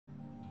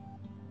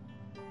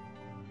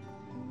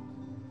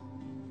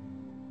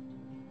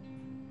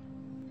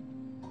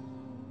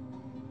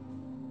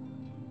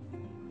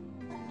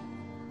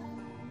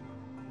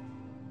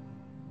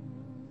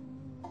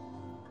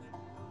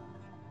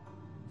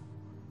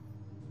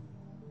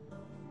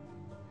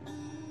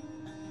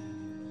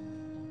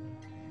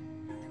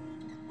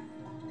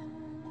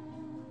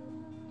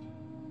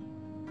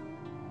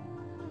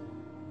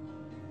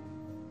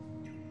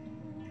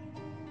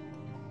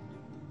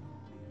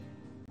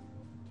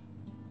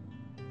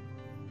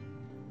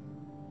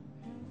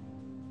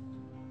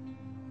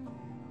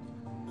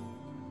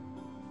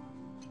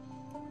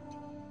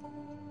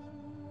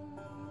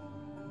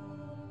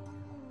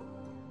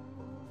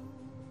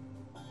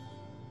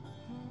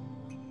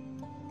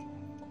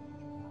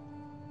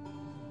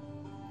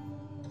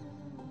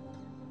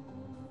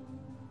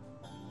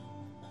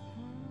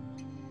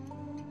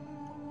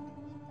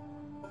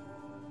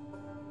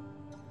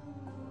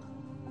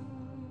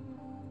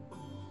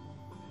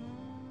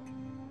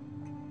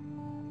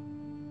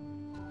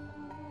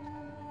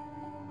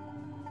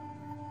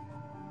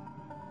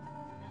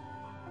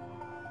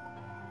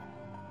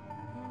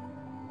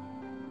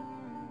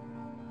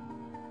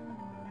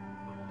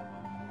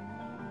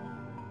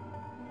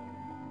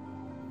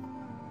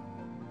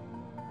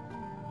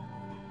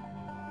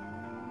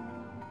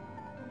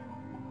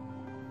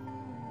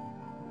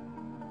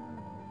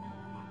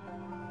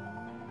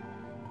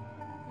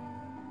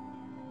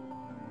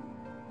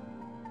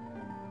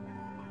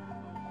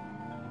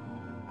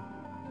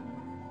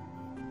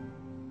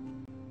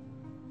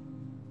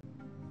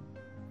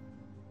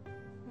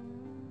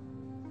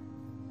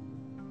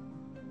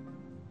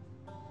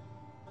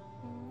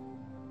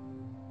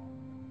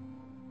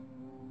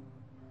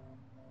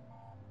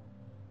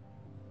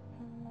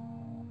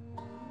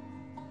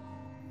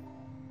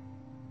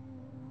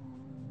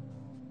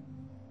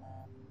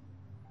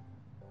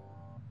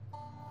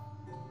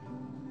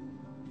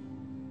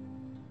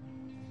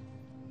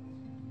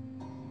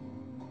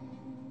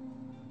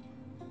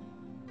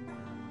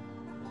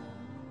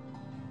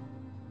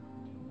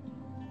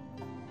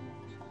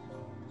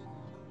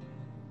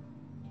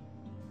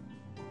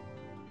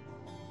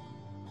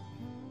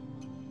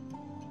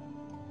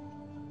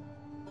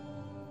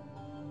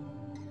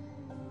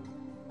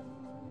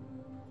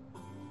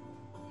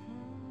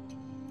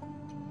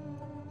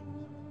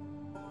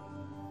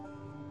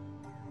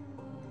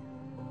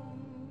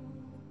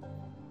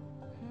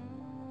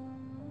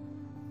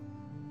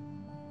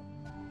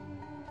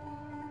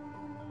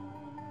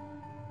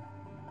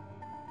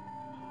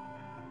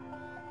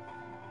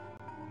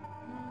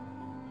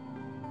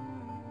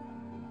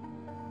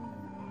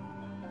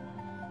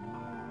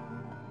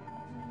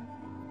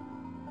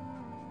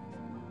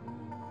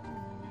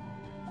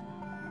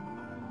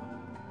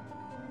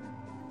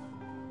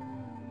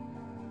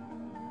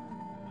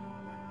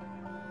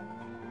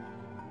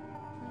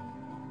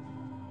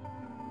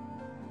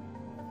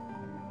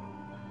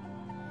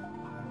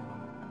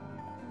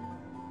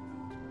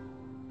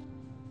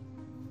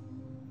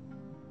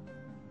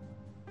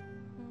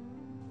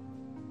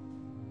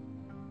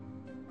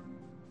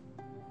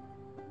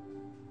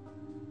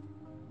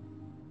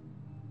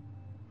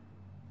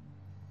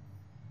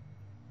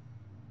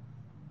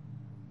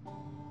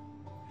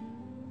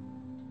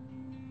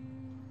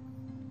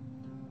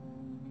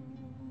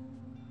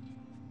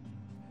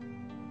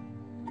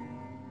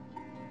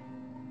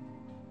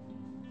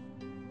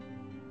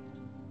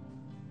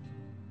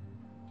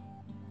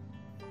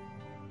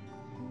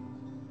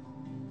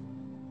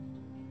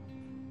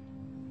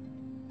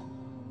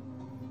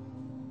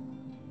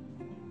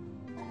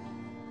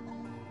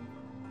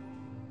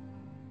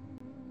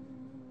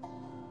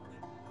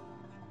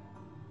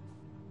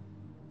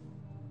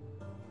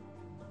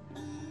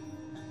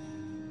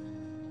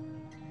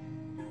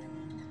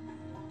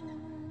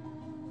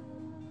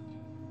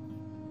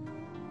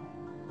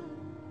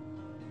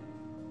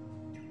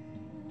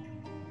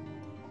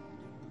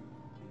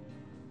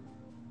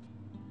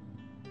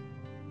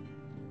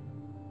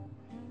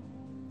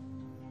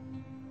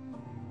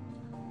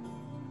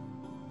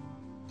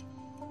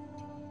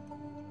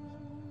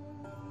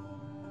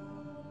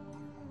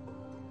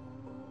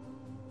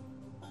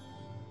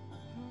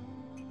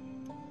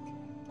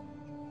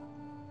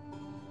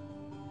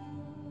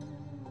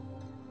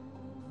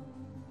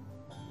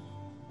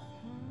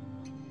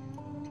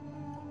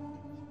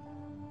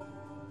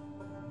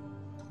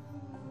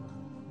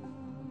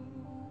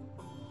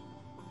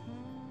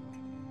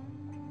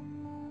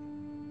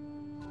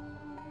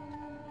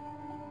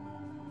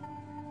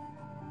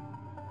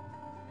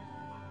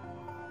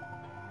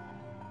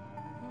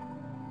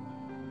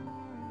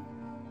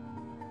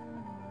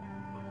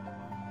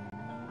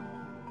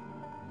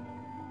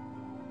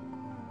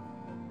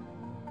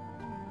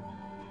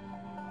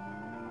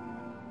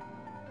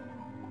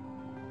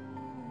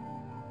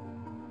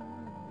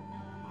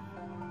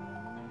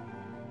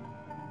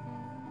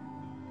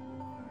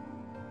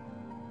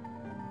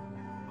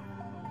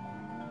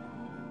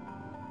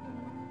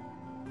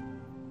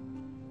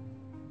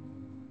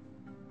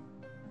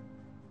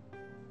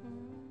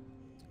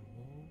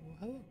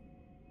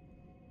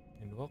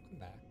and welcome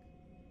back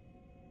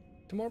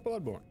to more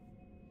Bloodborne.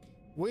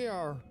 We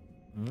are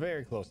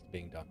very close to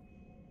being done.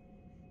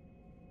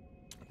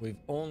 We've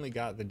only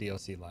got the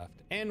DLC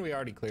left, and we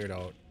already cleared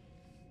out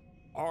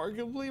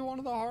arguably one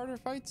of the harder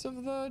fights of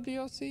the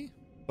DLC.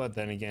 But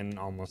then again,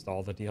 almost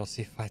all the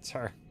DLC fights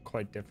are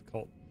quite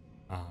difficult.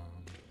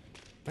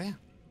 But yeah.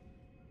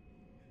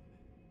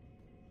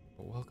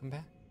 But welcome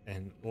back,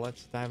 and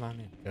let's dive on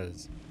in,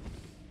 because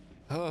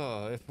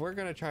if we're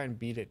gonna try and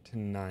beat it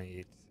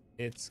tonight,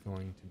 it's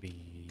going to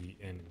be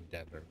an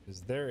endeavor,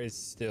 because there is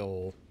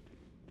still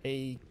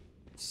a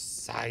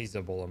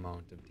sizable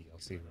amount of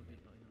DLC remaining.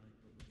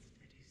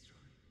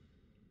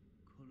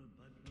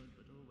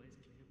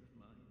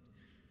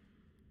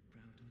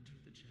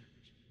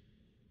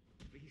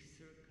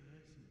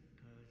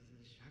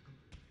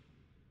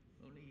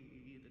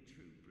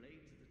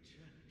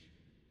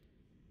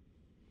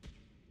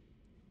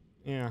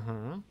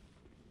 Uh-huh.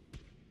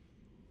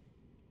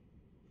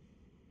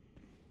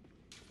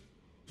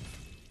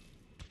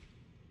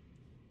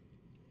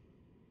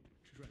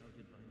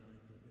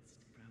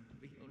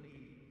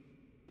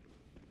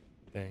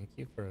 Thank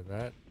you for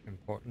that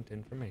important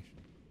information.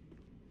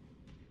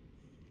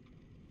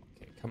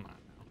 Okay, come on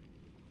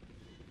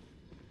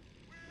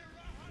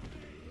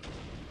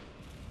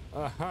now.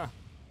 Uh-huh.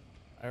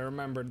 I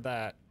remembered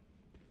that.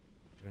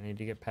 I need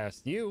to get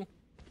past you.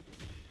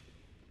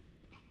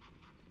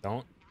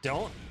 Don't.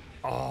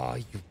 Oh,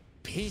 you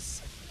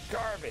piece of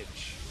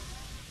garbage.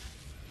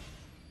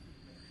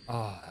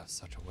 Oh, that was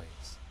such a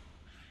waste.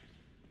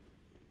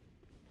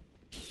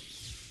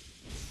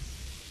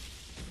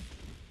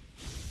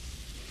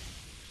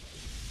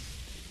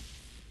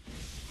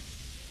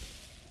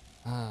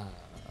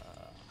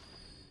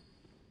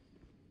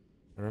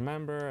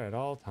 Remember at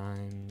all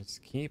times,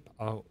 keep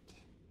out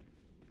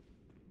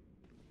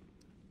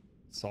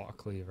saw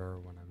cleaver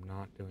when I'm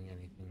not doing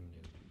anything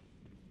new.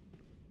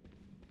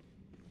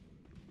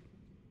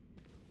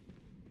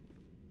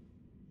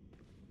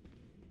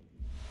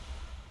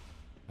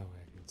 That way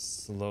I can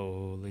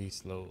slowly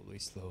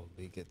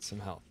get some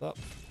health up.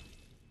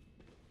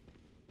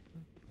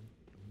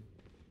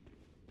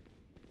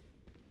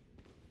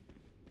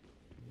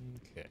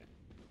 Okay.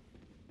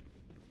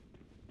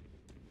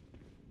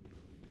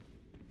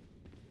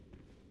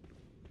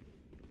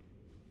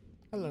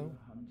 Hello. You're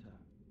a hunter.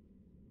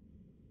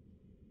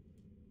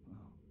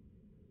 Well,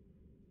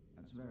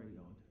 that's very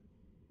odd.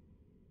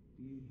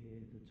 Do you hear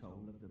the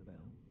toll of the bell?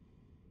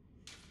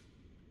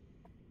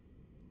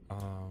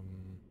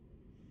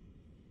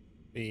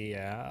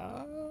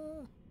 Yeah.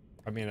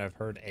 I mean, I've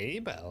heard a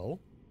bell.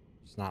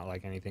 It's not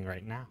like anything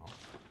right now.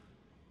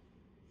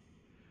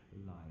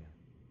 Liar.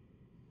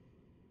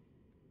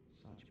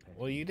 Such petty.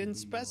 Well, you didn't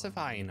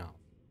specify enough.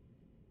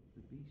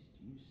 The beast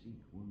you seek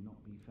will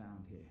not be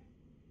found here.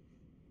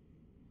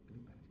 Go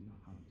back to your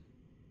hunt.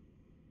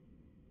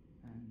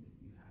 And if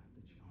you have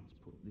the chance,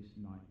 put this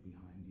night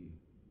behind you.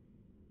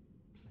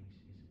 Place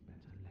is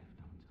better left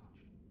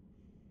untouched.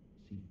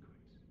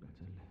 Secrets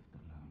better left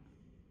alone.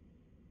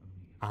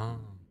 Only a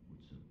fool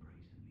would so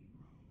brazenly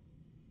roam.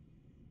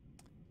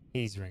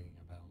 He's ringing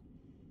a bell.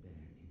 There in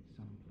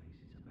some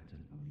places are better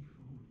only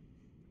fool.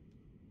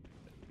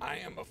 I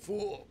am a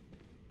fool.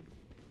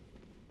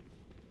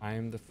 I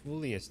am the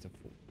fooliest of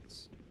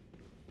fools.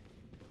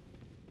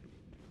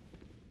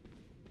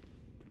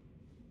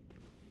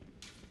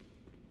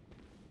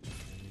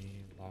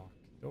 Any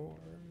locked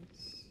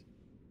doors?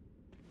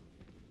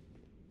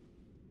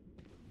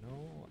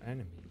 No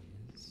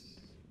enemies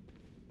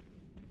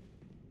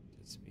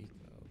to speak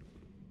of.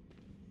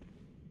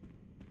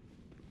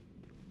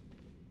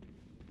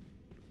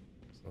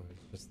 So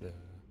it's just the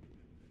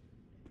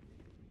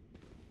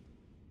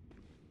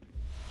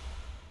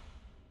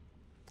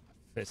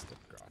Fist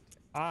of Gratia.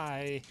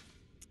 I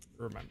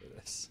remember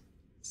this.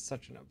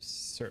 Such an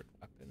absurd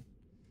weapon.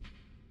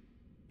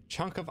 A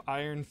chunk of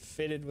iron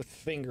fitted with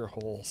finger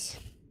holes.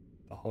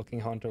 The hulking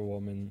hunter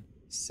woman,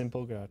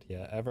 simple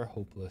Gratia, ever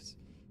hopeless,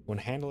 when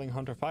handling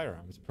hunter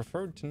firearms,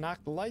 preferred to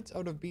knock the lights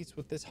out of beasts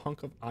with this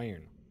hunk of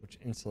iron, which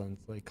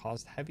insolently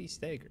caused heavy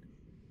stagger.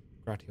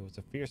 Gratia was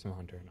a fearsome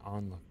hunter,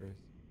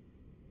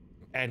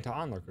 and to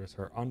onlookers,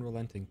 her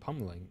unrelenting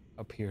pummeling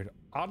appeared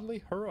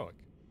oddly heroic.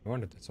 No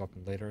wonder this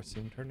weapon later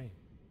assumed her name.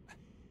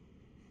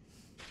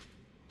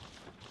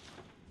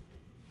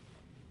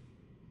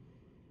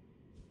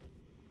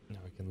 Now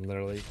we can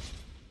literally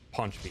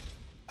punch people.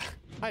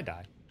 I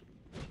die.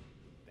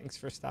 Thanks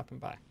for stopping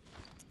by.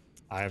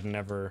 I have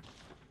never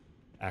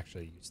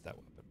actually used that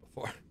weapon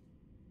before.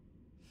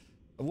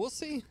 We'll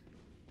see.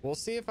 We'll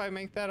see if I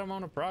make that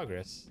amount of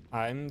progress.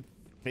 I'm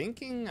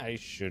thinking I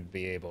should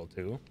be able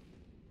to.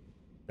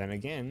 Then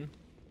again,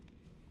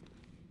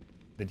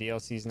 the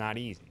DLC is not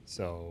easy,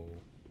 so...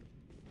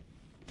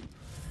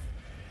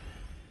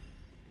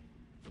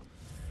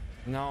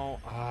 No,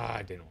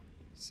 I didn't want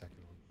to use the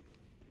second one.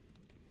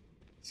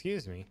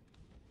 Excuse me.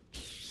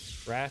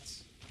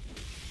 Rats.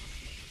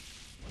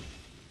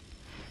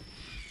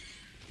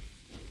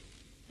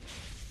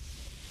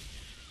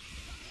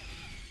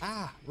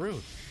 Ah,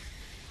 rude.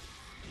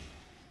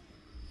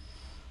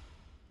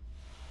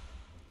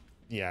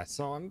 Yeah,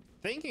 so I'm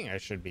thinking I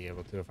should be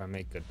able to if I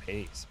make good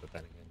pace, but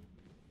then again,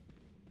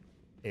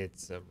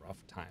 it's a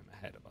rough time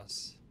ahead of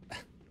us.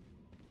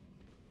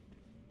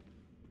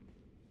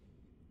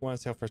 Want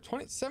to sell for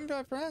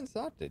 75%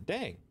 adopted.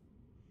 Dang.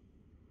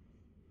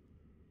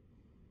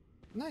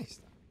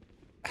 Nice.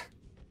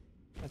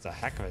 That's a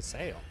heck of a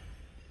sale.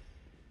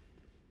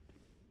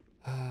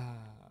 Can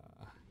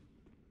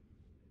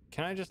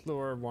I just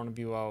lure one of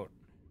you out?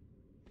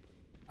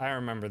 I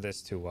remember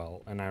this too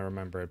well, and I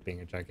remember it being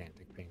a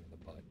gigantic pain in the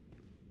butt.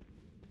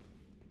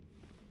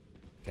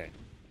 Okay.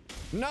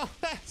 No,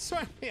 that's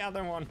what the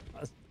other one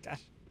was.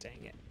 Gosh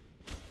dang it.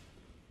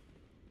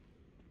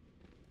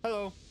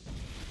 Hello.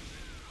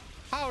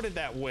 How did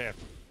that whiff?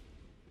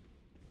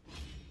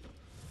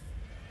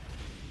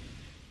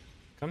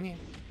 Come here.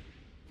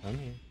 Come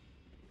here.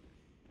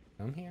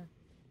 Come here.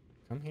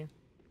 Come here.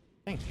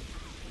 Thank you.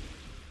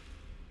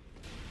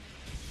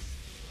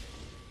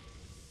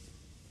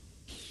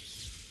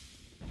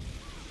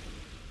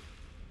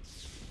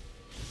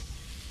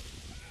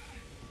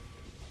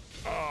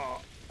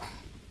 Oh.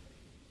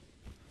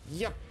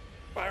 Yep.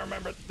 I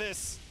remember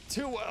this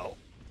too well.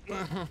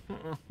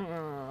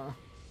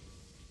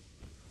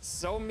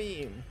 So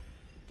mean.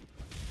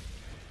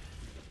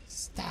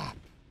 Stop.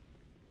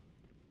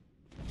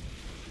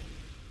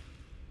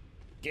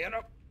 Get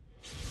up.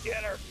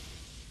 Get her.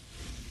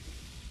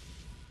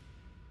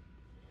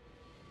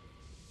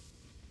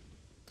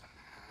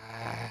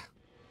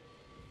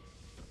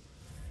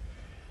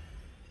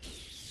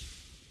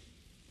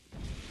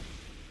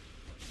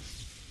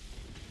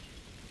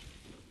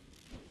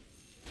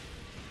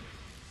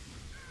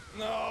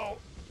 No.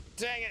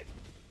 Dang it.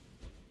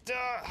 Duh.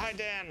 Hi,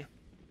 Dan.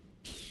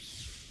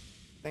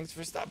 Thanks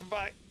for stopping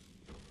by.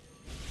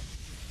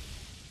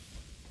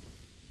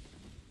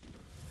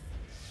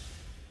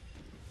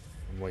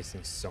 I'm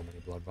wasting so many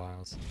blood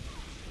vials.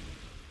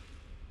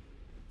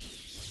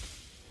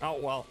 Oh,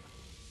 well.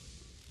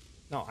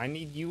 No, I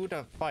need you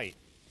to fight.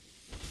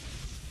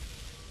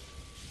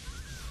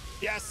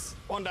 Yes!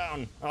 One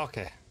down.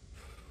 Okay.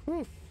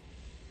 Whew.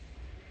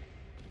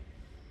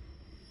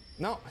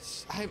 No,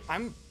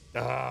 I'm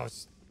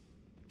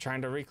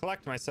trying to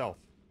recollect myself.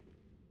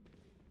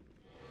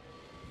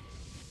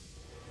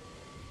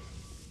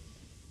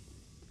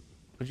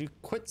 Would you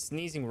quit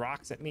sneezing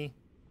rocks at me?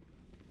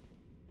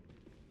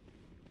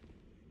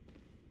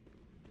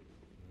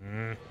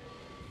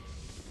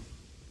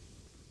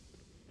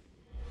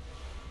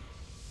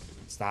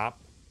 Stop.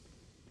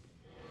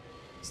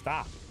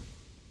 Stop.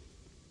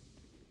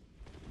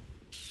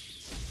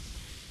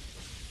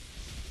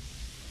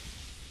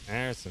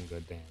 There's some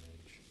good damage.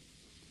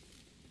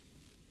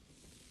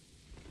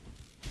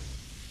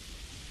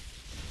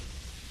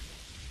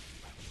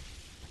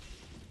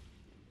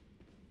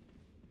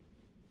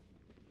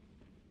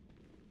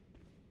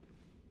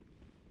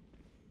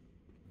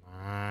 Come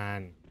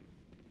on.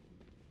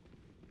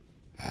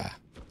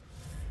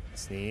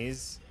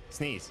 Sneeze.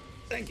 Sneeze.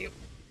 Thank you.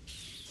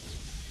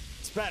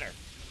 It's better.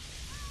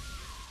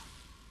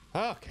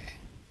 Okay.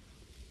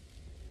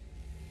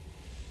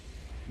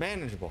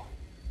 Manageable.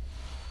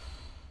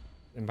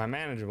 And by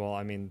manageable,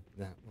 I mean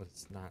that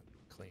was not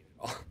clean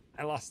at all.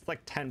 I lost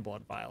like 10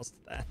 blood vials to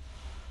that.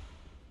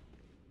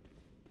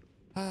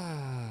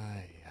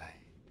 Ay, ay.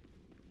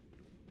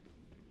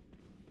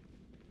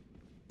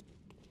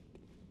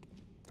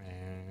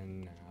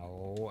 And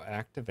now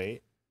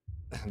activate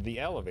the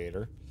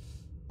elevator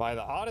by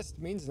the oddest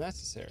means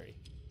necessary.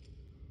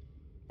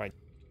 By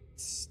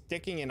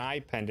sticking an eye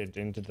pendant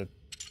into the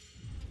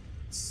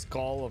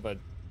skull of a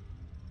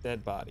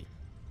dead body.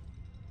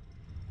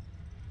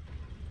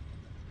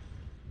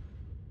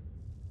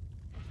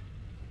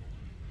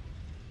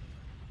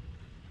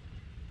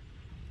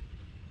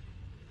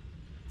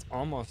 It's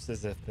almost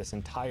as if this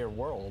entire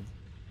world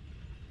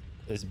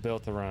is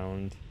built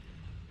around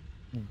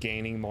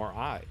gaining more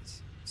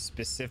eyes,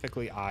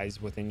 specifically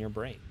eyes within your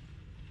brain.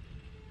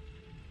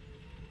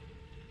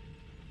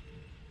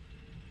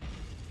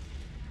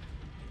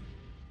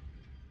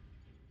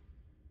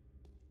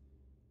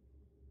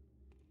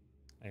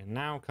 And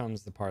now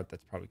comes the part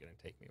that's probably going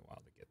to take me a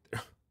while to get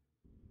through.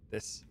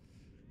 This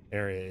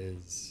area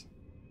is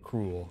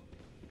cruel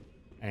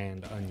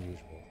and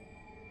unusual.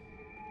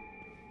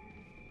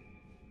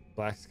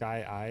 Black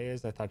Sky Eye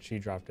is? I thought she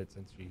dropped it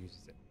since she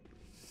uses it.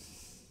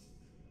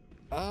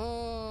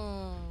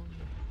 Well,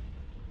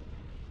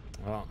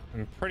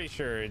 I'm pretty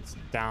sure it's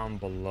down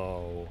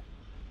below.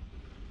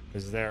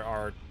 Because there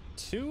are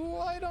 2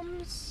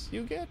 items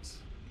you get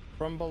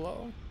from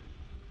below.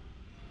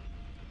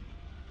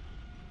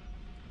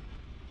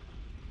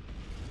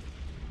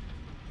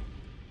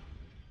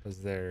 Because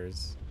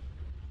there's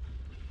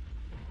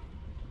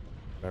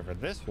whatever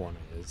this one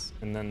is,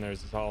 and then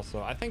there's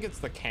also, I think it's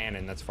the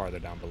cannon that's farther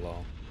down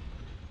below.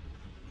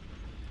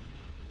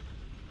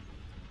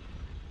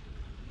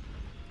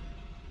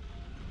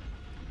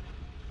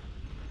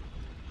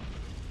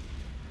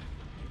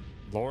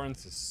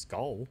 Lawrence's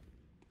skull.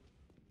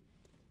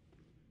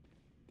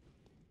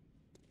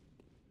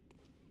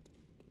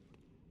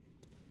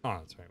 Oh,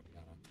 that's right, we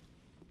gotta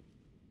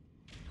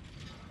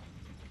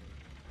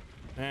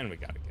And we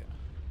gotta get on.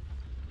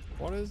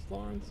 What does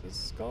Lawrence's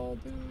skull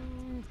do?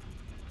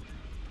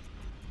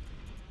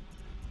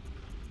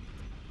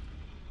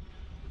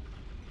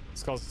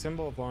 Skull's a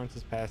symbol of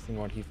Lawrence's past and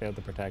what he failed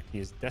to protect. He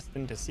is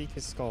destined to seek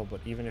his skull,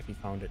 but even if he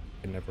found it,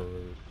 he can never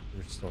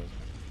restore his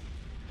memory.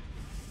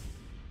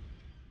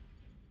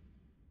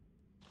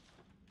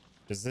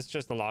 Does this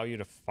just allow you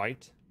to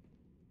fight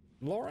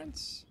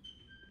Lawrence?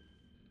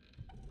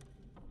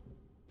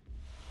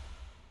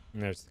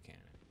 And there's the cannon.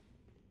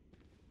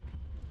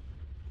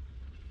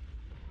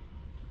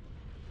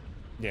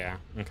 Yeah,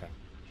 okay.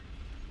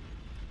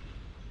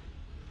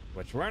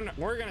 Which we're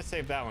gonna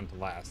save that one to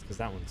last, because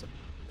that one's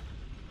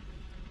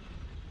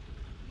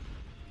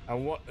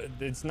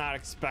it's not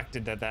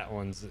expected that that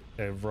one's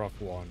a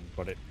rough one,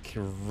 but it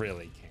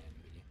really can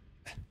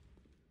be.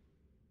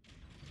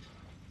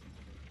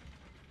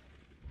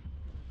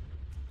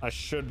 I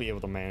should be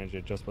able to manage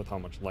it just with how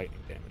much lightning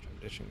damage I'm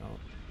dishing out.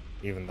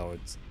 Even though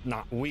it's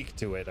not weak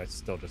to it, I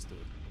still just do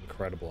an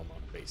incredible amount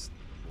of base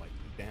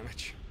lightning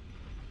damage.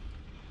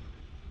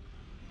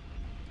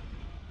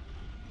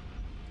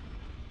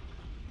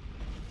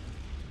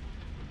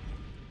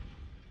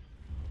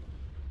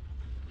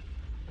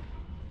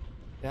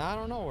 Yeah, I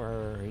don't know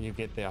where you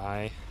get the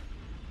eye.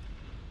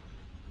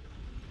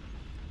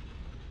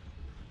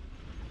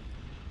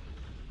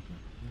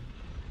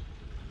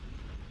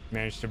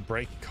 Managed to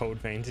break Code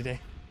Vein today.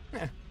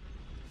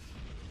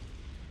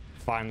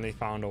 Finally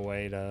found a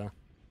way to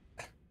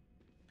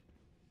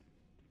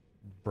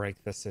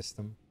break the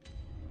system.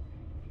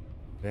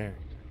 Very nice.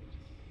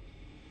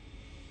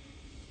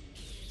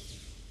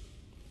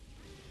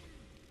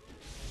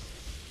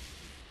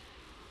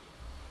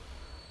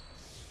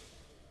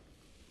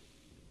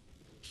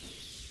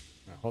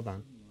 Hold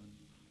on.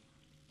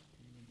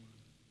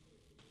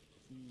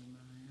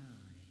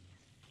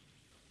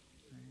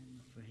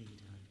 I'm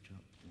afraid I've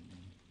dropped them in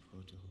a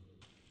puddle.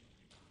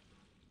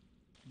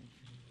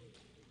 Everything is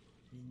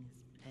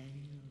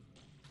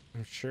pale.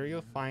 I'm sure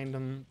you'll find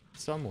them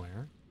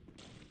somewhere.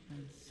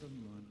 And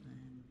someone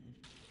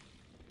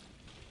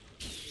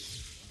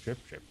Drip,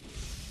 drip.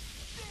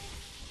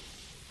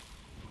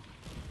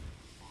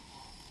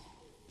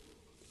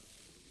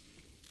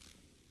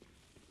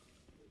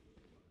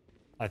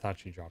 I thought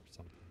she dropped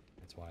something.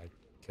 That's why I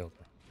killed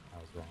her. I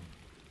was wrong.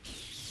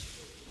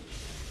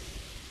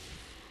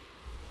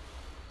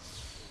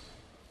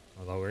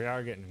 Although we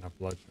are getting enough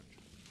blood from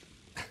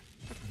her.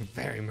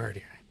 Very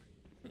murder.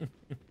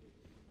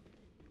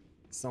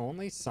 It's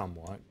only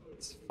somewhat.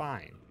 It's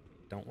fine.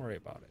 Don't worry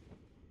about it.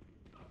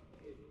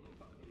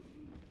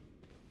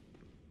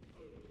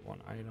 One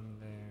item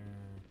there.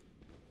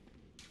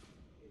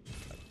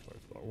 Laboratory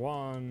floor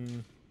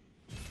 1.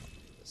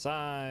 The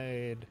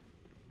side.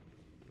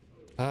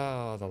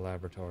 Oh, the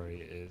laboratory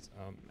is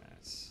a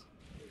mess.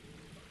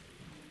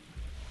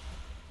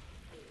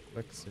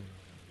 Elixir.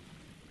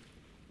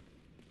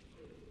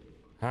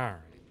 Alright.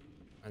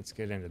 Let's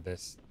get into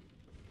this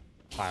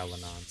pile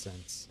of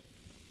nonsense.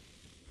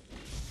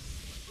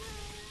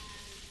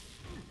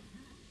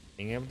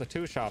 Being able to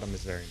two-shot him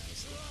is very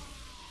nice.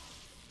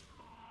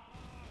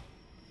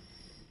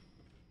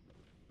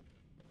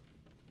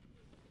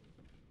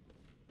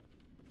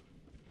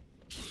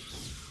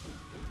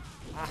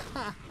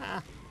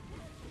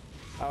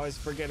 I always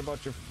forget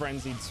about your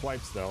frenzied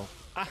swipes, though.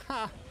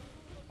 Aha!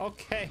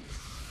 Okay.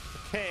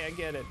 Okay, I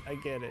get it. I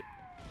get it.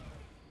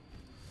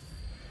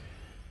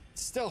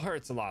 Still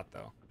hurts a lot,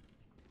 though.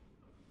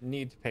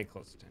 Need to pay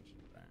close attention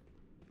to that.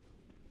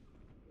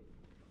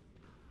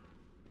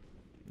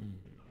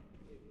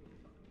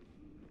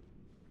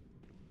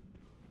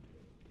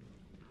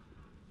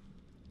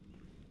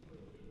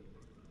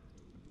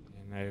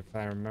 And if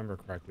I remember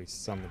correctly,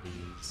 some of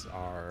these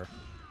are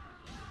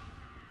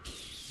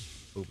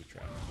booby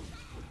traps.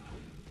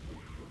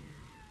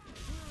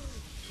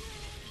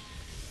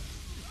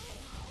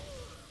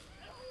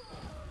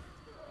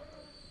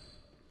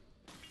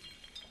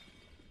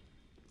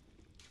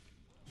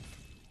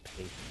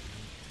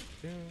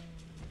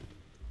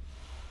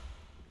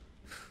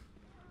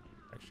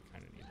 Actually,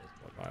 kind of need those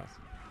blood vials.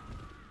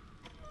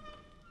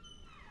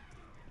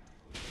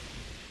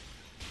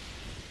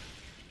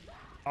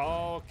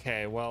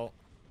 Okay, well.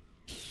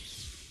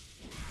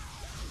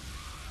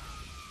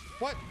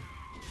 What?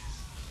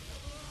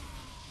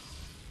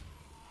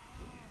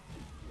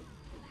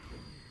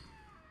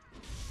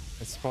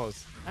 I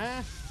suppose.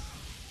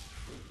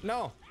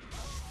 No.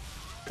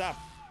 Stop.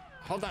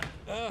 Hold on.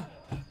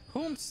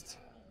 Whomst.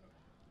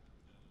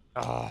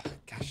 Oh,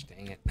 gosh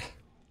dang it.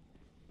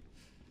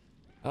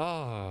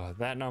 Oh,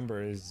 that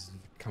number is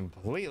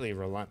completely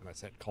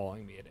relentless at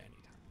calling me at any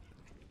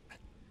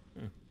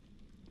time.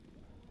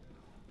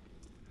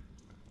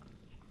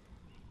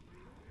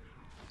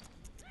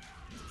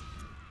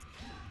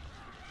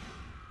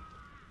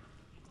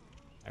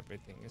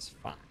 Everything is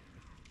fine.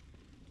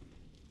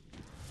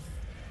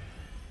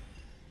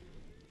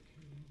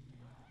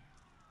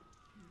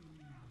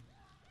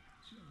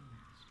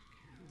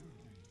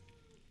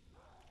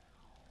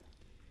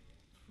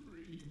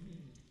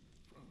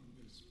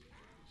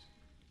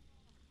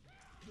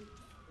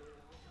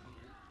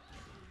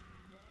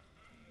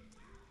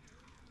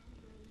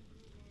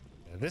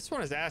 this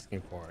one is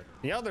asking for it.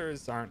 The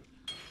others aren't.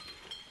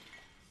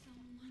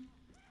 Someone help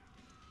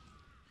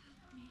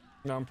me.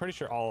 No, I'm pretty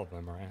sure all of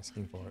them are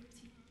asking for it.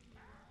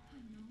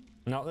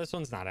 I know, No, this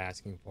one's not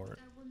asking for but it.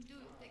 I won't do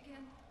it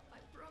again. I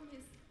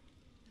promise.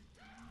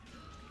 The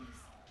darkness.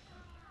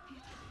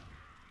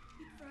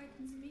 It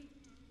frightens me,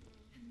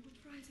 and what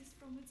rises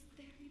from its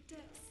very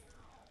depths.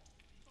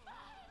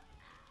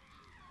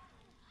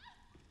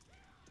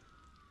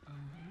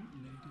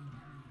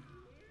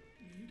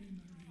 Lady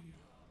Maria,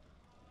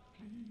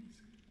 please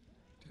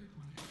take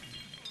my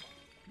hand.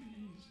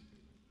 Please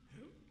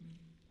help me.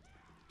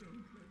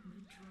 Don't let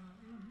me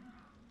drown.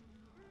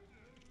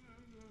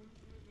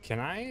 Can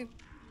I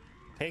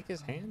take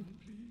his hand?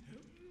 Please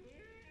help.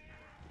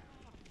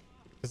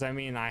 Because I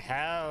mean, I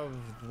have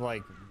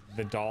like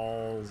the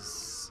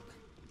doll's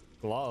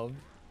glove,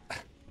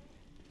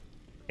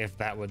 if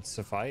that would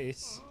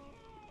suffice.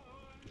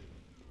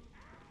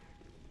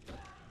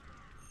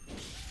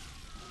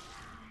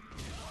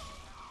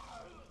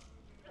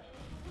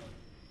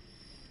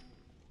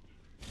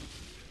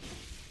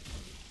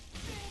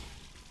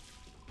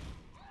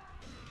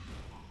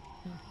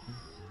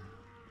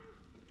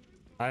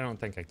 I don't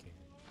think I can.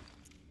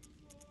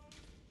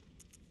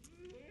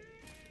 Please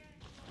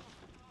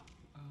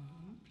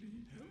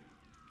help.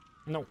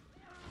 Nope.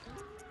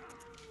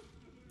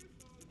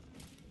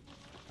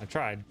 I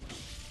tried.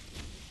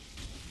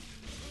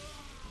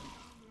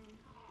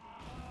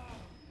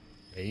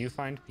 May you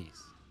find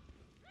peace.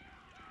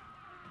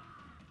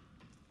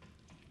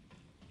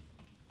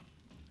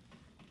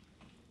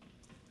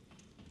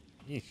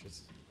 Yeesh,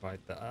 it's quite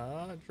the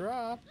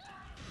drop.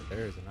 But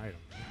there's an item.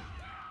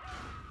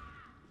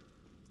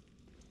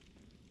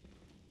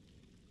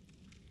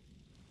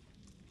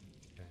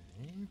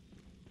 Okay.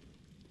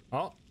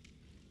 Oh,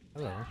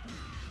 hello.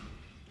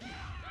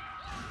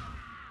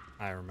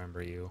 I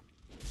remember you.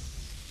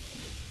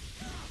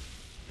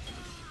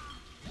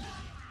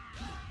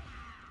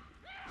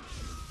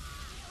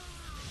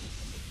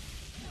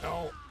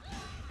 No.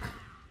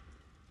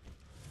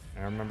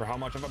 I remember how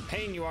much of a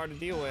pain you are to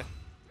deal with.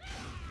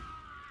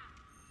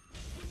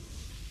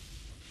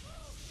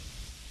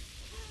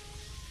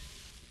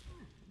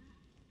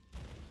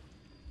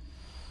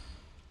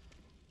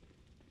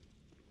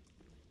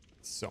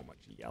 So much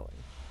yelling.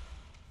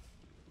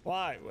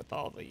 Why with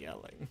all the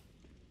yelling?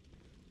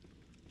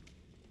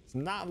 It's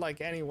not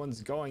like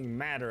anyone's going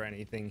mad or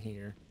anything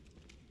here.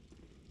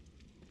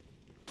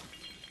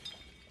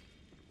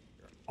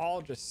 You're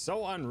all just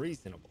so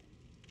unreasonable.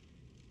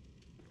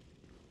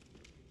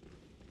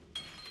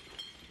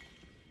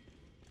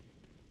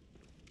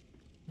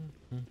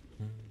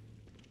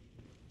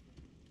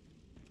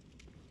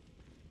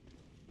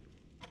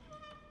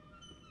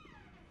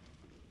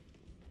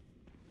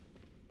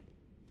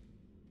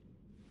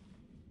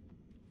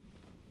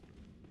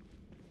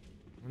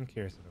 I'm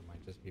curious if it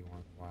might just be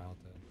worthwhile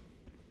to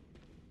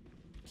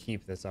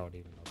keep this out,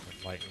 even though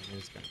the lightning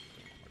is going to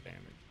do more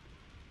damage.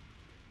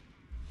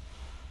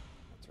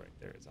 That's right,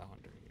 there is a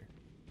hunter here.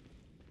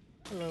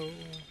 Hello.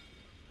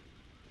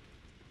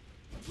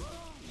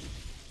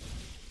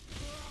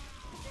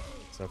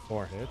 So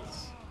 4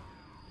 hits.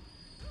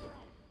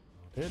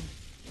 Noted.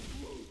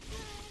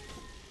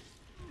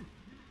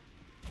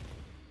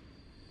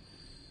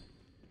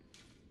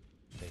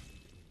 Take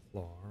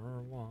floor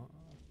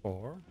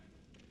 4.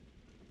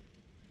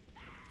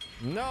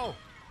 No!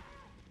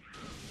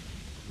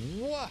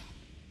 What?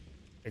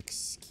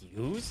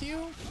 Excuse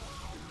you?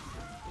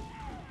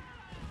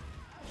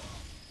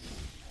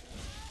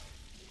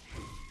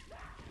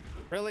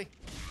 Really?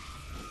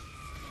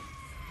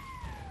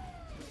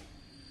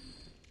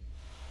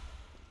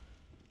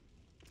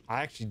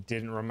 I actually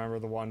didn't remember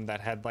the one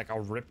that had like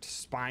a ripped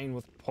spine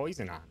with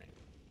poison on it.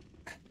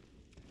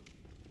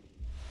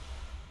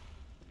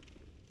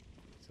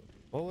 So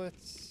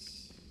bullets.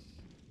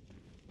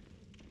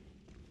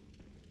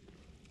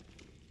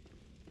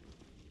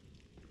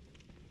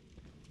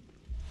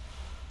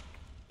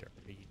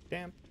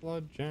 Damp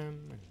blood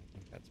gem. I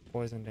think that's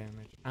poison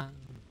damage. That's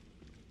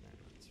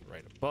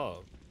right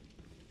above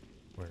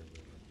where we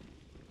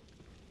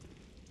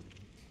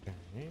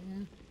were. Okay.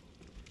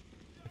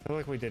 I feel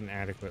like we didn't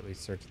adequately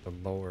search the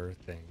lower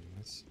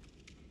things.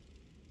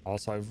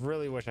 Also, I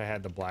really wish I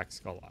had the black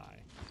skull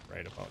eye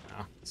right about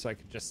now, so I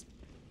could just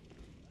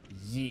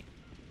yeet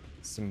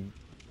some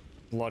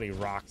bloody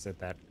rocks at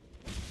that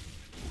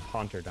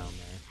hunter down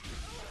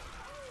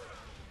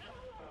there.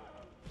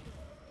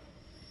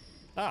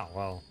 Oh,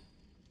 well.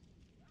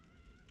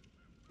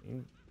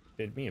 You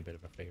did me a bit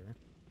of a favor.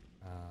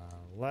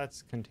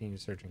 Let's continue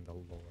searching the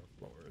lower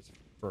floors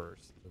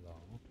first,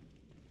 though.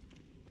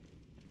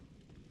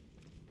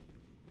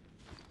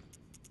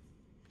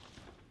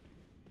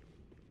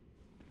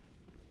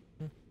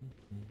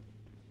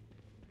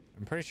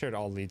 I'm pretty sure it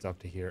all leads up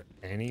to here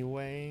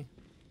anyway,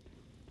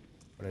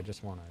 but I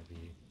just want to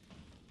be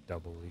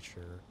doubly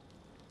sure.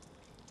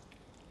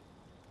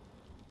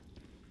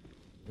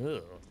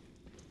 Ugh.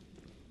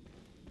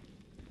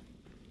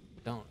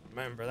 Don't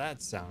remember that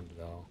sound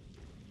though.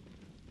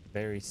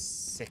 Very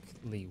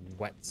sickly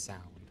wet sound.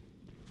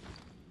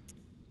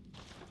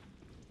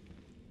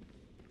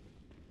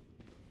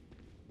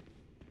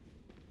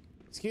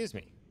 Excuse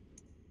me.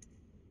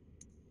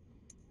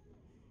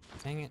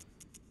 Dang it.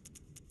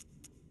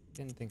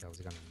 Didn't think I was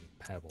gonna need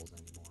pebbles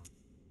anymore.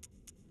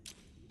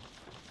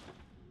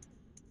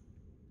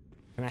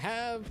 Can I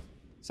have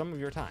some of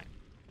your time?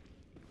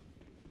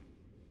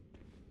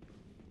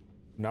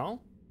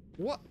 No?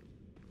 What?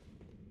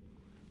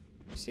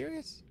 You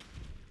serious?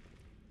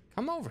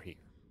 Come over here.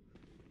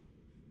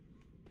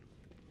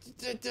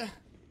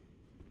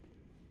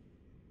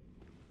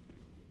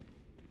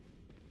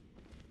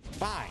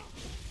 Fine.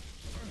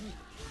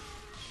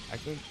 I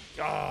can.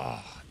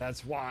 Oh,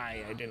 that's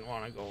why I didn't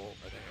want to go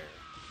over there.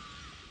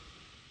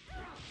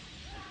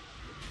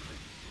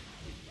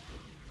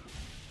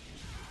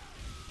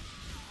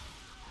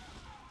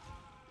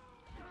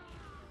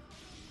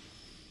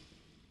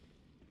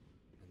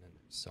 And then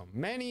there's so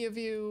many of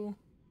you.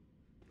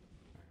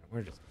 All right,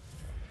 we're just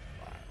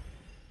gonna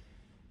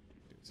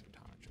do some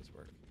Tantra's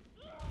work.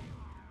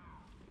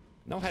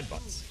 No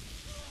headbutts.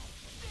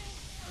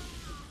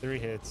 3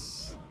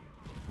 hits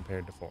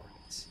compared to 4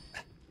 hits.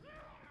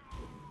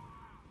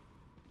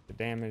 The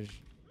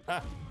damage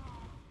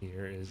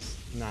here is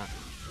not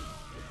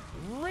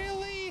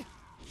really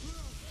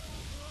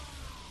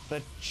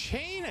the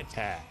chain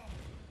attack.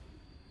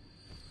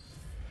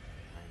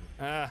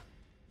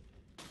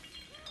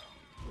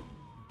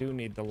 Do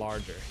need the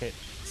larger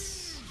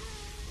hits.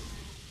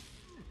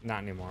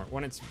 Not anymore.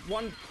 When it's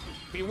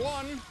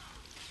 1v1,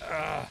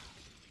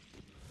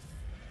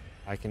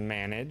 I can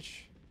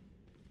manage.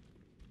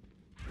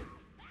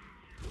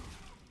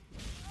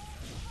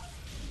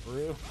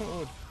 Rude.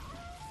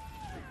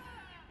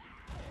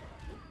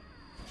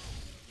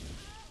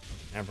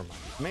 Never mind.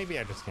 Maybe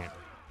I just can't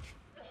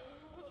reach.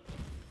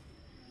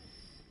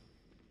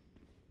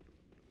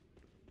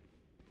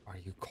 Are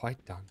you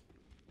quite done?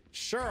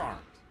 Sure aren't.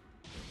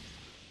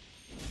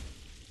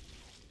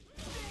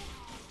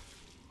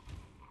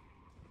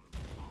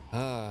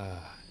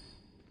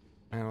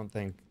 I don't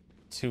think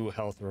 2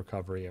 health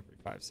recovery every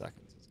 5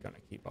 seconds is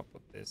gonna keep up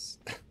with this.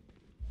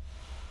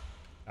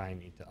 I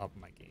need to up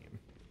my game.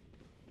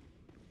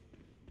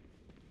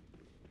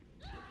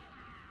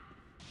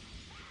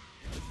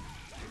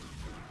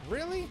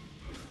 Really?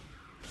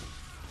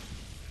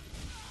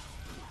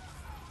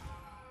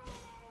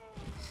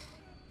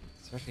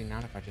 Especially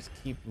not if I just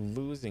keep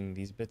losing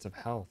these bits of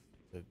health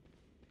to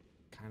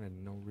kind of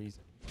no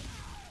reason.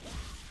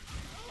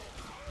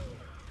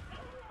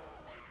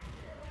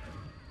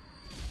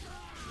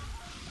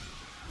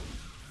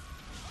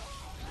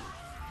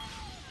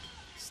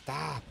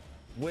 Stop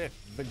with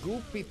the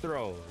goopy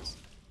throws.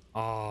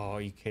 Oh,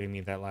 are you kidding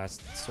me? That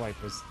last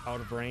swipe was out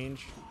of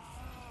range.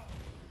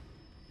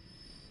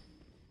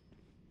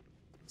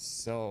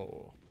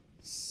 So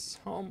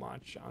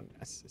much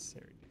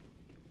unnecessary.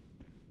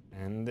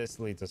 And this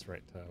leads us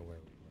right to where we were.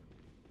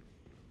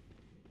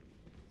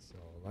 So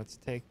let's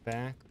take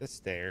back the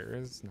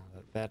stairs now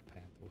that that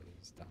pathway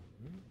is done.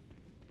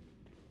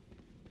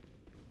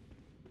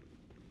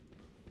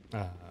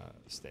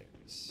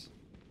 Stairs.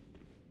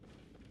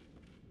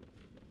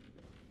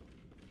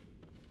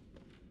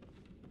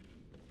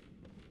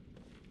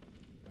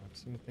 Got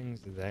some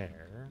things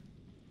there.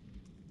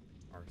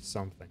 Or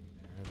something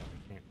there that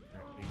I can't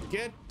currently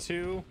get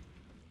to.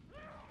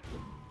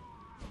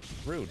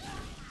 Rude.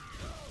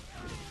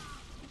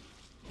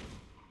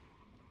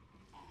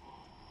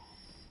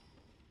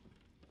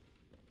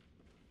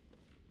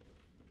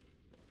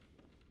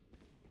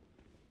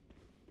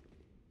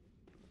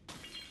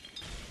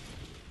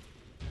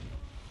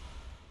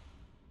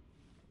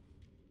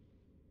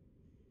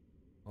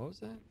 What was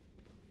that?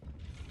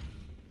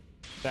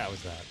 That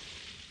was that.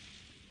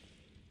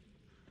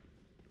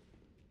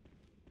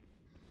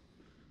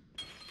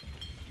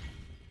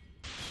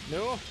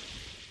 No.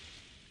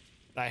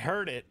 I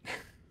heard it.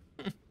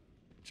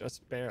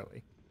 Just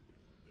barely.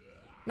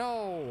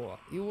 No,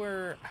 you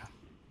weren't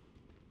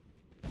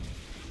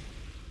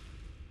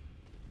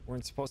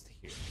supposed to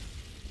hear.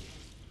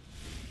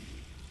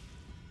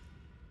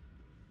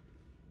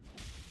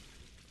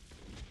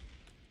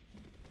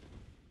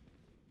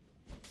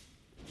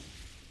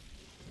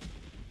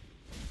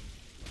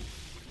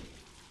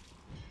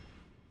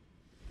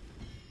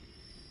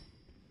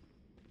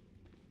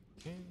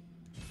 Okay.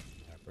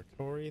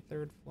 Laboratory,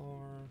 3rd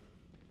floor.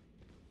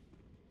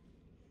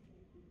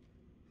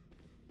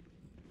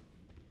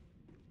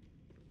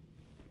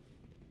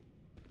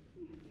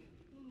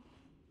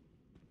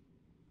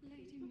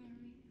 Lady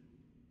Mary,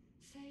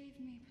 save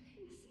me,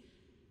 please.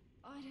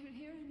 I don't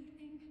hear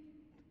anything.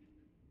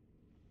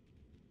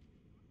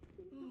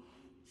 Oh,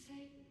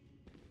 save.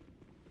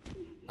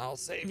 I'll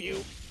save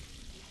you.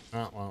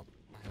 Oh, well,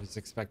 I was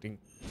expecting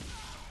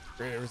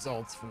greater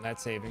results from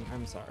that saving.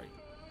 I'm sorry.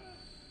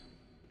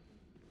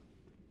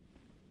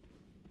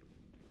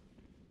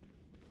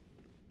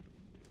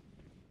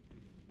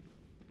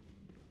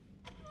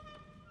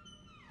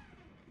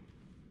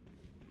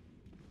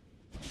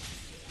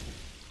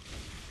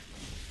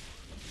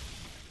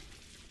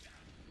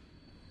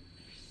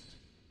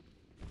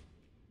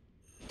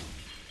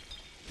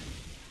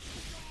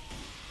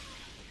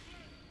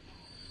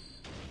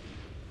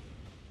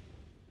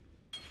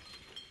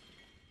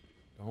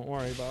 Don't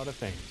worry about a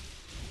thing.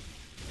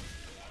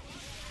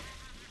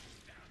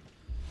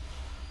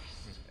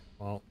 Okay,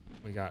 well,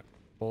 we got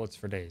bullets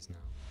for days now.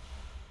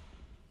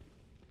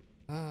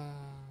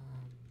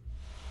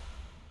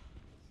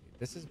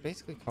 This is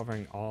basically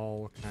covering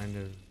all kind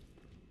of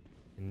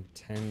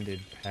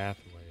intended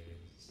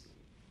pathways.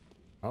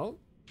 Oh,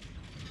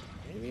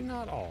 maybe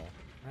not all.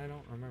 I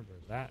don't remember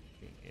that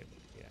being able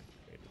to be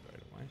activated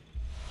right away.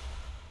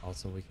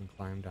 Also, we can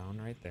climb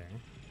down right there.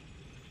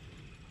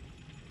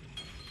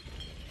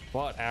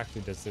 But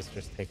actually, does this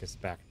just take us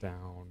back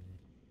down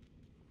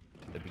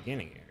to the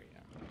beginning area?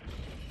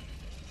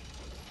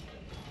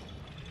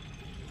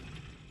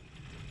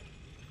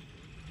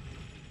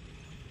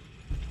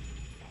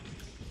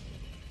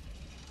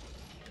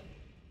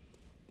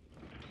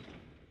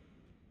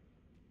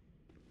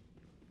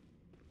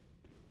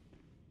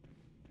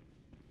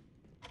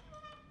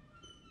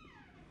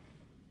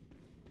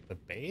 The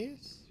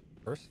base?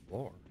 First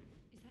floor.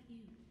 Is that you,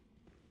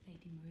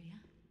 Lady Maria?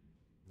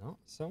 No,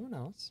 someone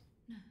else.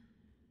 No.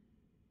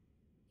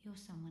 You're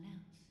someone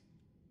else.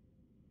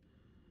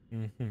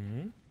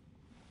 Mm-hmm.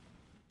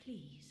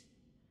 Please,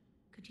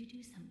 could you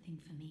do something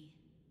for me?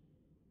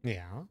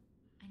 Yeah.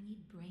 I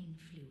need brain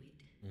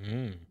fluid.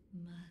 Mm.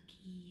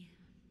 Murky,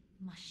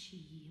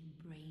 mushy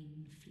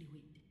brain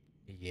fluid.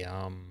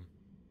 Yum.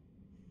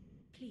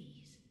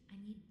 Please, I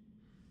need...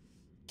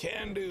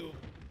 Can do.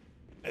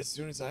 As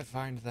soon as I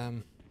find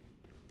them.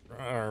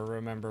 Or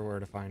remember where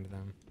to find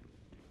them.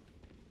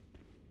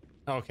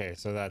 Okay,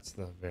 so that's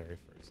the very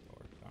first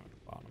door down at the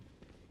bottom.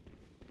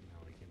 Now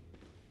we can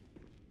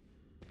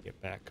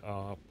get back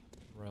up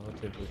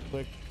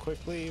relatively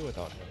quickly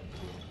without having to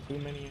do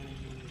too many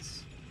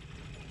enemies.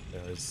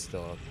 There is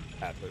still a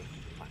pathway to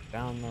climb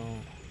down though.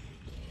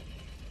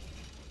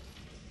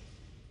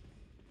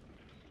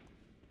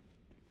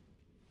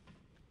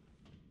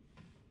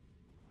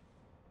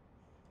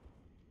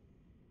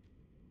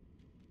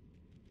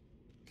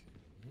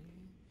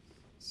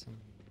 Some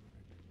more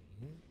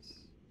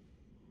enemies.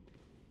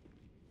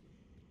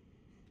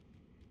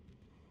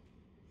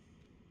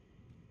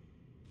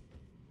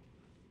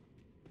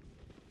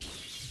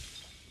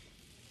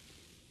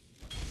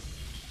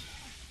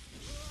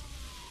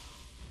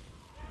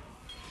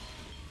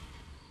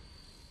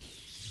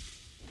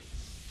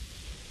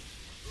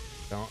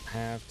 Don't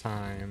have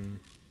time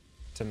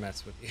to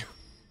mess with you.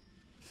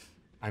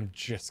 I'm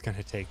just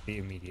gonna take the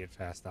immediate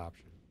fast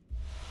option.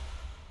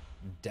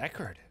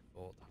 Decorative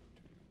old hunter.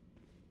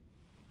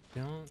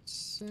 Don't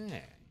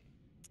say.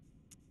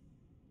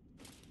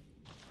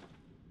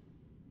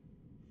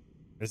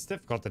 It's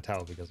difficult to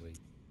tell because we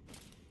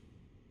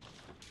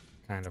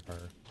kind of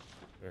are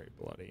very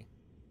bloody.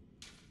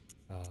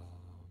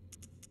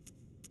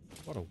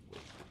 What a wig.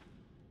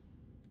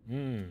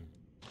 We're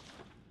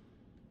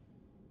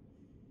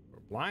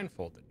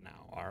blindfolded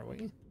now, are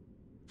we?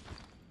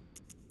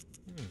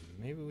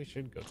 Maybe we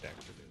should go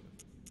decorative.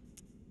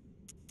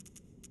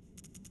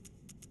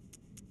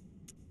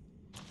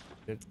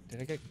 Did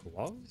I get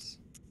gloves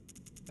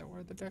that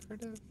were the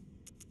decorative?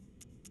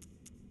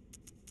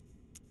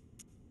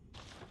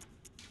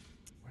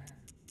 Where?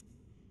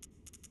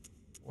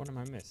 What am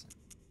I missing?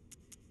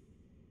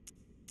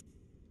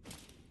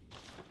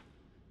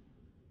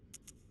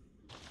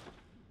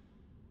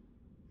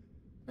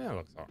 Yeah, it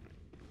looks alright.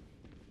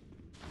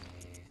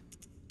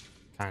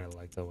 Kind of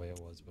like the way it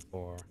was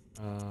before.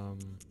 We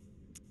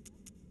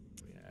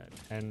had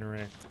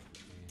Henrik and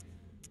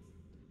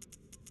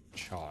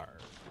Char.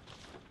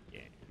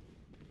 Yeah.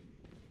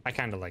 I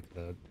kind of like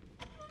the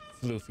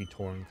floofy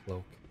torn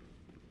cloak.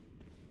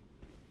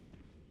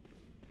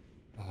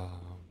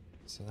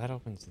 So that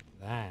opens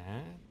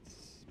that.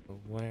 But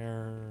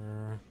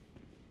where...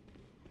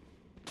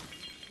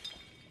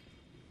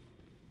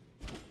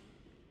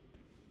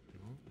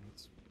 No,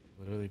 it's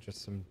literally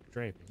just some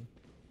draping.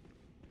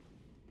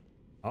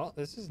 Oh,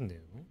 this is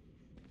new.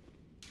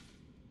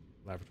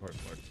 Laboratory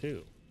floor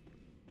 2.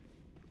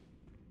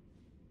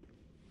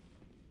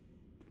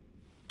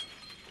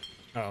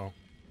 Uh-oh.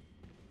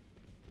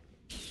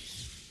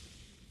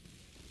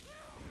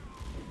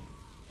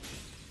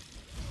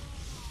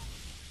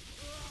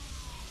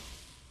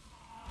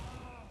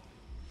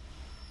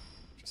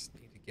 Just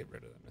need to get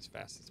rid of them as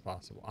fast as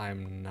possible.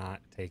 I'm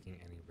not taking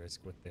any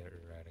risk with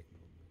their erratic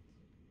movements.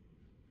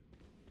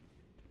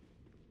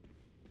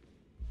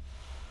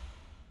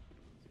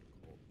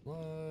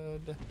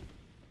 Blood.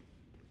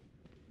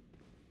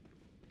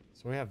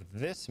 So we have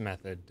this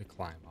method to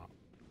climb up,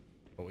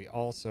 but we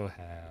also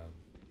have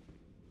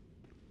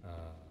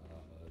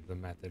the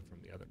method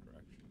from the other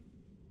direction.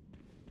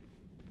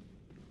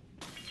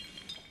 But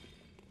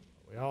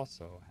we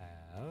also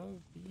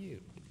have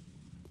you.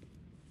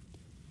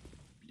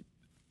 Blip,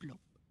 blop.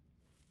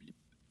 Blip,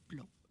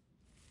 blop.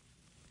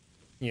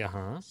 Yeah,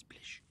 huh?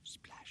 Splish,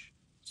 splash.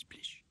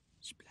 Splish,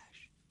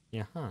 splash.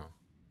 Yeah, huh?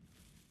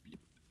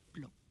 Blip,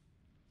 blop.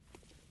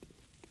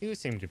 You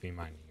seem to be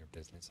minding your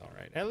business all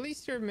right. At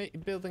least you're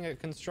building a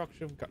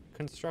constructive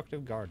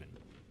garden.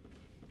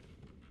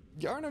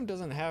 Yarnum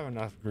doesn't have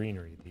enough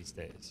greenery these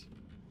days,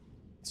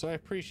 so I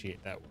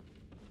appreciate that work.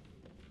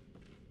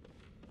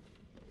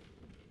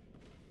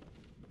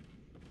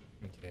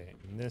 Okay,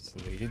 and this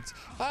leads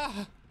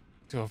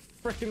to a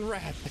freaking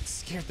rat that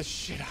scared the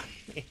shit out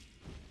of me.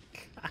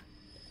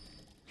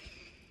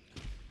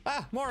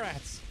 More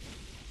rats.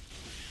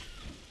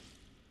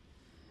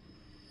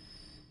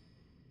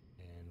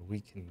 And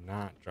we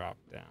cannot drop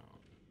down.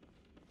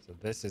 So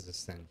this is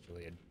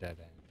essentially a dead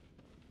end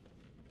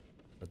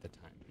for the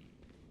time being.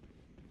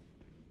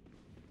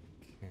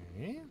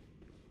 Okay.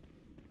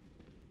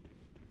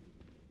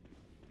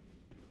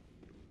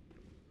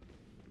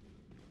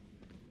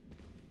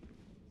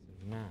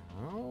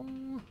 So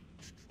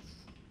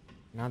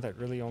now that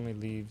really only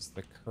leaves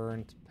the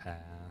current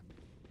path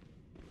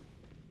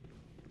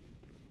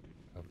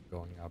of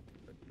going up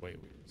the way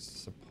we were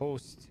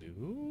supposed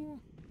to,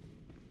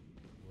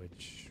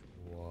 which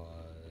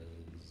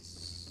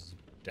was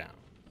down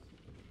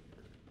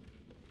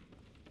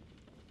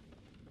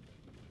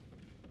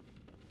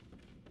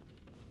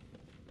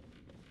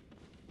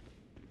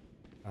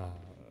here.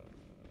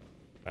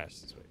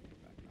 Fastest way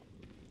back up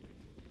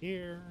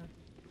here.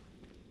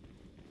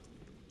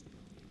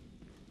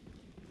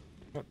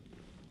 Oh,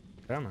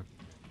 come on.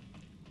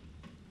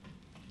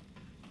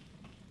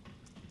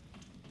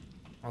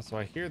 Also,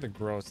 I hear the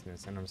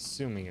grossness, and I'm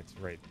assuming it's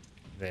right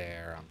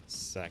there on the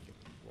second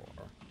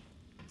floor.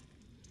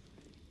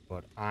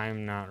 But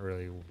I'm not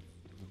really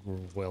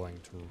willing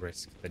to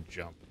risk the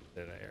jump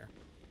to there.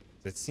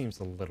 It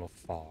seems a little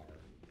far.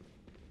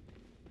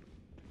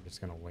 I'm just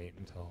gonna wait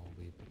until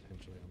we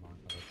potentially unlock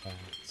other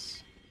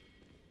paths.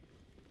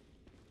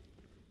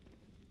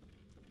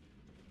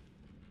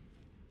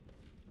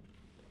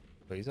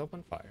 Please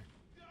open fire.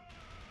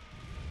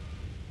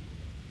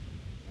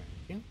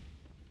 Thank you.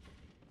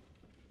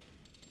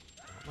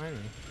 Don't mind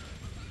me.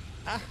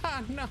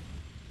 Aha, no!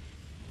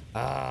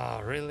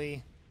 Ah,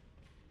 really?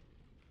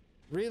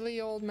 Really,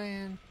 old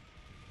man?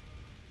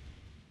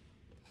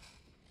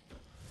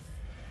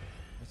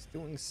 It's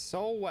doing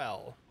so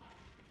well.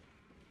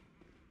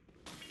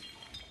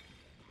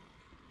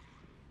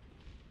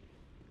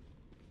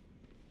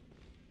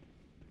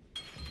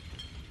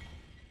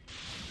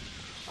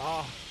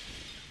 Oh.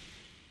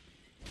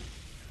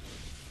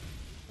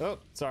 Oh,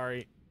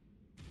 sorry.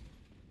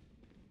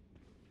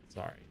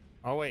 Sorry.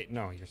 Oh, wait,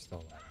 no, you're still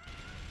alive.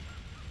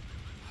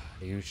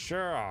 You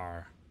sure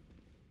are.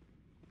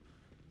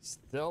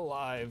 Still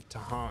alive to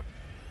haunt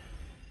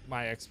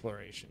my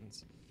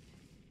explorations.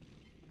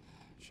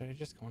 Should I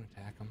just go and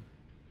attack him?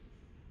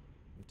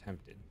 I'm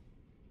tempted.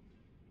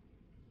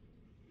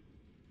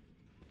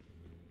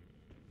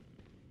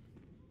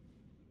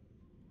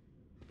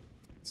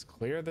 Let's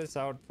clear this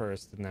out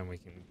first, and then we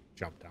can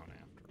jump down after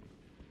him.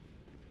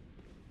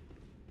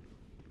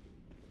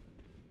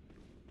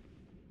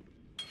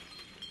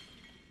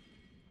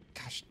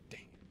 Gosh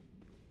dang it.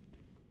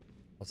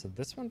 Also,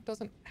 this one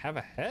doesn't have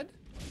a head?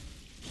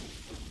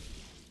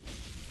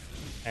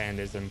 And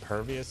is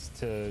impervious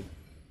to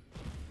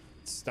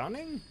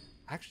stunning?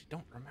 I actually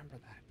don't remember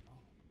that at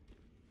all.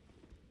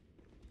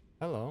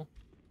 Hello.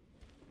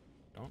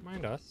 Don't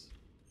mind us.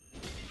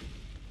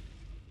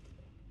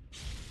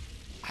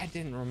 I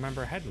didn't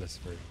remember headless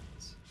versions.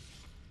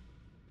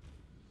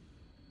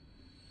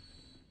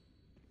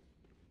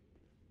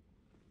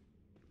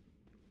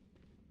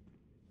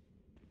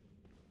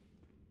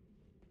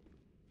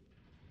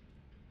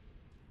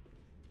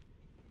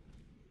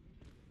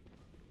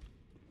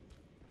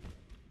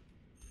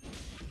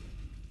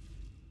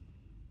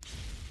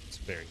 It's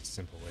a very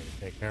simple way to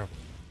take care of them.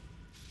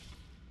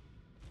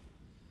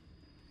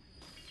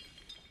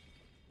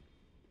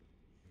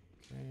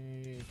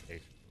 Okay,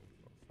 page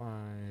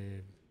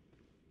 445.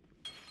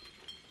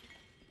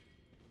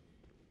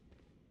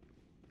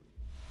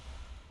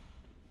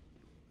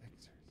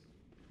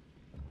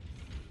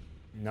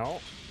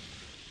 No.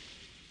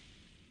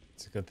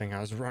 It's a good thing I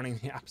was running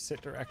the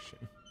opposite direction.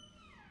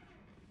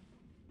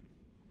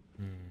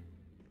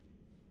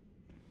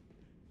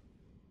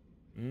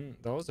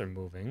 Those are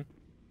moving.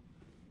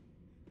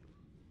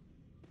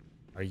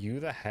 Are you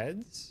the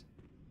heads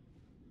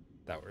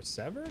that were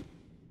severed?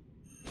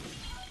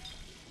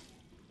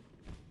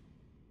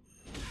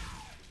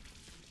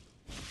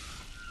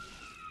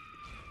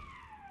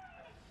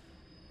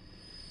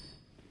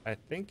 I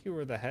think you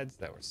were the heads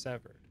that were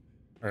severed.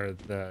 Or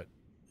the...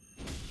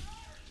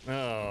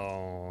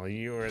 Oh,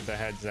 you were the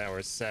heads that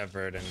were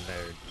severed, and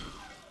there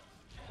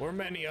were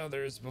many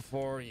others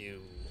before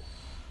you.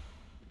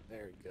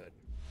 Very good.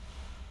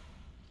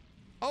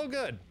 Oh,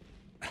 good.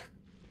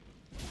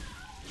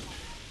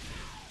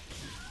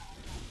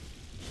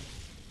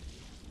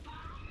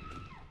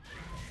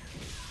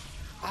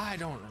 I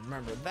don't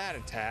remember that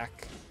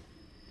attack.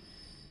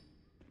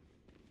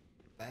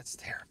 That's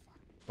terrifying.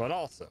 But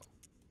also...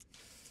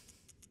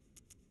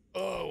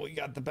 Oh, we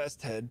got the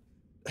best head.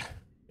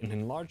 An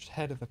enlarged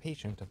head of a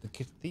patient of the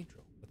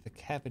cathedral with a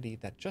cavity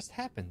that just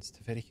happens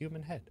to fit a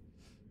human head.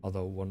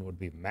 Although one would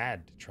be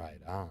mad to try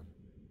it on.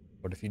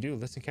 But if you do,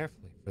 listen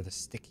carefully for the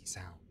sticky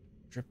sound.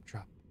 Drip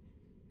drop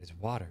is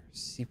water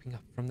seeping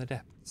up from the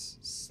depths,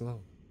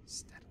 slowly,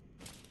 steadily.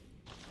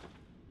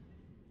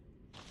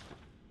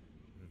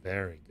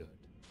 Very good.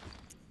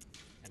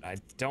 And I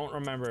don't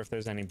remember if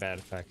there's any bad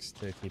effects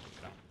to keep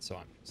it down, so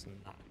I'm just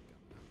not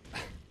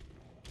gonna.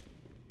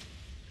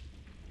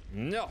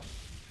 No!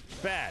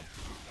 Bad!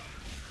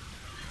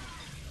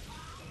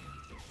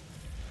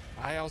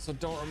 I also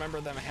don't remember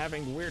them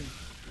having weird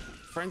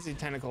frenzy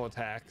tentacle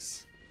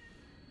attacks.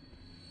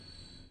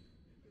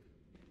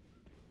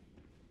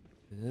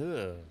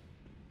 Ugh.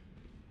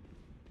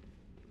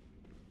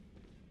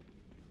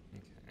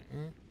 Okay.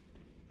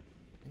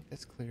 I think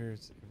this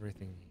clears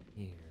everything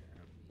here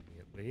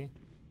immediately.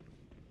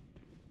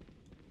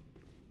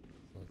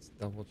 So let's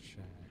double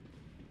check.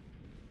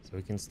 So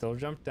we can still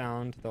jump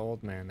down to the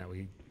old man that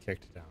we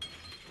kicked down.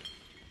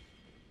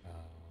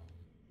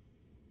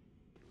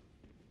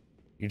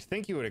 You'd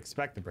think you would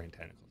expect the brain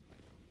tentacles by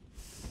now.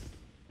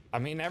 I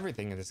mean,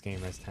 everything in this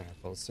game has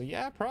tentacles, so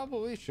yeah,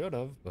 probably should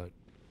have, but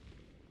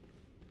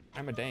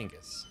I'm a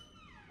dangus.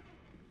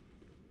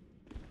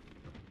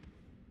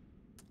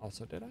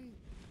 Also, did I?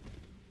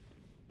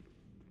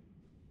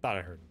 Thought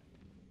I heard him.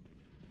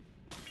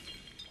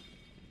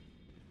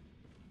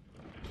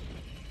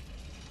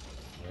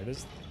 Where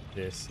does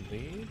this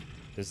lead?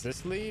 Does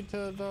this lead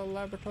to the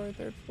laboratory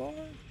 3rd floor?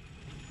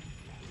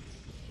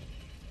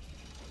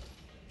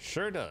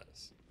 Sure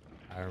does.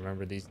 I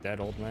remember these dead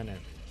old men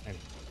anyway.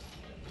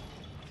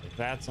 So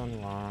that's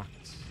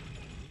unlocked.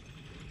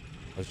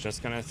 I was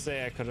just gonna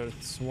say I could have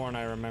sworn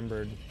I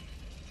remembered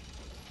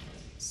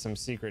some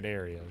secret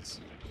areas.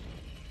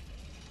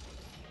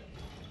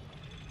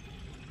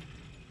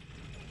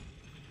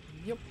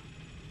 Yep.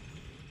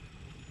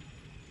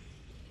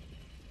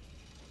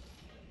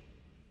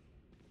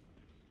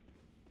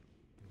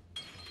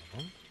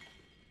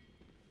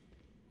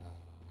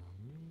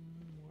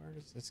 Where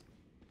does this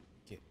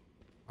get?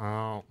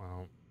 Oh,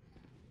 well,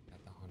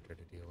 got the hunter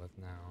to deal with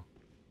now.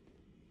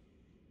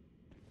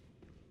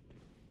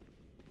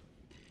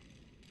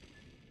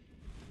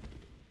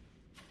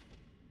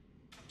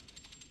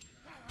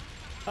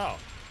 Oh,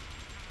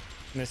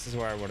 and this is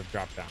where I would have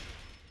dropped down.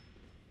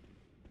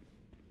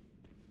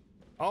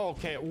 Oh,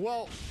 okay,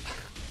 well,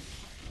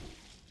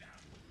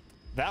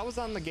 that was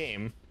on the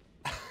game.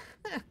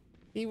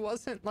 He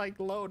wasn't like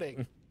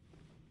loading.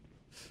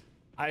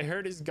 I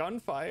heard his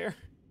gunfire,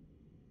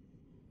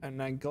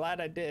 and I'm glad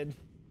I did,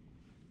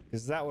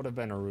 because that would have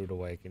been a rude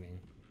awakening.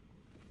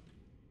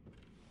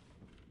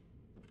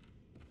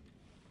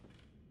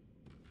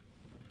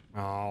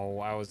 Oh,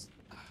 I was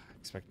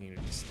expecting you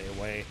to just stay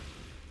away.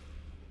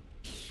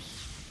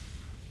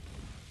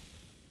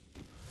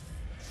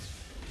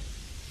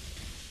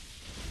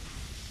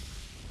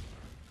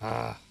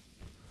 Ah.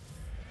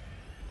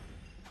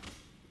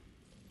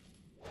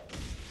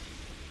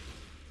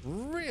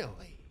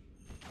 Really?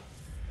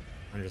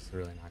 I'm just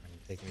really not going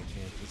to take any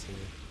chances here.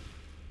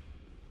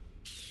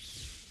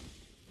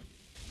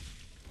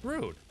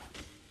 Rude.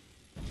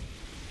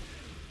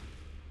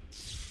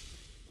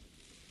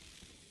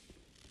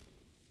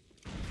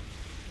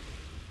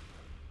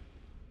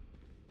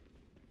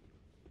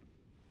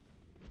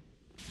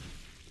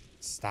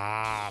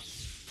 Stop.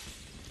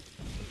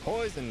 The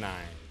poison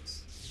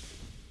knives.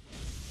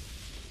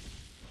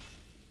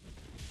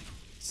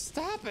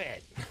 Stop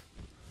it.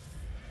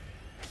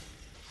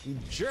 You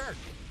jerk.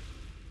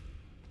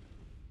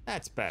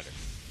 That's better.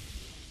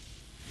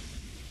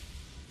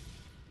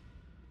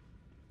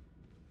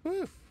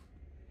 Whew.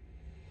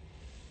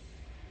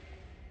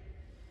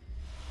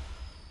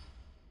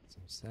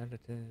 Some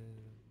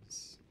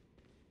sedatives.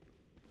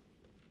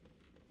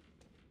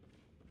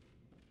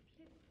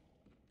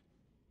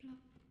 Plop,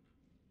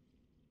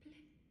 plip,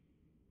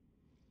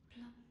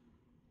 plop,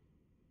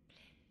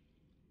 plip,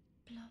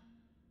 plop,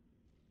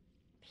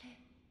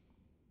 plip,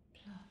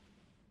 plop.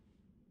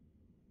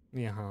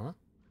 Yeah.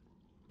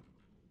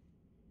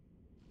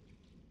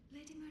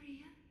 Lady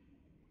Maria,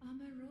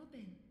 I'm a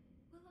robin.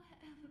 Will I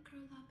ever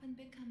curl up and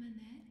become an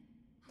egg?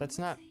 That's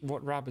not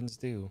what robins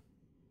do.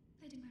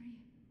 Lady Maria.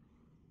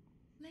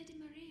 Lady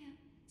Maria,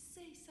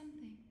 say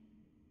something.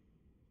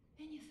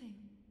 Anything.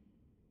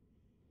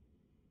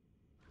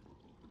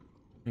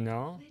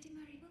 No? Lady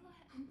Maria, will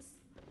I...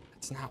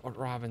 That's not what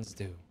robins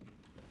do.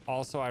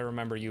 Also, I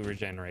remember you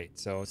regenerate,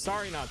 so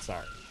sorry, not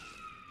sorry.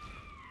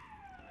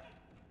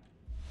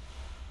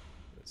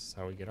 This is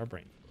how we get our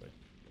brain fluid.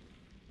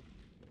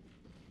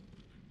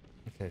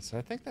 Okay, so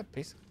I think that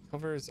basically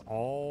covers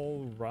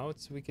all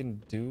routes we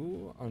can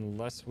do,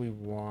 unless we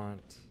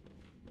want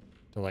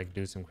to like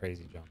do some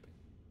crazy jumping,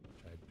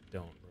 which I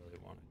don't really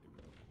want to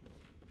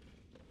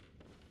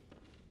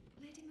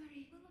do. Lady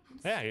Maria, will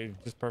Yeah, I... you're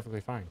just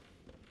perfectly fine.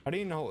 How do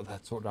you know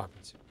that's what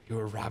robins do?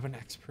 You're a robin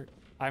expert?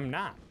 I'm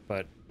not,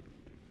 but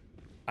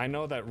I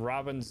know that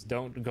robins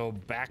don't go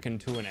back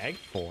into an egg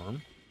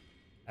form.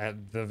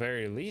 At the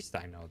very least,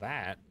 I know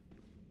that.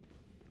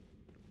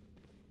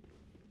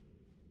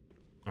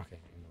 Okay,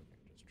 and we can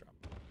just drop.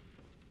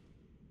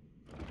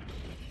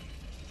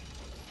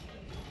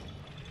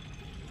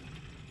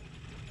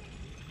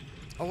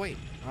 Oh wait.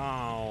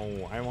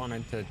 Oh, I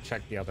wanted to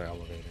check the other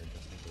elevator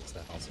just in case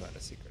that also had a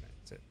secret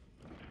exit.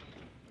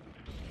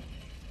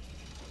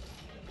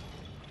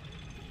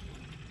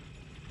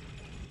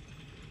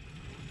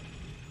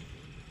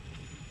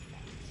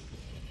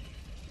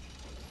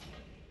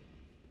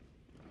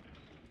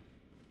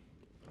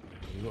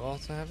 you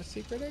also have a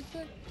secret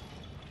exit?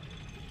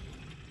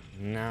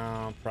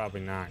 No,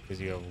 probably not,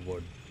 because you have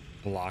wood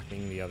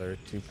blocking the other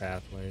two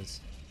pathways.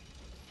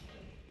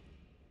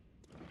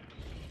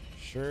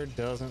 Sure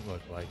doesn't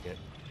look like it.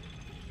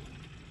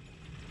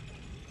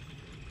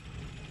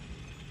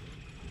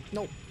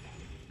 Nope.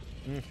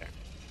 Okay.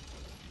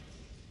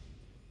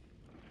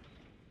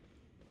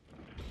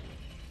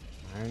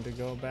 Time to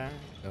go back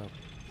up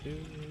to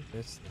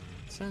this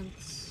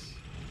nonsense.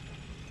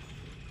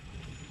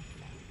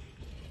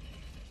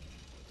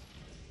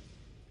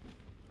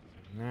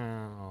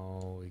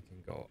 Now we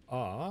can go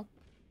up,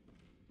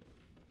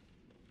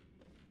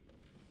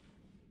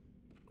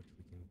 which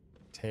we can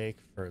take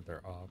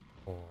further up,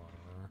 or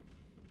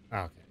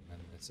okay, then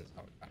this is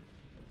how we got it.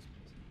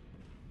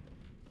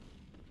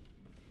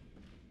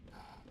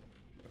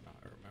 But now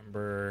I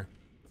remember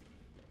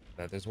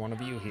that there's one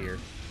of you here.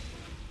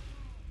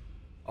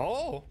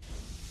 Oh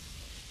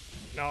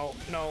no,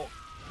 no.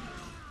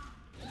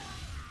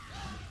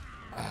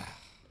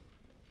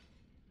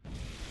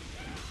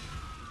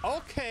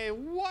 Okay,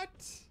 what?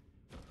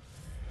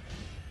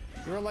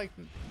 You're like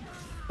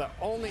the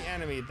only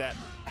enemy that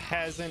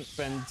hasn't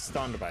been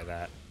stunned by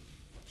that.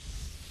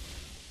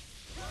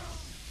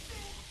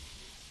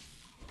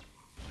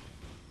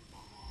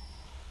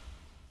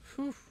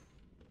 Whew.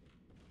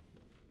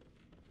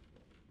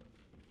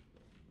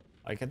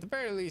 Like at the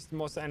very least,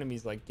 most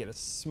enemies like get a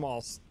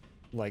small,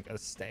 like a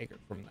stagger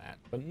from that,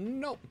 but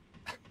nope.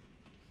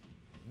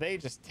 They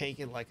just take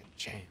it like a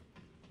champ.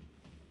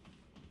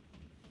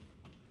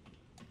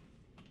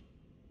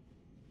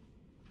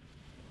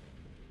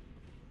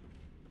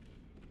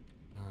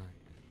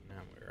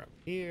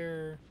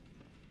 Here.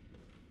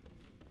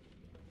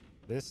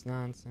 This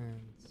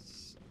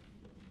nonsense.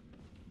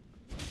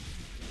 Just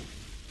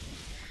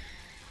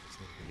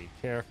need to be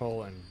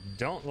careful and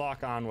don't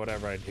lock on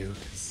whatever I do,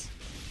 because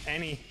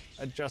any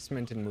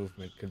adjustment in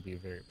movement could be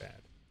very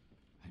bad.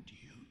 And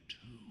you too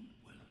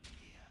will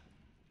hear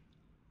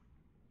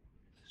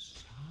the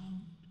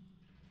sound.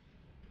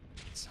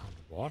 Sound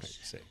of water,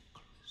 you say?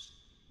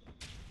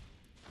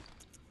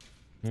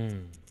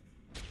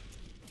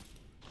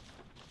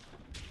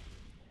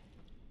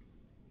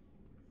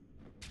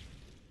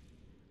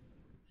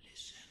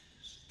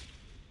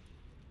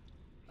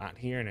 Not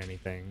hearing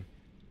anything.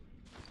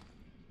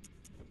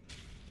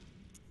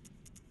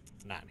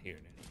 Not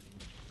hearing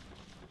anything.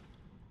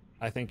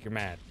 I think you're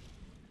mad.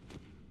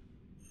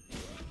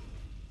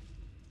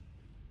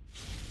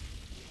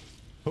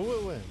 Who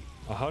will win?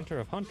 A hunter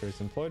of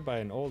hunters employed by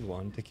an old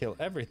one to kill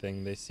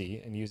everything they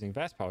see and using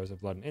vast powers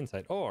of blood and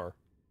insight, or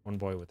one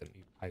boy with an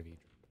IV drip?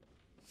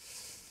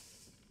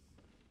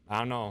 I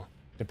don't know.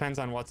 Depends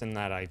on what's in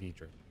that IV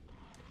drip.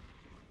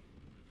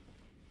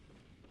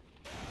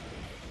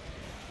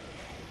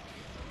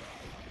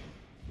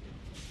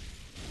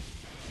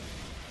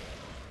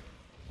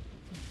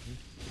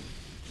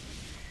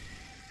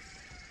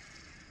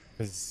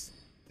 Because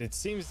it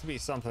seems to be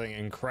something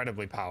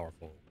incredibly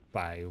powerful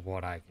by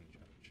what I can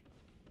judge.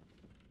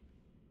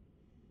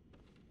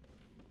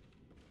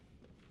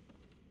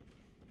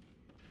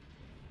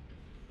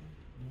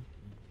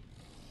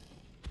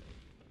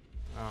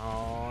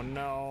 Oh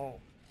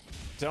no.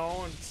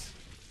 Don't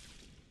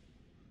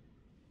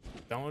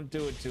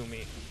do it to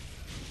me.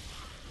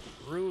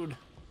 Rude.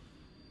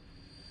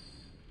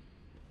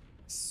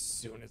 As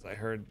soon as I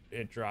heard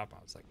it drop, I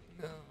was like,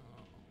 no.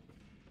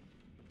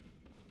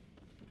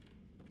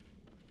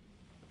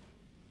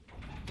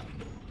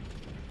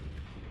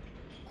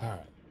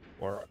 Alright,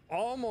 we're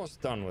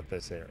almost done with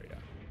this area.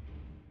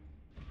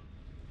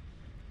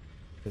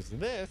 Because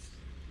this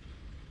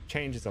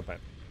changes up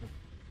everything.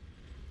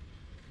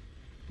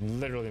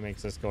 Literally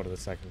makes us go to the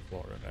second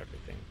floor of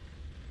everything.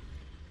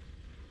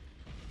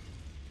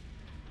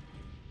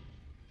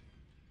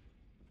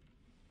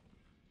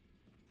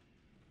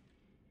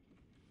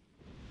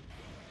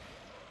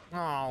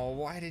 Oh,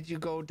 why did you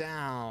go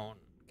down?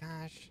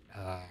 Gosh.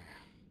 I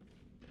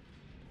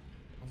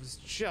was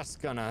just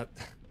gonna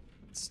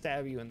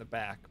stab you in the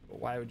back, but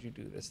why would you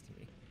do this to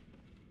me?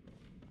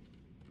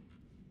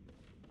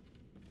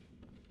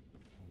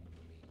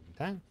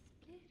 Meantime.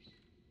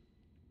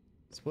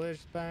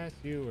 Splish splash,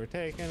 you were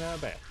taking a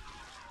bath.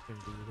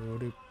 More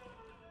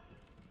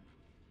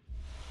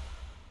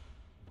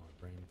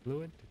brain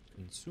fluid to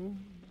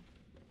consume.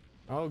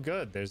 Oh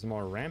good, there's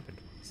more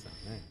rampant ones down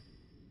there.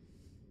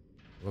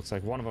 Looks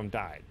like one of them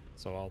died,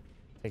 so I'll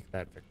take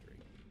that victory.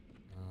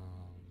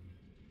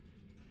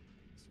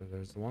 So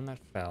there's the one that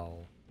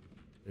fell.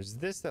 There's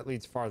this that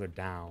leads farther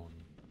down.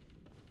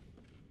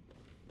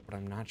 But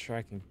I'm not sure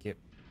I can get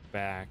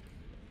back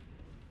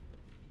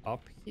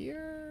up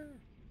here.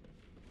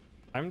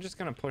 I'm just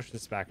gonna push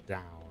this back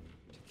down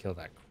to kill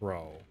that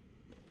crow.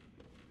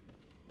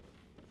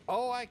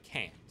 Oh, I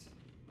can't.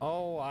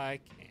 Oh, I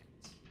can't.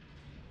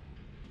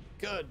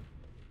 Good.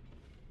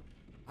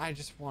 I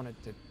just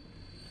wanted to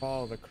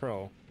follow the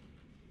crow.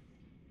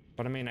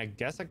 But I mean, I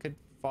guess I could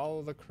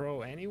follow the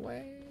crow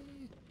anyway?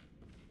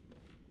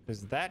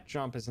 Because that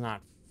jump is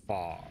not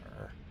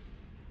far.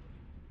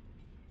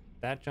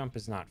 That jump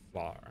is not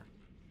far.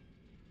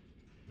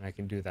 And I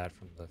can do that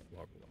from the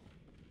floor below.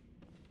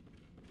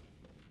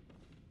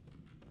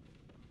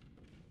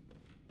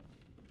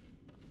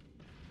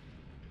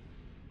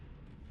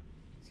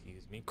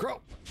 Excuse me, crow!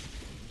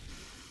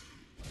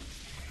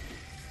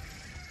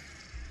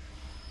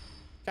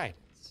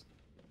 Guidance.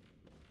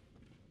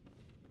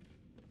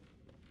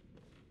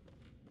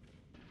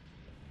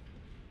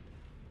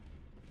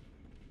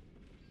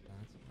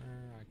 That's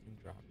where I can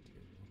drop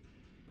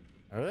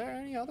to. Are there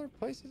any other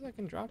places I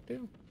can drop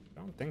to? I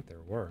don't think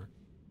there were.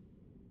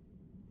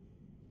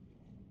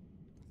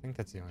 I think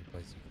that's the only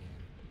place you can.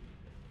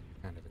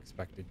 You're kind of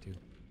expected to.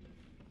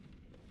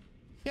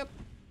 Yep.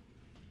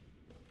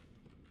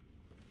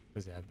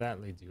 Because yeah, that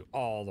leads you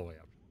all the way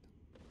up.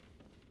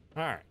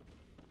 Alright.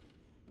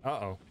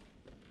 Uh-oh.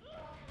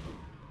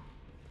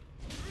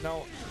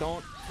 No,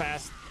 don't,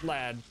 fast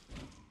lad.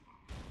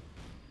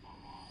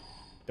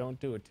 Don't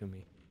do it to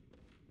me.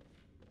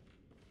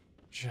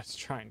 Just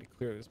trying to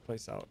clear this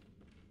place out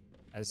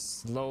as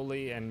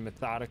slowly and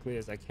methodically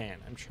as I can.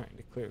 I'm trying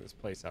to clear this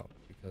place out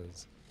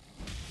because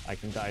I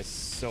can die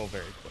so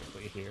very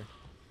quickly here.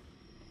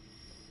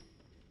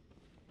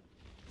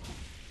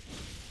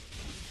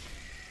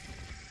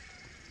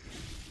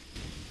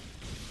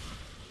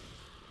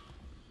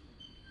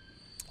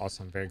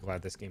 Also, I'm very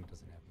glad this game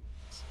doesn't have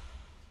this.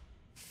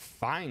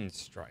 Fine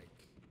strike.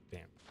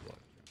 Damn blood.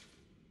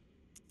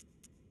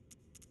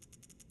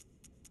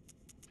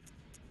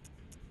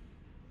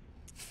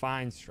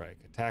 Fine strike.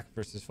 Attack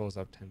versus foes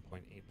up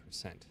 10.8%.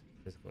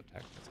 Physical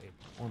attack plus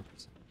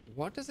 8.1%.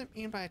 What does it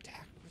mean by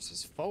attack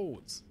versus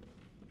foes?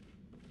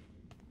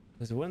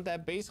 Because wouldn't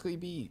that basically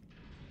be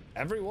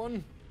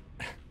everyone?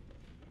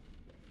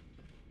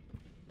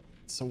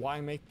 So why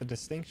make the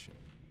distinction?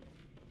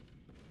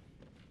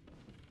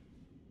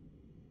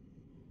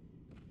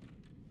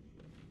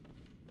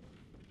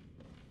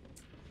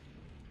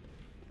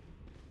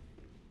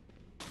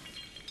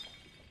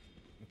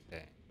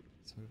 Okay,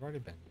 so we've already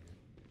been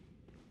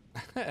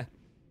here.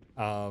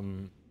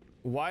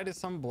 Why do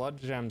some blood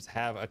gems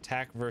have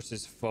attack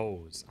versus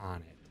foes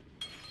on it?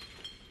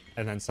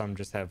 And then some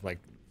just have like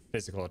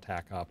physical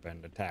attack up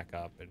and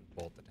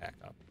bolt attack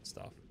up and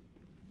stuff.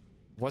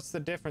 What's the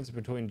difference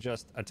between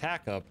just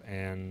attack up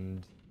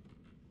and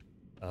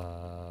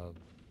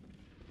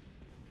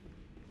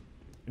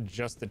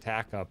just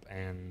attack up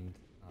and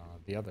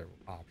the other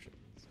options?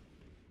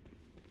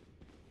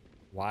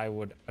 Why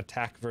would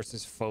attack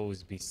versus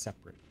foes be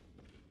separate?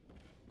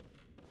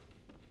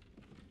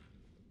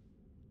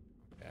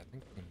 Okay, I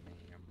think we may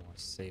more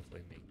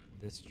safely make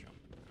this jump.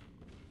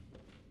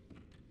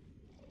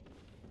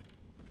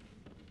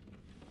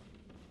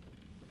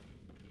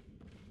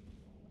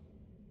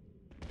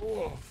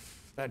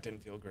 Oof, that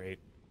didn't feel great.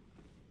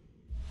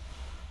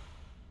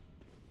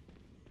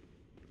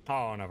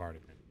 Oh, and I've already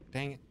been.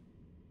 Dang it.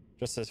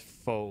 Just says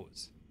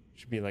foes.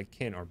 Should be like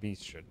kin or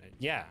beast, shouldn't it?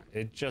 Yeah,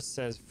 it just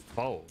says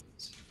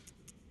foes.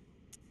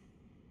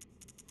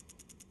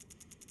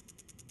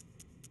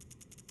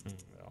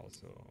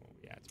 Also,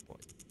 yeah, it's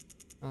poison.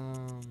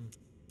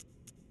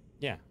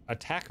 Yeah,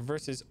 attack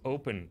versus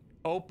open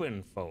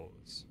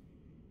foes.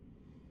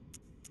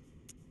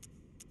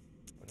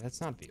 But that's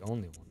not the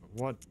only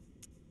one.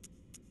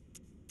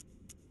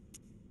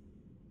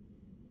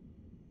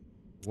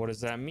 What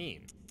does that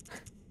mean?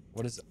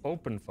 What is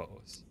open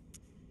foes?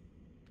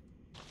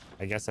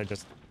 I guess I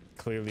just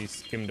clearly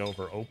skimmed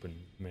over open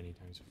many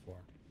times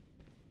before.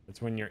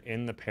 It's when you're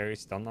in the parry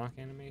stun lock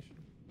animation.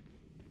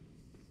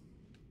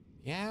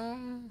 Yeah.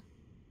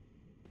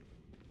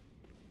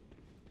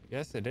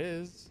 Yes, it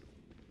is.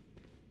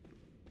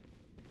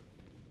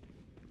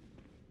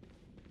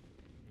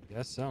 I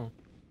guess so.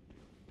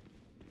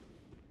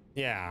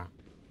 Yeah.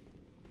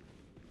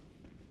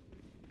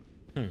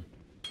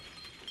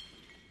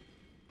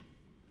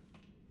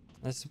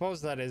 I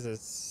suppose that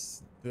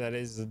is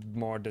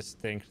more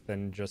distinct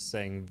than just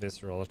saying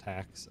visceral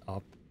attacks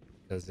up,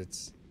 because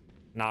it's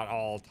not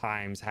all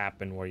times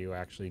happen where you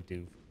actually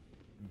do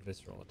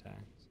visceral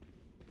attacks.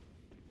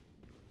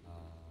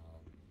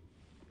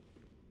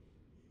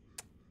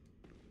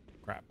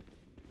 Crap.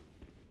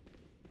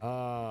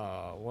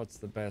 What's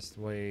the best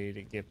way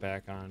to get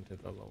back onto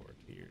the lower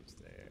tiers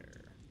there?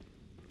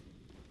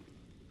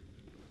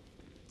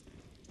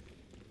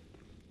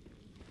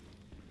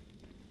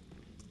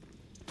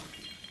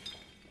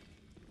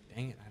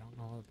 Dang it, I don't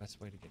know the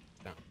best way to get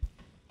down.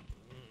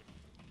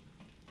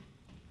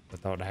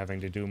 Without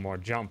having to do more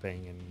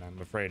jumping, and I'm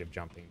afraid of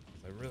jumping,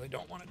 because I really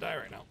don't want to die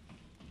right now.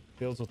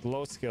 Builds with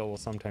low skill will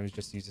sometimes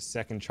just use a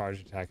second charge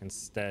attack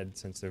instead,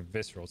 since their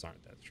viscerals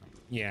aren't that strong.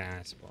 Yeah,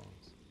 I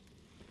suppose.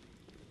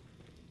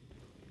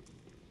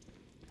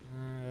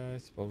 I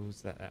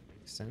suppose that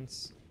makes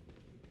sense.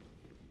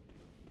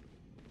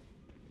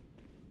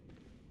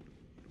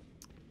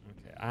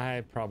 Okay,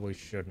 I probably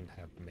shouldn't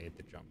have made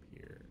the jump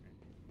here.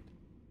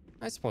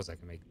 I suppose I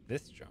can make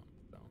this jump,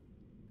 though.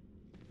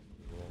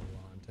 Roll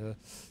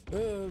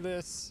onto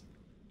this.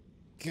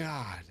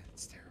 God,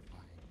 it's terrifying.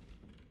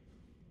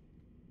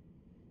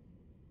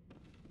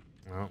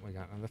 Well, we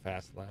got another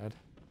fast lad.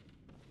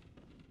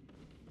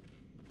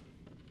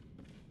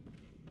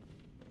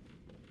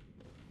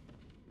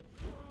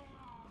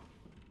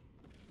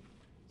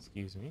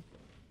 Excuse me.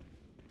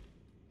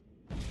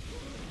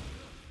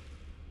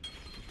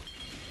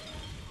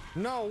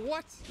 No,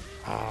 what?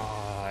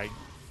 Ah, I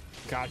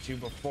got you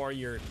before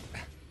your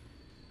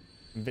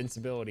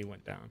invincibility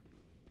went down.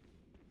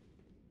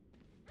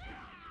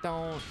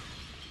 Don't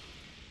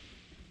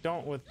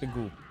with the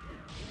goop.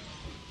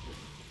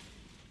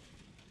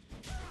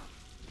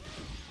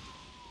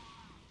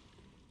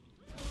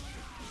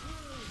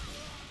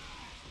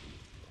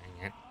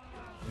 Dang it.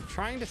 I'm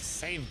trying to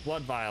save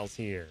blood vials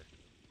here.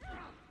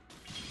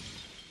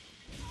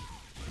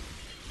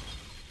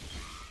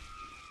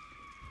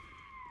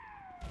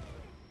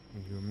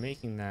 You're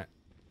making that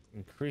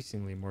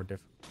increasingly more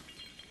difficult.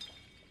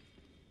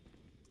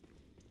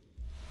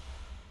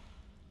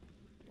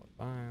 Blood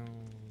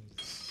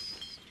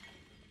vials.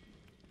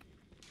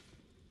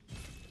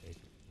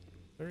 Take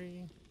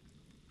 3.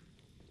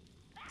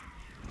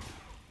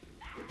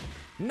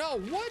 No,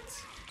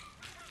 what?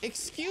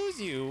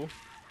 Excuse you?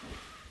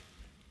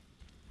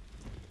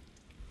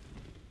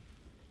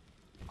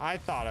 I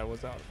thought I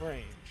was out of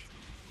range.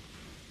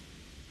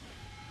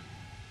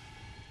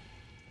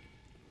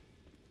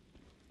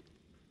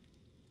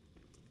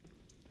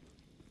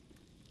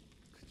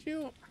 Could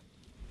you?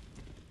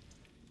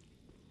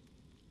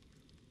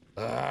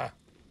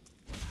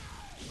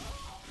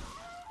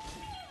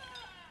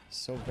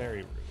 So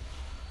very rude.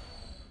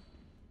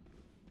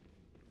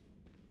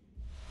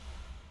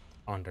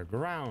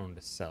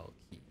 Underground cell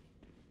key.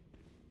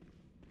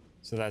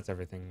 So that's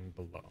everything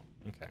below.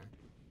 Okay.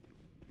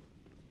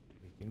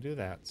 We can do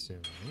that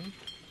soon.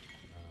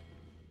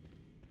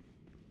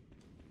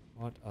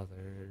 What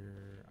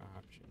other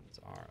options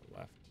are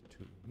left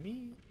to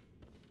me?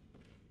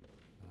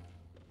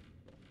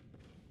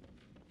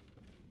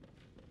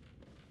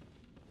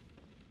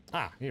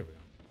 Here we go.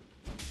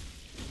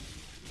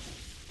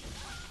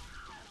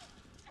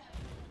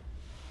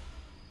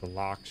 The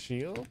lock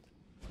shield.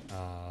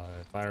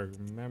 If I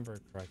remember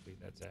correctly,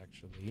 that's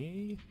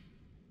actually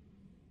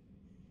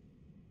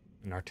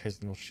an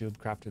artisanal shield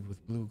crafted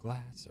with blue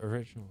glass,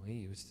 originally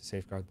used to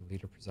safeguard the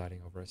leader presiding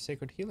over a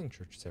sacred healing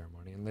church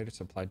ceremony, and later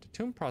supplied to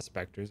tomb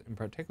prospectors, and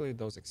particularly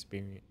those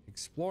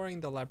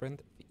exploring the labyrinth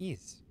of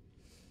Ease.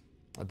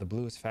 The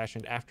blue is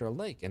fashioned after a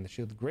lake, and the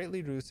shield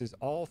greatly reduces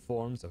all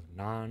forms of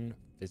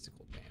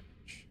non-physical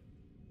damage.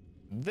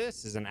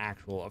 This is an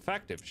actual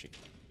effective shield,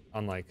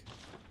 unlike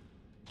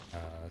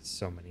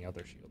so many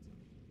other shields.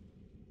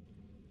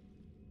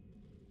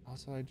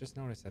 Also, I just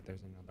noticed that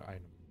there's another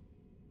item.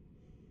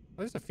 Well,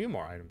 there's a few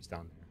more items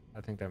down there.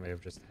 I think that may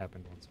have just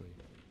happened once we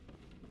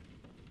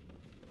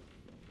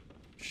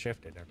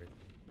shifted everything.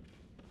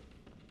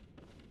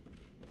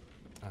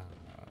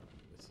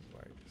 This is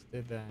where I just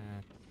did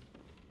that.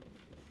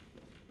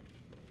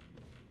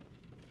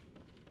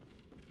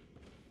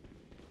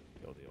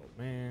 Kill the old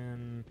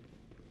man.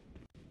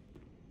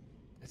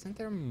 Isn't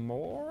there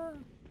more?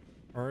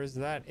 Or is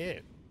that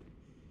it?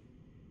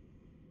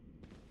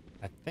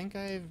 I think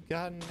I've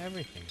gotten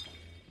everything.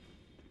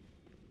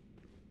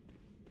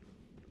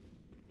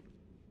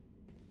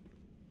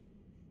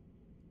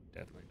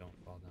 Definitely don't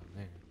fall down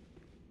there.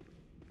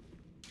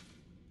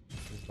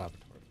 This is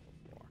laboratory full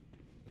 4. I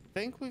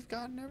think we've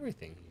gotten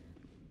everything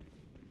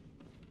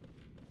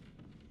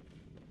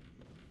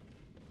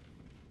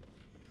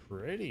here.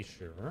 Pretty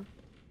sure.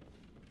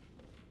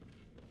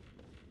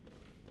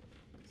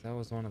 That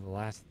was one of the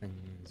last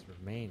things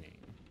remaining.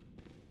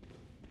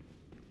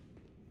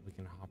 We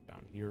can hop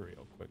down here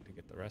real quick to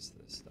get the rest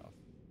of this stuff.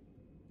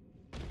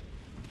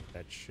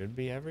 That should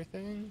be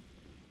everything.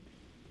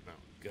 Oh,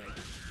 good.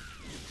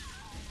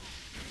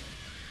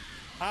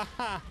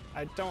 Aha!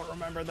 I don't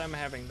remember them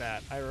having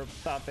that. I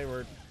thought they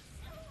were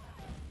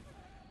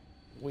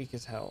weak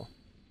as hell.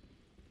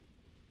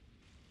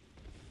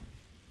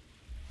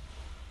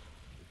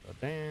 Go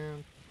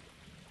down.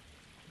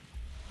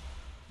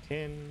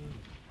 Tin.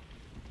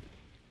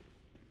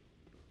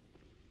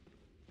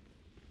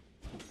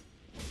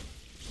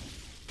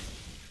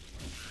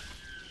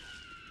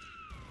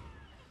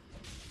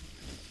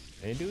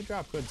 They do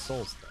drop good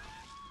souls, though.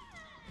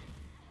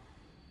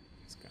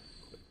 Just gonna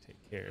quick take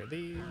care of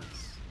these.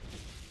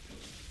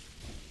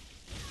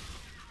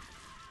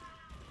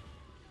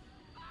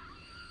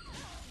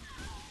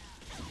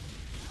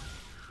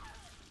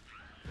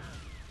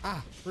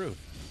 Ah, rude.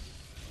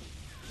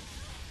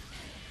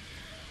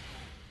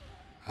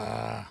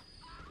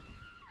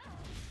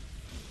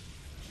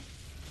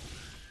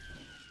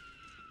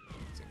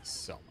 Using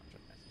so much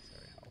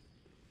unnecessary health.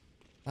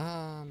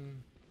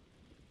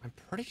 I'm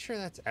pretty sure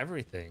that's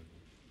everything,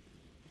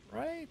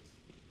 right?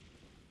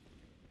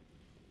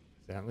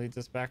 That leads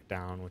us back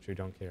down, which we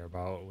don't care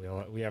about.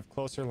 We have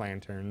closer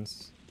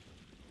lanterns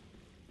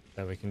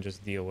that we can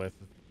just deal with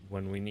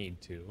when we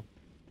need to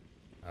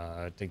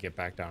get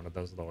back down to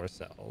those lower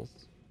cells.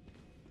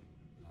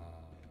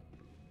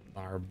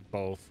 Our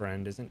bow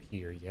friend isn't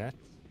here yet.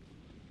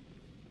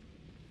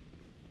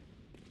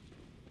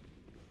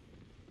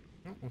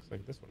 Oh, looks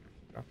like this one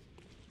actually dropped.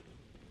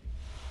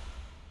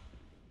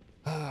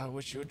 I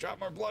wish you would drop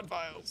more blood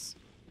vials.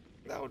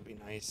 That would be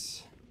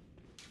nice.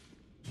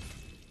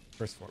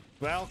 first floor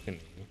balcony,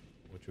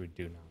 which we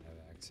do not have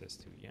access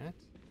to yet.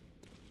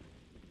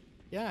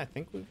 Yeah, I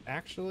think we've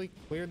actually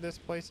cleared this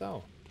place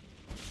out.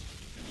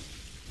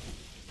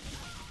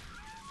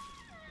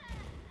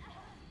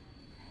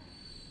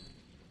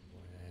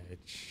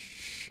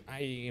 Which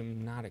I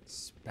am not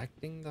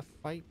expecting the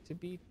fight to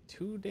be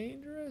too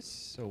dangerous,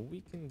 so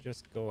we can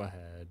just go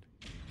ahead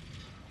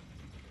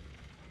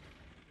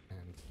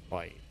and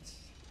fight.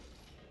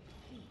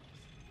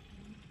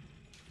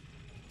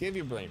 Give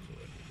your brain fluid.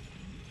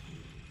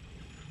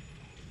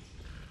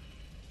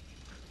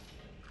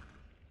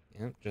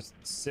 Yep, just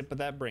sip of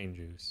that brain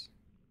juice.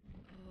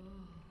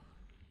 Oh,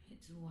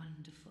 it's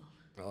wonderful.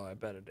 Oh, I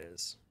bet it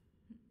is.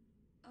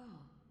 Oh.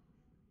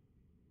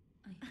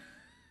 Oh,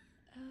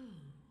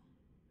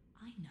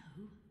 I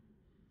know.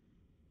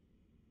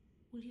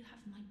 Will you have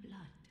my blood?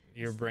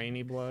 Your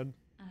brainy blood?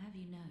 I'll have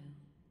you know,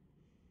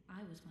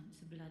 I was once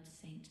a blood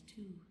saint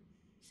too,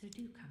 so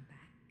do come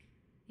back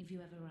if you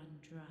ever run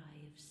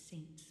dry of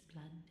saint's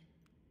blood.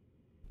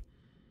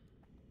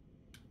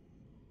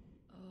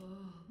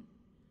 Oh.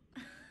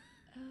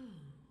 Oh,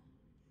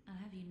 I'll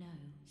have you know,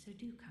 so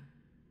do come.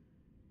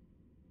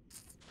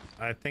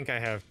 I think I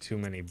have too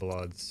many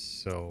bloods,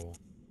 so...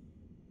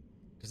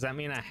 Does that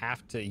mean I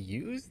have to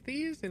use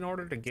these in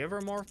order to give her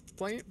more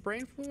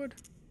brain fluid?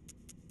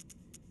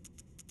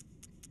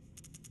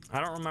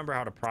 I don't remember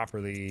how to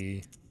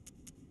properly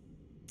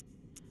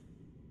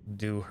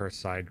do her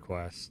side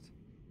quest.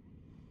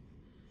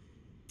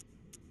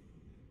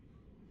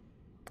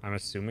 I'm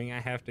assuming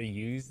I have to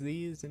use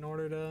these in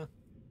order to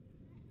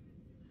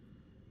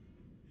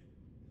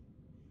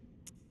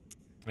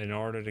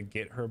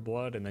get her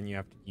blood, and then you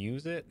have to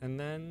use it, and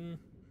then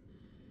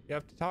you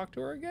have to talk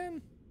to her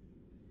again?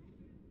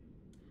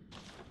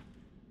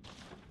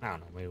 I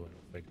don't know, maybe we'll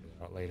figure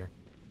it out later.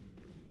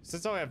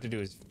 Since all I have to do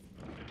is...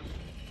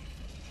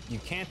 You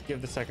can't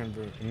give the second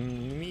brew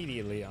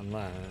immediately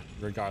unless...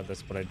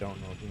 Regardless, but I don't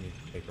know if you need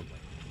to take her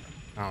blood.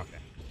 Oh, okay.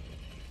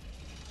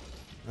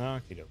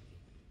 Okie dokie.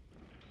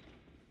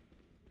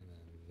 And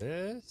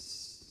then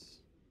this...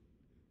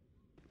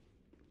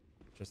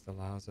 just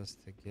allows us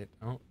to get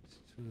out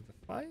to the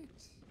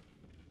fight.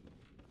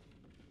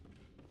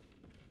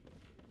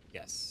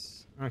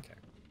 Yes. Okay.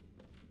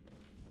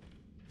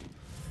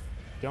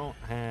 Don't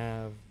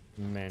have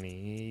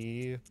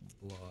many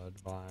blood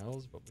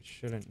vials, but we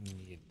shouldn't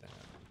need them.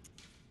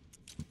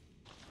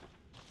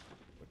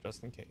 But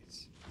just in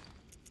case.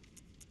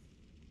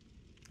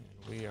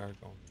 And we are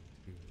going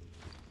to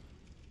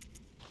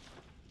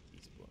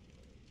these blood.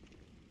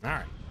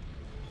 Alright.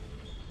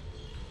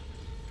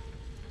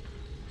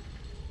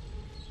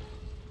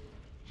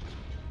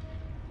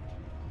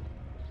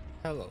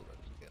 Hello, little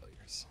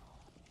failures.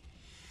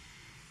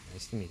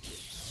 Nice to meet you.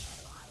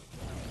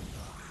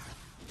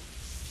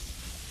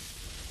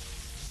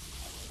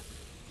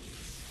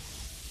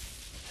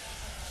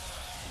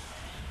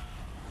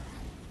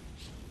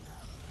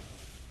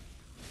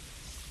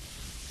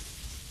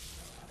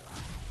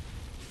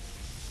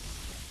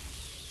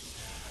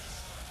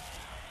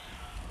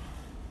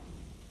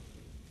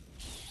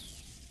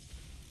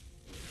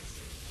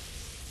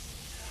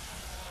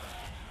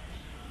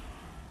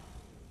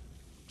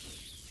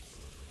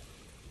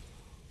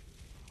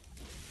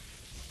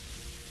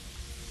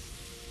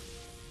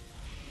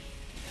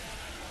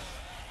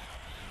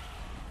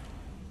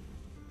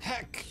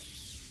 Heck!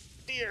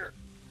 Dear!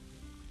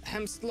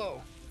 Hem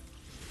slow.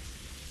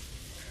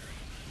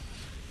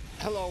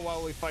 Hello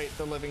while we fight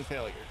the living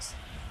failures.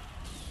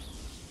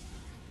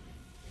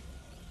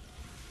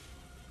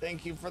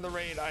 Thank you for the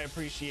raid, I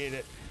appreciate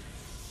it.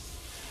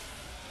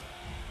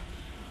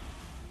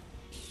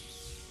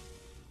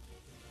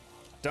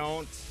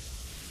 Don't.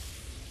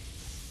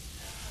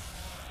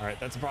 Alright,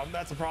 that's a problem,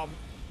 that's a problem.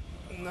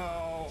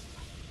 No.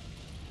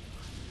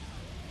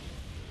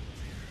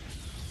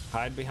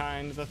 Hide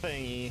behind the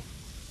thingy.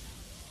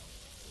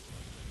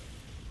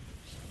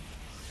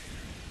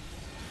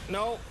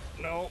 No,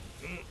 no,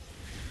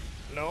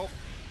 no,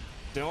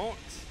 don't.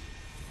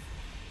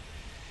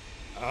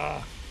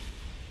 I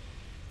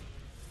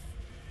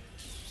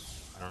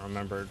don't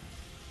remember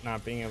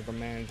not being able to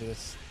manage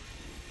this.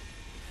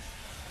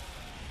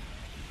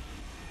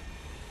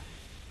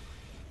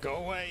 Go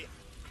away.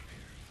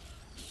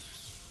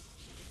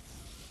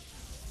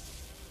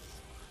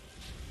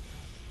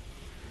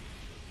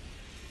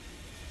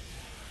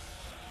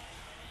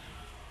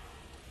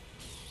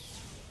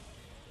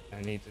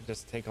 I need to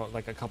just take out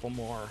like a couple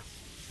more.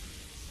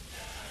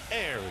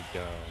 There we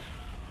go.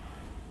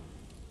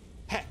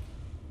 Heck.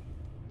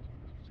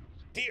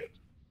 Dear.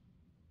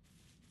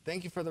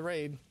 Thank you for the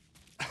raid.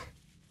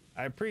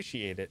 I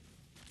appreciate it.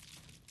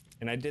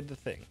 And I did the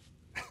thing.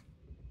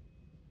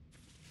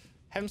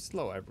 Hem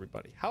slow,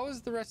 everybody. How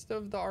is the rest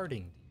of the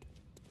arting?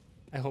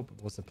 I hope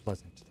it was a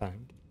pleasant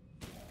time.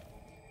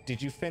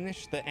 Did you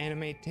finish the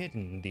animated?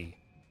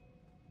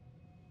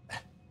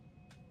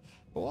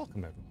 Well,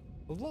 welcome, everyone.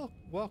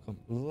 Welcome,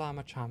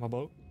 Llama Chama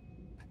Boat,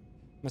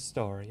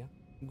 Mastoria,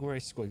 Gray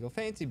Squiggle,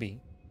 Fancy Bee,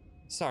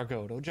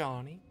 Sargoto,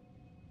 Johnny.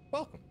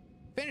 Welcome.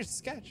 Finished the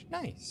sketch.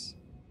 Nice.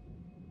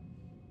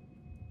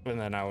 And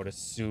then I would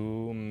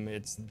assume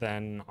it's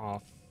then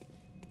off.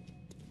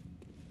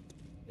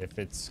 If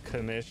it's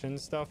commission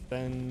stuff,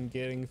 then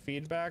getting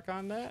feedback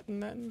on that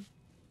and then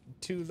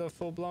to the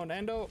full-blown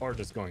endo, or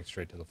just going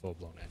straight to the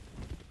full-blown endo.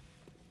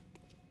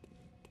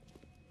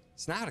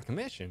 It's not a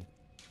commission.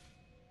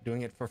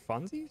 Doing it for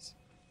funsies?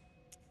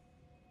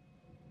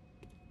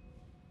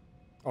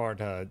 Or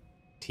to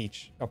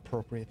teach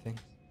appropriate things.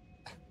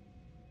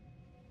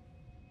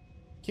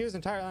 Q's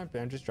entire line,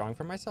 I'm just drawing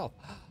for myself.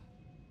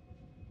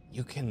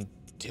 You can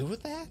do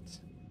that?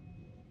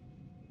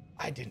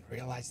 I didn't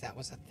realize that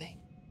was a thing.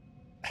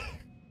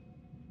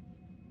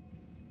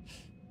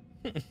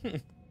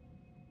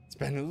 It's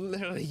been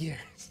literally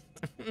years.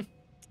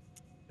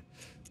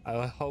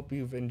 I hope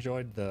you've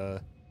enjoyed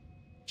the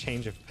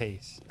change of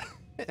pace.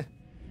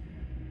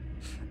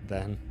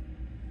 Then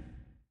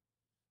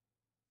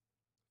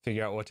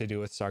figure out what to do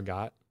with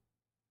Sargot.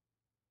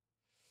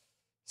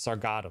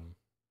 Sargatum.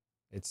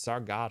 It's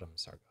Sargatum.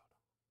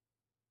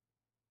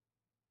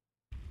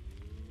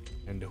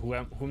 And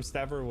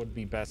whomstever would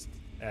be best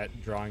at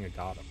drawing a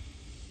Gotham.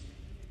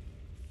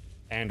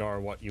 And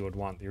or what you would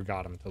want your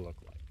Gotham to look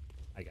like,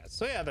 I guess.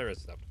 So yeah, there is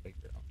stuff to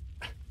figure out.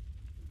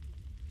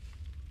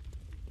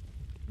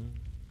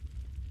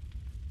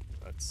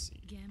 Let's see.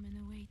 Gammon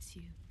awaits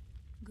you.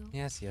 Go.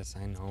 Yes,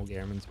 I know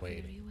Gammon's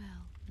waiting. Very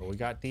well. But we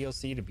got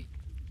DLC to beat.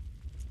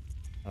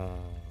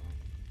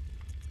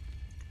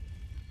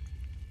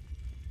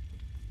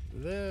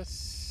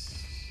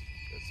 This.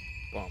 Just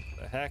bump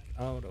the heck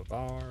out of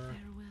our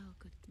Farewell,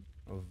 good.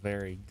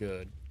 very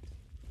good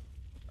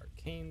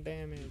arcane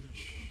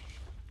damage.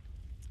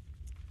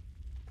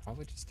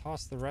 Probably just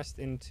toss the rest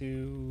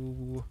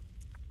into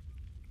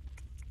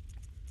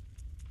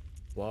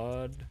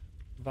blood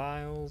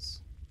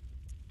vials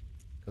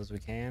because we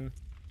can.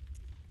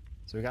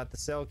 So we got the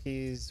cell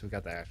keys, we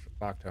got the actual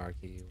Bakhtar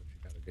key, which we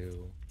gotta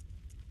do.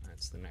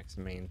 That's the next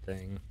main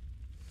thing.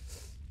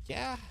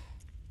 Yeah.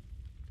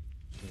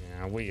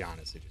 Yeah, we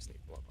honestly just need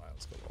blood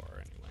vials galore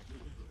anyway.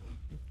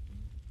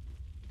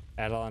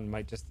 Adeline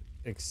might just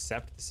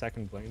accept the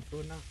second blame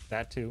fluid now.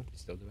 That too. We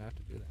still do have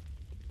to do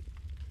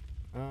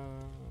that.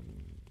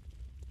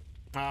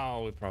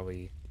 Oh, we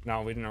probably...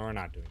 No, we're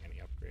not doing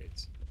any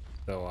upgrades.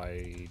 So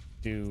I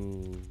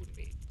do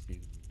need to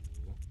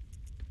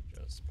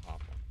just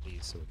pop one of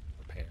these so we can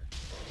repair.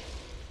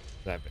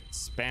 I've been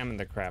spamming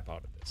the crap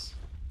out of this.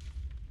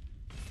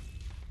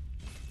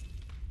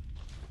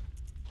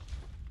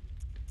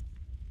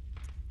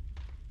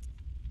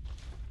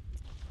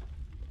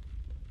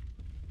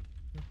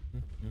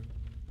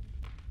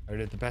 I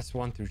did the best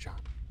one through John.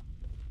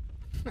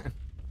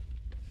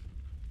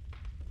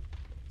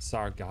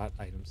 Sargot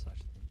item slash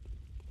thing.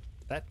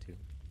 That too.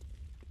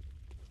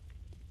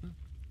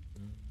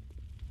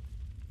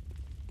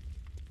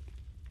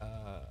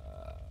 I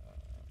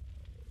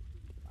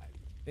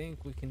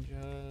think we can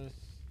just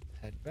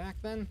head back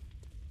then.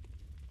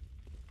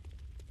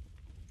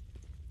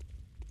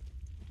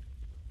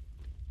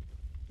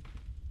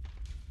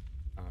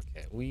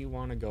 Okay, we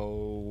want to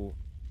go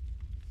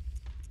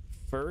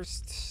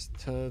first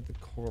to the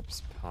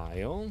corpse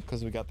pile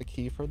because we got the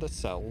key for the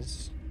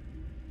cells.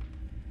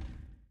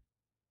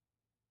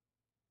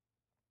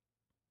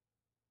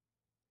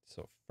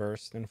 So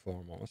first and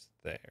foremost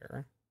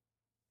there.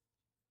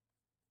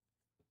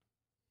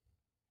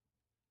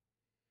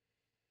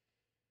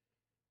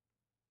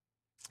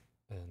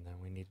 And then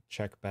we need to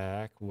check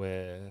back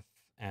with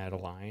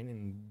Adeline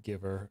and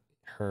give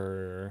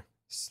her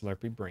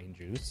slurpy brain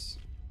juice.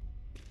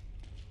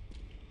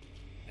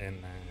 And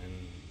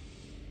then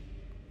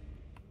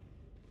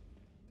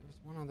there's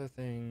one other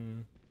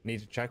thing. Need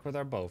to check with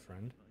our bow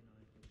friend.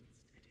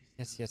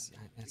 Yes,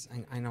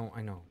 I know.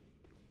 You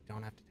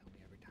don't have to tell me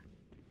every time.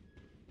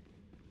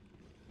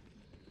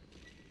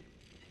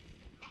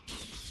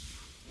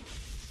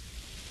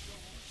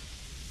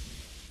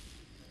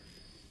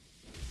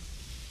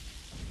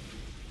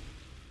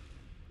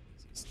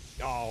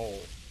 Oh, I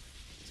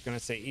was gonna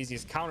say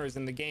easiest counters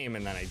in the game,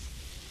 and then I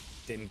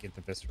didn't get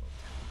the visceral.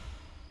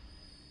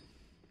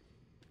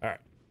 All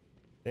right,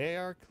 they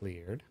are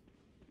cleared.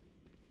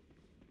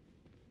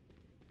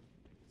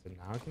 So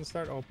now I can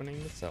start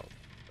opening the cell doors.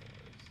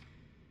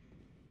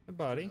 Hey,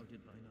 buddy.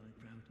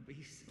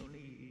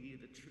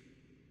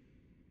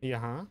 Yeah,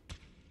 huh?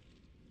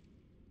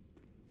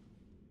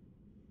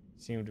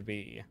 Seem to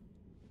be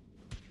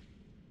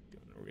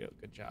doing a real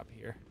good job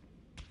here.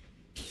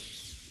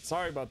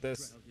 Sorry about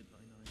this.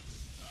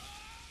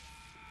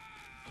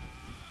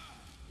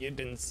 You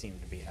didn't seem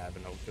to be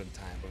having a good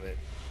time with it.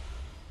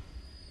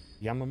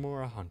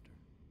 Yamamura Hunter.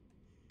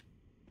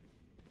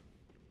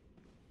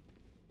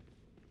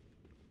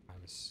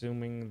 I'm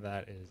assuming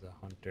that is a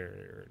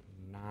hunter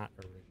not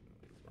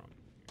originally from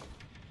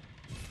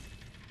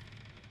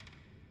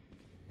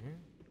here. Okay.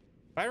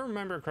 If I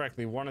remember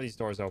correctly, one of these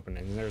doors opened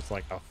and there's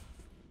like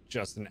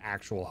just an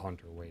actual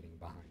hunter waiting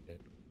behind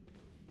it.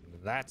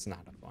 That's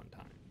not a fun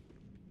time.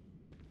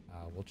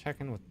 We'll check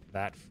in with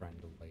that friend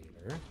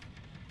later.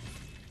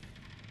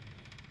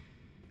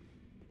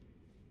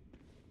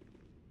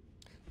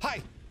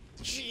 Hi!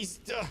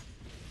 Jeez, duh.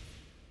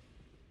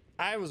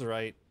 I was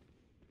right.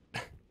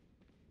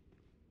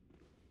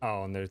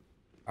 Oh, and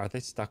are they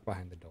stuck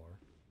behind the door?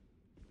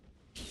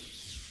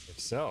 If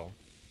so.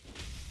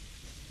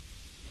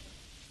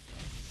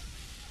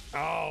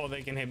 Oh,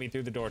 they can hit me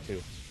through the door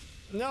too.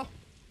 No.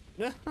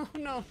 No,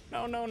 no,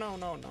 no, no, no,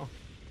 no, no.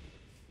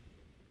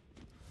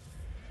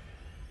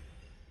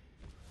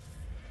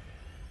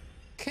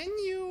 Can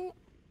you...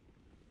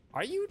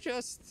 Are you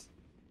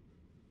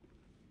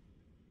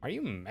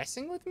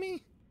messing with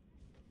me?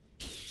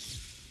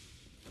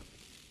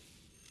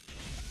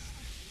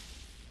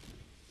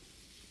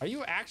 Are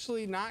you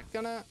actually not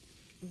gonna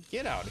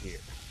get out here?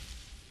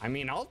 I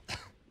mean, I'll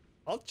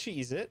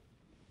cheese it.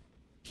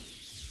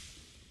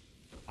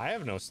 I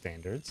have no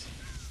standards.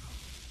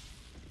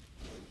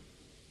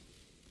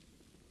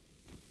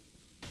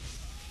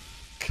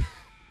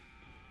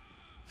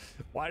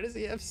 Why does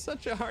he have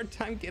such a hard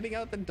time getting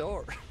out the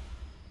door?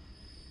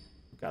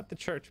 Got the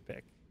church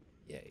pick.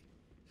 Yay.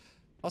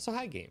 Also,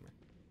 hi, gamer.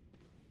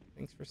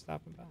 Thanks for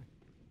stopping by.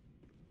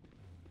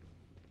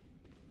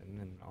 And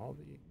then all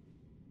the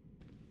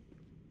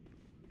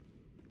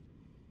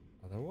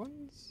other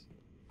ones?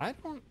 I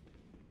don't...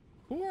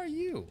 Who are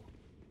you?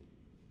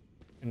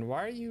 And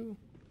why are you...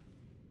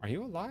 Are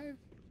you alive?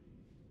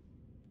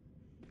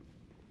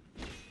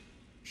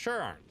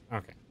 Sure aren't.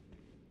 Okay.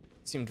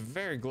 Seemed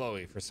very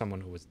glowy for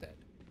someone who was dead.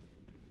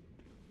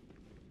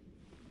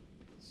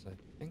 So I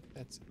think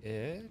that's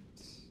it.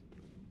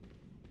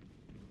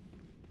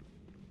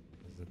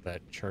 Is it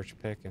that church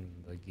pick and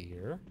the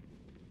gear?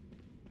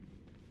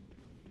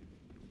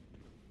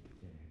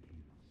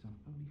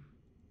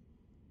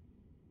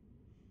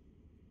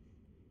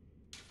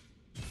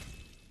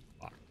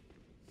 Locked.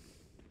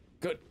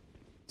 Good.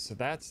 So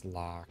that's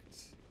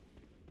locked.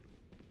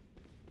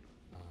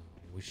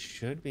 We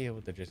should be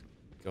able to just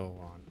go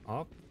on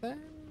up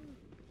then?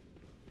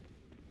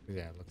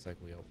 Yeah, it looks like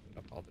we opened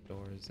up all the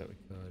doors that we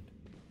could.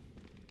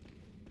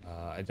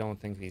 I don't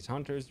think these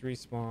hunters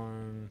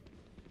respawn.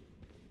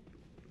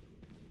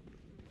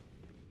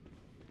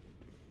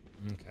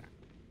 Okay.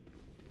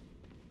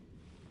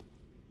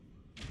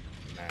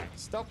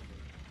 Next up.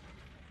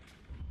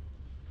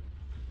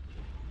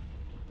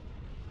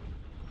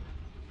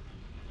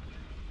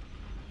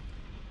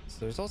 So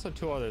there's also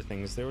two other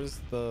things. There's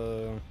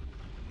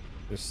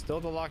still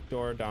the locked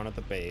door down at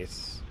the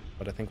base,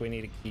 but I think we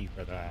need a key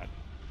for that.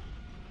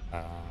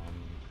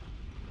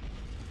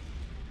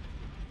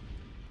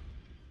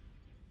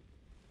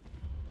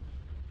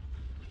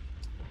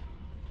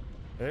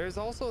 There's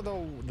also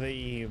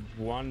the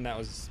one that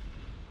was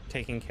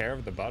taking care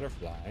of the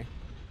butterfly.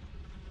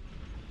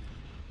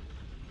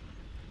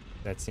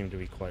 That seemed to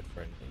be quite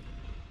friendly.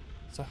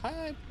 So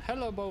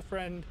hello, bow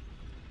friend.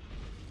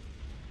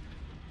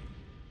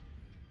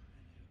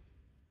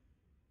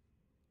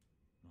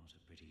 Not a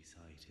pretty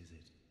sight, is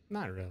it?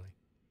 Not really.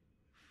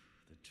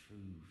 The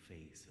true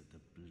face of the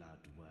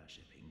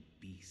blood-worshipping,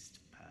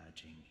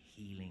 beast-purging,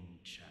 healing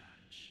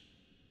church.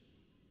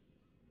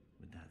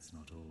 But that's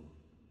not all.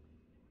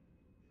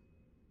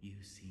 You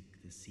seek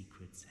the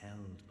secrets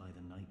held by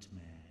the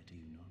nightmare, do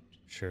you not?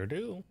 Sure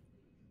do.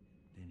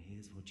 Then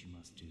here's what you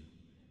must do.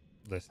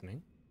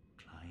 Listening.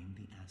 Climb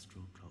the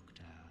astral clock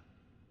tower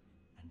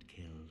and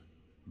kill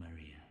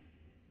Maria.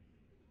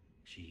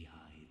 She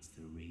hides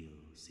the real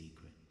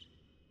secret.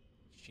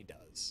 She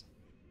does.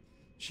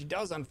 She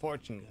does,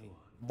 unfortunately.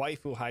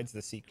 Waifu hides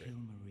the secret. Kill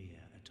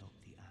Maria atop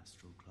the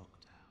astral clock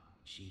tower.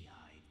 She hides.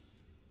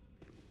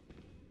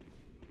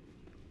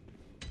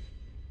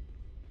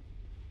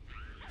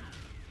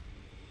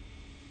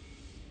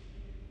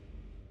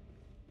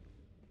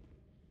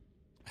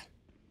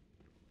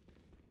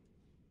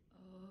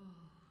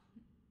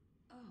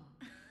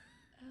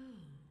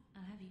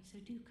 I'll have you, so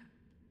do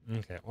come.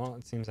 Okay, well,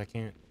 it seems I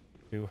can't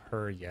do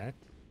her yet.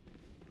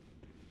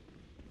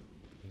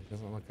 It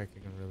doesn't look like I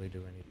can really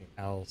do anything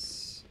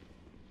else.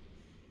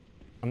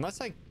 Unless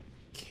I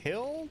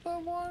kill the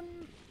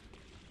one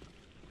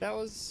that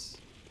was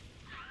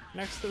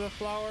next to the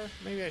flower.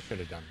 Maybe I should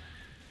have done that.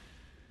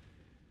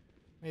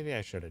 Maybe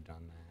I should have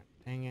done that.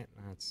 Dang it.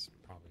 That's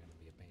probably going to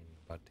be a pain in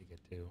the butt to get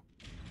to.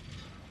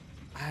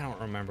 I don't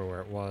remember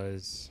where it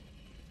was.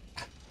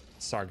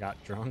 Sar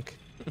got drunk.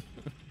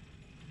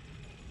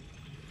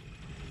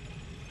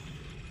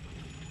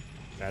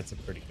 That's a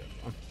pretty good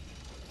one.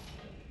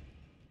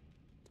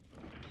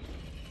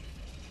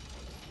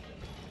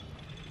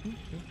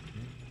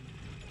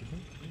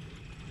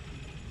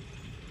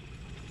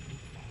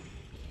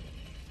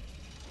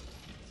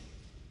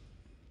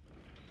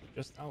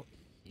 Just out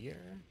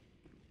here?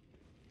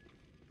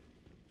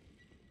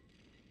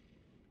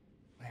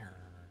 Where?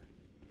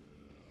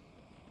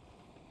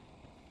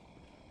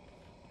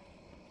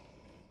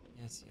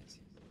 Yes, yes, yes.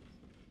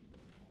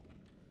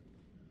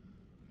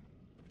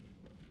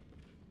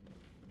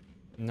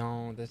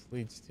 No, this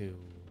leads to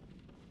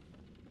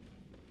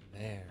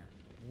there.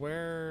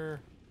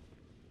 Where?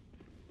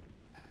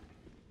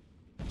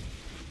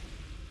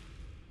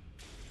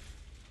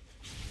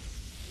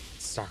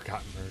 Star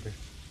got murdered.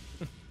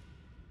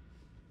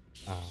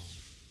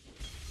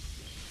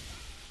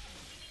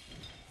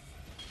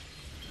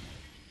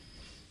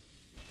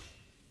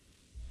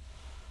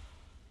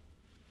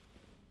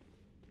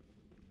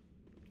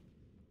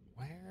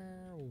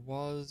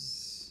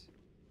 was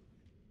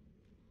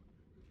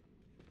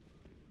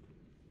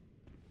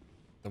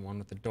the one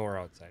with the door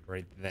outside,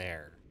 right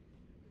there.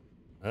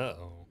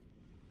 Uh-oh.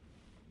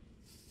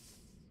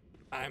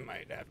 I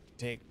might have to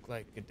take,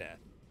 like, a death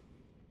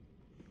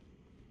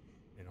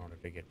in order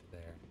to get to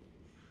there.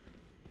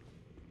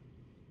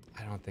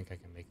 I don't think I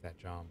can make that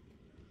jump.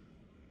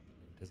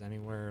 Does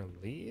anywhere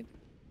lead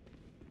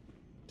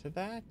to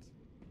that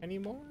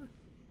anymore?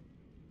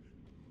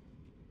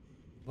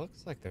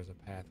 Looks like there's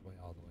a pathway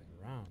all the way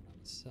around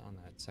on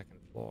that second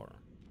floor.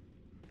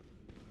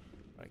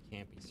 But I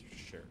can't be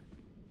sure.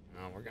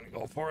 Oh, we're gonna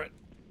go for it.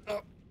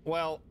 Oh,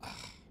 well.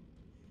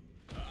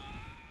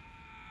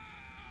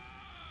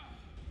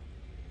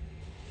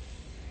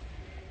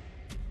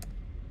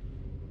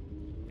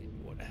 Maybe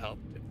would have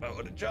helped if I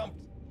would have jumped.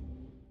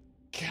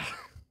 God.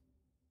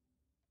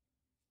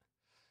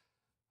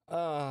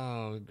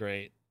 Oh,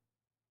 great.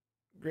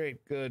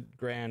 Great, good,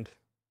 grand,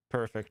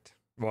 perfect,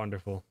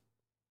 wonderful.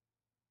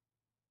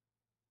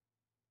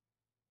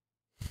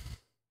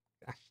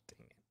 Gosh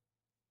dang it.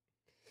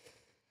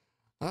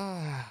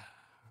 Ah,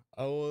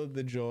 oh,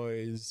 the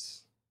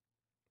joys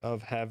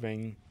of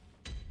having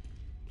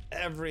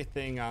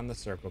everything on the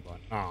circle button.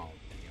 Oh,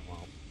 dang it,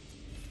 well.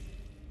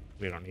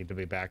 We don't need to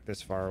be back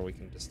this far. We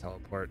can just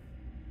teleport.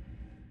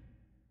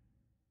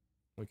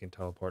 We can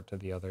teleport to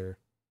the other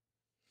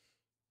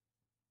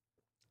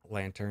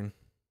lantern.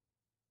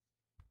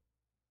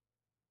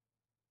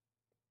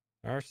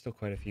 There are still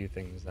quite a few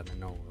things that I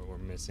know we're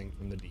missing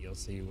from the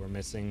DLC. We're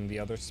missing the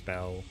other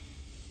spell.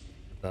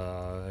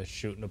 The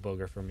shooting a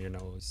booger from your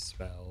nose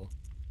spell.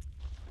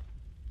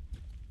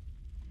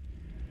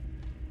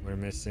 We're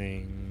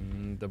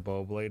missing the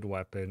bowblade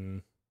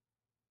weapon.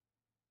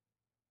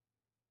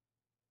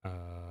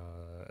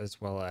 As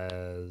well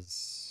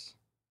as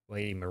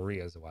Lady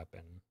Maria's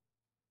weapon.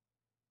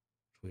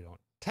 Which we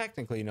don't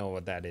technically know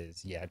what that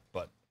is yet,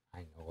 but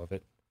I know of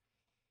it.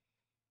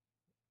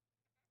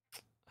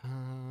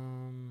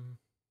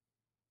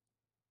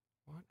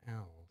 What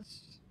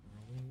else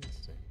are we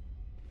missing?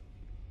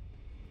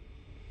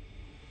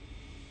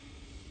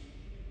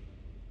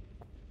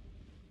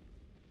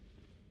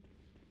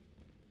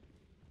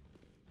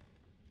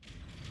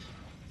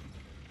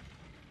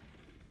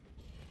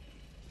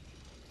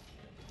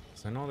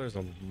 So I know there's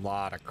a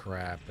lot of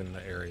crap in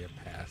the area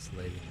past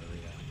Lady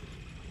Maria,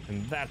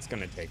 and that's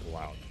gonna take a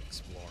while to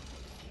explore.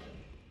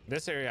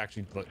 This area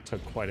actually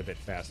took quite a bit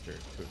faster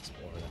to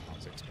explore than I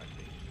was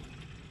expecting.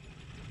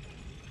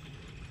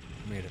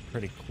 Made a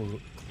pretty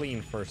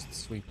clean first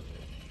sweep of it.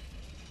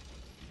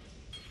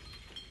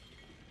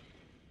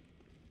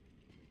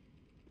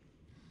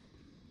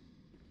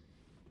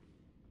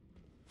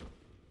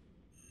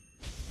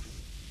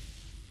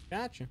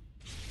 Gotcha.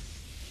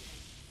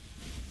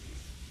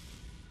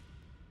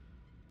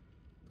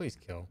 Please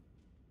kill.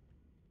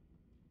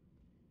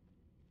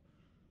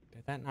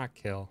 Did that not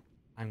kill?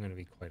 I'm going to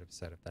be quite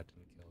upset if that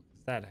didn't kill,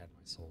 because that had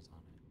my souls on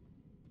it.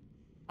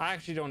 I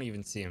actually don't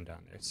even see him down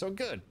there. So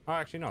good. Oh,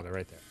 actually, no, they're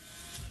right there.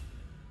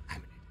 I'm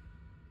an idiot.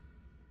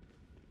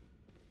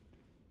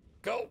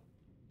 Go!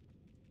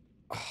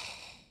 Oh.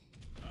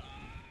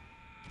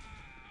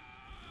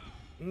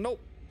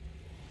 Nope.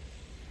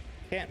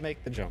 Can't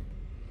make the jump.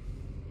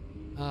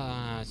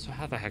 So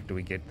how the heck do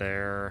we get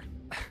there?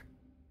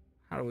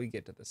 How do we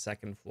get to the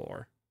second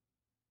floor?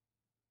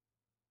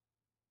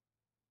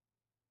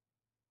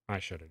 I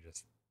should have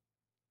just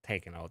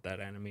taken out that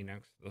enemy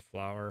next to the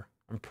flower.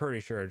 I'm pretty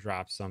sure it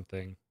dropped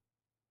something.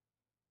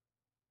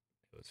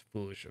 It was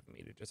foolish of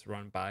me to just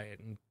run by it,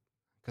 and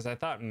because I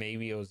thought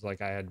maybe it was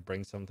like I had to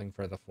bring something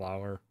for the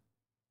flower.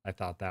 I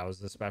thought that was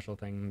the special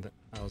thing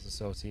that was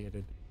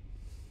associated.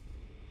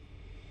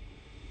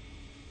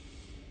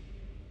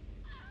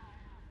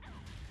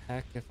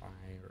 Heck if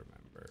I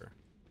remember.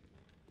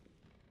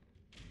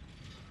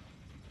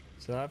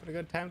 Still having a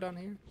good time down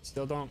here?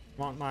 Still don't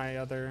want my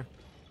other...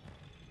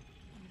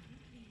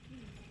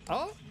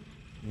 Oh!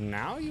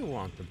 Now you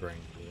want the brain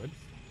fluid.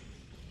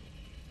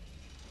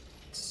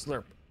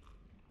 Slurp.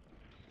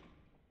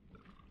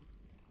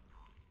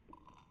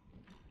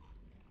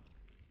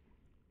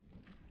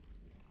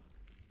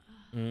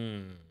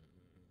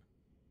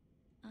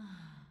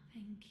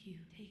 Thank you.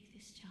 Take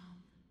this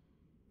charm.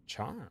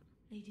 Charm?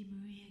 Lady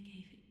Maria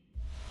gave it.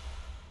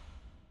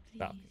 Please,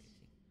 Stop.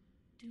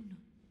 do not.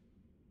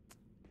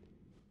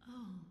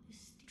 Oh,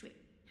 this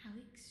drip. How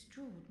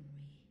extraordinary.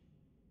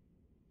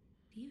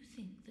 Do you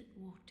think that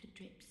water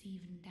drips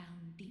even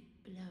down deep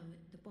below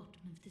at the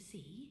bottom of the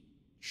sea?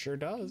 Sure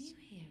does.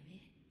 Can you hear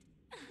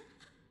it?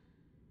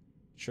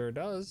 Sure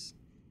does.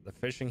 The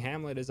fishing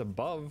hamlet is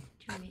above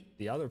Drip.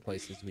 the other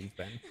places we've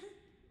been.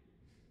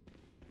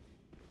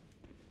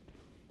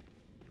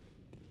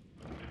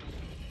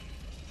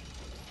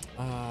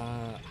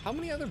 How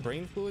many other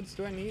brain fluids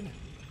do I need?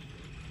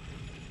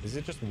 Is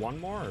it just one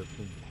more or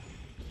two?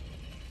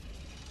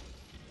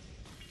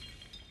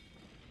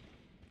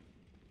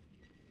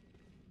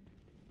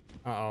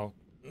 Uh-oh.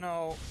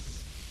 No.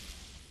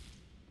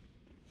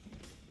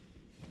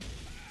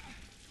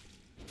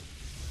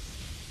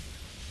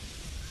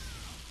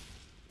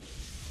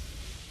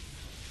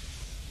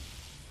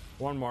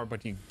 One more,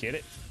 but you get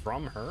it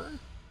from her?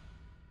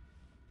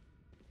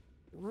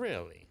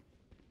 Really?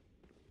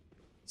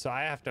 So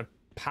I have to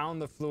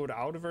pound the fluid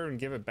out of her and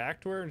give it back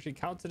to her, and she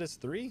counts it as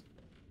 3?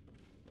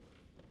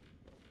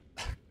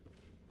 Hmm.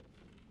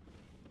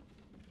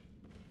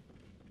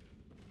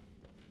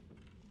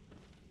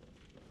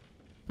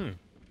 How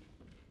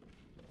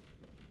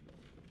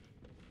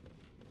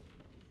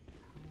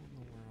in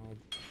the world?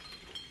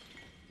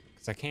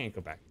 Because I can't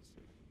go back this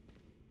way.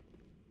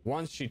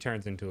 Once she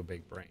turns into a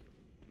big brain.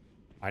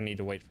 I need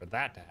to wait for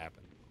that to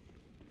happen.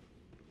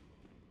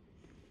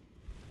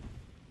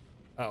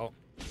 Uh-oh.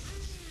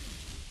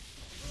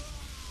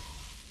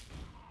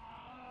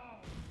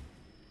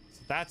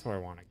 So that's where I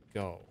want to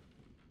go.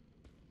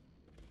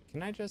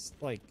 Can I just,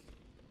 like...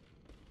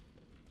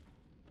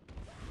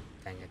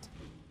 Dang it.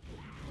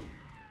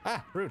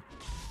 Ah, rude.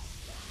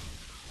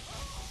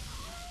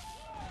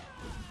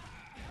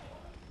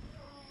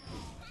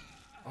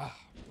 Ah,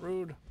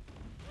 rude.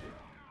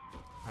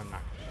 I'm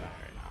not gonna die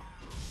right now.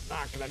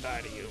 Not gonna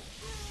die to you.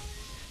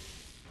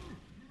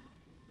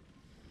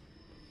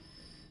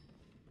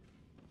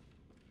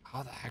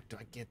 How the heck do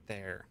I get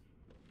there?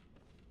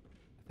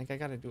 I think I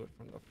gotta do it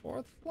from the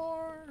 4th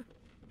floor.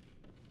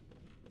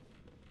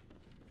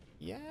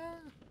 Yeah.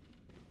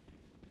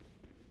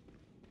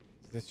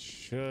 This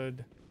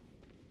should...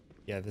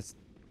 Yeah, this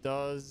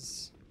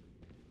does...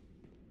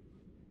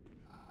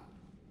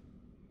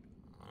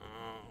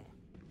 Oh.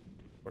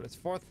 But it's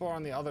 4th floor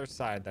on the other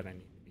side that I need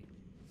to be.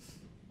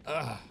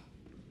 Ugh.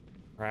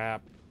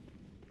 Crap.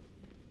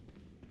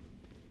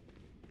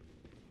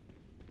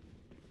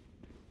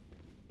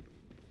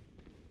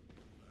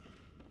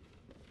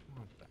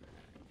 What the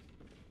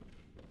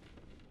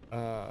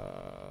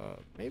heck?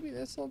 Maybe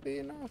this will be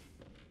enough.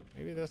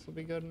 Maybe this will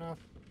be good enough.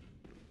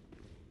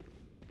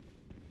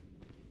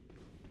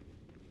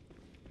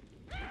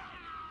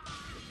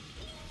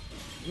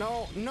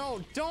 No,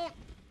 no, don't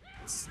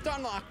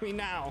stun lock me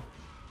now.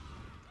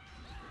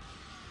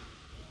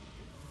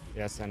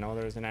 Yes, I know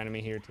there's an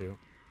enemy here too.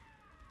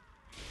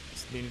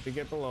 Just needed to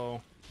get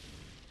below.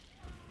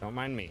 Don't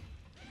mind me.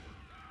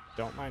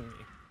 Don't mind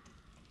me.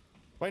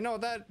 Wait, no,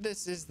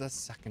 this is the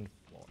 2nd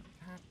floor.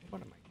 God,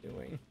 what am I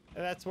doing?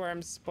 That's where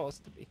I'm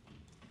supposed to be.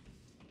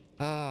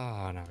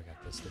 Oh, now we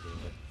got this to do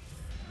with.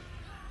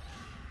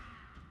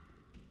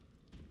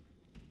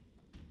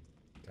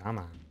 Come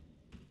on.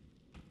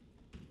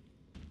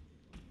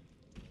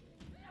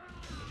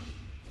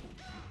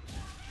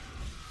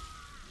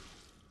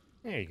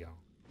 There you go.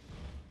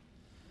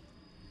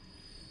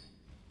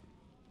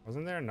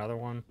 Wasn't there another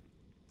one?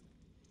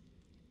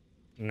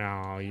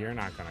 No, you're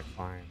not gonna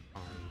climb. Oh,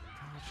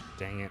 gosh,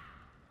 dang it.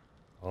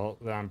 Oh,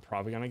 I'm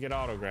probably gonna get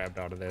auto-grabbed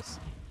out of this.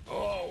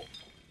 Oh!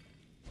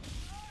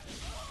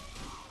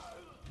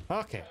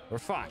 Okay, we're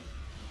fine.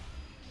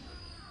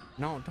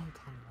 No, don't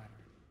climb the ladder.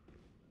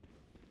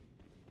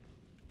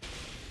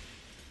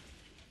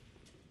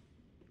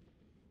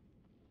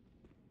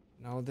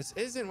 No, this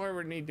isn't where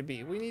we need to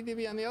be. We need to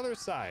be on the other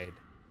side.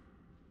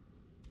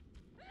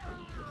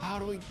 How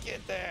do we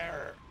get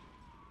there?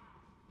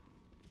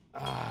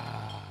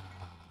 Ah.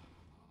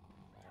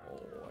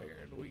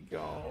 Where do we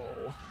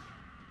go?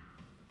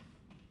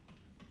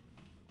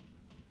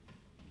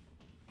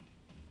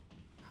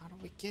 How do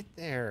we get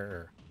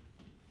there?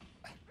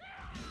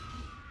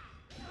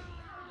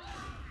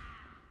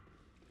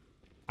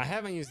 I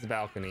haven't used the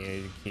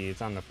balcony key.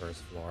 It's on the 1st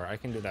floor. I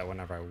can do that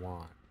whenever I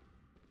want.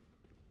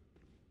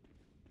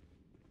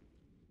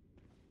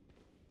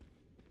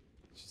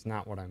 It's just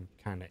not what I'm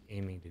kind of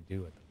aiming to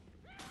do at the moment.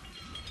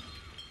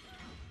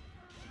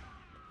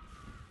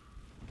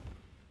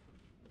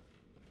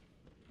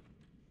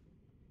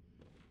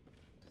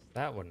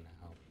 That wouldn't have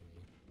helped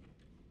me.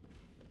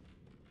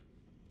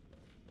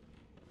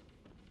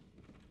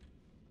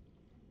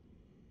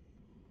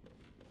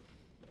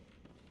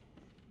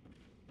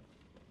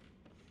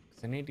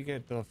 Because I need to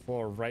get to the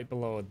floor right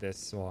below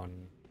this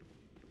one.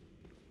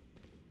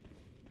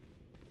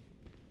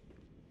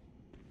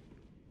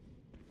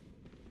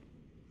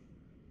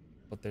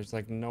 But there's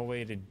like no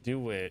way to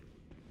do it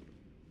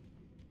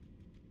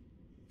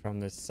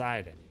from this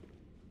side anymore.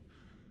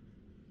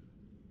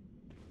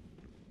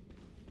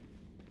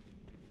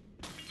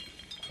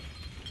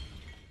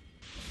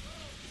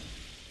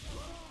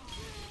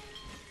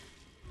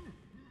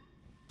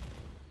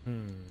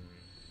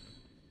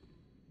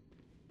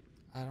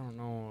 I don't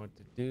know what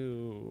to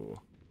do.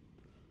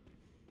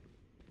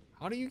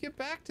 How do you get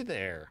back to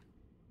there?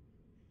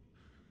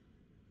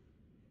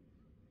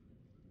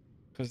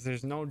 Because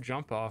there's no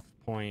jump off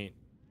point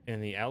in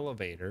the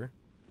elevator.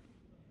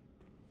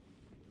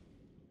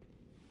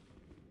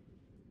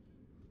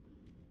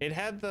 It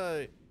had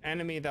the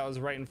enemy that was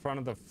right in front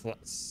of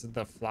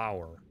the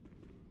flower.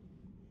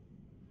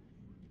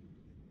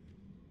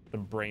 The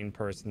brain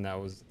person that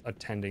was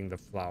attending the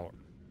flower.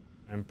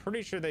 I'm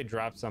pretty sure they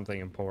dropped something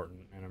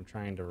important, and I'm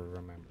trying to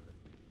remember.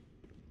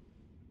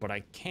 But I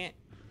can't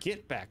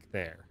get back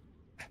there.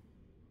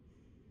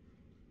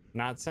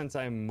 Not since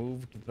I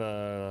moved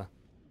the...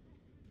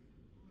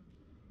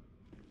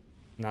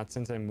 Not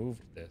since I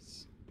moved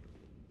this.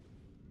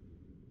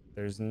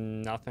 there's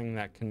nothing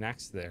that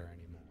connects there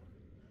anymore.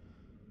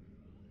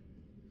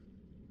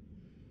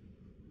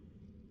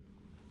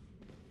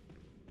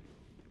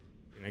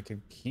 And I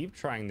could keep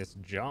trying this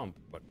jump,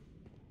 but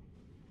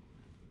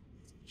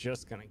it's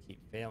just gonna keep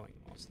failing,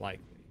 most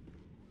likely.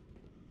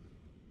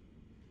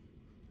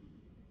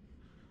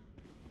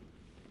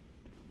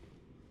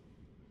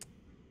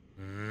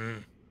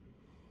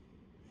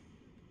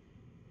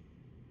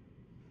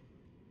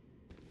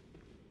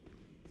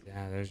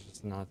 Yeah, there's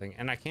just nothing.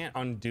 And I can't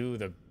undo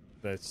the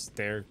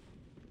stair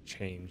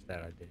change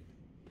that I did.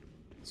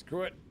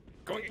 Screw it.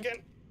 Going again.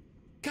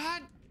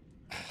 God.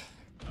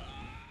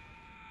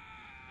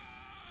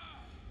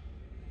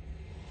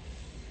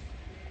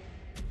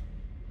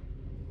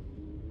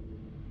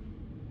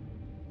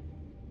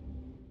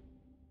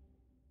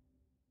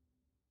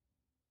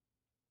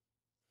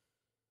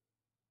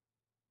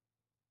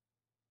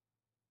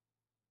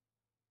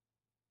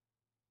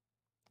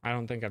 I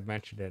don't think I've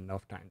mentioned it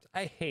enough times.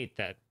 I hate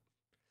that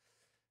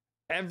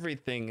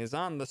everything is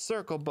on the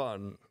circle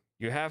button.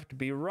 You have to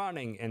be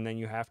running, and then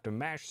you have to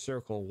mash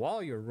circle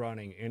while you're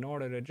running in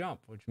order to jump,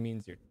 which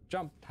means your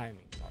jump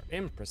timings are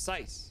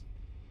imprecise.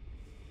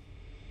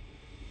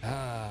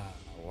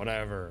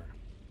 Whatever.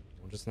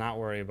 We'll just not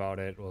worry about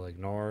it. We'll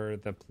ignore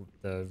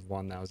the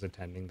one that was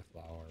attending the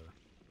flower.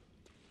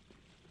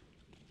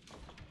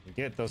 We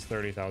get those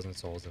 30,000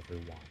 souls if we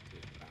want to.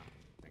 I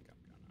don't think I'm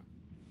gonna.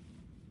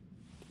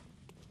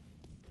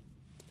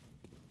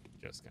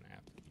 Just gonna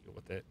have to deal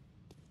with it.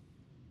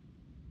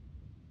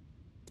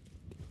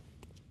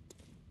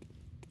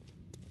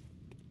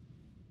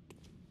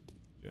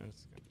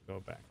 Just gonna go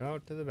back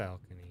out to the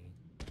balcony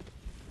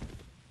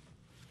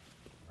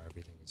where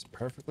everything is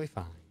perfectly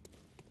fine.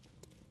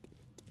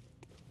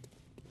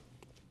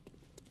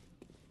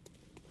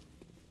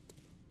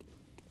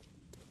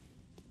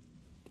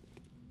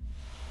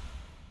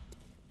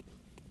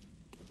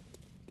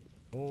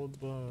 Cold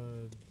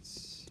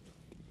Bloods.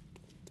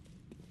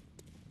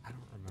 I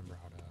don't remember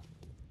how to.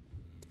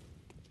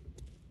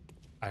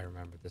 I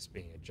remember this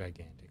being a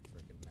gigantic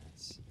freaking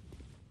mess.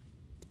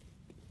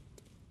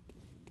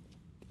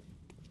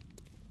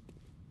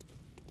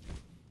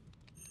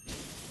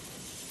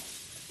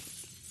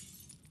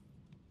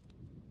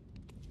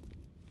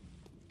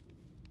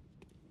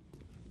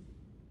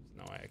 There's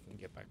no way I can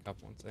get back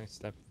up once I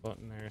step foot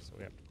in there, so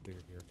we have to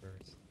clear here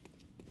first.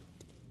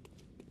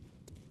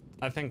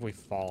 I think we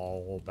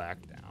fall back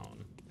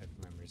down, if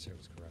memory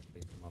serves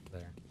correctly, from up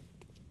there.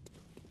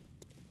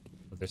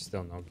 But there's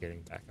still no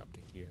getting back up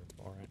to here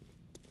for it.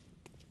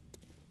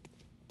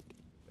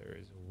 There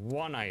is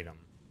one item.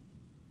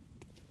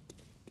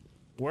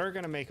 We're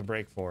gonna make a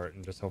break for it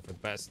and just hope for the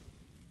best.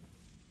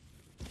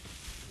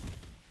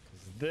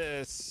 Because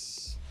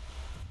this...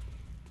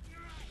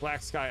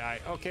 Black Sky Eye.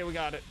 Okay, we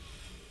got it.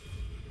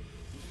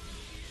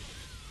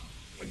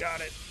 We got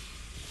it.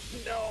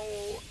 No!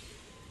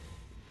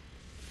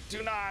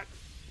 Do not.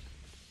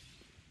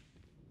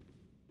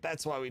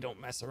 That's why we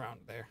don't mess around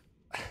there.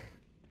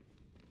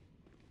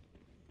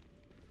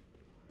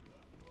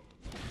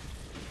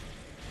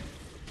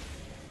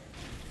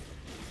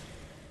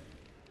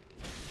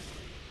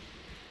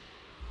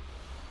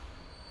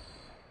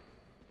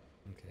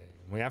 Okay,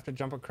 we have to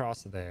jump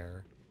across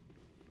there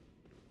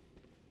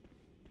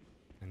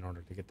in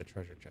order to get the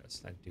treasure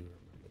chest. I do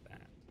remember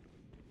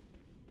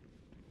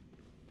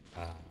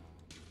that.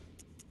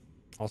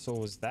 Also,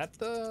 was that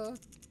the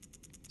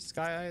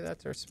Sky Eye?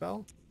 That's our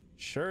spell?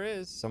 Sure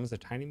is. Summons a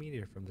tiny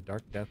meteor from the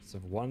dark depths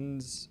of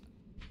one's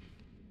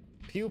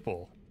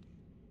pupil.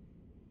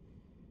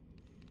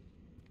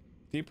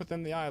 Deep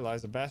within the eye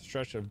lies a vast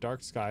stretch of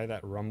dark sky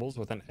that rumbles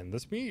with an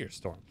endless meteor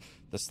storm.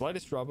 The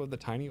slightest rub of the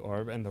tiny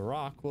orb and the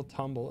rock will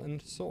tumble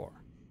and soar.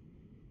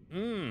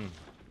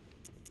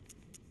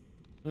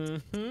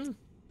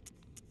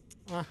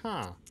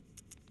 Uh-huh.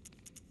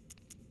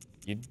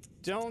 You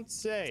don't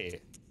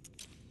say.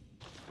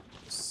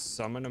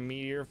 Summon a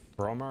meteor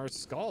from our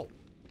skull.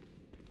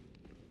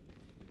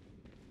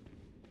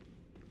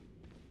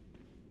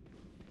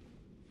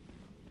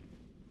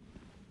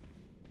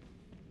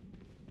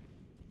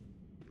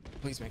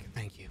 Please make it.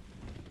 Thank you.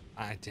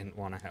 I didn't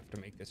want to have to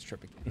make this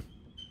trip again.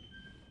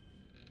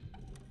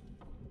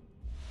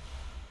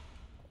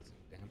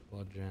 Damp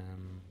blood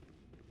gem.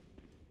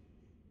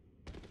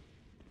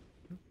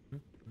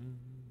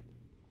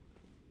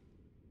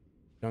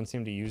 Don't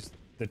seem to use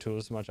the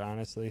tools much,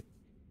 honestly.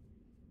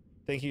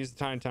 Think you used the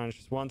tiny touch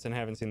just once and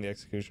haven't seen the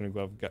executioner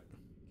glove get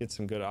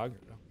some good auger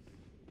though.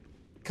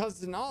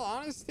 Because in all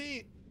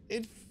honesty,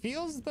 it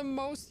feels the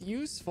most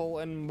useful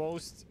and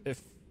it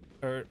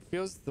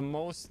feels the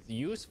most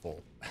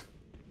useful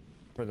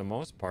for the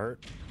most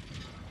part.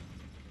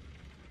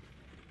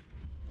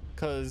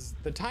 Because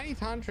the Tiny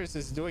Tantris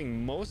is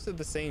doing most of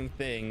the same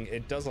thing.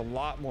 It does a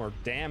lot more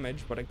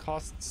damage, but it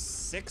costs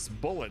 6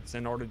 bullets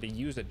in order to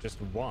use it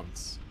just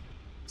once.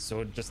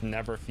 So it just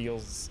never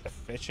feels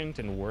efficient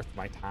and worth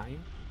my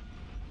time.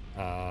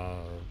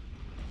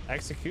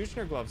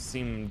 Executioner gloves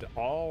seemed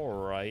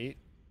alright,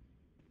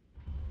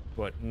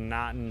 but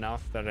not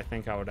enough that I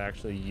think I would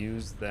actually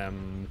use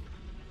them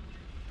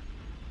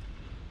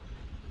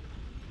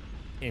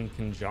in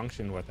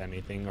conjunction with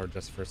anything or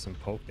just for some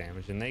poke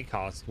damage, and they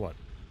cost what,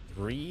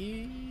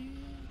 3?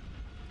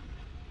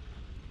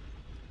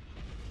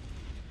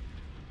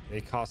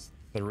 They cost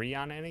 3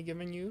 on any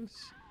given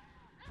use,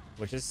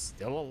 which is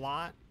still a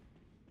lot.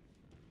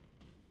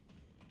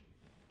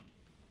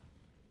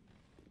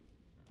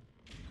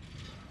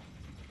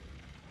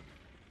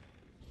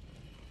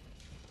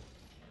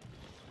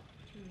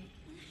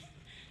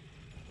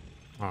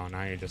 Oh,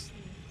 now you're just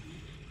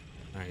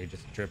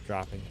drip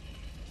dropping.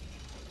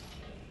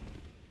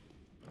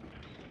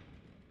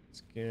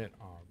 Let's get it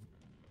on.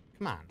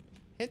 Come on,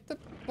 hit the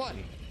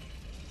button.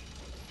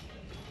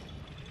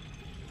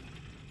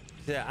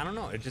 Yeah, I don't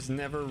know. It just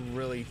never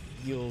really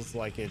feels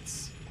like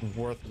it's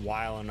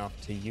worthwhile enough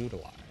to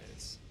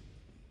utilize.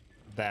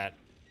 That,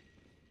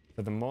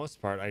 for the most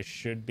part, I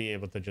should be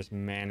able to just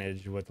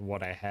manage with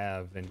what I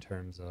have in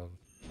terms of,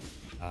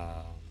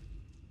 I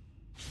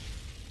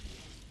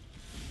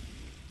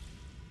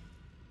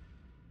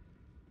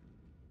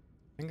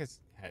think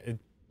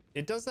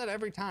it does that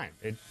every time.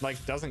 It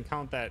like doesn't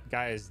count that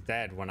guy as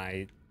dead when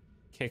I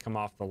kick him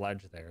off the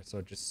ledge there, so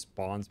it just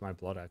spawns my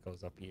blood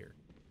echoes up here.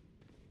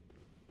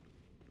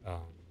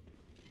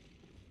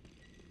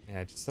 Yeah,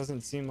 it just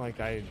doesn't seem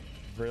like I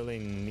really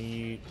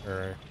need,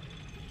 or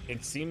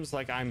it seems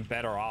like I'm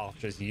better off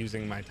just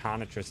using my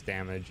Tonitrus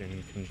damage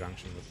in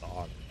conjunction with the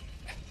auger.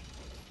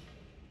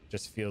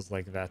 Just feels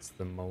like that's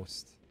the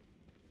most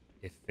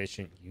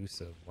efficient use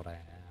of what I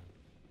have.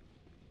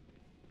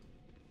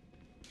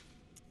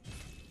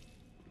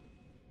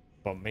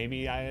 But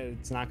maybe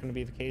it's not going to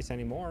be the case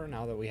anymore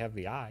now that we have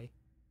the eye.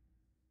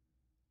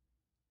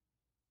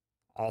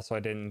 Also, I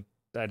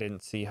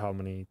didn't see how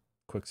many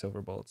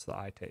Quicksilver bullets the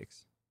eye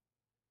takes.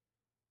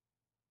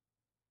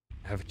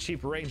 I have a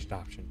cheap ranged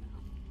option now.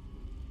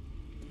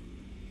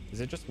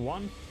 Is it just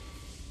one?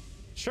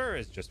 Sure,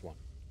 it's just one.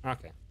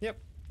 Okay, yep.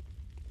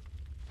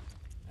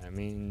 That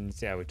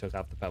means, yeah, we took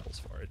out the pebbles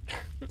for it.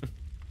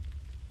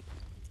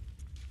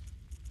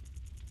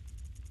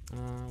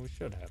 We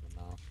should have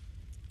enough.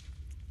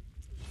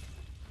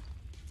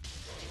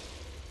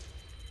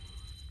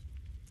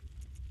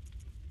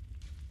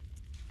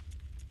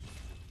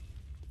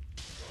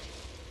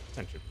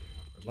 That should be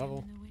enough for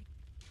level.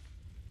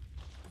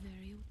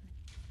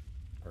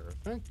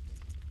 Perfect.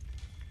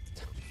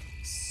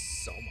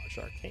 So much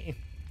arcane.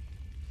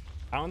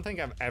 I don't think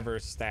I've ever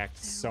stacked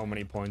so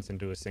many points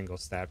into a single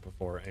stat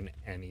before in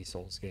any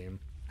Souls game.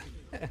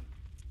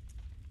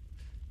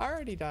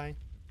 Alrighty, die.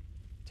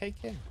 Take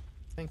care.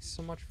 Thanks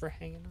so much for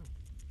hanging out.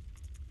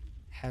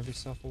 Have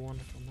yourself a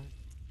wonderful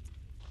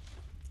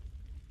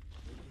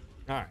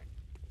night.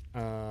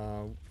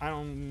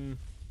 Alright.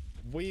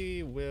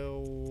 We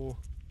will...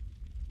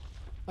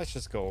 Let's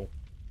just go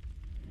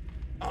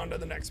on to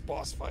the next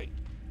boss fight.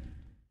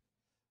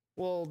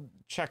 We'll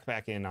check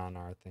back in on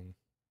our thing.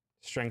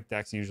 Strength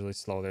decks usually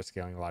slow their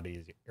scaling a lot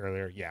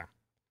earlier. Yeah.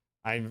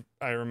 I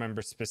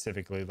remember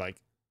specifically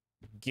like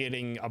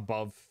getting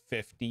above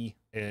 50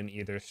 in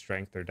either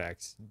strength or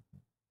dex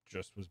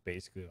just was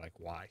basically like,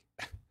 why?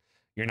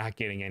 You're not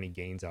getting any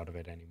gains out of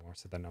it anymore.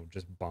 So then I'll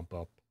just bump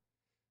up.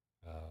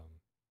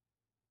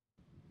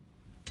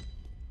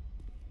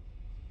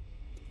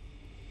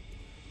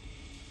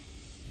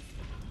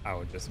 I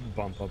would just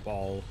bump up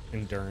all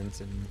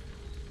endurance and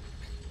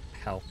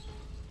health.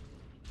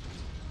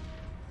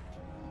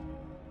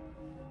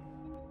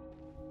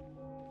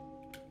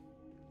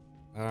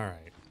 All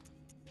right.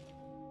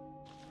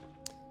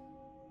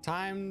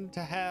 Time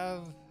to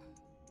have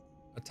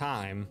a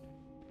time.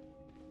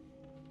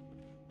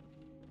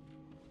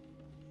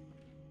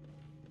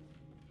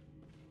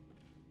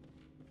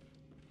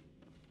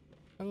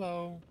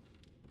 Hello.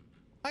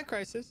 Hi,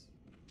 Crisis.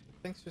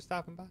 Thanks for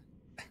stopping by.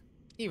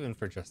 Even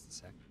for just a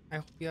sec. I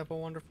hope you have a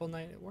wonderful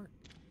night at work.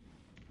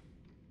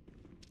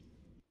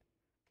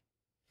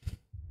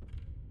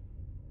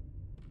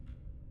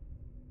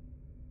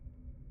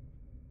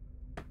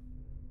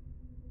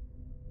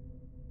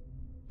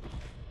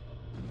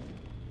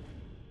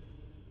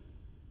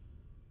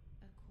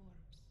 A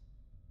corpse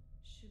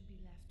should be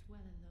left well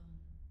alone.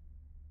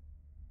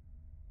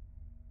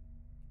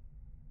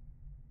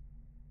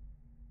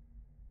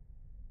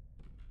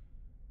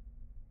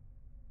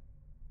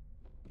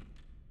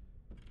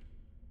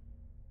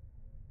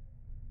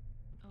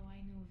 Oh,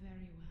 I know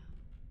very well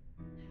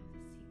how the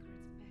secrets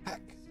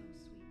Heck. beckon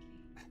so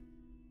sweetly.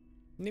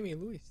 Nimmy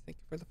Luis, thank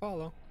you for the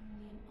follow.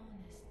 Only an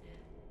honest death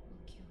will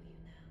kill you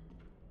now.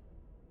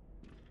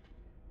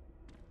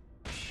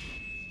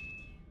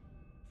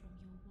 From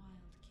your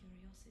wild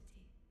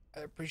curiosity. I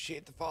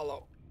appreciate the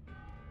follow.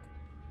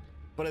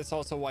 But it's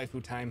also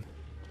waifu time.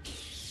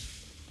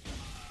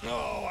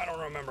 Oh, I don't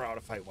remember how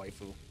to fight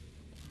waifu.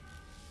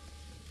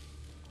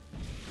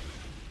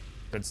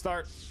 Good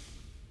start.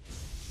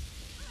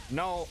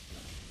 No.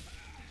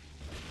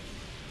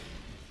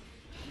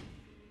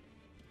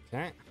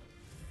 Okay.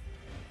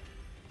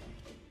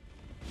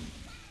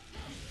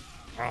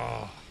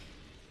 Oh.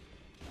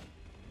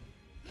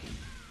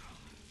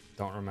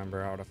 Don't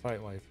remember how to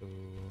fight waifu.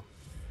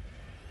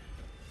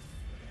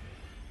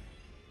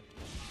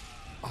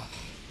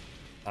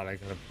 Thought I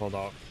could have pulled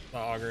out the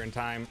auger in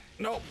time.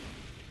 Nope.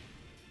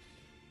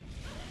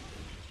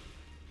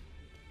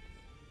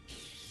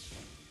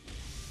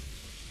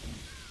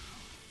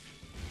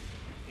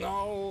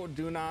 No,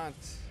 do not.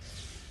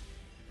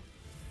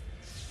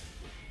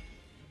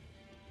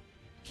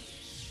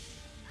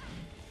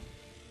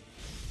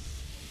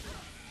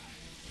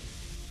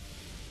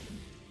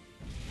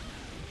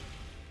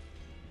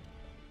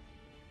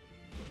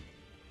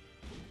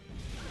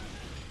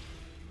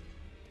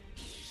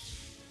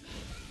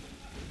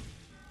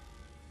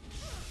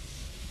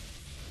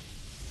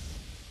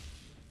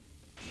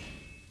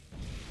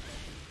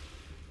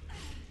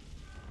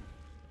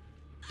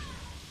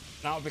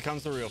 Now it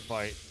becomes the real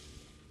fight.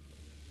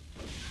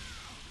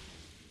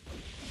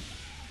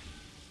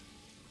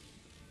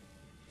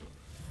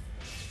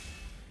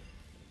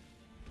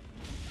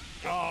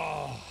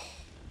 Oh.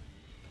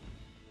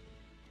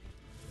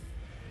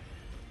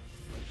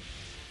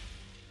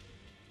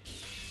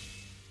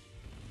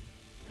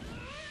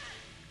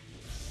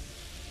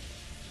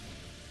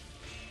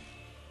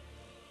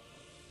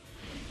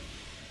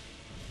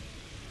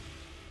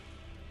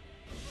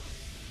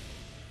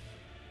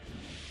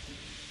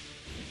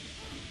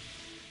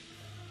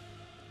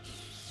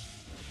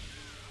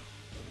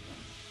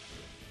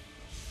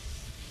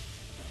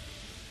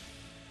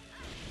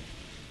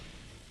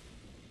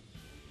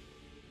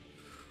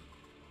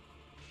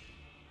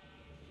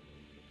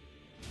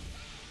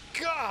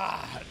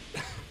 God,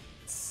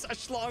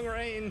 such long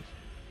range.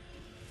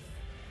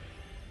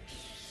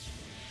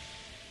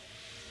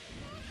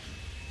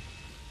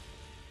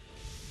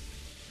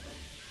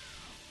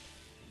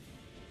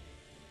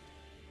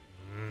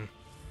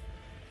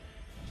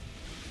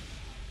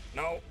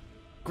 No,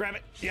 grab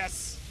it.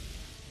 Yes.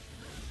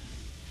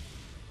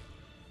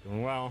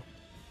 Doing well.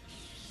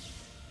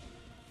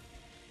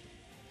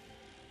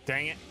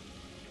 Dang it.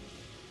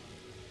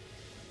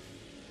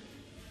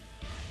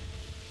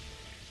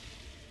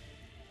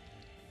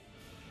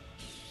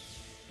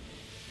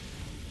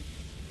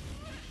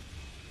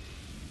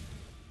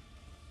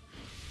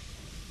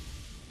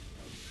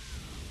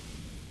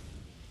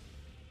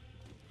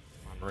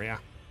 Maria.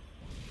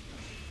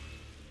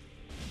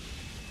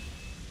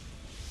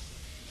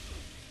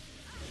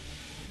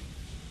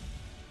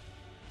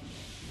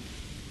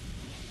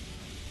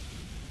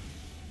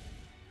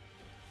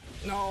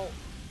 No.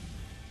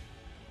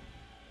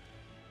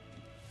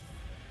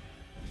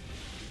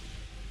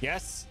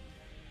 Yes.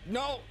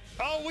 No.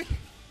 Oh,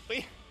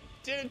 we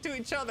did it to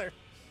each other.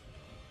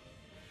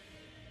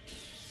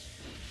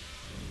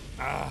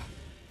 Ah.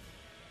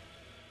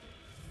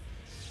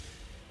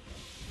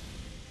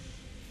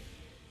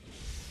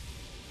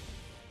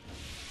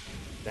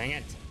 Dang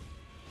it.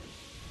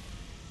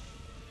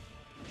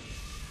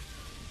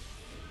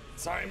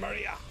 Sorry,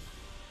 Maria.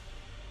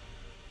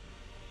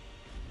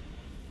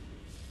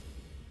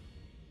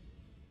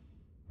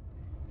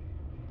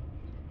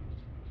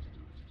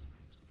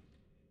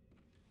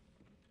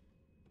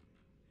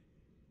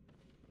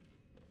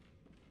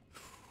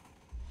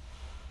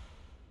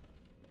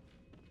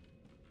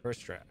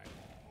 First try.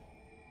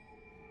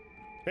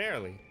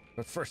 Barely,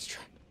 but first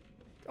try.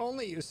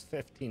 Only used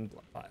 15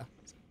 blood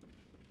vials.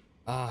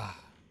 Ah.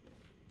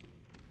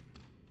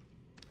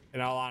 In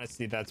all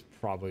honesty, that's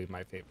probably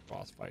my favorite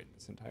boss fight in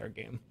this entire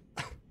game.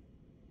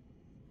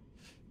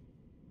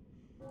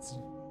 It's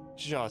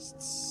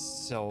just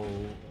so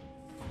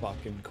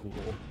fucking cool.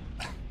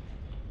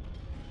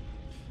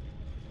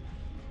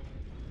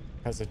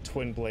 Has a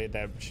twin blade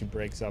that she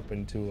breaks up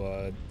into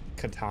a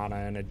katana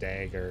and a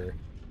dagger.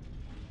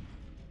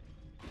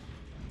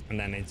 And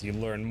then as you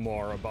learn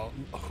more about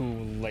who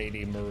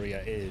Lady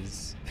Maria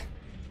is,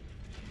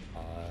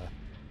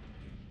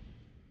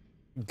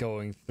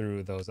 going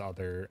through those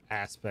other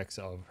aspects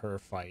of her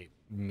fight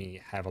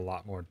have a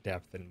lot more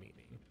depth and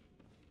meaning.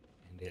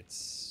 And it's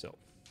so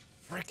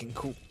freaking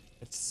cool.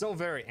 It's so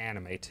very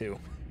anime too.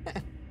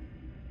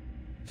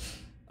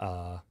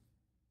 The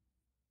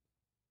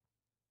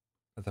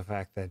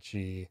fact that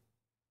she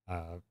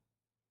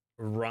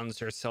runs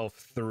herself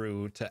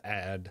through to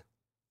add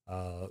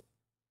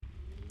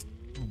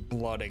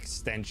blood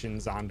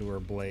extensions onto her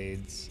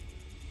blades.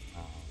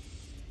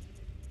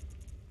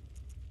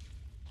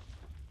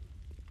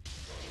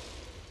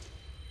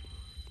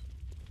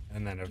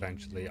 And then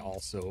eventually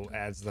also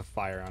adds the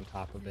fire on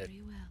top of it.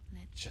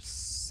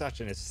 Just such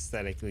an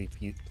aesthetically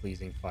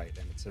pleasing fight,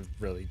 and it's a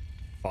really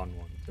fun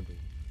one to be.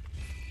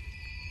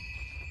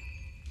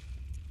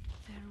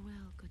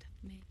 Farewell, good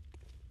maid.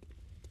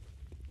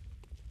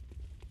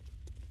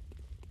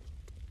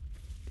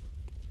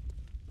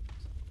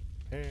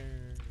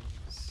 Pairs.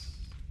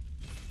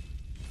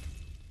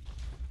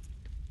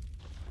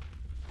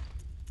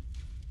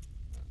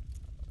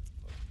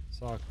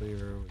 Saw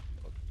cleaver, we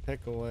put the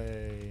pick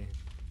away.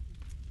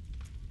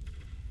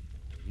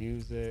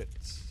 Use it.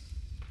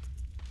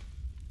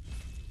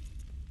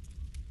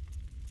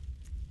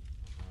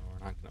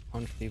 We're not gonna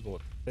punch people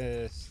with the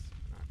fist.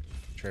 We're not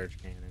gonna charge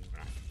cannon. We're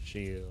not gonna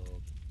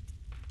shield.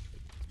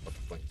 Put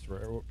the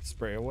flame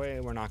spray away.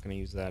 We're not gonna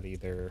use that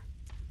either.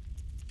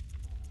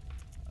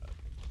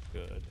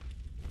 good.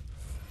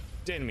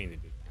 Didn't mean to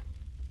do that.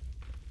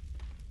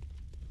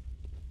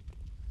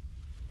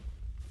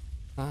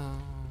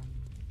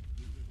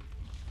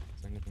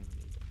 Is there anything we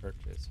need to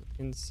purchase with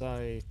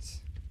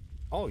insight?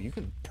 Oh, you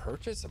can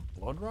purchase a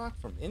blood rock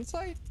from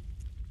insight?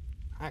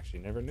 I actually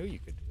never knew you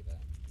could do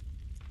that.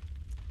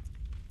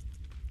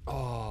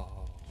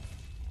 Oh.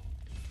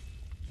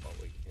 But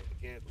we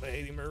can't get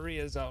Lady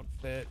Maria's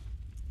outfit.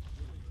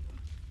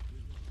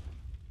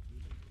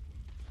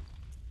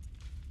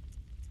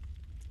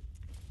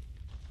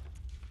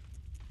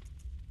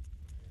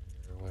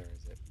 Where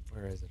is it?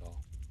 Where is it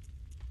all?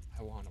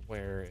 I want to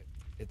wear it.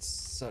 It's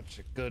such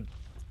a good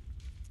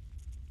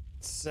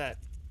set.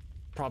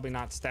 Probably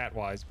not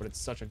stat-wise, but it's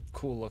such a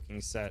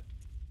cool-looking set.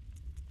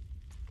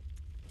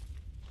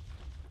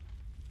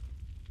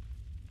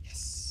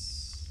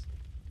 Yes.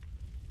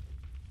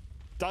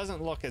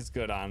 Doesn't look as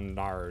good on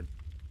our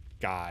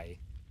guy,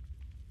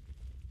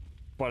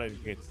 but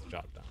it gets the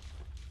job done.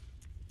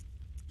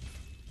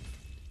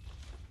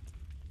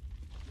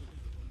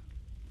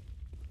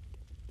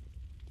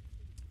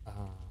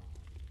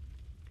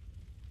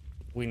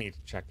 We need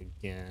to check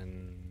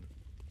again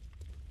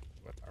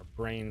with our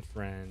brain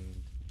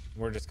friend.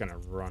 We're just gonna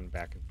run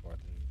back and forth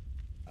and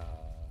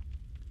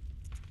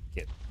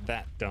get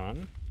that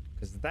done,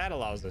 because that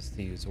allows us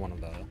to use one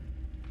of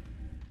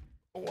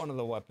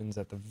the weapons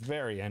at the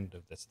very end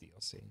of this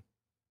DLC.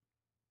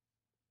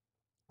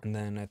 And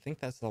then I think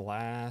that's the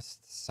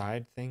last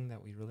side thing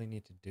that we really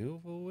need to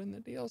do in the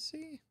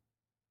DLC,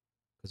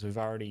 because we've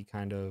already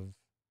kind of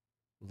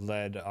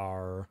led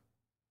our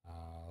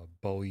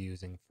bow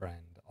using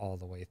friend all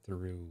the way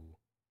through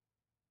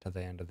to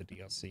the end of the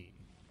DLC,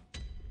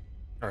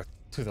 or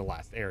to the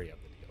last area of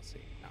the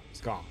DLC. Now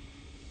it's gone.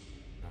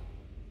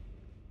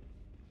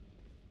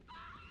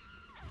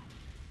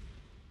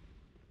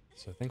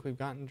 So I think we've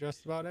gotten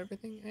just about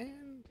everything,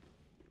 and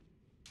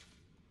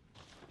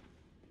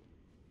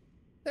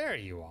there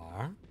you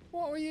are.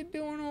 What were you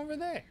doing over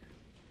there?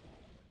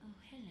 Oh,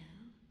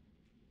 hello.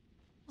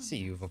 See,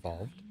 you've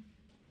evolved.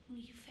 Will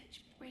you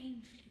fetch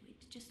brain fluid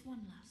just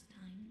one last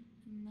time?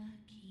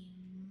 Murky,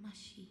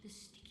 mushy, the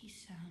sticky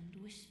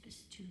sound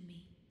whispers to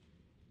me.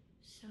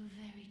 So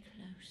very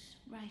close,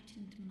 right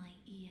into my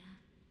ear.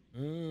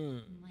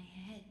 My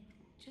head,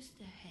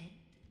 just a head,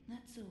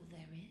 that's all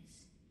there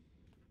is.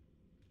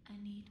 I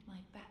need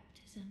my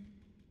baptism.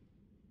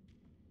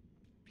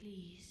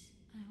 Please,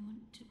 I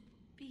want to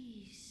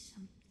be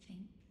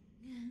something.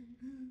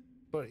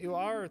 But you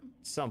are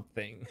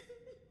something.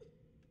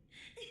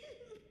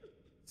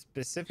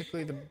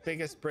 Specifically the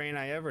biggest brain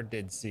I ever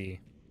did see.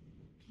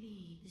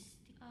 Please.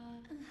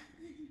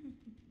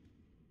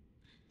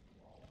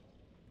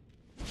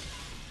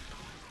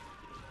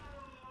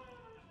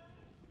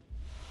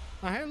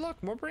 Oh, hey,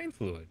 look, more brain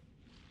fluid.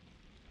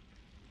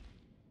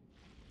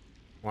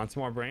 Want some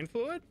more brain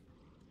fluid?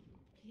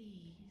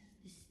 Please,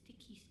 the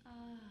sticky.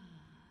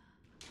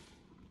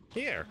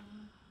 Here.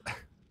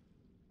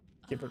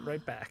 Give it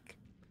right back.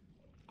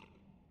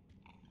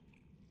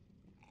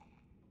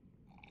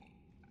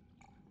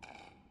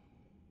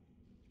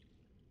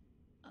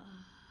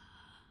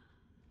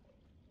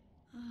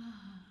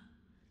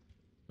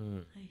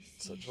 I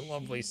see Such a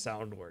lovely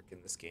sound work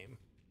in this game.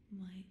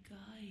 My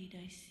guide,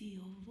 I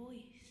see your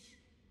voice.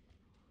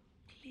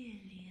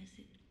 Clearly as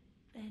it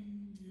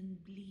bends and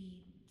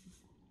bleeds.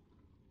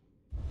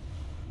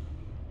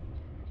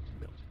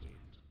 Milkweed.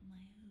 My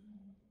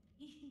own.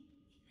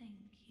 Thank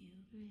you,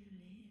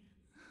 really.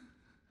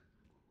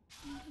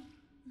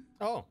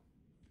 Oh.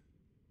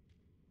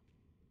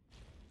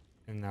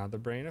 And now the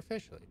brain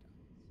officially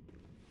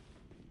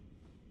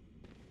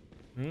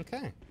does.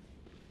 Okay.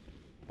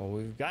 Well,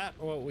 we've got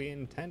what we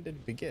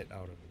intended to get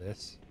out of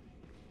this,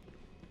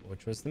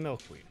 which was the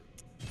milkweed,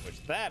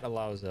 which that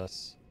allows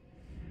us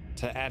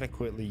to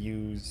adequately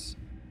use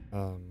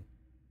a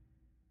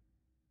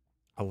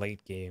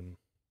late game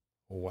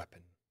weapon.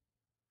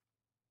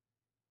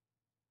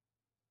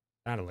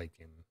 Not a late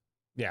game.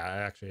 Yeah,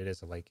 actually it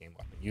is a late game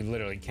weapon. You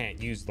literally can't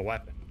use the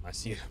weapon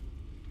unless you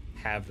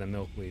have the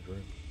milkweed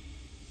room.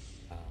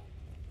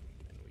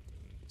 And we can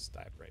just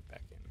dive right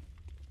back in.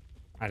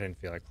 I didn't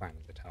feel like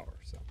climbing the tower,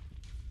 so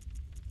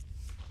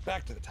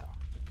back to the tower.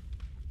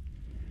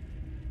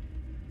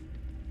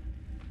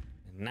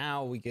 And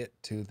now we get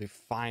to the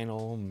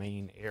final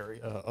main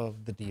area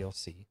of the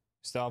DLC.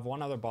 Still have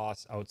one other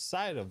boss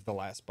outside of the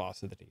last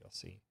boss of the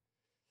DLC,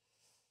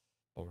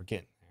 but we're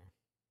getting there.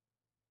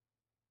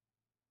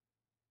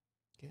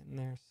 Getting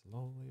there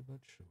slowly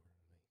but surely.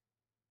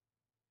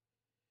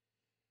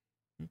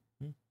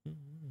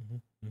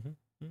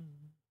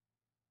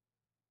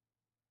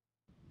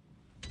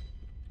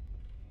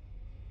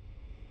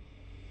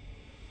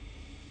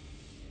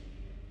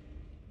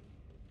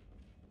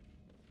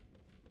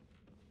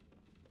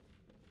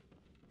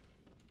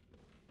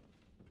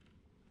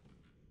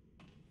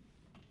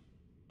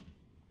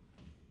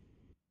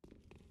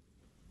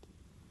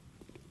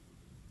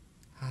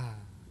 Ah,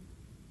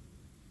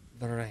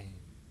 the rain.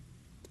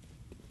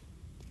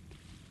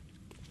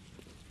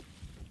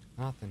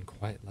 Nothing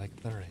quite like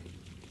the rain.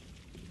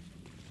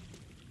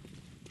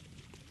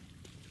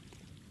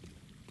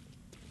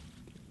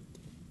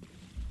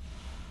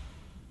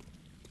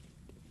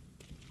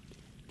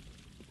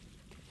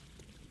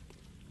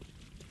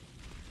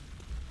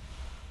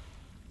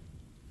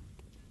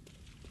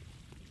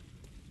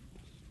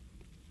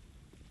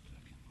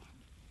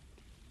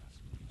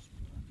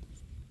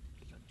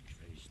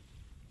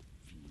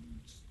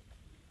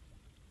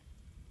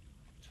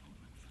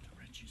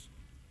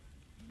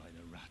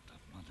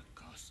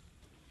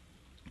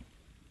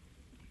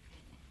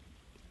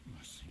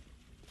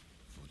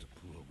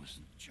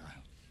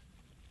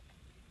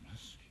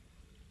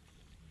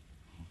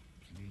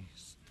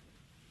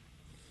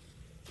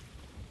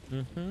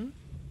 Mm-hmm.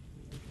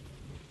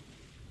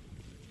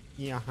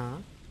 Yeah-huh.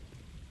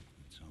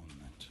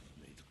 Atonement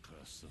laid the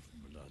curse of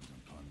blood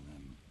upon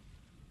them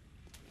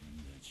and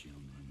their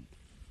children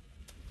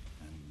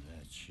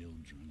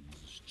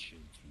children's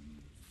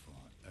children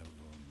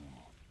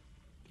forevermore.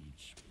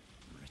 Each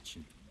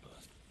wretched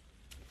birth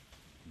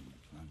will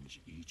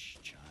plunge each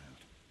child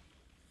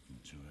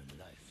into a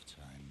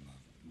lifetime of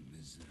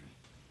misery.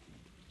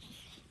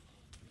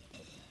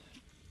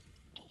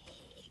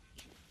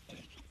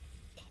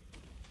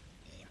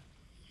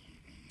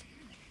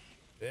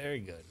 Very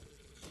good.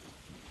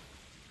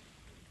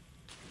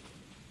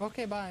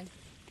 Okay, bye.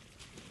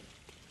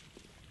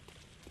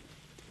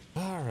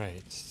 All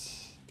right.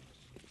 Let's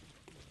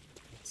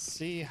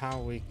see how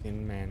we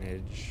can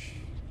manage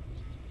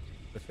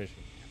the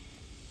fishing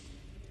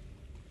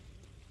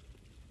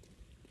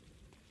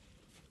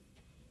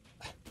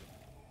camp.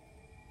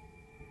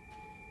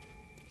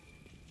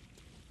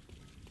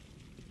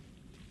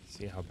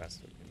 See how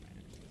best we can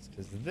manage this,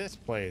 because this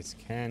place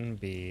can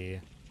be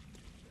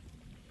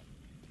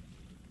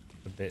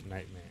a bit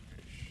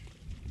nightmarish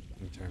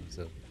in terms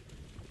of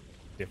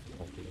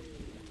difficulty.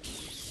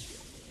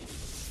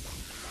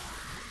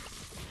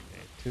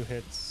 Okay, 2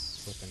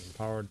 hits with an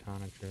empowered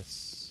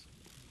Tonitrus.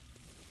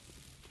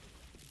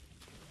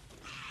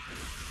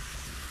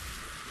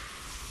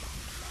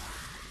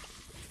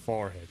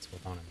 Four hits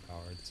with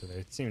unempowered, so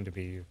they seem to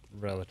be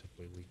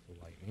relatively weak to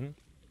lightning.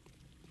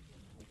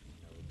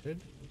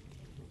 Noted.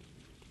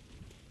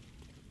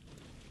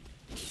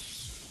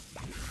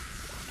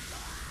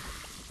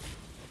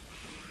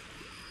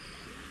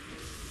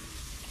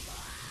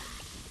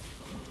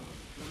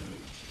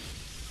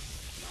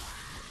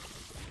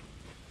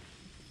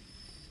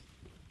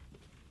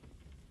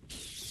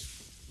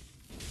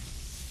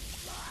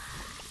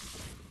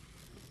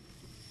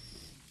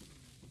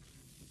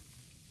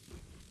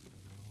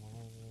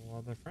 No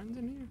other friends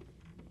in here?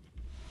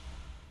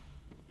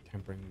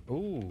 Tempering.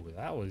 Ooh,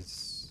 that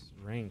was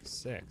rank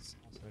 6.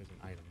 Also, there's an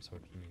item, so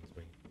it means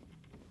we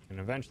can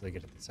eventually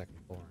get to the second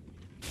floor in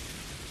here.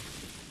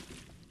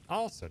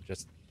 Also,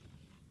 just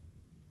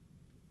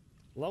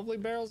lovely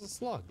barrels of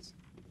slugs.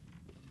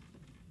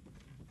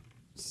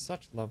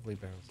 Such lovely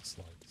barrels of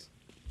slugs.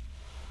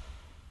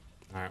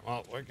 Alright,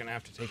 well, we're gonna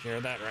have to take care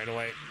of that right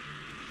away.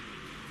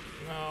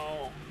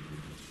 No.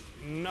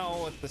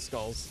 No with the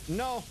skulls.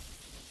 No!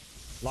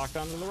 Locked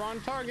onto the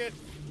wrong target.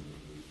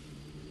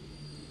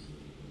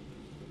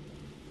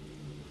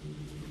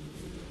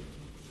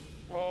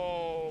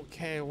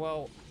 Okay,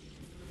 well,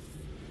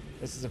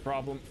 this is a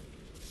problem.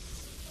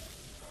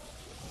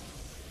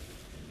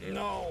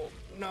 No,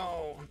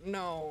 no,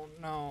 no,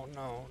 no,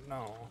 no,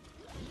 no.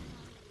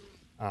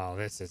 Oh,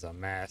 this is a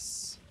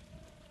mess.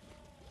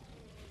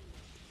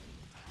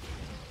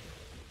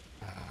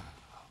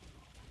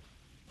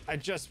 I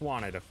just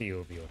wanted a few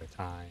of you at a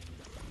time.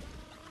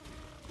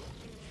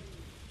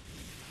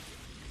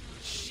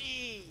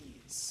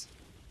 Jeez.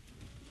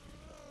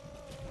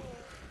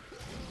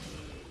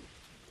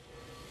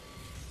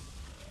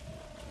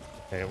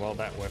 Okay, well,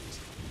 that whipped.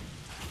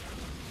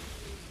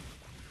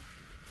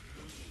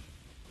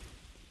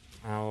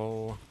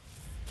 Ow.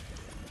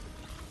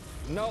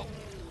 No.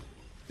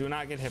 Do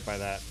not get hit by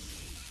that.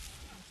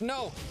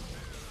 No.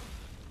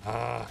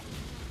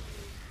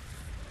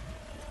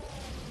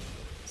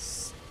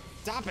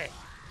 Stop it.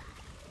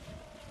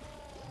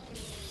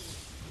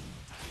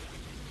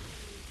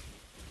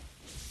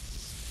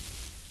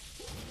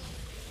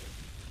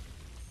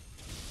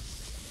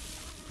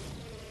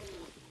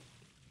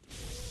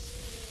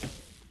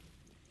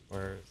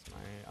 Where's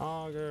my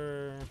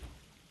auger?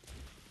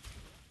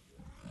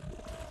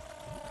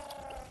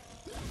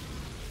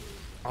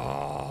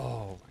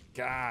 Oh my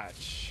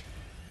gosh.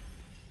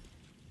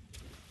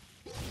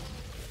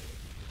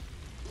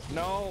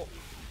 No.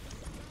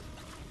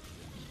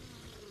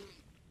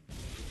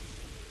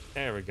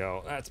 There we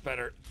go. That's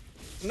better.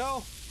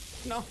 No.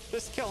 No.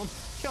 Just kill him.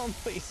 Kill him,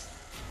 please.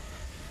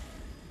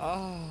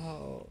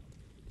 Oh.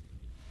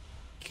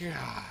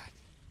 God.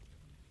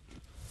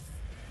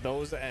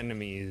 Those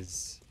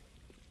enemies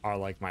are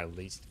like my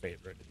least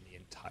favorite in the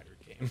entire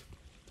game.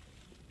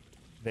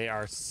 They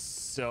are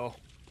so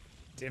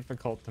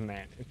difficult to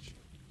manage.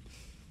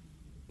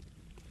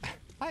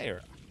 Hi,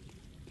 Era.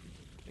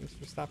 Thanks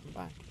for stopping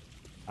by.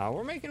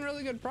 We're making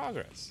really good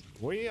progress.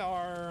 We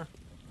are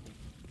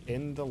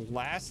in the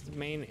last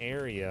main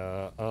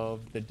area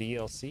of the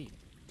DLC.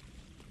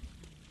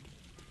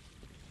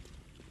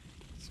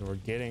 So we're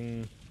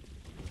getting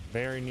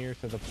very near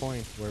to the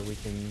point where we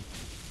can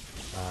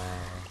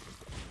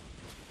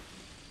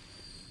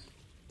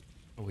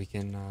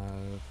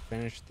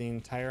finish the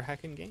entire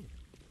heckin' game.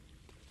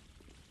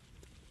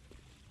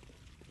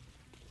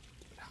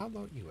 But how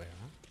about you, Era?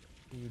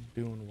 Are you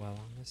doing well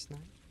on this night?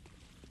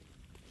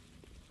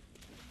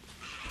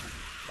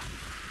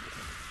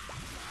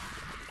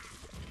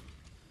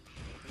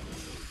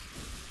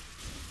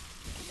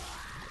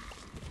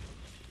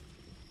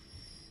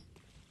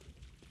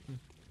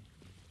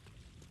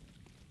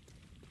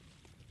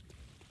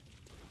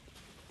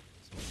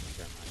 Just make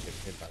sure I'm not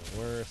getting hit by the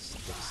worst.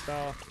 Good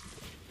stuff.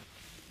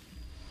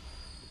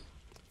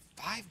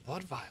 5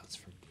 blood vials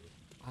from you.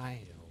 I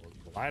will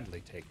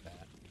gladly take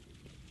that.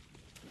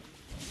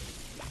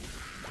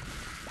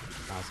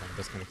 Also, I'm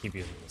just gonna keep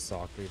using the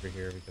saw cleaver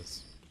here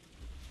because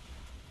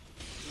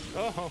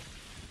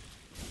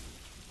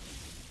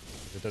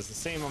it does the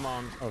same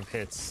amount of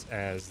hits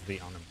as the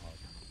unemployed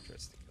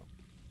electricity kill.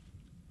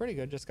 Pretty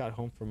good. Just got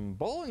home from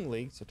bowling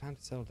league, so time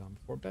to settle down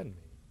before bed,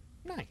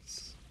 maybe.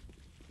 Nice.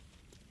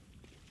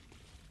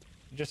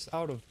 Just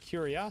out of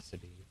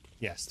curiosity,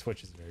 yes,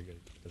 Twitch is very good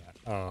for that.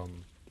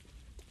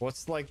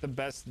 What's like the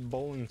best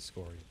bowling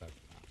score you've ever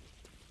got?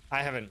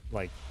 I haven't,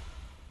 like,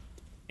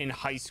 in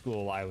high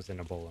school I was in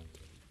a bowling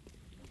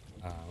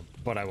league,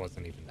 but I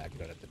wasn't even that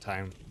good at the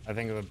time. I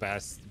think the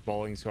best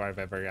bowling score I've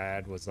ever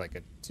had was like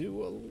a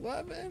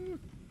 211,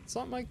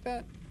 something like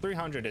that.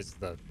 300 is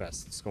the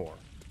best score.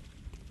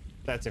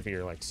 That's if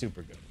you're like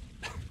super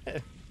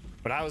good.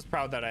 But I was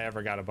proud that I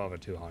ever got above a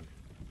 200.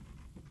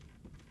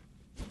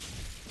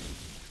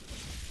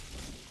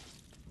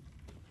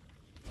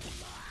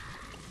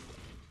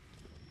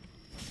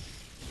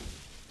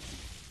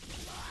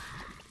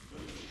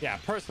 Yeah,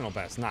 personal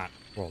best, not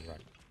world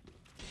record.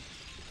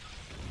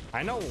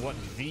 I know what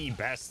the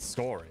best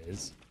score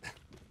is.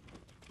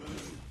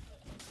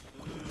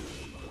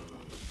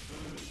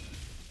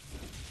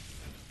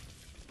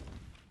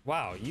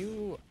 Wow,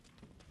 you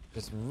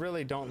just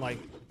really don't like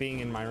being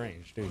in my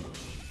range, do you?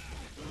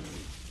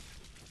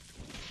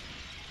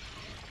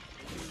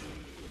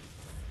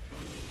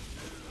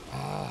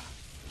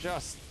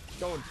 Just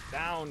go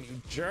down,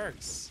 you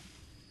jerks.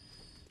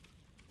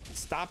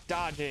 Stop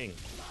dodging.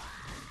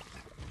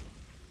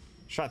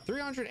 Shot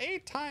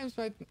 308 times.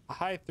 My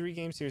high 3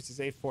 game series is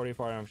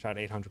 844, and I've shot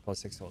 800 plus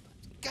 6 total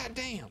times. God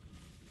damn.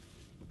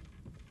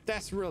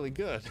 That's really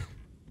good.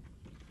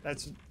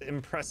 That's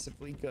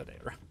impressively good,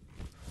 Aaron.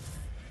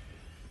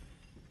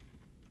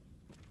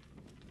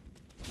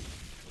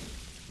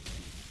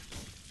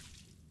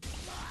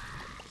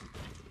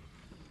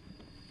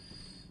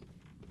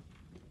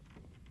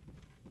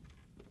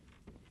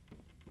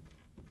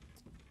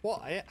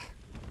 Well,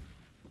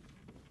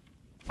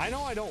 I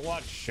know I don't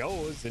watch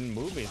shows and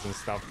movies and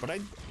stuff, but I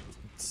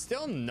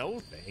still know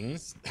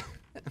things.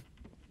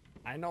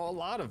 I know a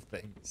lot of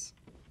things.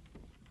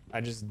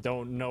 I just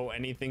don't know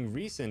anything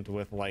recent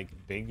with like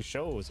big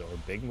shows or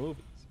big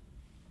movies.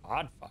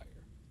 Oddfire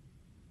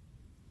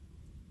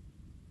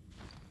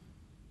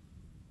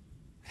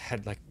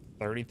had like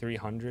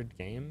 3,300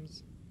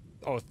 games.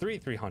 Oh,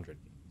 3,300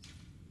 games.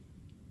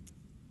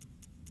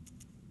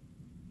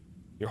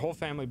 Your whole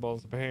family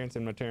bowls. Parents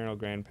and maternal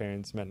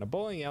grandparents met in a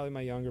bowling alley. My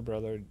younger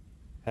brother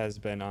has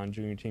been on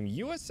junior team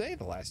USA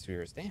the last 2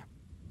 years. Damn.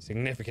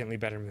 Significantly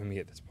better than me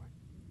at this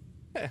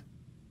point.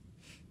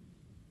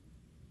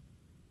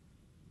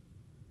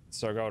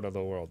 Sargado of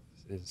the world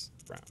is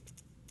round.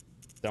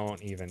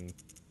 Don't even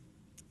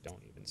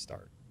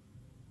start.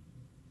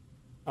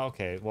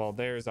 Okay, well,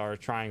 there's our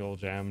triangle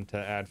gem to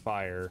add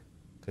fire,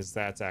 because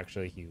that's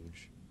actually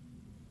huge.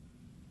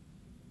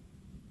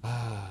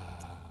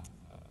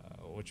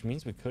 Which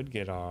means we could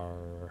get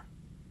our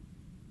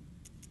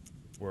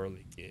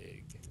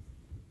whirligig.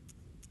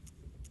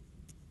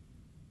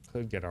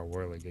 Could get our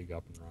whirligig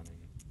up and running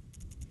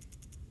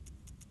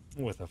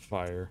with a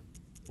fire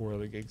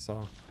whirligig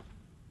saw.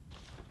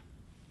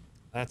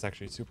 That's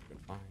actually a super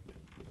good find.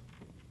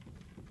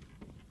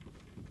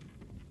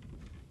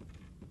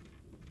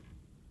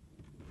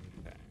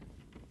 Okay.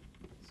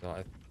 So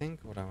I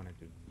think what I want to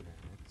do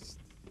next.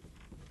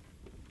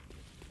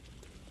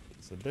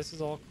 So this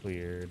is all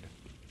cleared.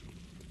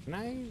 Can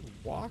I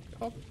walk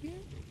up here?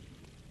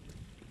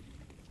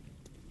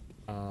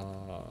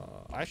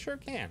 I sure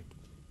can.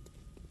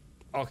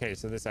 Okay,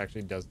 so this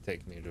actually does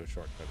take me to a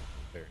shortcut, which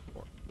is very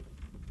important.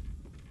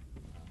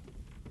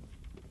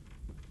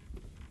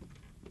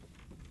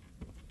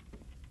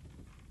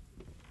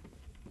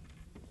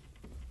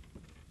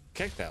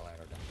 Kick that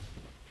ladder down.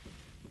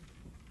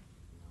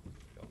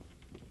 Now we go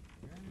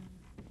here.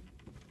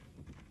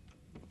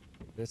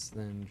 This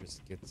then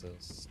just gets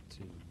us to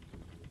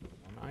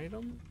one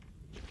item.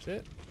 That's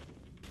it.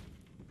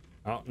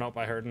 Oh, nope,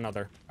 I heard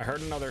another. I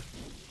heard another.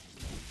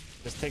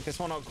 Just take this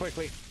one out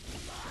quickly.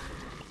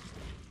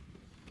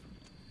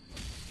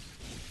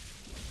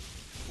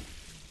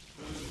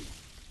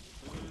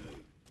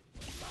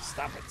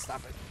 Stop it,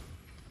 stop it.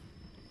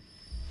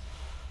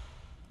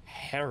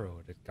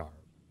 Harrowed garb.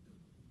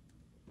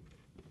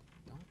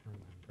 Don't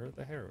remember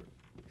the harrowed.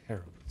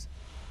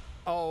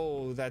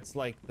 Oh, that's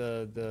like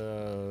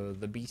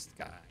the beast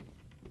guy.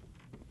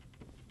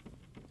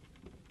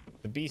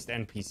 The beast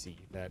NPC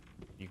that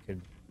you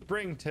could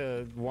bring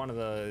to one of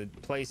the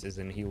places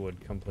and he would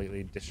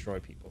completely destroy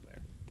people there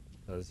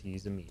because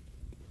he's a meme.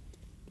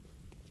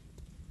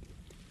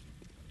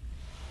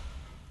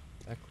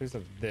 That clears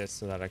up this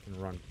so that I can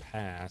run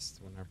past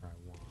whenever I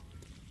want.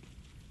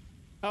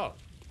 Oh,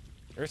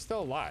 they're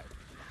still alive.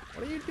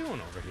 What are you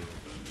doing over here?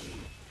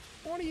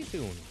 What are you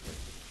doing over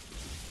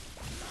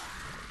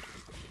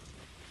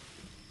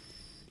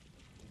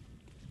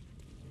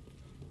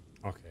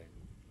here? Okay.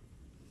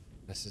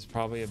 This is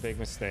probably a big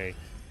mistake.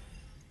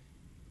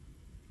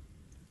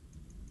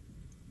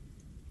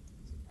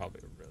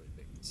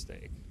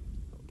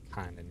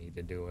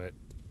 need to do it.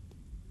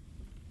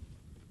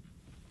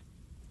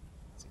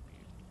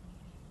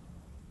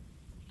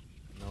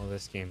 Know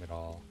this game at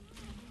all.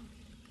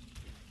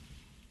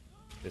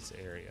 This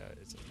area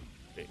is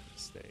a big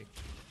mistake.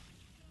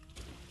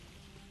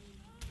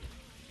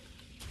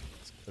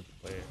 Just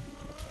couldn't play it.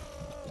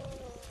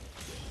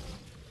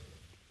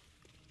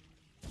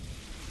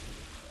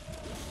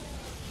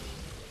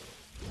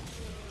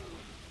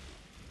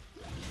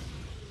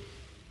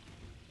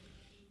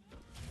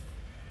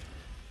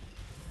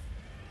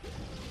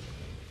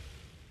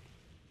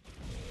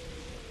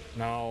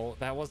 No,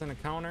 that wasn't a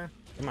counter.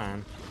 Come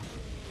on.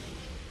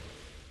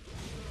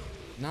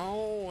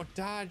 No,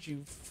 dodge,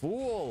 you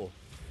fool.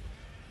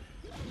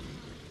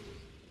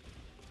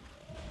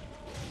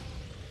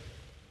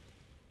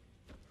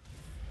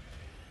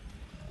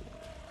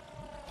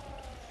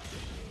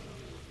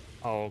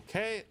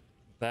 Okay,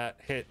 that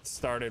hit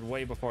started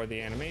way before the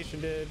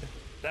animation did.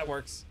 That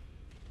works.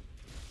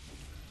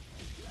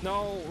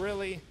 No,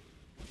 really?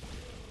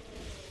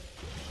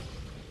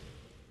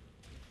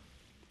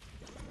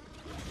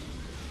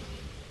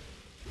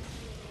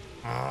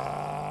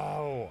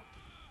 Oh.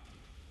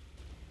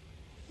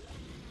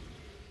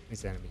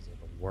 These enemies are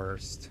the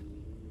worst.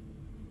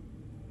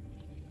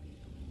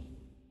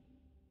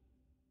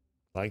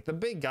 Like, the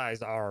big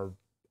guys are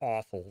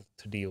awful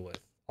to deal with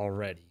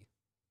already.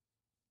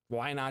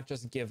 Why not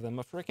just give them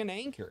a freaking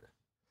anchor?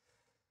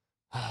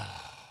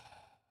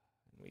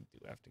 We do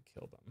have to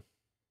kill them.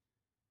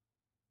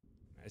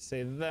 I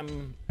say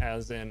them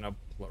as in a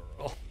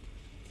plural.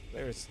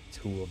 There's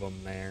two of them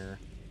there.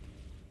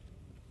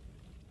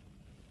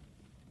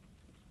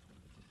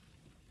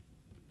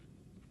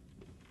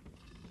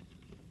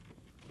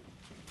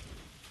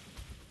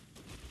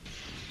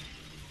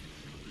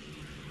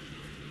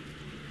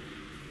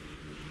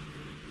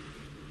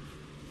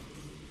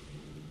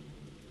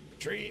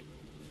 Retreat.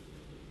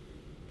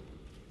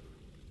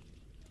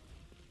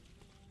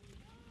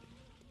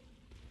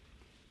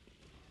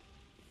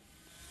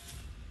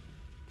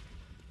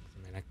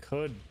 I mean, I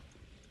could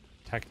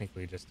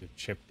technically just do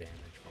chip damage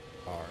from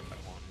the car if I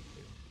wanted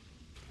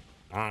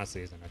to.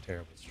 Honestly, isn't a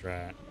terrible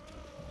strat.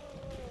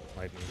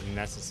 Might be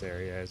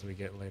necessary as we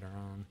get later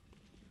on.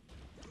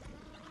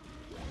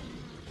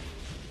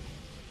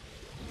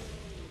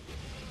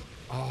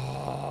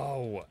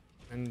 Oh,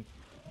 and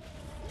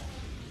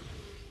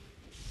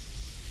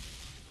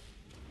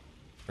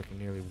freaking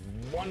nearly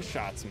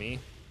one-shots me.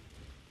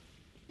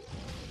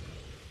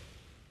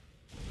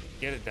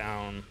 Get it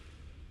down.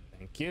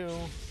 Thank you.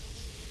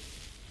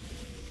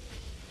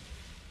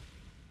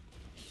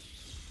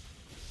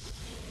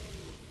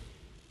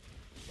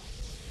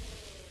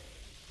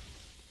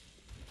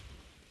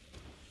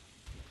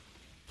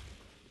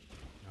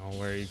 Oh,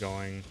 where are you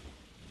going?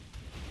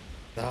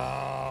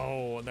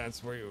 Oh,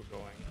 that's where you were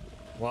going.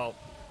 Well,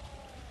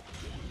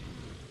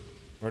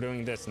 we're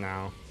doing this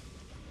now.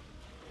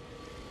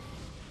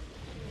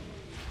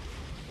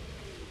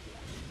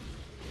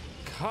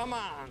 Come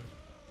on.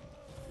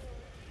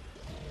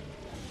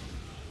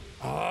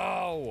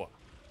 Oh.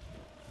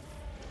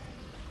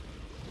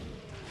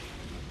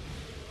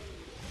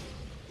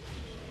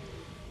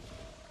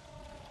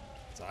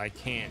 So I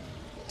can't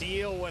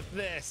deal with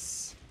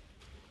this.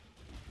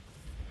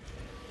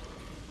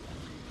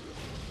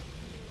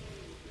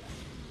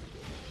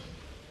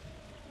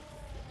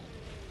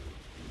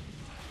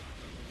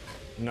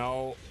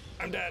 No,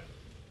 I'm dead.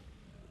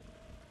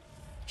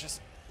 Just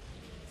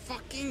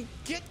fucking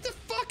get the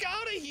fuck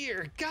out of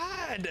here.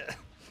 God,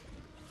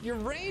 your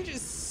range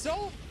is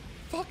so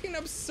fucking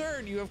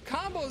absurd. You have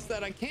combos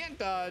that I can't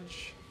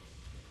dodge.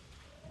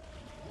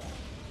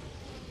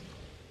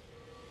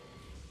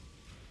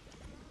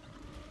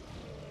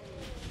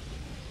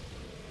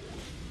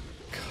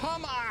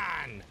 Come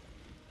on.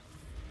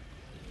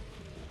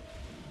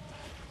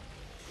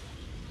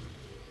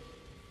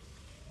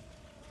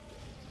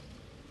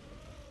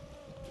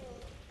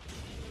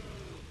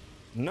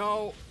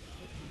 No.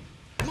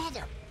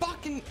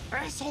 Motherfucking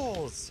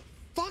assholes.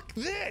 Fuck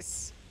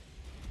this.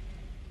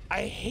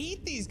 I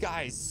hate these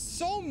guys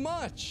so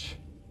much.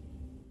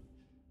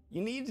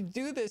 You need to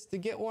do this to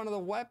get one of the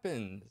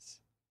weapons.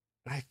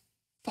 And I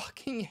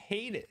fucking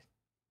hate it.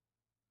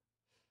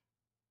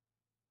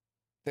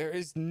 There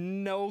is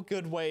no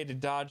good way to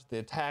dodge the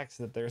attacks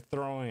that they're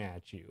throwing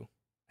at you.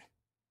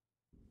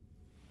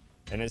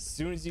 And as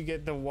soon as you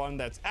get the one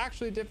that's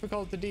actually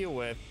difficult to deal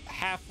with,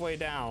 halfway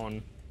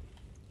down,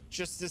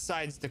 just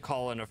decides to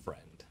call in a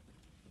friend.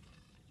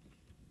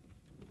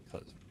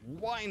 Because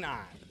why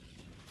not?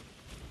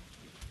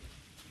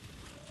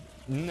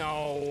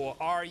 No,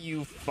 are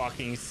you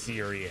fucking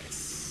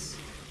serious?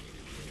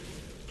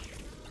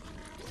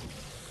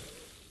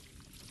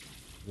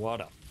 What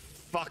a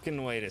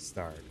fucking way to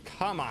start.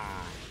 Come on.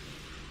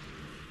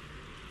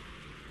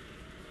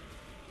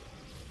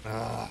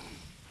 Ugh.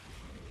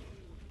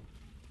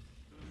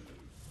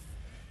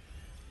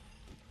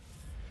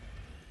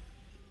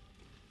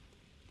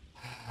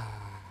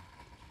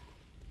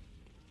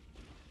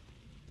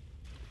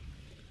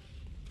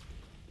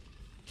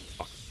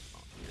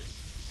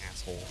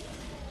 Asshole.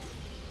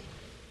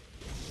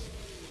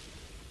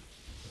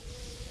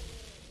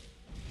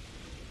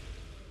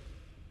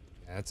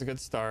 That's a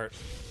good start.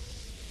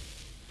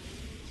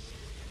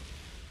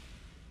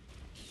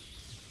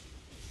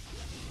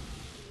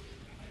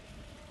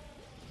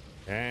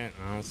 Okay,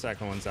 the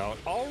second one's out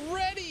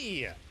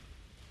already.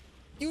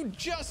 You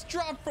just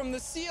dropped from the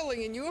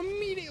ceiling and you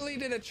immediately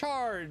did a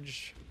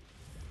charge.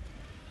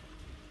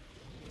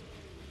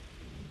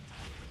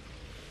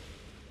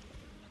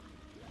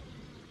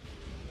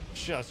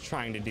 Just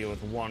trying to deal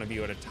with one of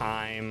you at a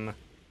time.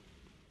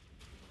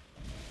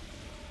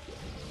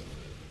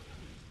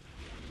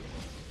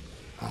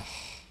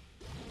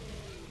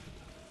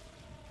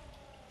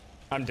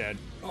 I'm dead.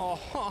 Oh,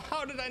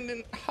 how did I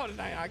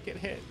not get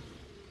hit?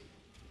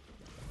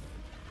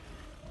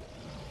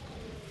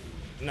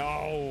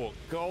 No,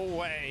 go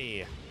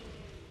away.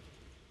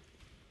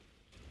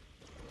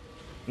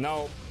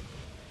 No.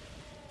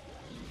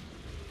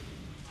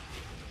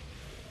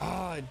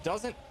 Oh, it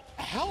doesn't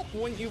help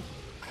when you...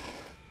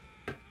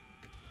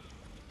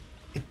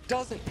 It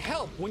doesn't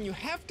help when you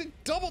have to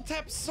double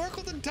tap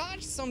circle to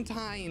dodge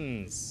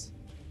sometimes.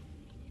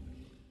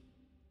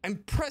 I'm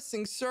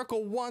pressing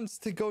circle once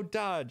to go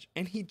dodge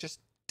and he just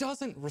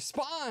doesn't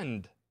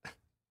respond.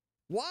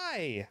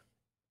 Why?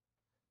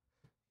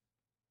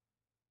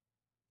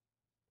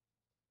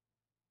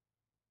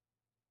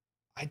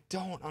 I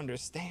don't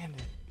understand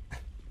it.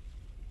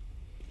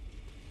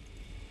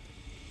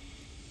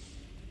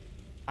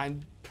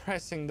 I'm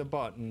pressing the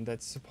button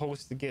that's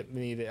supposed to get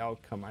me the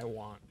outcome I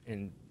want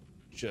and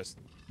just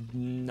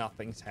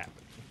nothing's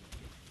happening.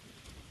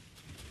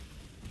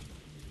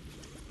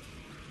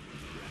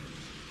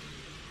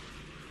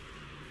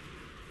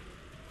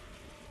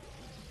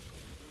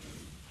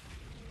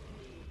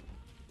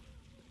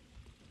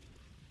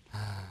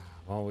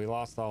 Well, we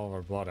lost all of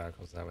our blood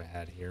echoes that we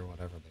had here,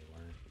 whatever they were.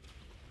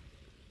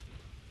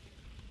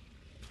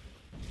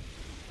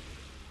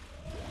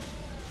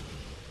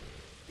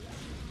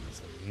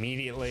 So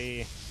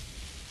immediately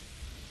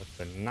with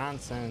the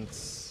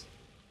nonsense.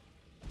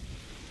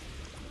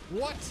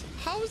 What?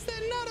 How is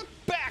that not a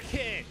back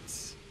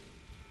hit?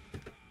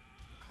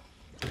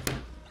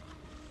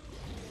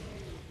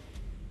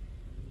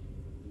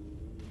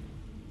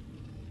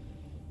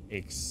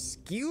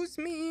 Excuse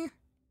me?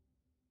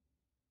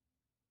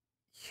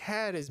 He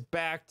had his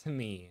back to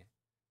me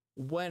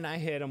when I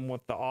hit him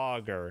with the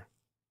auger.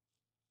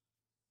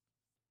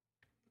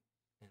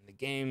 And the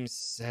game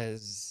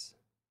says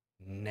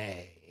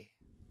nay.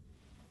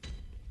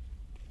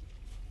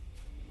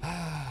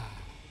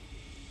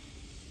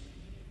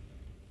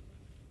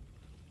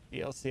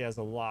 DLC has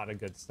a lot of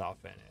good stuff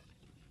in it.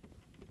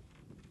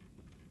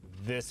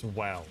 This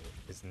well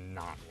is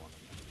not one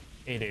of them.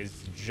 It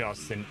is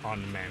just an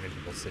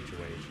unmanageable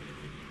situation.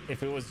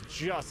 If it was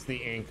just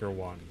the anchor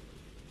one,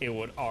 it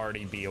would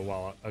already be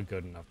a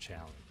good enough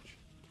challenge.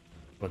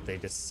 But they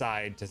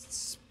decide to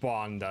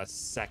spawn the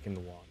second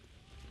one.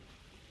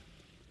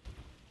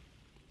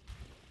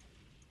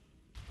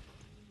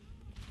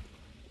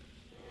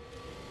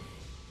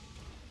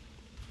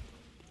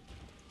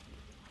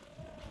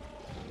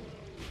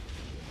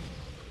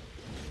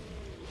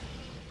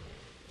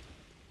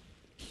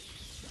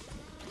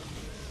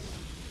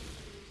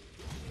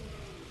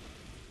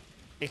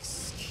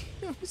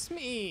 Excuse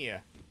me.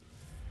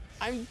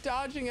 I'm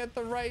dodging at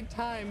the right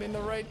time in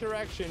the right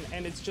direction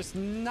and it's just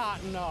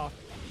not enough.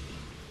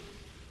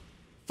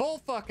 Full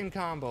fucking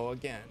combo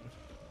again.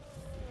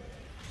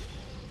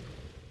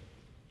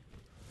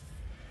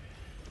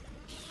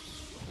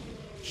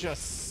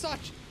 Just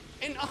such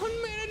an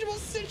unmanageable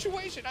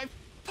situation. I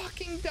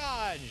fucking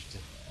dodged.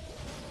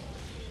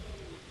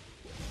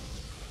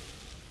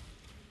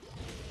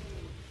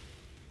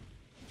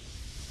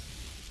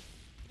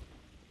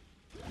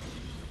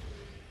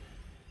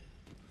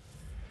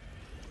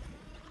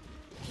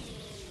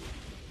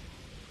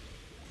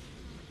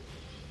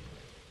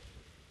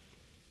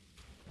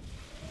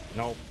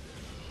 Nope.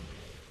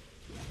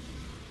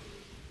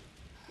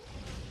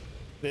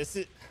 This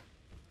is...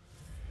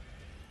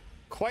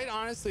 Quite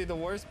honestly, the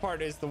worst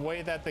part is the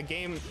way that the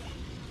game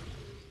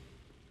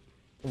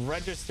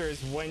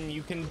registers when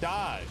you can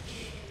dodge.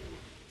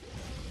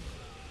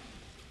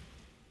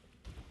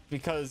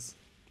 Because,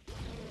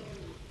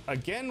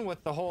 again,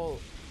 with the whole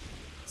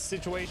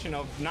situation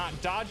of not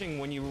dodging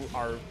when you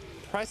are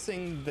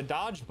pressing the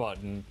dodge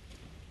button,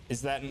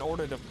 is that in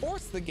order to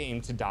force the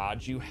game to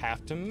dodge, you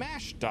have to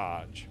mash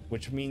dodge,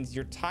 which means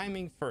your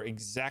timing for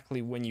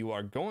exactly when you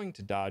are going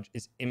to dodge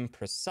is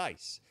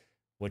imprecise,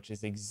 which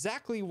is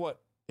exactly what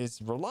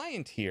is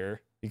reliant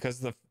here,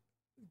 because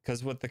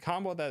with the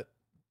combo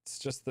that's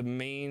just the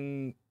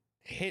main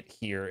hit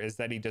here is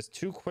that he does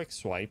 2 quick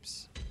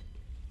swipes.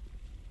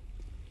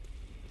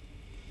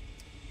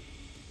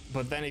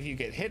 But then if you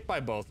get hit by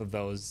both of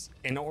those,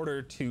 in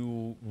order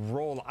to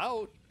roll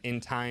out in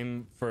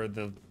time for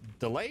the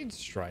delayed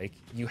strike,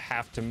 you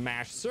have to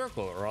mash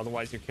circle, or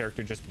otherwise your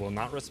character just will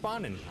not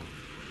respond in time.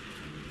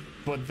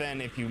 But then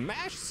if you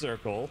mash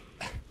circle,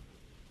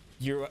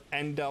 you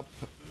end up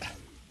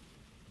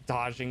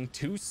dodging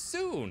too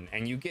soon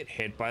and you get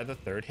hit by the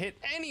third hit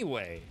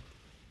anyway.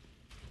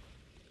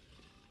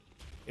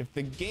 If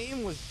the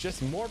game was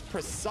just more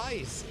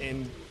precise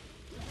in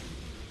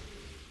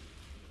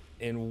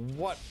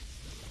what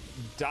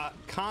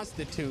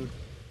constituted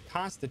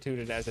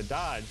as a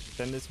dodge,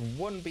 then this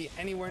wouldn't be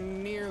anywhere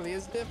nearly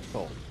as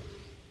difficult.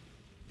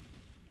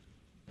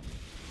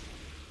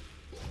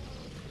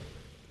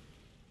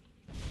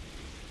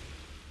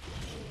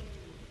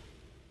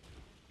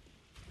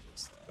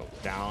 Just go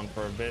down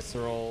for a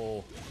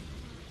visceral.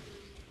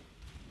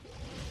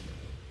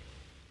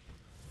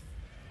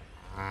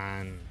 Come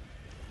on.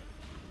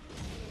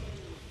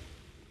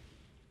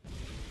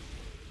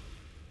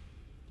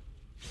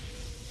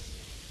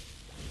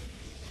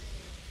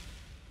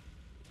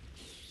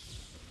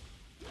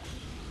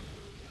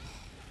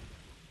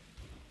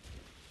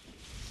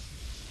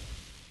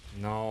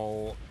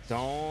 No,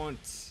 don't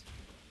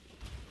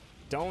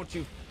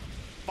you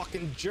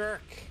fucking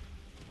jerk.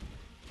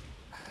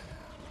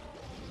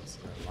 Let's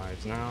start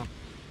lives now.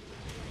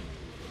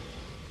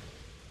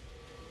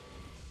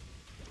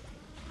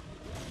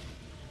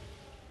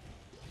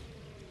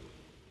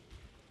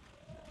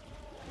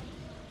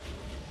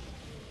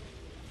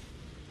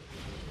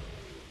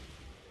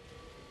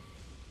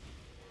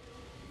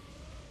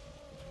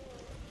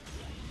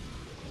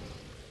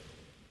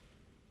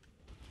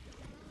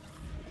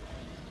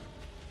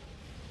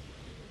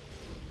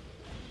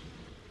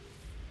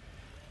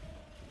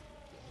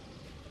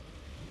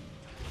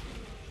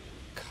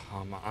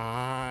 Come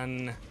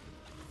on.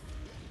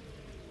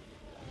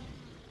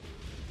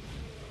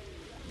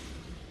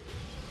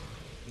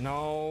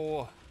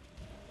 No.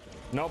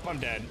 Nope, I'm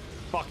dead.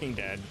 Fucking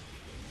dead.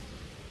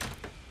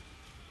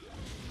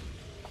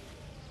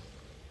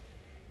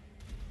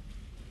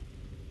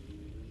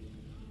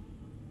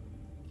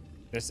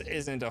 This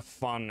isn't a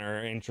fun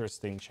or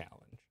interesting challenge.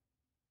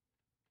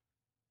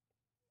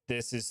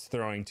 This is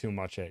throwing too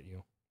much at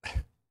you.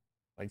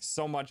 Like,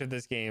 so much of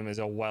this game is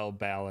a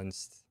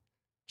well-balanced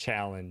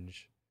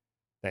challenge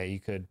that you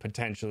could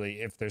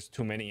potentially, if there's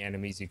too many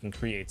enemies, you can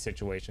create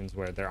situations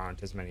where there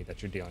aren't as many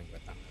that you're dealing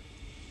with on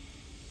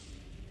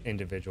an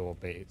individual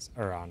base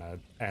or on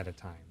at a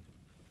time.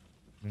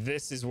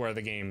 This is where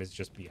the game is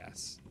just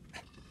BS.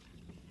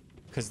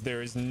 Because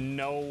there is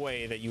no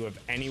way that you have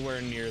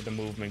anywhere near the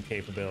movement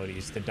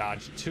capabilities to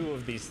dodge two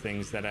of these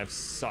things that have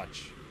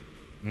such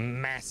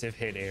massive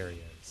hit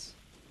areas.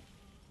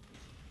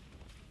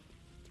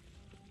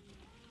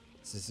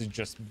 This is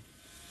just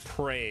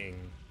praying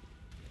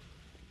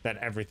that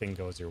everything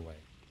goes your way,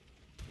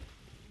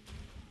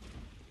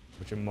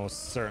 which it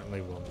most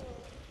certainly will not.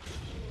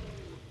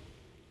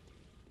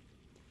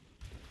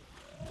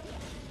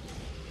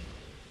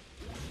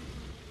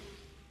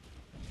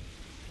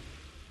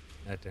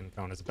 That didn't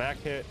count as a back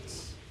hit.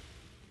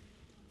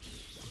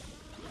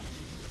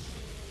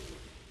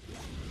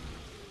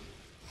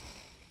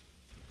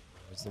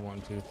 There's the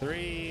 1, 2,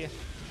 3,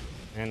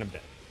 and I'm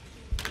dead.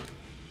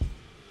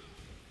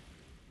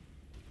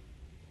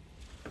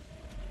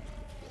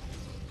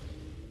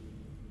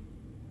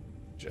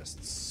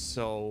 Just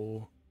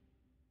so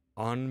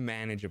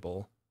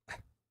unmanageable.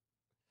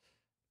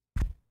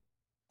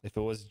 If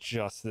it was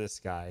just this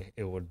guy,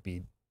 it would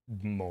be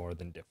more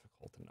than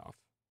difficult enough.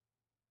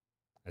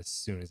 As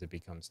soon as it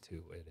becomes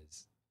two, it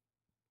is.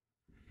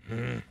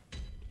 I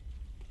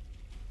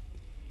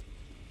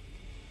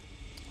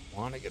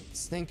want to get the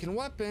stinking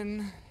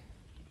weapon.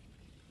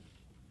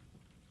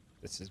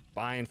 This is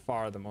by and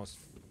far the most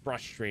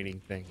frustrating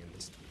thing in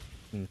this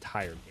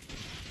entire game.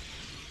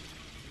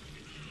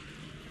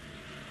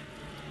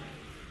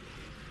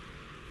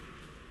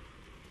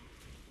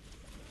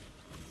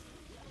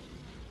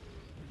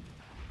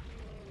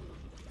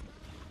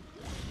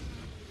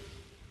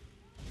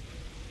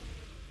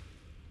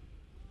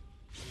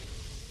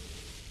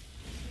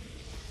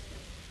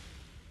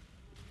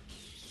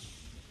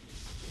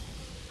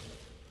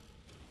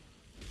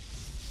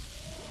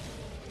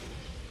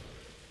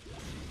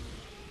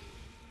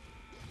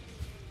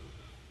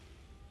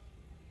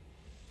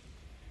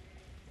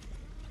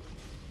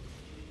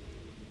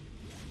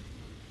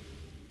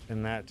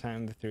 And that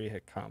time, the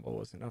 3-hit combo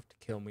was enough to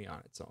kill me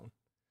on its own.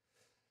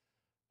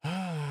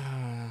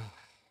 Come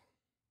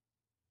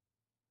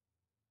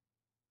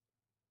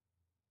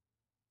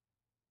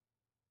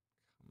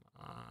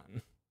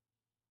on.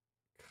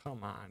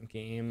 Come on,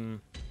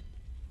 game.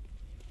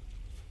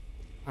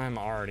 I'm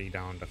already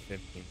down to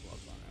 15 blood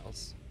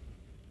vials.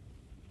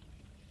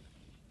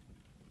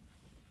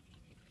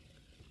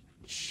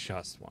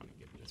 Just want to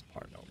get this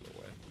part over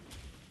with.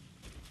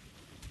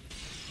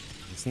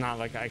 It's not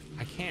like I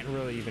can't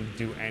really even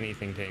do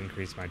anything to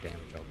increase my damage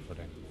output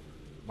anymore.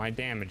 My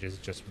damage is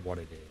just what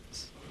it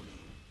is.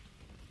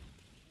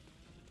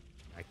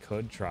 I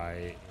could try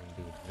and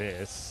do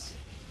this.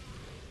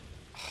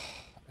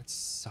 It's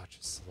such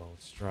a slow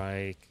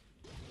strike.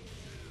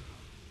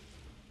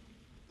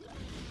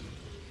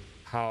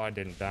 How I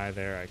didn't die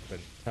there, I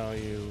couldn't tell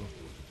you.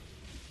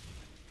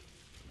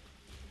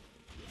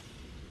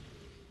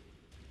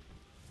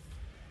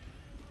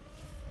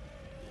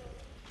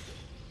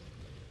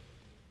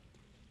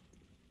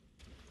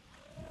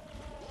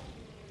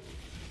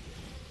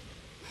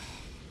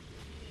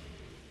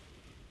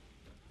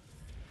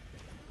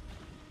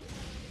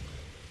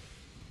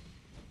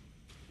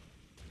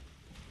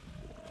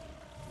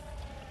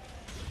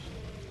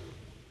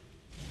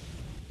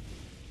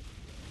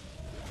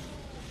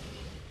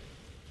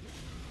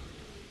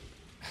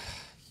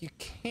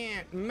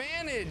 can't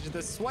manage.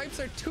 The swipes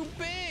are too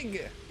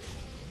big.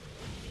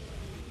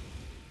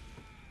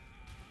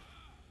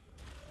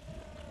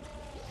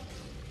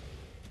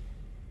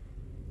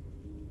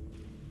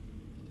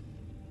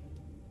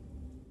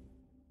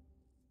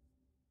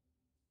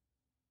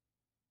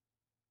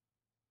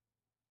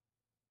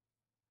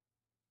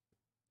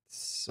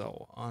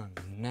 So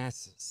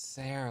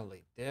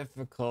unnecessarily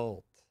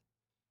difficult.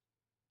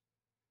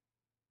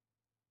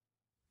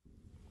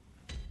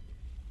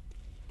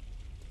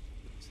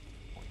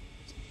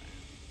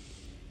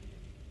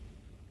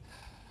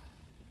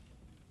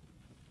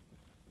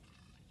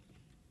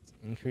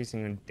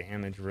 Increasing the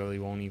damage really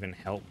won't even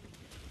help.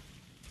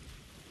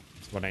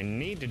 So what I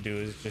need to do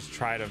is just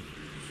try to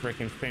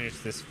freaking finish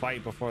this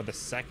fight before the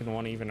second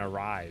one even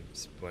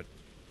arrives. But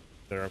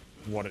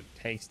what it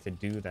takes to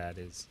do that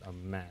is a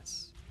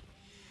mess.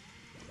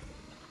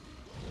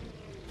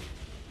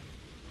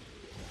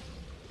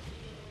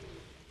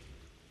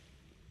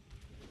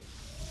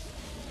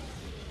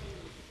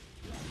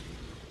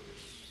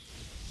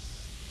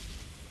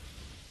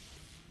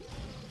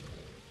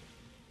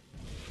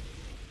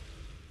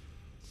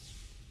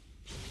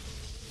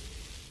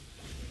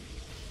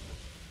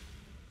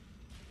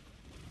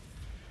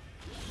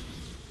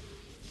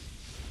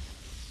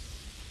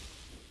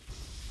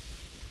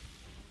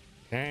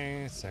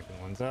 Okay, second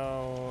one's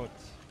out.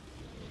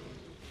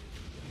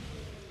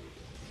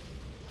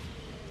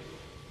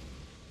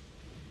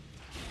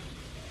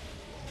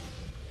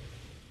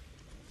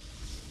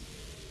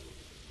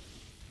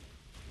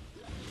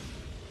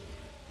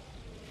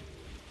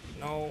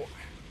 No.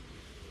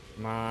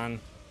 Come on.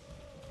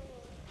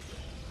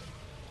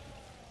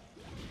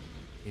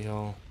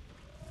 Heal.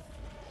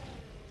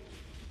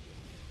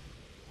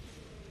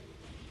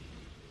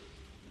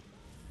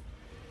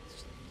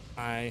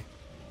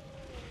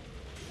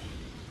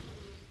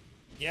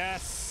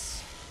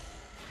 Yes.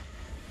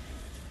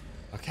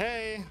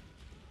 Okay.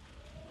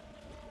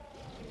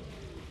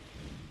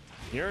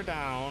 You're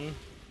down.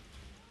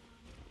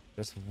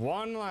 Just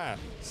one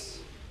left.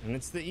 And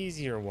it's the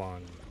easier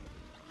one.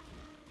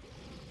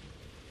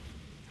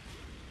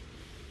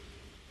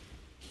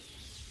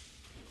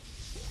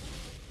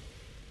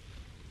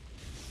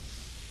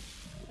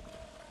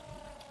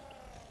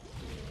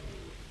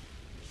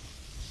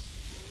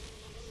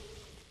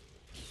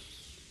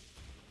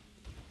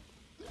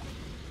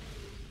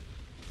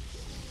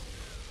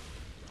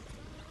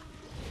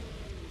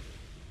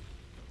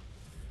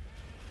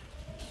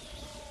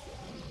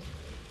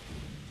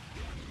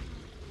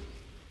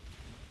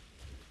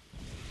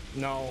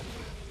 No.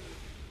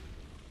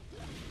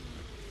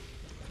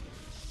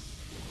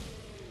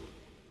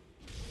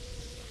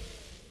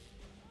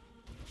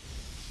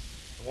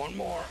 One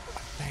more.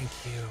 Thank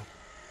you.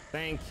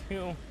 Thank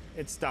you.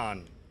 It's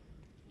done.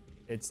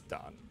 It's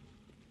done.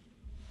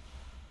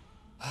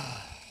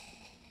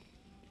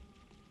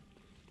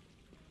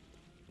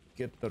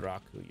 Get the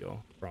Rakuyo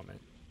from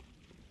it.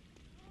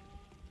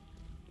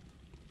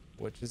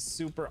 Which is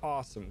super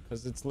awesome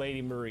because it's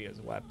Lady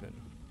Maria's weapon.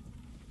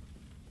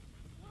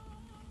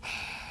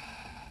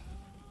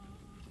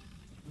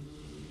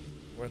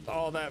 With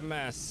all that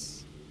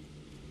mess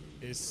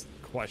is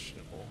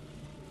questionable.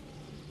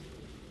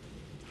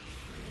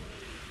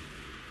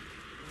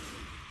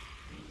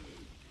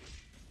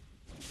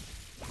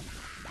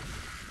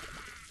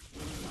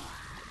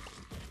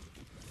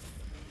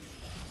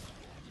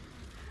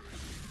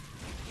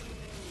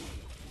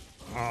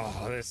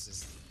 Oh, this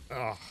is...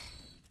 Oh.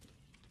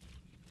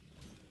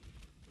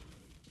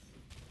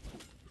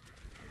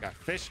 Got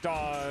fish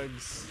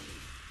dogs.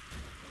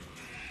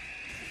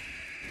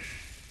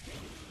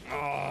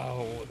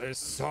 Oh, there's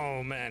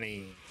so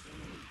many.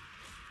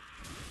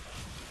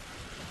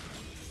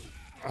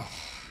 Oh.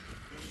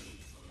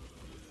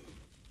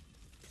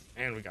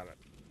 And we got it.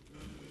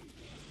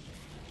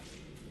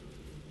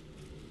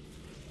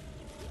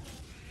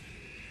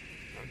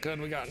 Oh,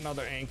 good, we got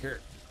another anchor.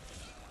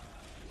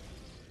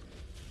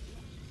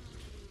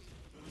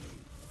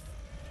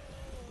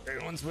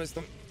 Everyone's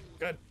wisdom.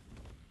 Good.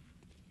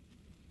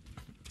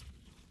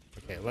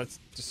 Okay, let's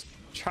just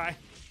try.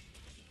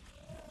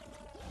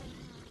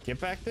 Get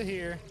back to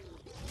here.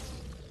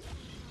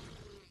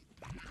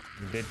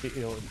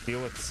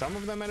 Deal with some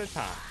of them at a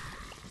time.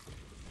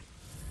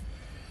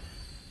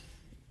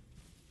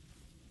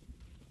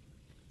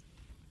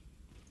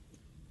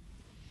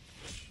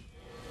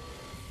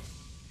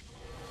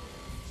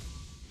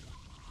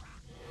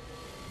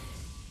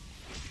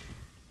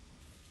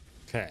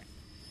 Okay.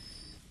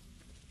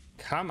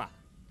 Come on.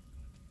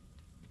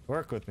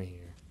 Work with me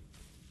here.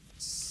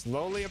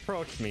 Slowly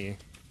approach me.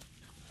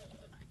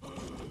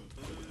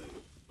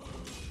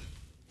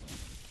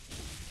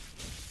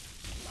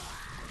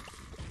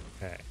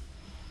 Okay.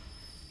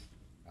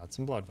 Got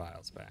some blood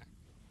vials back.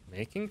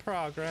 Making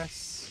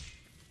progress.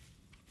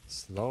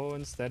 Slow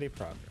and steady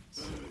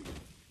progress.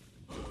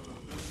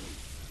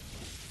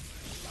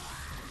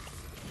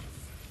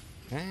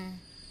 Okay.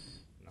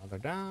 Another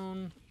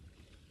down.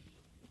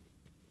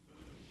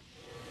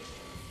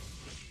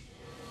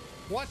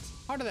 What?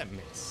 How did that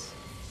miss?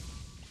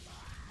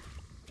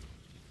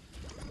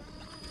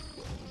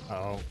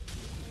 Oh.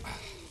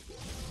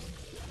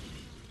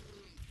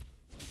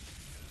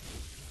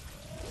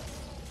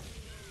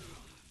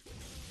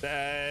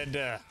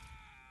 Dead.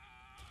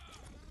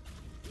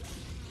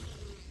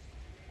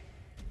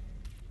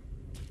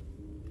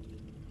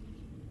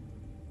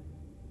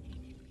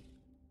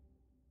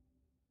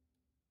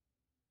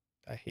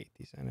 I hate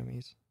these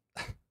enemies.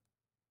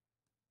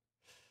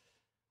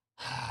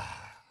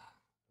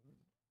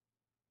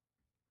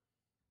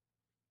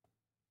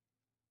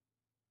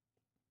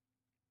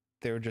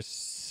 They're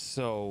just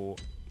so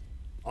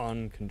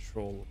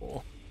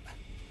uncontrollable.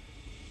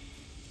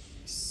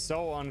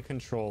 So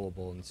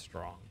uncontrollable and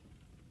strong.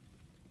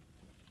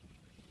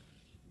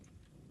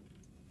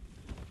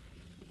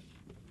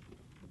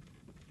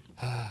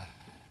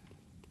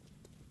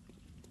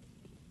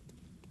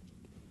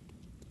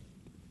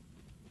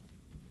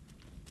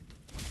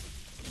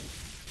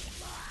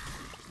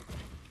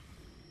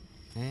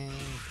 And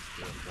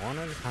do it one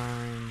at a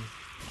time.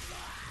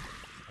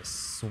 I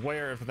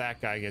swear if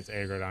that guy gets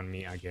aggroed on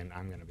me again,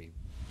 I'm gonna be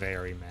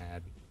very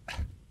mad.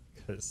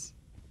 Because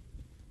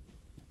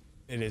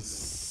it is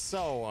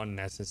so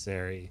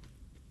unnecessary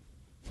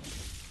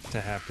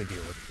to have to deal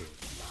with food.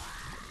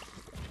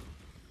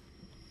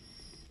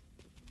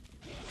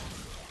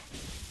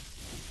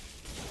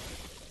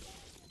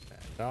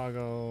 Bad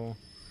doggo.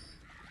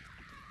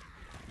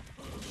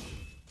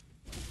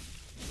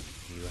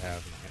 You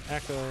have my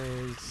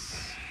echoes.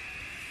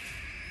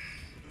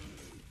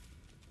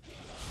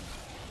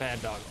 Bad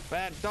doggo.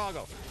 Bad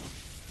doggo.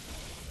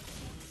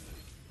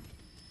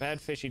 Bad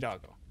fishy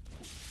doggo.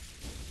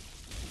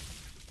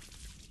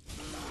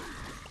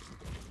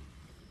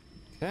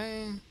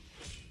 Okay.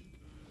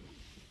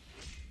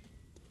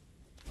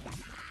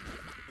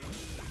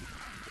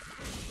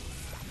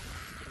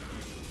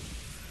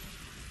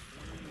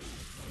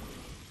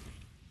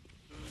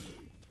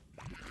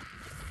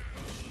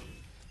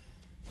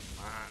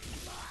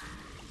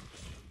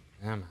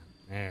 Come on.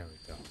 There we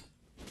go.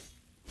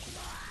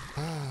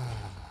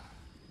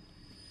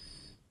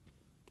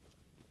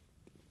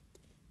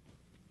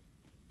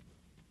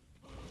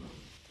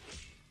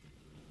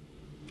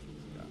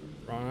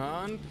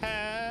 Run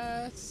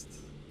past.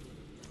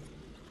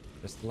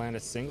 Just land a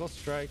single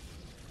strike.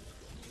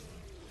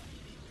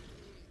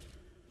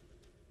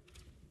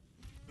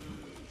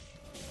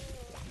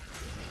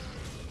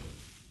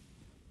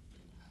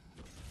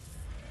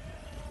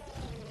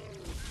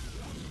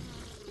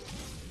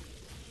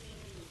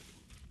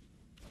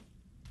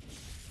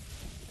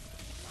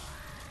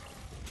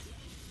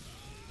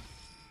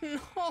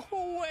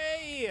 No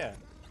way!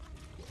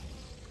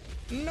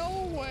 No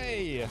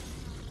way!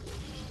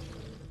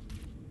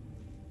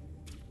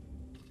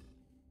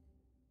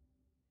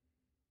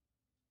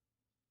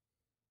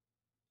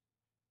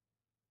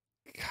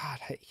 God,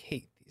 I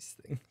hate these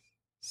things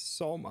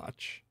so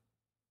much.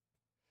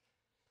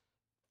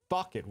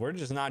 Fuck it, we're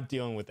just not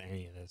dealing with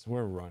any of this.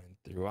 We're running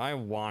through. I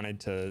wanted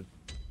to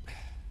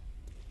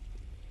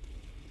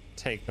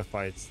take the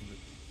fight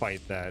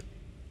that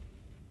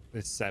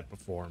is set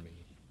before me.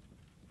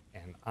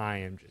 And I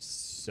am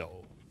just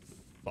so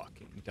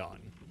fucking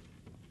done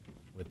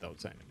with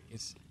those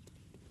enemies.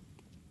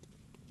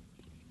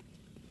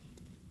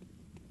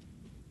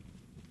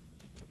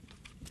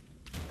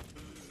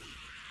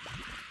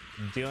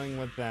 Dealing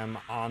with them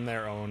on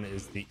their own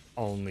is the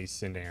only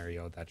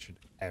scenario that should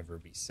ever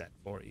be set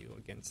for you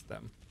against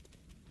them.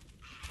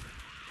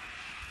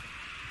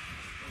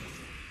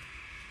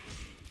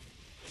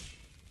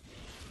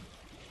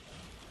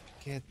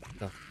 Get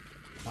the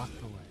fuck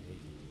away,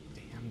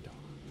 damn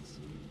dogs.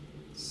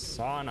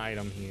 Saw an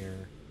item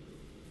here.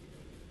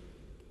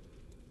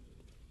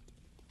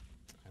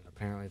 And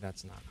apparently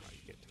that's not how you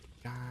get to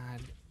it.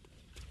 God.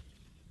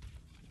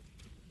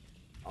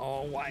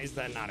 Oh, why is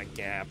that not a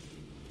gap?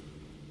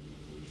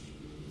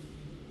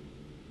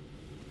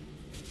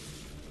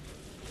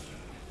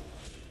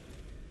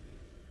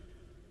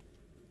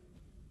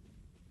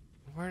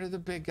 Where did the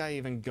big guy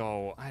even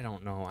go? I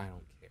don't know. I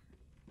don't care.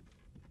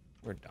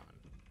 We're done.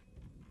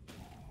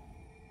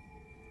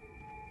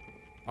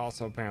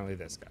 Also, apparently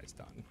this guy's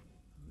done. Oh,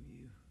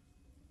 you.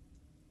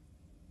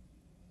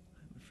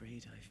 I'm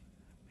afraid I've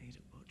made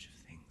a botch of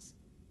things.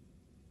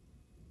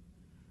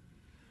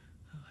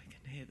 Oh, I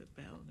can hear the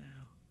bell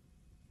now.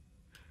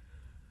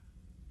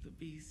 The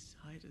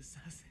beast-eyed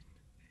assassin.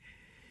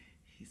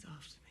 He's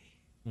after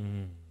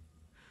me.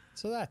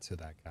 So that's who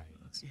that guy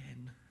is.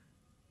 Again.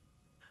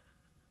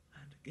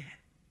 And again.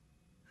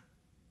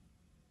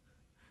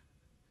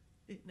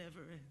 It never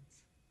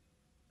ends.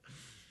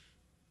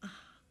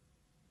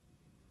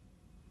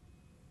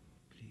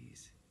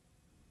 Please.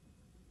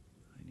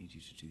 I need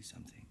you to do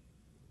something.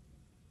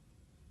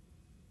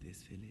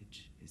 This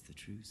village is the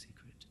true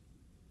secret.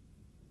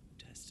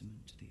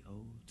 Testament to the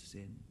old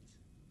sins.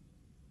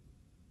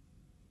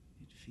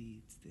 It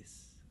feeds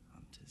this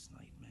hunter's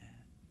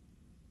nightmare.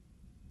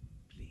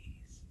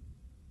 Please.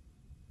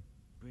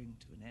 Bring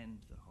to an end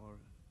the horror.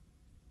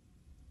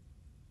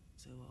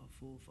 So our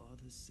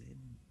forefathers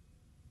sinned.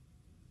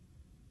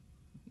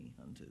 We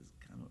hunters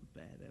cannot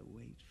bear their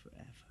weight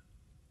forever.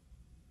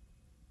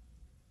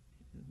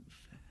 isn't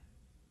fair.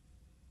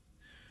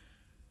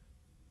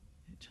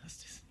 It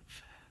just isn't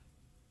fair.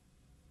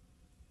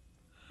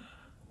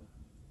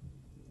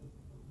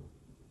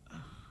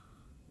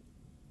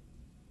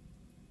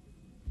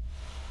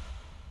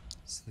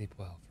 Sleep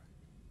well, friend.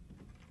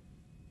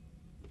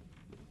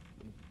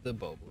 The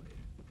bow blade.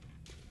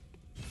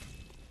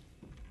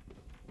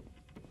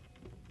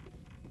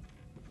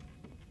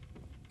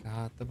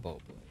 Got the bow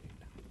blade.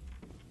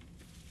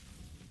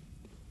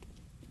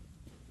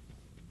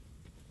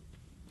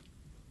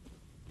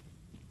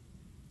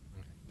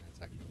 Okay,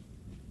 that's actually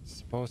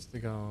supposed to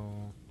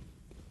go.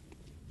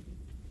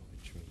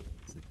 Which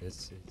means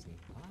this is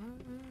not.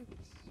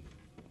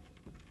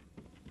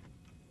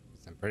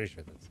 I'm pretty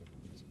sure that's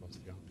supposed to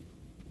go.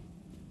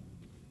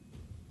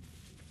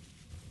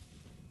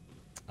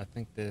 I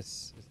think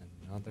this is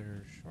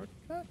another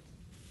shortcut.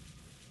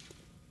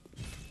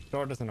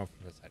 Door doesn't open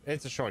from this side.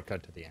 It's a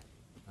shortcut to the end.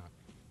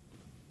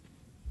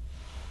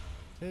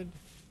 Okay.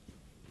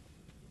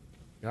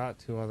 Got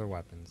 2 other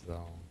weapons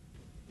though.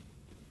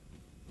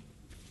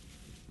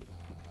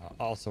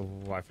 Also,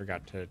 I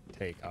forgot to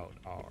take out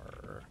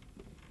our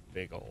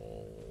big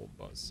old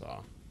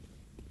buzzsaw.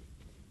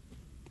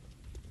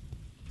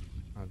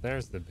 Oh,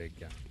 there's the big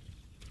guy.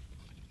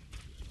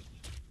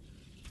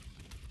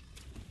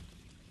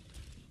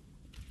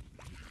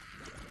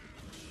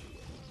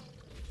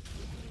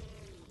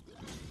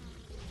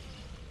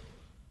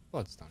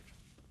 Bloodstone.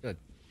 Good.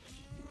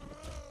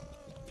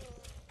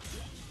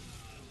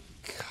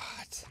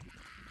 God.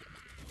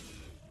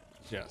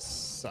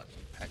 Just such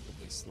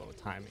impeccably slow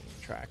timing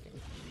and tracking.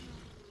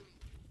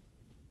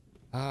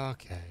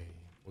 Okay,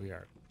 we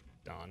are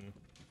done.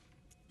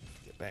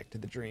 Get back to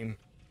the dream.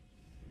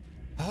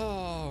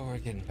 Oh, we're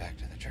getting back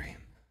to the dream.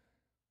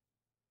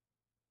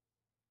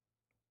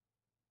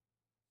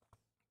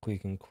 We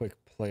can quick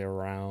play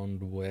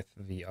around with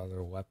the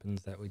other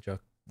weapons that we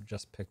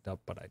just picked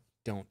up, but I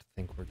don't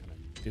think we're gonna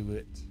do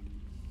it.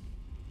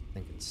 I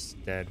think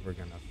instead we're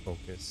gonna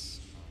focus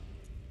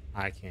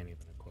on, I can't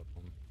even equip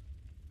them.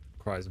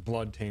 Requires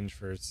blood tinge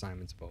for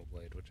Simon's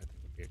bowblade, which I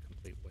think would be a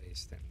complete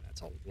waste, and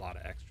that's a lot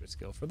of extra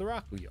skill for the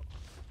Rakuyo.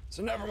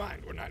 So never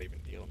mind, we're not even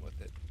dealing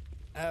with it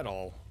at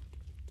all.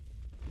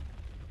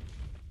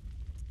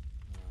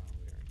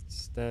 We're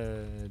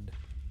instead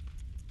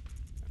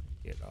gonna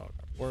get out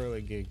our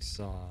whirligig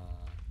saw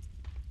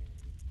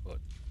and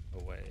put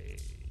away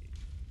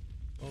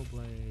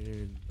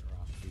bowblade,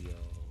 Rakuyo.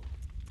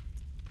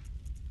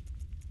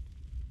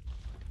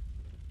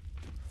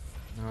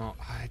 No,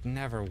 I'd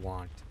never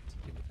want to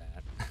do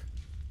that.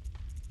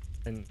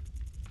 And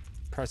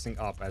pressing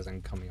up as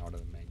I'm coming out of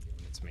the menu,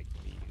 and it's making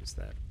me use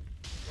that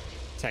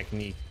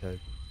technique to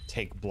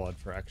take blood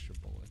for extra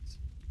bullets.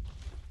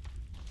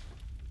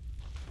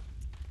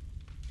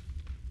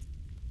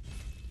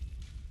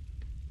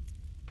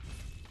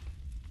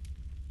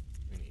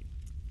 We need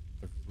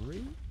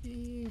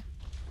 3.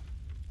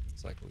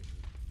 It's like we need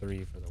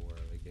 3 for the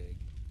whirligig.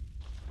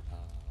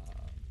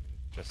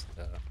 Just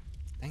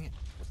dang it,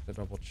 just to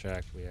double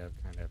check, we have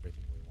kind of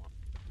everything we want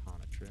for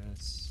the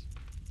Mechanalyst.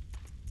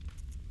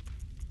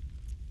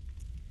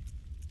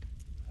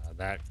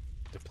 That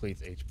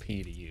depletes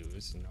HP to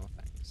use. No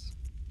thanks.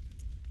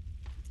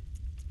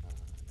 I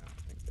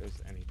don't think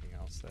there's anything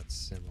else that's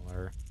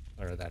similar,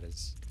 or that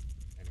is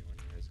anywhere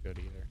near as good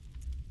either.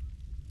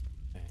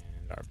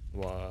 And our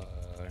blood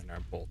and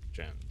our bolt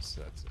gems.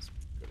 That's as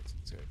good as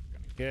it's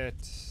gonna get.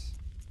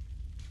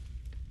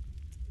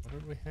 What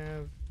did we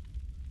have?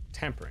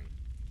 Tempering.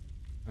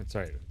 I'm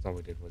sorry, that's all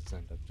we did was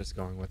end up just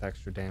going with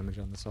extra damage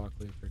on the saw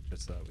cleaver,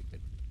 just so that we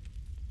could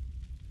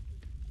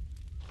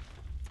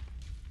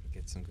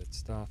get some good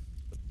stuff.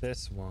 But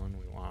this one,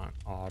 we want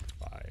odd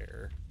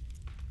fire.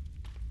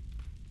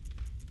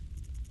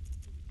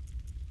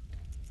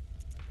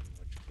 In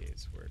which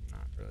case, we're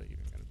not really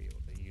even going to be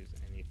able to use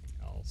anything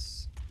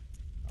else.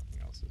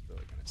 Nothing else is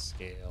really going to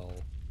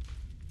scale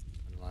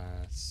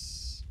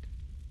unless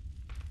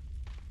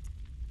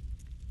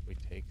we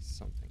take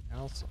something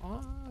else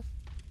off.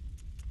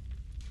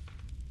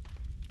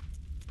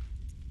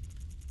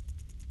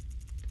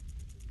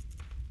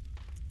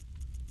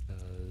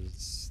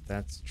 Because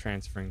that's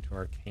transferring to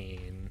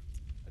arcane,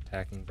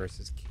 attacking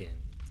versus kin.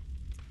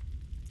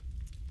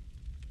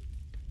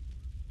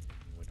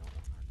 And we don't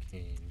want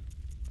arcane.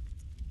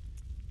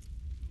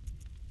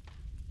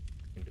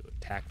 We can do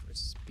attack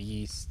versus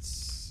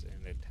beasts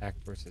and attack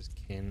versus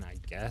kin, I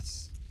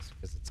guess, just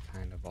because it's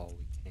kind of all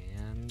we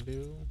can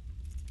do.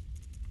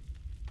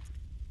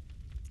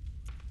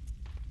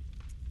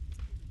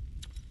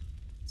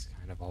 It's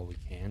kind of all we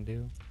can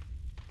do.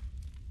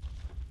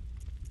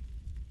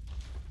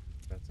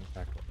 That's in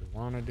fact what we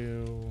want to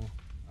do,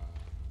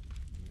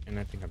 and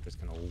I think I'm just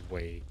gonna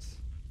wait.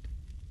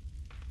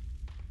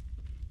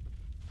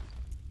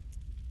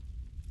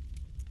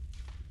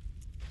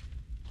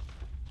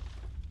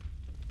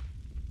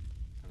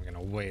 I'm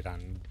gonna wait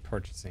on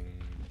purchasing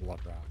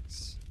blood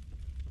rocks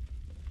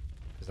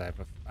because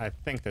I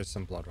think there's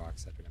some blood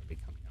rocks that are gonna be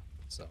coming up.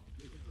 So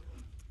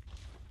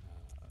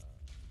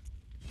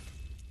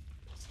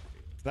let's do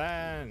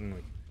that, and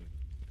we can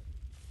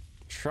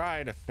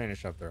try to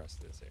finish up the rest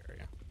of this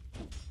area.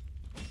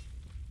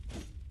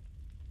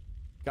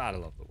 Gotta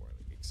love the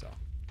Whirligig Saw.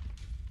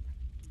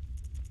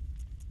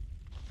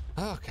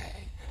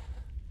 Okay.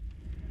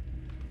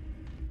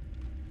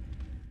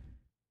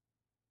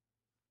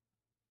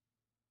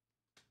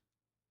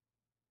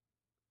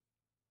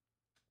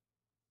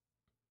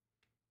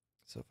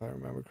 So if I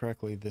remember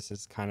correctly, this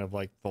is kind of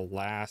like the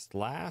last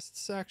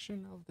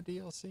section of the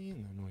DLC,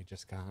 and then we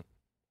just got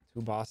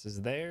 2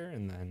 bosses there,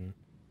 and then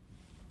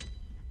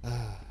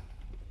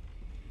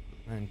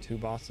 2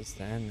 bosses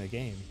to end the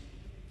game,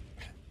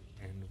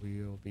 and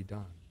we'll be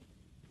done.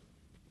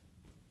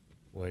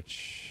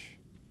 Which,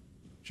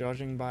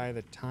 judging by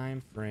the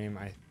time frame,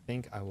 I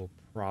think I will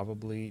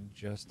probably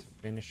just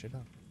finish it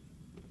up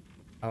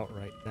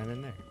outright then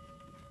and there.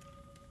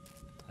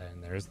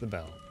 And there's the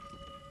bell.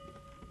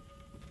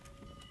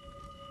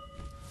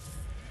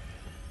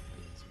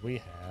 We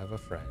have a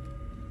friend.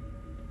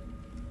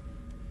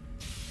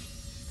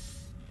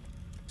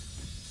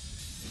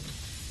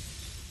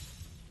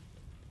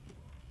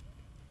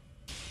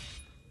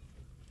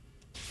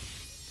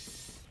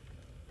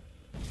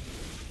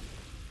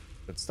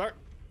 Good start.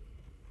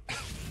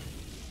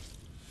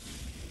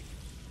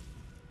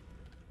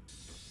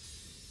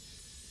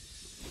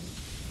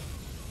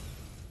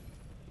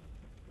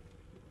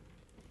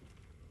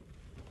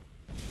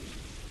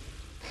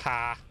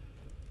 Ha!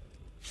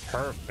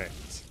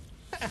 Perfect.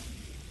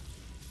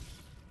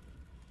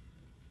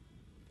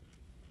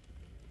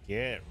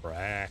 Get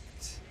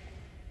wrecked.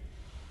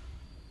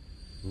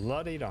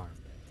 Bloodied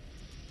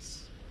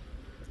armbands.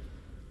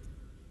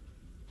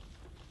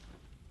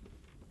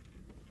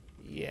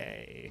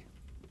 Yay.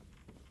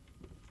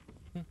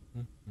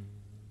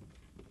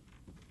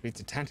 Beats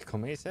a tentacle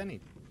mace any.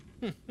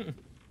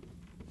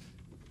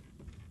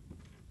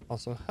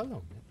 Also,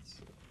 hello, Mitz.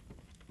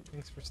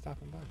 Thanks for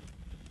stopping by.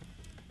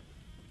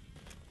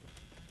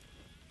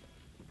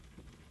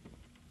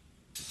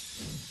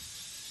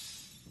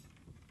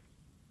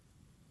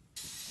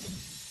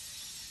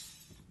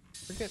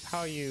 Forget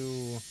how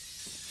you...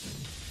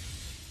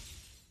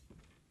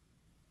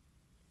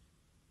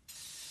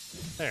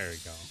 There we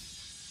go.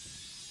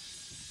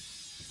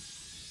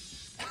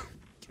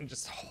 Can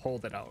just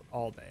hold it out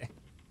all day.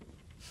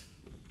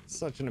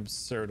 Such an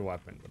absurd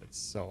weapon, but it's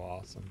so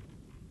awesome.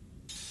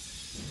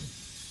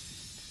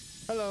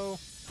 Hello.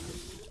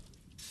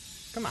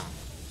 Come on.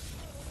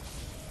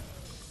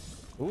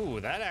 Ooh,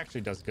 that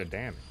actually does good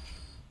damage.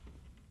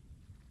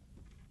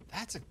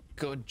 That's a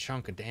good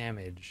chunk of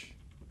damage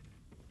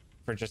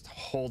for just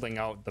holding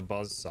out the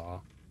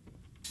buzzsaw.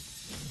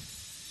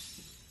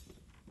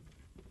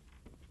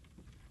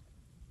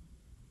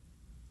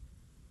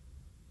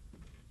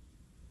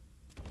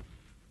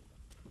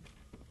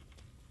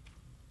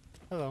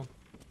 Hello.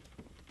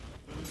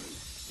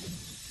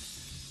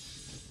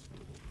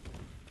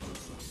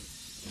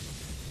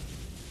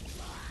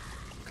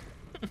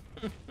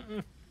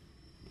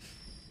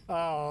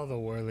 Oh, the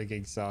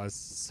Whirligig Saw is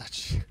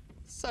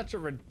such a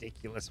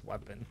ridiculous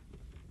weapon.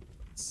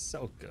 It's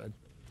so good.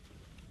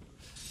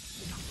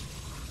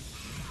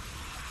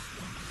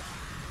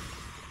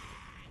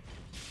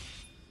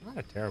 Not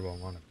a terrible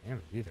amount of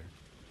damage either.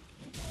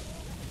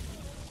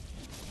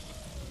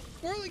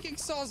 Whirligig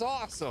Saw's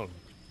awesome.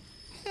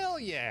 Hell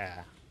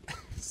yeah.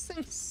 This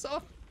thing's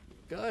so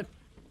good.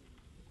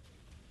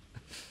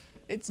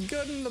 It's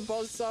good in the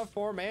buzzsaw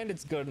form and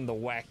it's good in the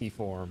wacky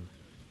form,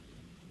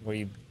 where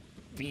you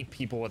beat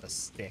people with a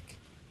stick.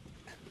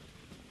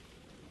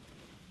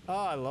 Oh,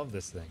 I love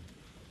this thing.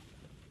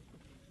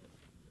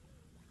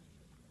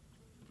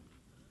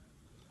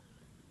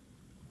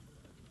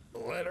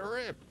 Let her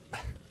rip.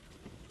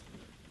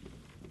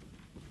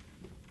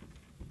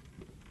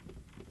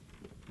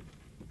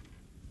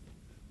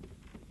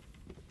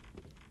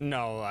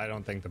 No, I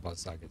don't think the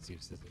buzzsaw gets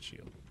used as a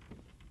shield.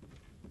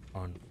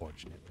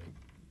 Unfortunately.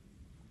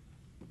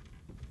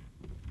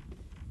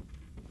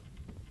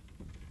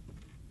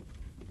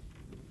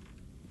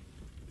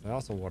 But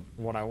also,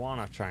 what I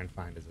want to try and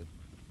find is a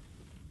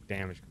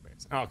damage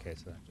comparison. Okay,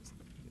 so that just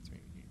gets me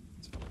in here.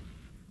 It's fine.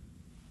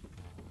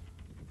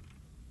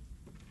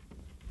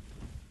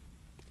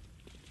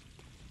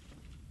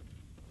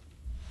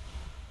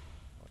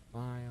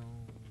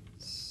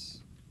 Miles.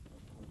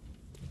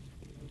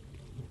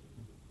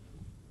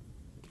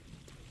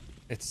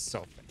 It's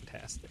so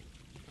fantastic.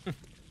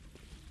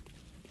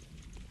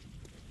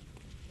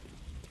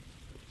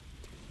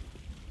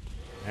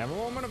 Have a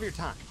moment of your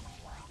time.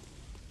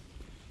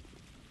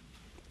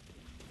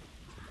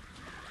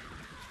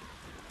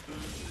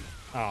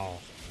 Oh.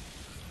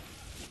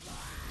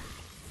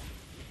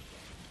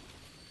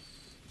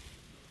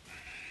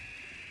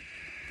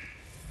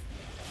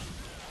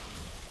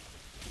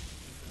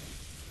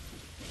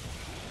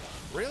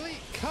 Really?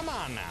 Come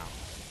on now.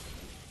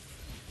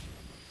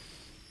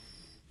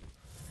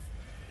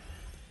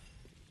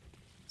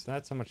 So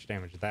that's how much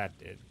damage that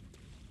did.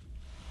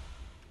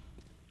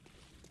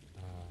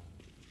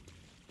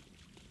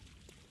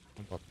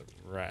 How about the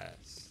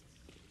rest?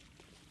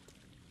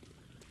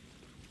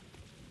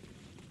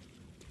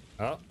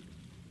 Oh,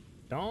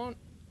 don't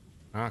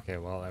Okay,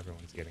 well,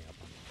 everyone's getting up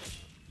on that.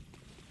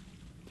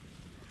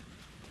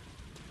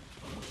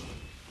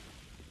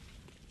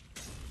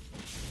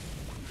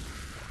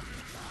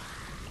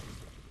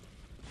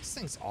 This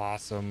thing's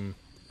awesome.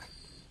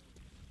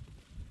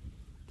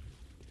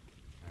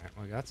 Alright,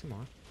 well, we got some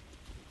more.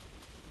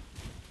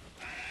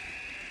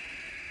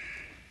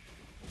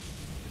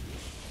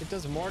 It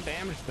does more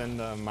damage than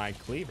my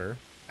cleaver.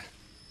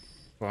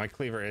 Well, my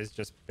cleaver is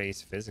just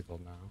base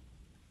physical now.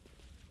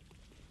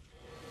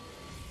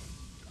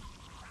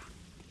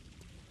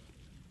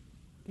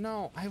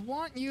 No, I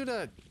want you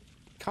to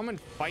come and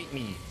fight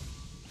me.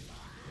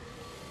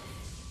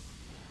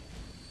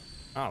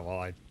 Oh,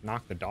 well, I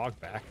knocked the dog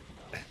back.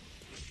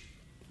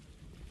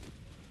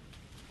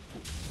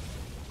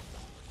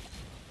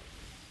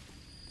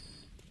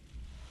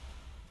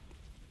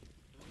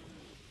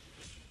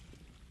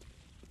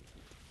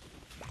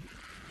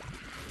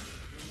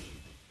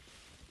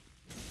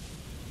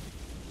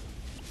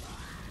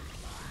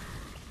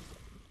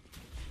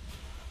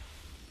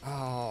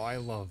 Oh, I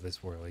love this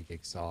whirligig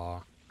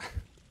saw.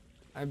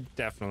 I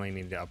definitely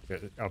need to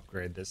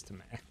upgrade this to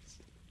max.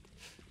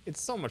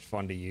 It's so much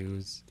fun to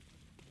use.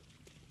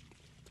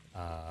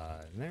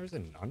 And there's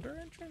an under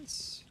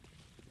entrance?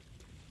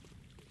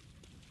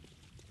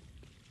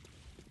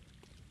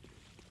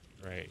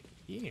 Right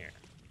here.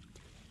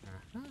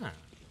 Uh-huh.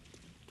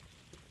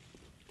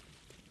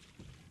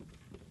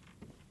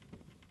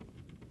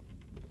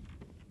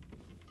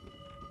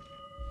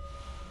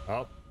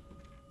 Oh.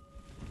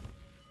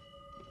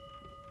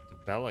 The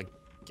bell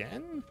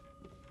again?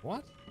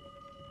 What?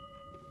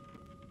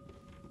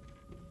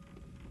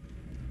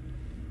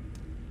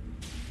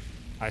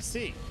 I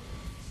see.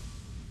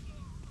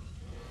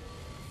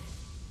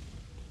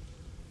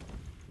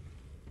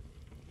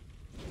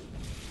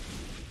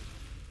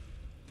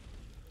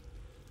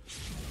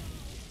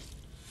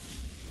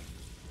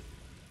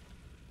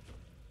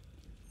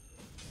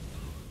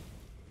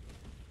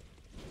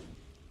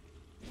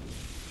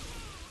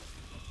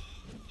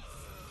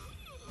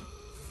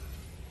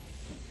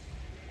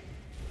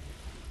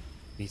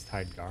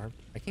 Beast-hide garb.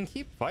 I can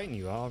keep fighting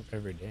you all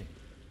every day.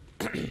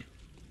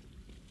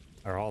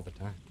 Or all the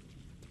time.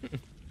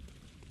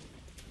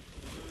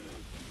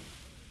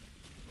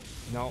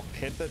 No,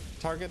 hit the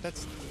target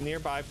that's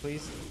nearby,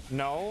 please.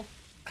 No.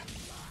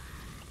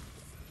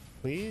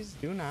 Please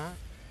do not.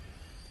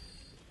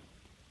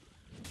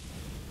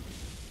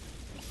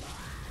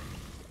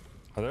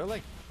 Are there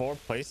like 4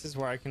 places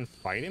where I can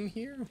fight him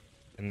here?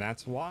 And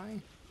that's why?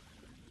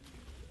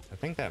 I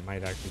think that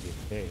might actually be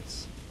the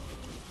case.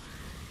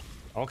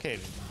 Okay,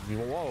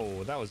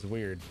 whoa, that was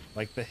weird.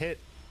 Like the hit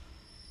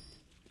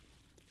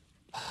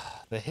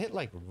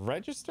like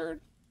registered?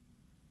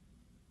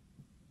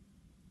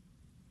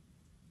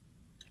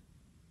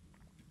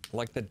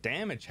 Like the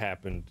damage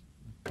happened,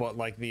 but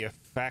like the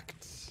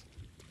effect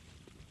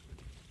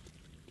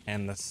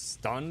and the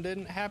stun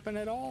didn't happen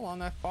at all on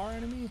that far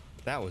enemy?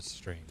 That was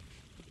strange.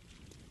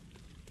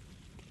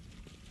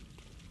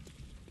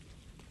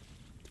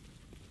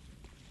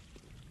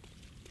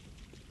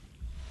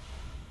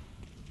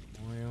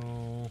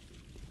 Oil.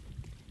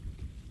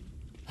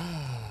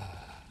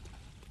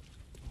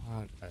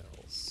 What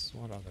else?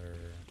 What other?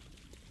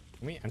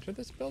 Can we enter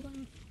this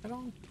building at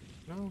all?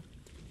 No.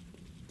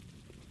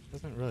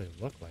 Doesn't really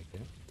look like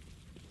it.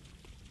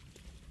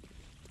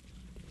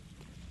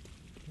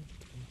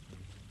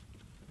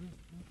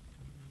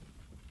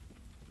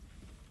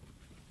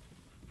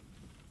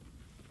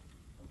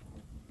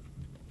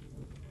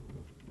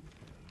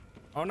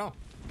 Oh no.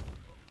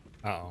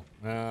 Uh-oh.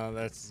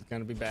 That's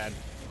gonna be bad.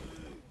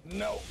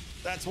 No,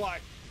 that's why.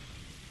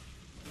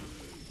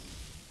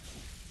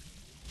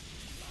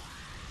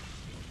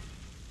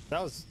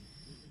 That was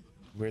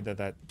weird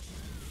that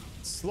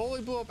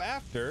slowly blew up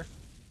after.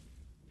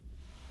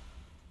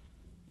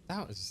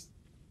 That was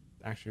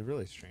actually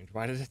really strange.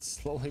 Why did it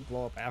slowly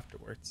blow up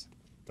afterwards?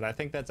 But I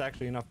think that's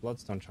actually enough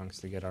bloodstone chunks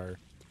to get our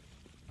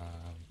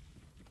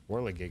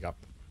whirligig up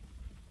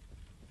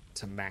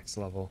to max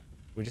level.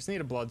 We just need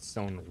a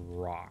bloodstone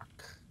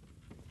rock.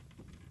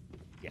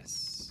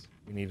 Yes,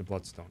 we need a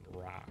bloodstone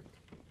rock.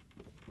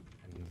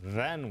 And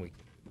then we can.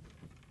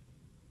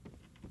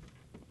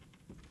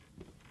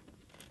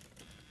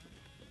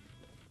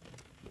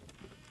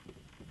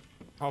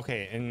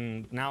 Okay,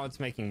 and now it's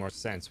making more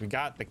sense. We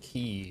got the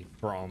key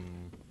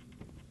from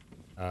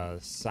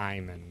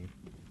Simon,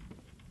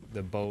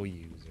 the bow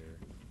user.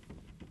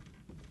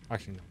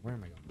 Actually, no, where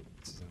am I going?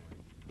 This isn't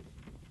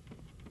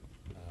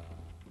right.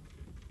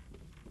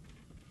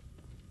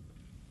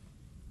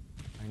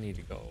 I need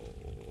to go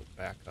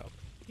back up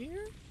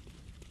here?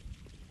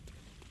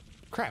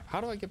 Crap, how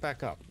do I get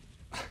back up?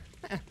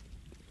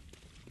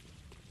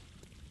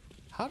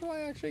 How do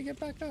I actually get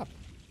back up?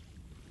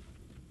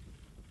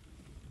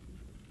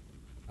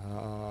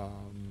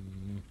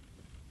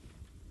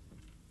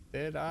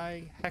 Did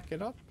I hack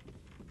it up?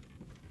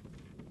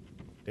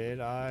 Did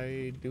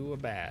I do a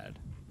bad?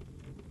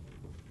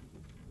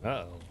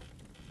 Uh-oh.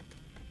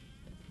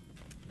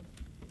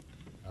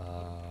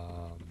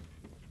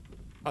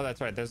 Oh,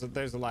 that's right. There's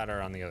a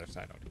ladder on the other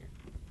side out here.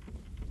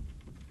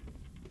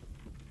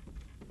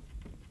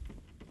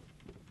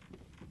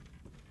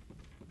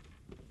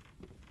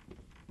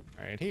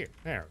 Right here.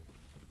 There.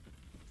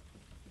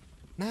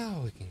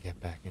 Now we can get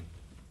back in.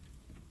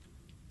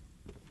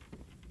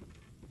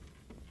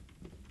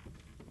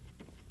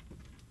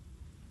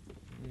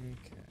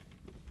 Okay.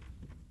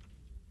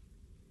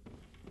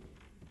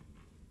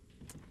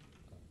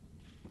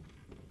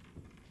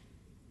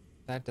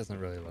 That doesn't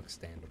really look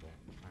standable.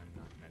 I'm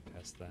not going to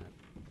test that.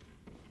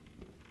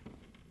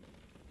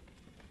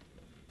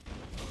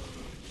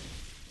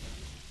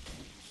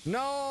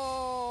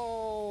 No!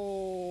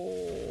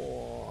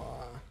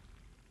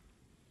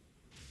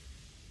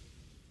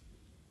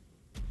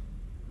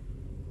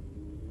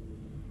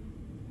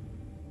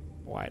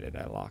 Why did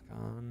I lock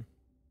on?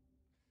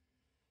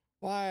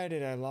 Why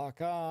did I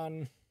lock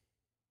on?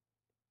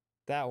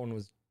 That one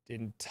was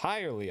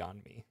entirely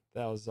on me.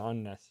 That was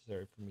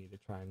unnecessary for me to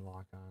try and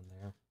lock on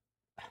there.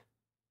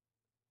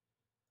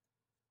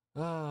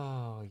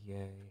 Oh,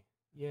 yay.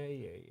 Yay,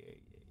 yay, yay,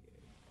 yay,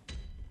 yay.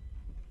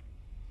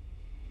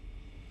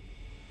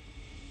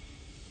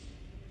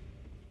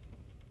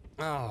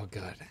 Oh,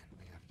 good.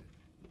 We have to...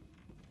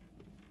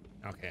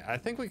 Okay, I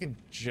think we could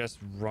just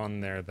run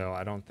there, though.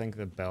 I don't think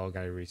the bell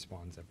guy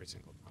respawns every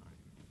single time.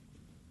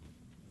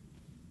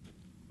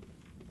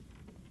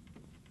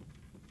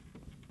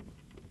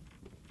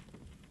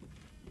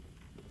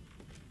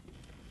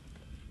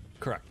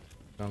 Correct.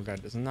 Bell guy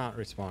does not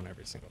respawn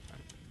every single time.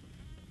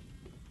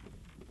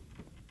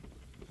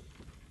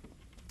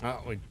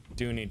 Oh, we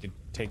do need to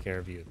take care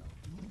of you, though.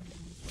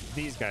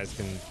 These guys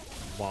can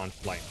launch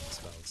lightning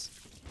spells.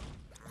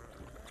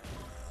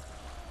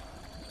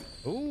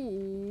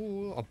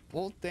 Ooh, a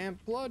bolt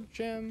damp blood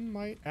gem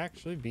might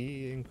actually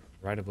be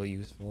incredibly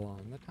useful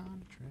on the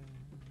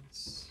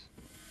Contras.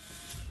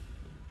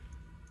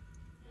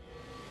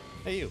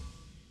 Hey, you.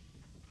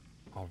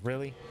 Oh,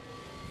 really?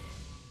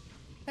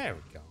 There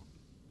we go.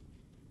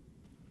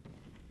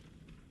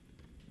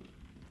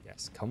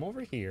 Yes, come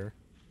over here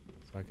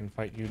so I can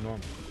fight you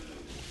normally.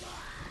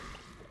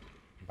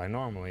 By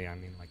normally, I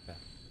mean like that.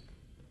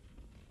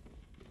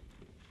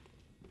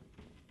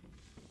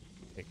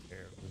 Take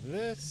care of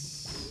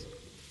this.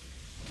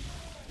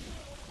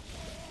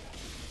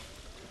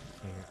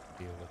 Can't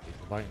deal with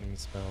these lightning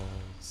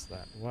spells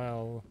that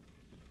well.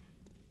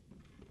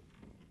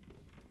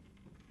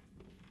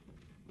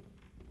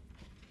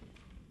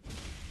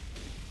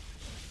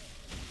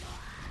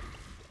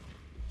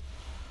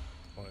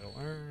 Oil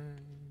urn.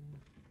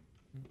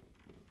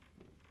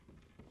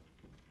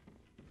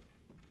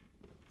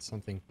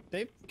 Something.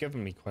 They've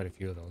given me quite a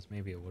few of those.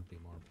 Maybe it would be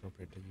more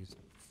appropriate to use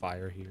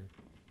fire here.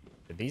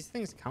 Do these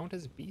things count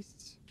as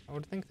beasts? I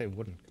would think they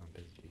wouldn't count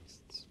as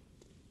beasts.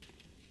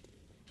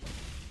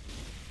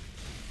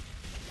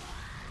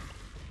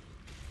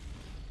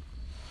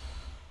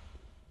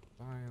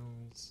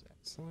 Vials.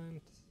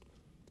 Excellent.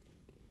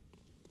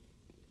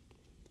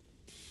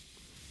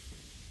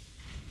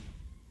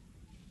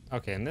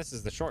 Okay, and this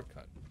is the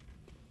shortcut.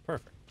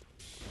 Perfect.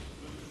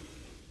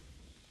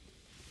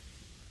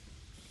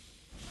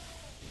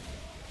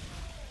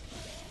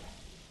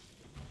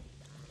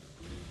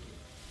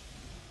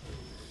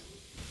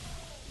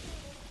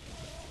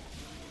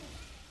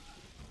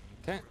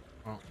 Okay,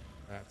 well,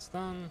 that's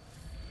done.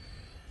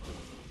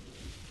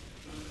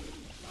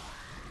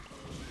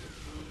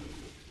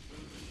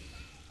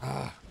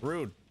 Ah,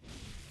 rude.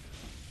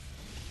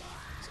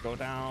 Let's go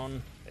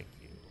down. Thank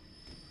you.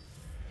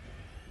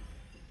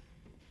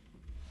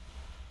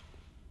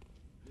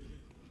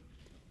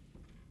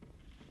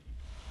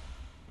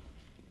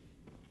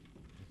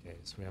 Okay,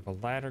 so we have a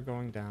ladder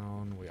going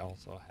down. We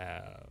also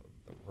have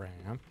the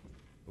ramp,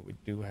 but we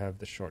do have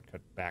the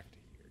shortcut back to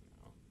here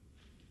now,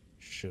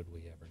 should we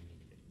ever need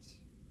it.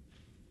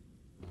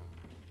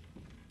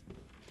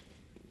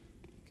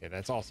 Okay,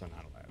 that's also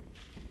not allowed.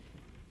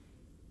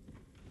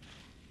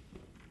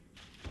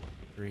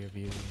 3 of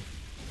you.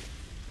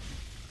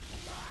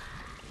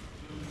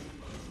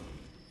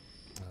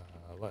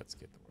 Let's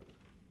get the word.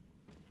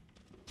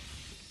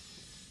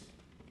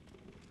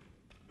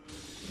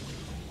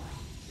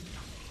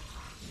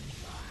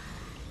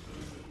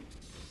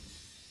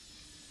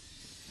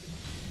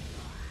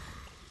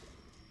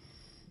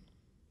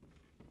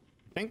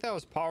 I think that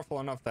was powerful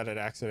enough that it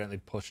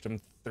accidentally pushed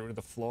him through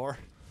the floor.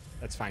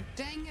 That's fine.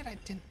 Dang it, I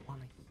didn't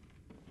want to.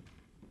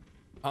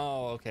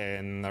 Oh, okay,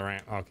 and the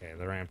ramp. Okay,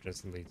 the ramp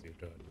just leads you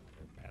to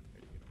another path.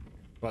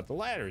 But the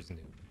ladder's new.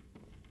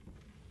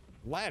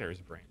 Ladder's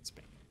brand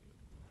spanking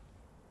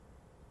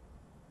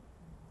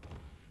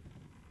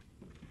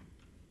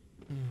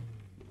new.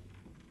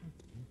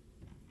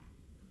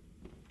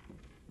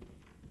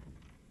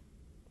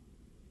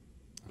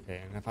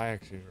 Okay, and if I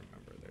actually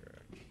remember, there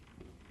are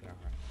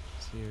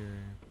items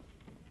here.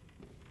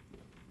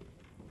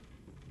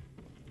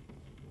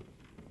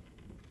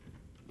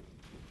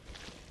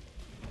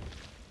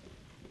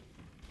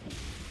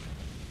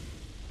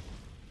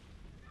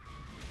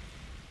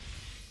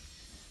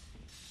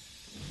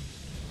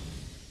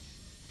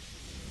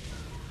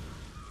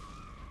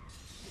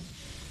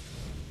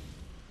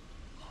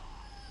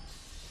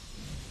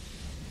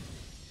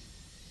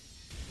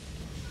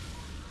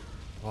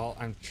 Well,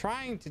 I'm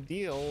trying to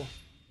deal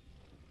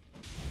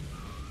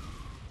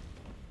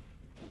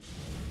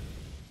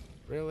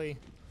Really?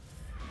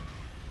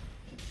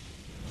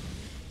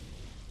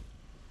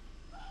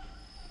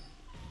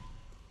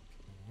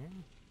 Okay.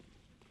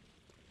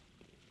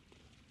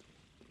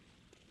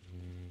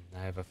 I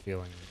have a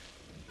feeling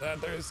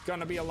that there's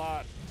gonna be a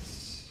lot.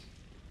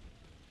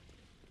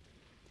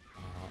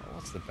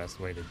 What's the best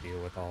way to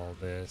deal with all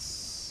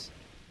this?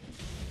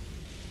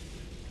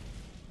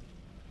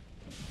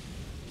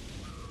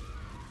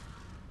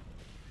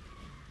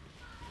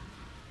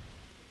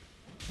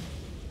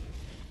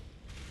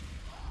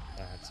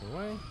 That's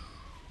away.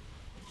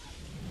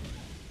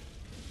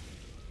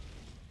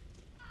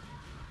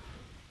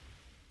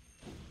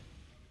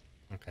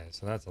 Okay,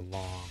 so that's a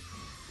long...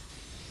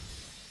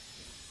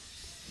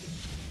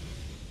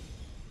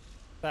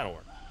 That'll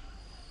work.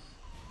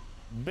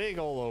 Big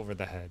ol' over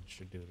the head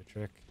should do the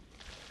trick.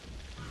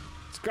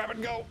 Let's grab it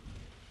and go!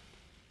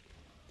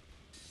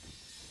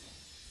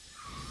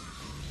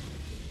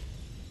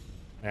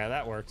 Yeah,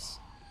 that works.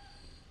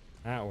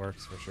 That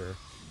works for sure.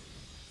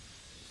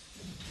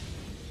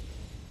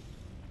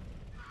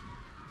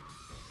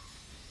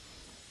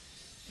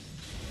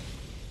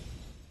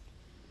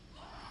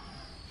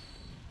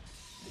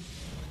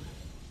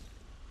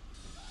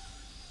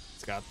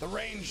 It's got the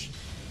range.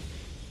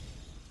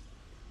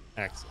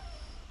 Excellent.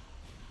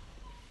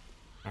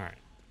 All right.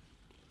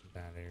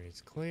 That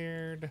area's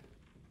cleared. If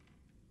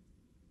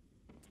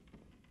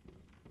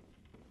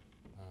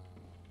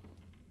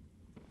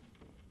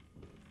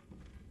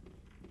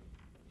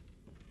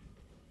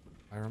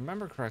I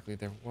remember correctly,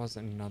 there was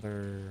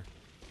another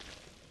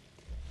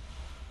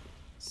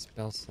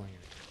spell slinger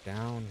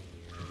down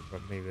here,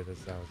 but maybe that was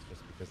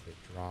just because they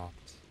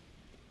dropped.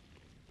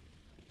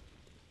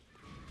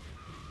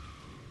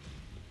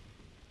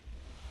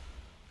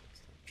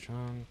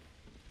 Chunk.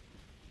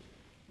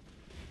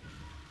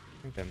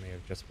 I think that may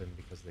have just been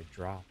because they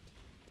dropped.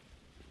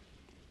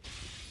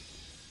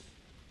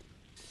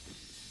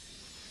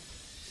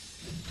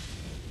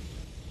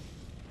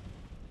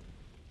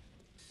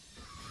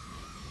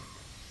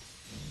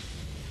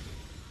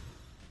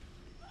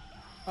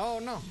 Oh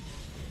no!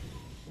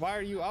 Why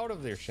are you out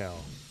of their shell?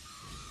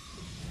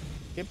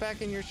 Get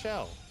back in your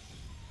shell.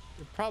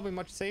 You're probably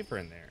much safer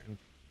in there,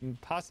 and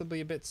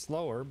possibly a bit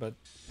slower, but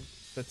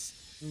that's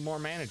more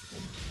manageable.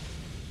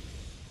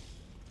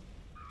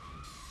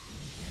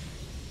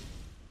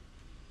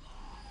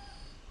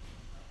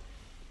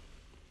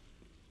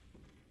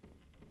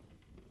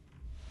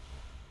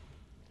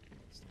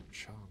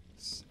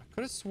 Chunks. I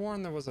could have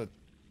sworn there was a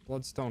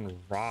bloodstone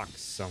rock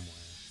somewhere.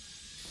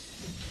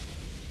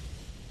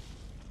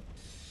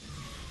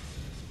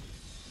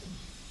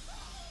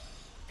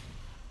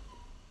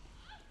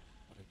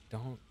 But I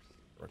don't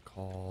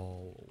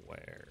recall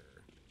where.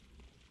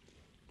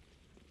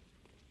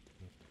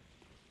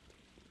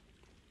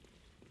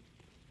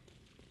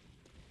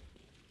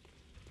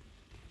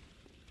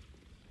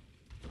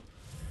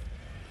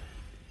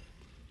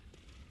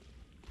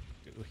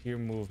 Do hear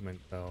movement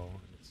though.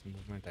 It's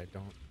movement I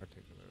don't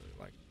particularly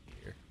like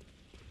here.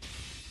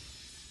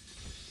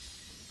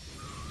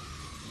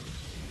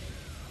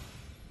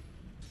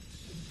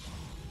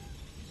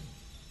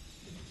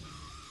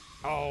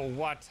 Oh,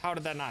 what? How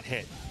did that not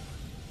hit?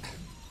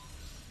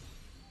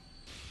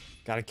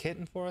 Got a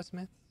kitten for us,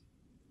 Myth?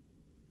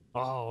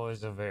 Oh,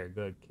 it's a very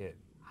good kitten.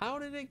 How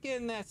did it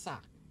get in that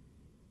sock?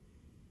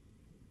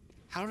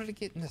 How did it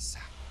get in the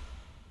sock?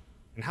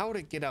 And how would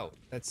it get out?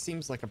 That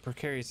seems like a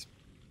precarious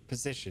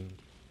position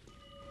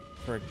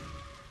for a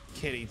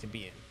kitty to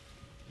be in.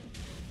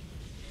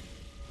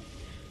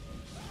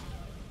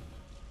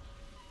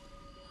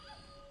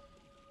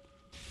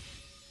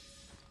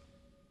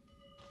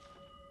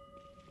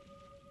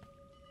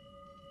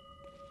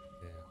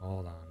 Yeah,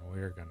 hold on.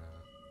 We're gonna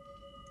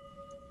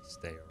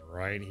stay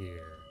right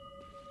here.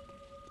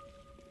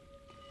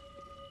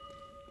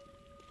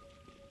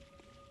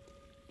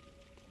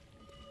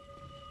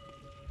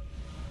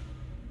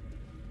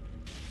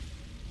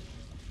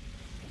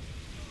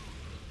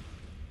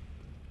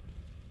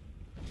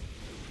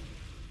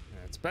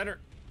 That's better.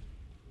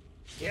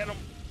 Get him.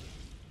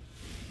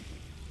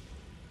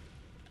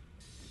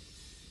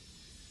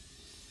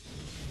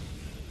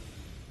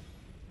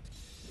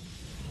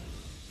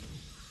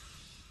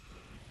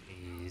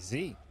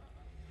 Easy.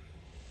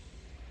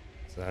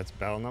 So that's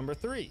bell number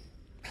 3.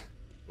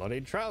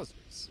 Bloodied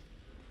trousers.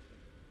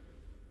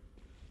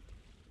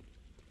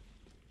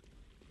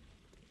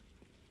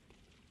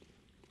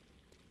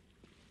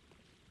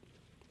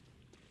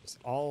 There's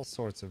all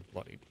sorts of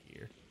bloodied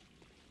gear.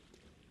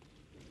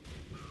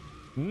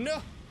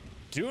 No!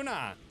 Do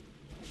not!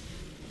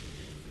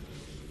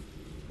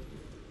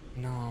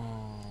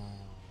 No.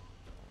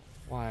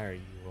 Why are you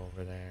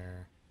over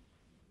there?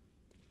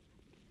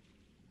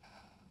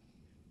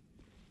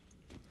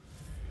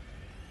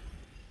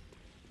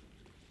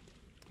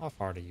 How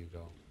far do you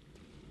go?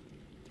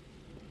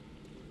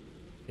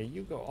 Okay,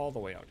 you go all the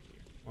way out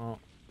here. Well,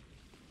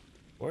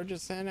 we're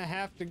just gonna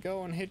have to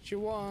go and hit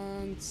you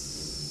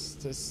once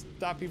to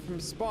stop you from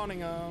spawning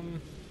them.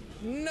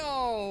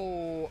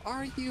 No!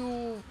 Are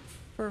you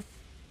for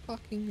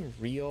fucking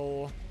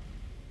real?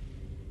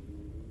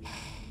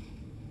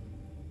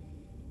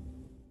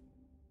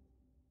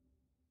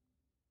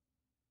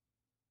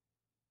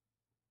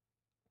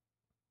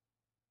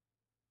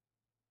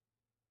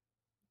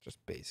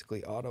 just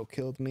basically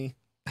auto-killed me.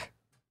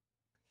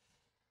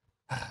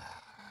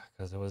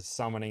 Because it was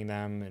summoning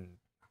them, and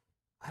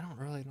I don't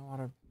really know how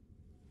to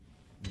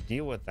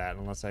deal with that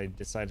unless I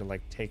decide to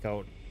like take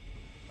out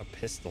a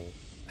pistol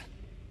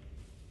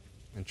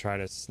and try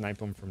to snipe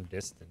them from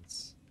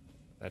distance.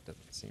 That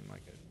doesn't seem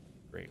like a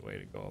great way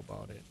to go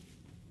about it.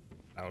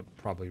 I would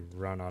probably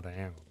run out of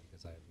ammo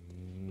because I have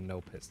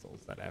no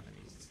pistols that have any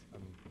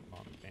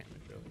amount of damage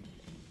really.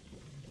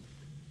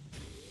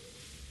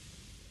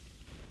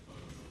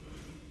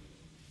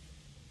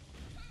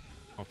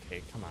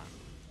 Okay, come on.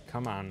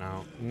 Come on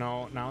now.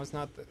 No, now is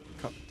not the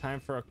time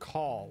for a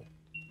call.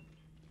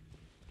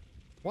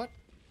 What?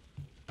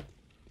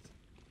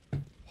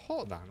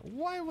 Hold on.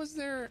 Why was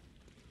there...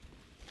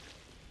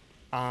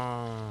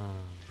 Okay.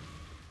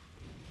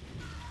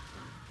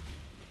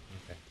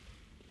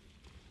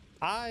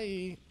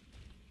 I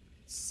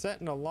set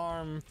an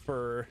alarm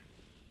for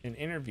an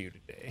interview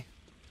today.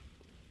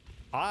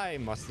 I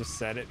must have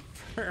set it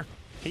for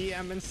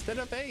PM instead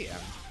of AM.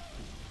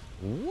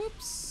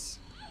 Whoops.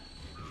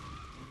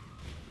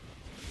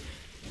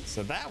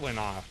 So that went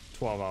off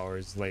 12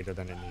 hours later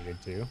than it needed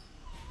to.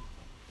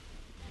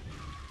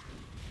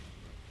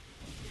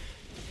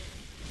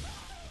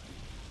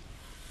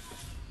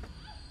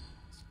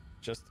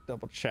 Just to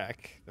double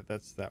check that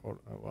that's what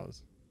it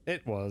was.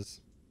 It was.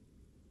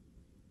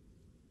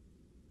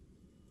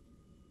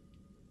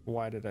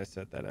 Why did I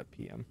set that at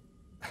PM?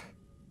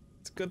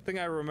 It's a good thing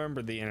I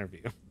remembered the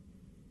interview.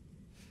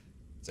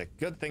 It's a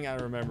good thing I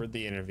remembered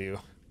the interview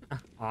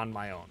on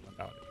my own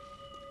without it.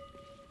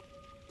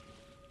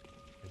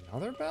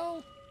 Another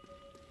bell?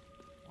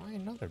 Why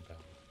another bell?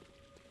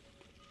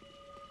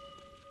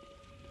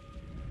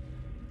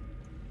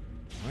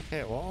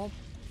 Okay, well, I'll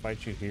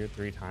fight you here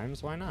 3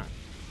 times. Why not?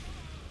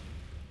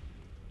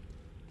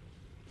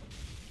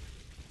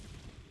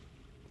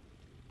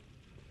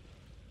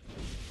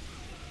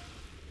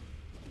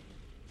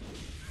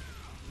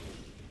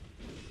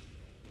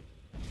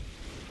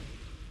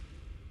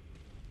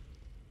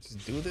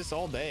 Just do this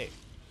all day.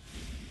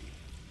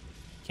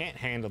 Can't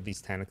handle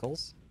these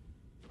tentacles.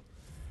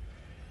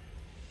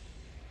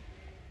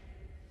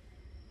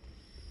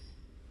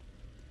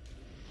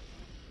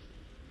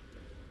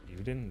 You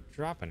didn't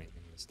drop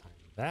anything this time.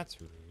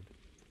 That's rude.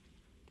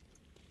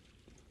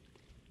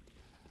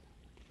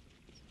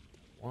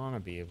 Want to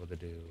be able to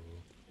do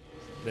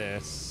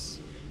this.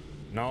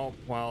 Nope,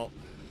 well.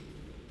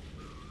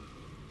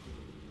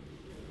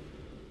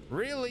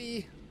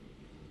 Really?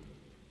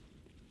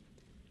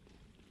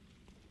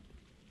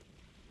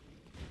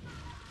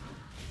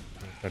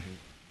 I couldn't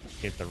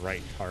get the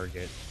right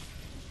target.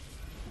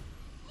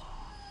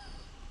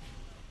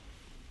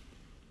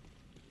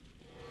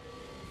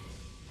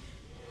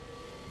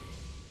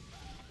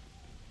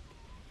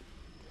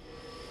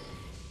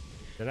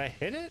 Did I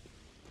hit it?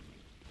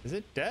 Is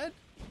it dead?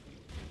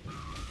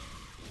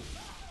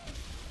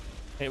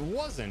 It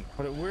wasn't,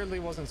 but it weirdly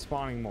wasn't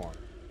spawning more.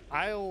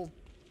 I'll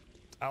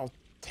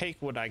take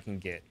what I can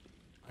get,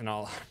 in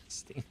all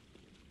honesty.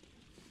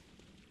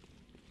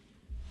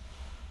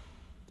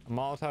 A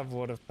Molotov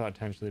would have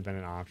potentially been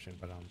an option,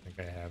 but I don't think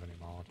I have any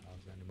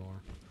Molotovs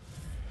anymore.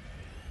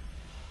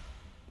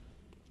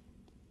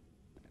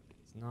 That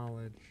needs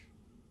knowledge.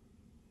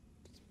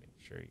 Just make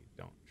sure you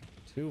don't jump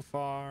too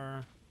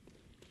far.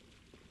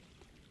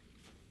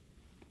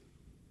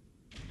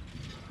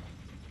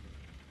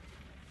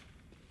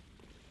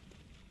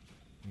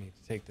 Need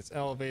to take this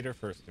elevator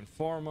first and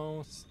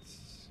foremost.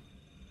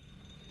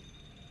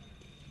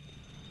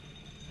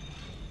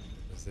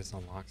 Because this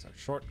unlocks our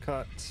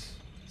shortcut,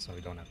 so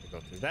we don't have to go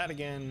through that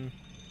again.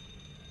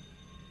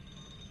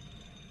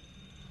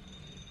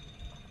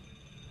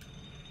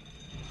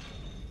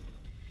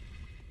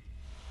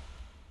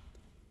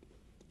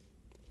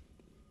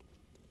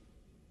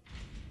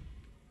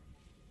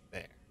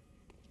 There.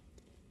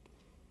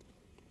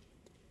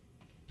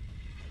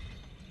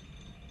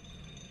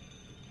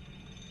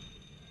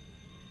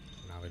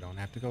 Now we don't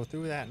have to go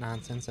through that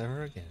nonsense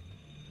ever again.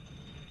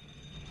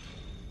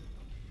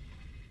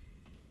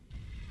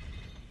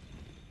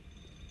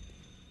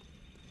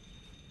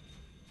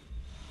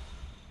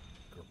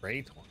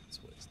 Great one's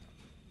wisdom.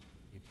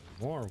 Even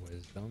more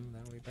wisdom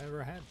than we've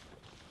ever had.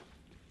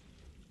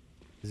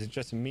 Is it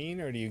just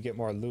mean, or do you get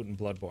more loot in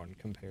Bloodborne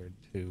compared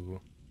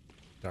to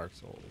Dark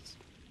Souls?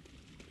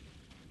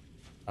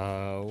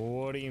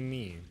 What do you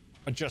mean?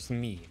 Just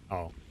mean.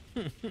 Oh.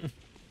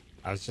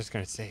 I was just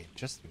gonna say,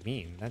 just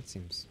mean. That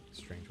seems a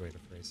strange way to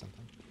phrase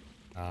something.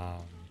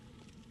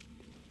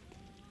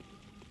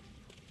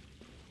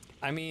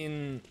 I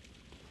mean,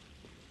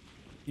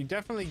 you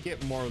definitely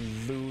get more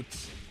loot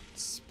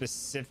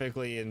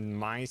specifically in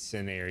my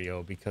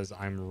scenario because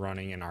I'm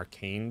running an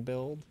arcane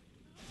build.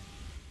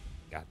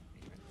 God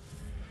damn it.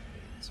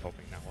 I was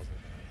hoping that wasn't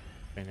gonna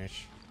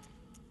finish.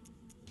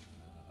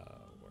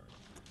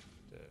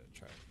 We're going to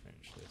try to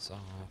finish this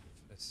off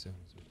as soon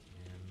as we can.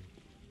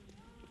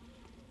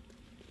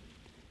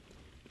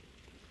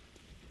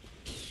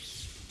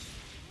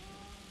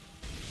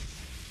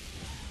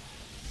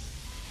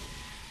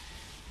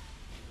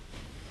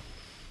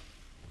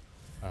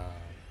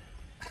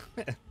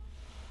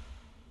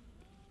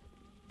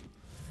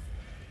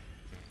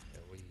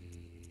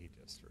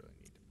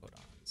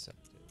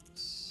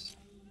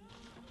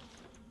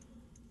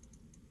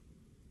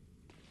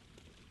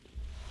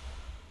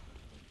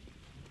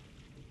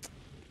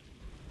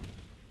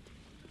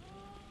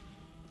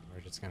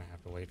 just gonna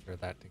have to wait for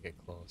that to get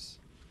close.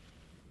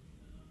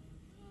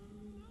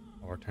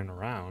 Or turn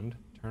around.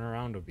 Turn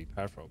around would be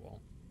preferable.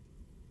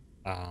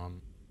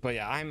 But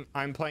yeah,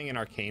 I'm playing an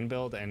arcane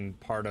build, and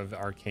part of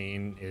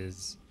arcane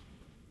is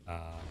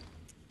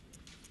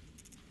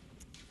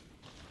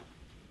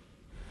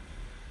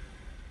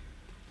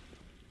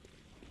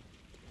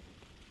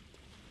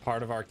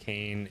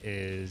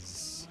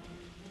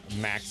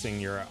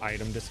maxing your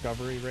item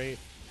discovery rate.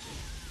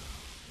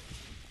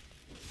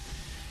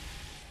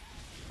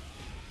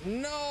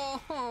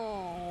 No.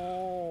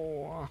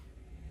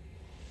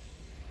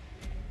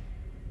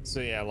 So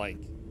yeah, like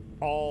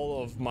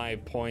all of my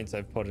points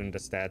I've put into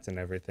stats and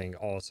everything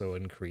also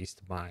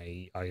increased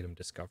my item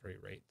discovery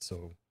rate.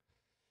 So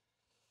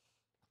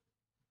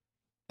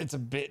it's a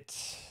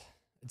bit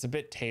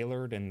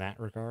tailored in that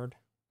regard.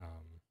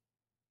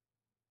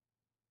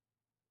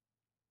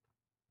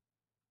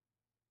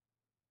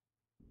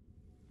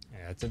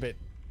 Yeah, it's a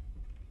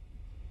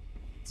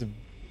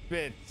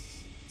bit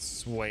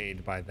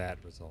swayed by that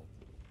result.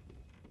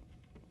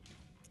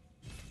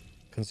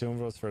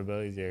 Consumables for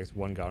abilities, yeah, it's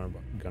 1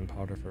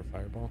 gunpowder for a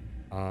fireball.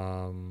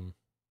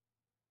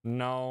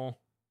 No.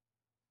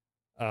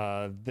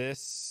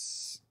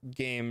 This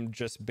game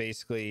just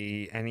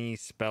basically any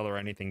spell or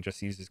anything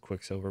just uses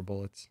quicksilver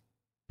bullets.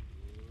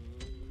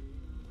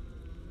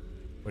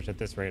 Which at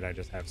this rate I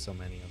just have so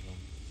many of them.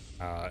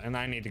 And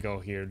I need to go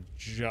here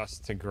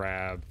just to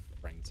grab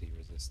frenzy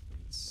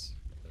resistance,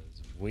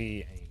 because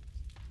we ain't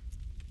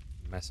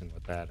messing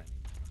with that anymore.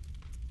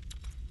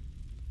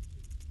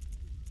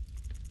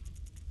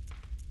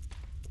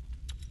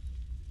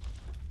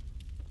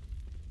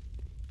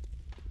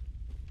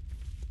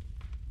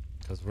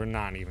 Because we're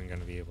not even going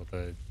to be able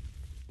to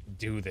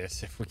do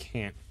this if we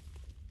can't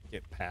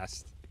get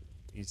past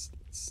these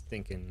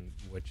stinking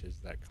witches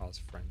that cause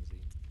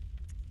frenzy.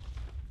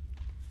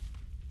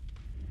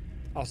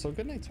 Also,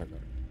 good night,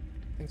 Sargar.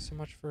 Thanks so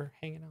much for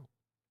hanging out.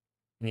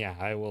 Yeah,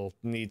 I will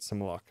need some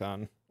luck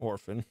on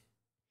Orphan.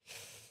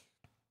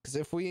 Because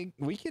if we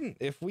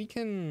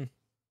can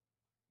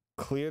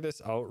clear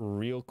this out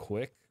real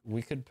quick,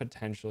 we could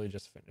potentially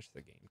just finish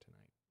the game tonight.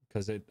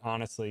 Because it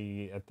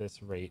honestly, at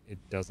this rate,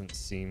 it doesn't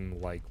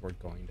seem like we're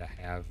going to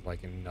have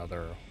like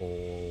another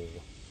whole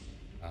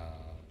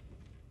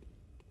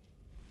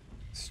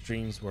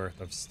stream's worth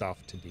of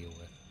stuff to deal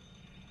with.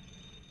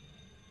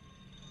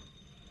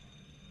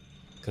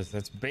 Because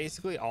that's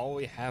basically all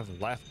we have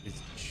left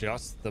is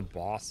just the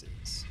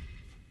bosses.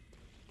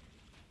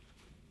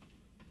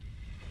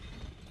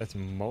 That's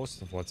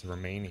most of what's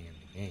remaining in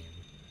the game.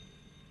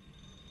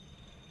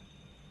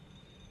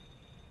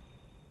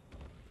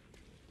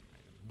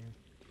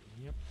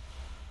 Yep.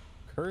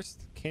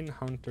 Cursed Kin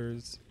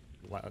Hunter's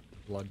Blood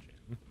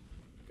Gem.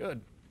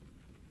 Good.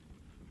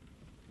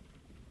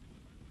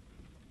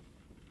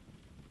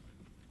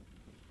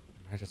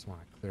 I just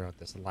want to clear out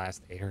this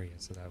last area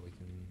so that we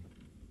can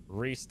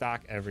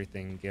restock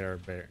everything, get our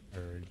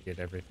get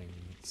everything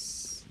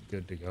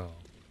good to go.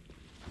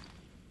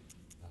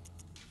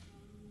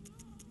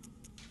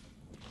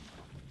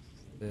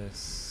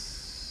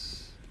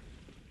 This.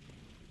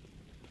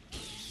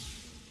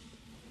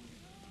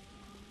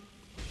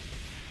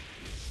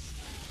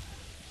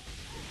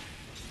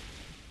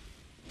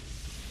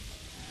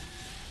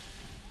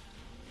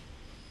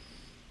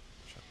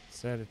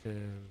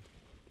 Sedative.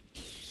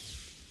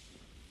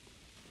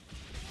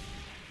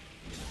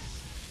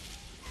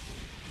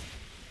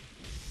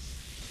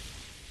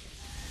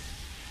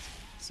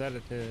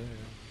 Sedative.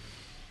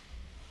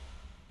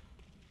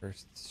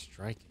 First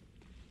striking.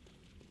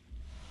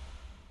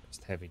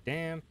 First heavy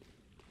damp.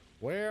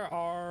 Where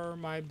are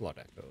my blood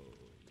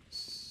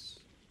echoes?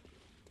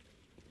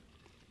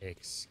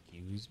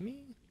 Excuse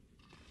me?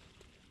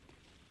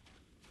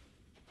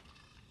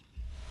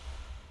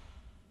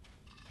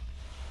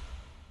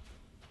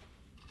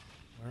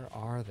 Where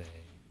are they?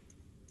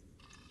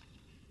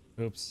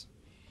 Oops.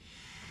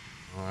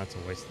 Oh, that's a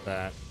waste of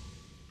that.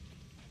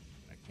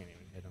 I can't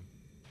even hit them.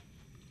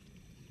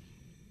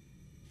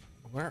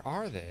 Where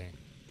are they?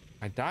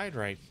 I died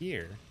right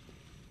here.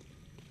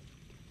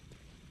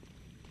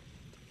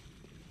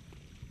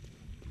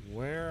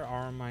 Where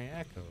are my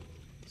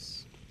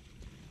echoes?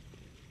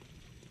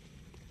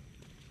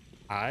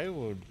 I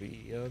would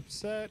be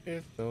upset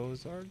if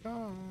those are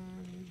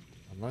gone.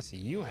 Unless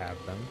you have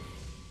them.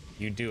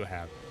 You do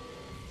have them.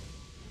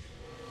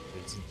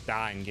 Just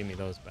die and give me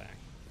those back.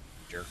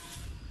 Jerk.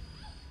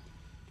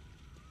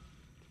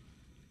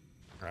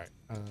 Alright.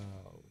 Back to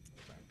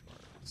our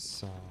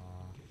saw.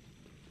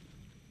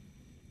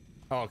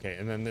 Oh, okay,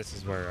 and then this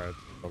is where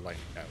the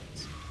lightning guy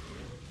was.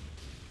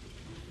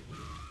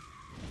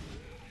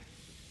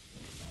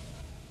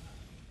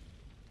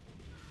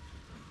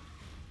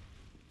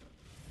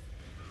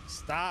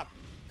 Stop!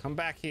 Come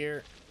back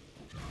here.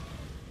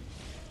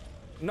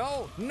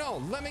 No, no,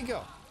 let me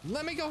go.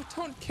 Let me go.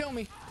 Don't kill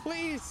me.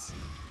 Please.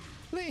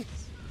 Please.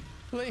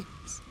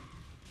 Please.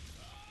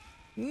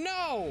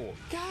 No!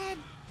 God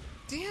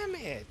damn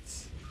it.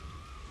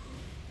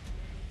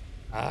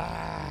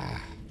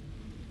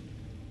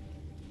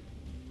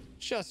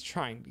 just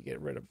trying to get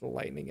rid of the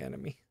lightning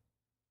enemy.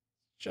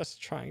 Just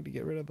trying to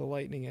get rid of the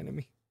lightning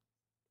enemy.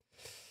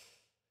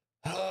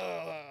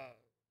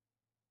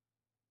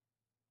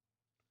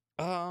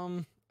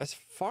 As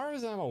far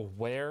as I'm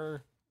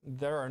aware,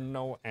 there are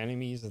no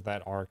enemies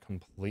that are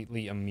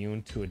completely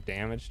immune to a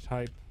damage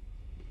type,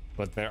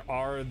 but there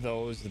are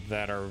those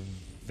that are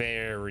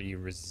very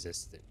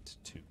resistant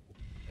to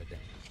a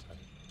damage type.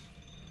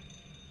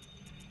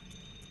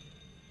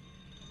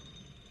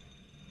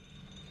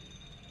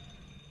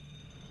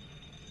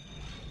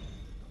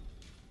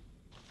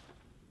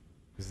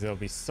 Because there'll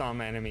be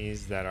some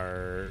enemies that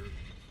are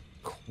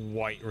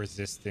quite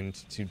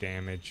resistant to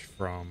damage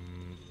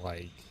from,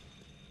 like,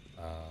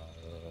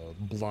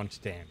 blunt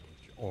damage,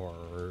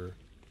 or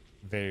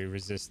very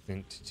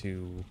resistant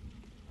to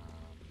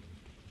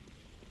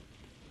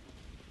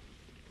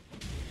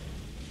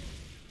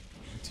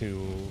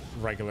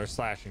regular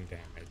slashing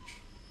damage.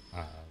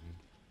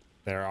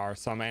 There are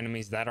some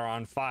enemies that are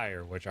on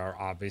fire, which are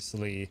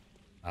obviously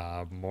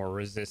more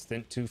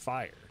resistant to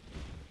fire.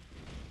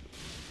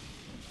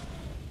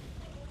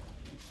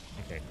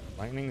 Okay,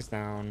 lightning's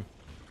down.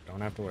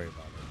 Don't have to worry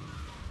about it.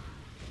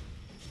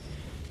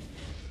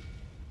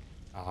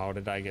 How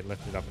did I get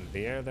lifted up into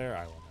the air there?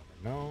 I will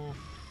never know.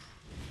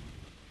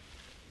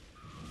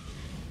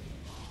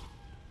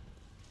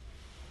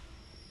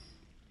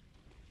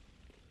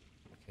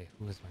 Okay,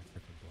 who is my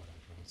freaking blood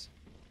outros?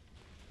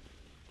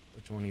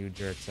 Which one of you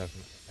jerks have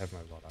my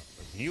blood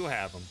outros? You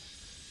have them.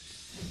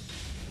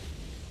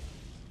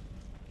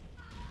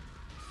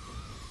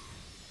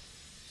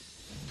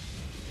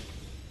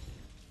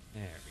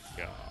 There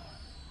we go.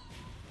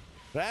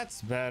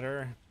 That's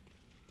better.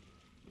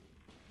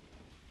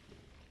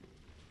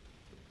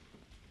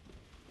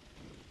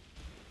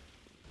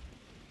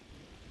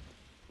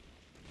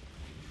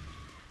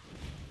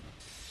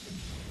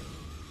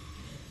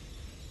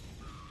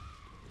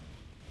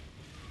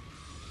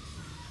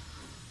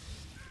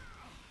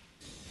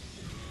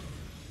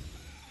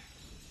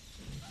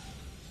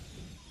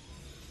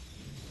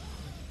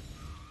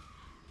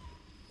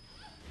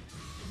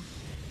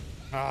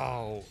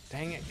 Oh,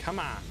 dang it. Come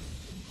on.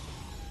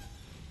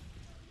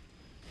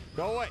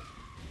 Go away.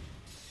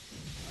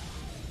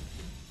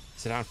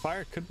 Is it on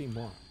fire? Could be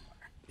more on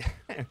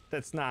fire.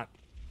 That's not...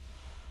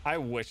 I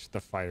wish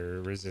the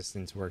fire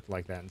resistance worked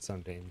like that in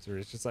some games, where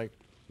it's just like,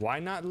 why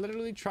not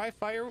literally try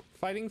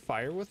fighting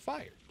fire with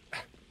fire?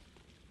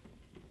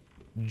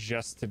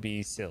 Just to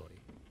be silly.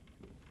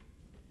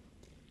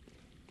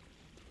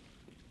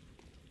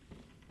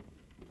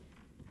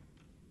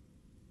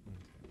 Okay,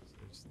 so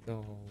there's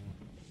still...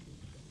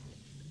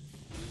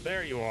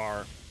 There you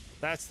are.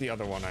 That's the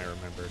other one I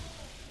remembered.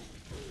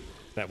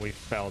 That we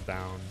fell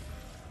down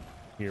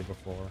here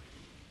before.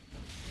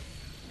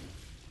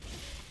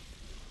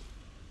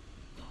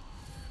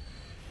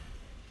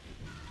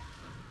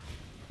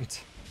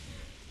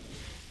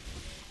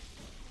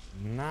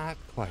 Not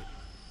quite.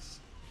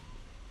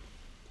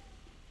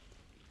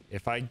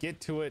 If I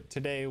get to it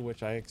today,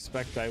 which I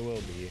expect I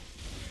will be,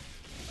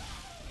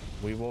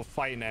 we will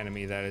fight an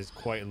enemy that is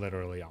quite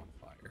literally on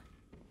fire.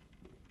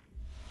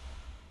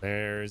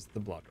 There's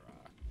the blood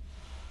rock.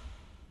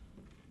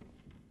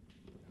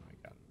 Now I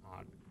got an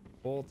odd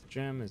bolt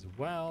gem as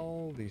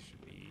well. These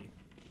should be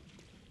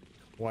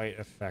quite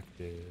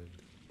effective.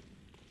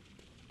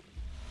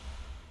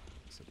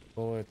 Some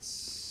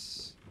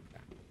bullets.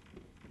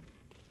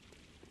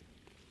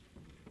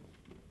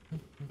 Okay.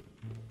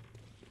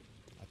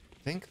 I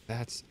think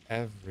that's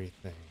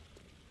everything.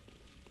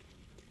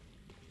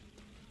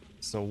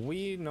 So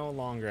we no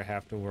longer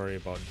have to worry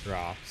about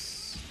drops.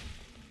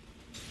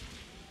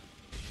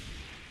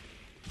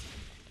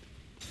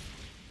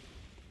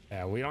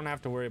 Yeah, we don't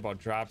have to worry about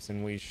drops,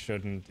 and we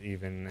shouldn't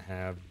even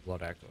have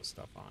Blood Echo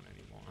stuff on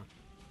anymore.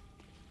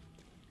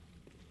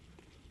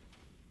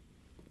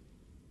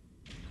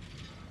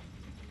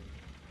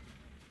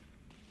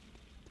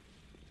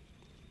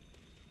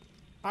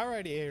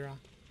 Alrighty, Aira.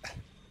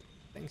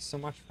 Thanks so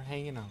much for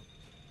hanging out.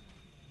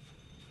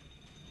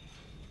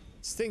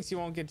 Stinks you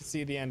won't get to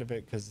see the end of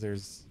it, because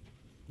there's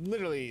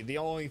literally the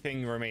only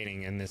thing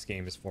remaining in this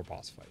game is 4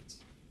 boss fights.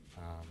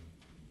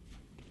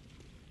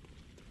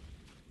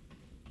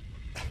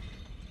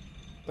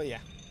 But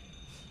yeah,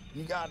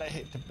 you gotta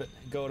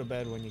go to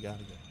bed when you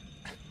gotta go.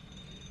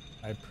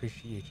 I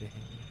appreciate you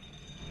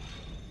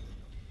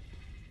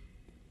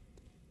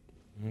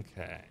hanging.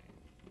 Okay,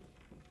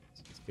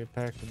 so let's get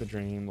back to the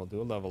dream. We'll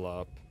do a level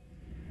up.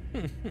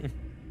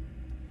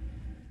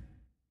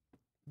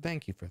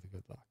 Thank you for the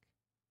good luck.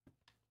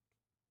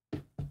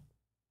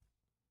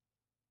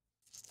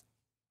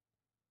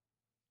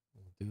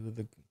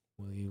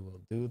 We will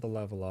do the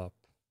level up.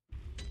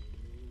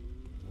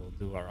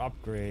 We'll do our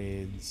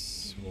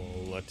upgrades.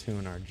 We'll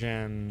attune our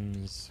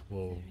gems.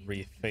 We'll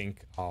rethink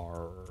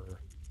our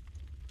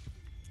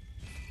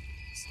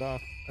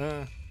stuff.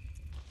 Farewell.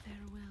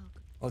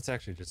 Let's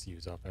actually just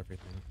use up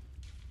everything.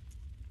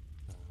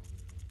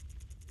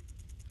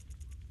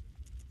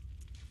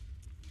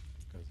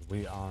 Because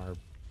we are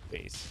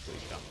basically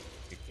done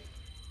with the game.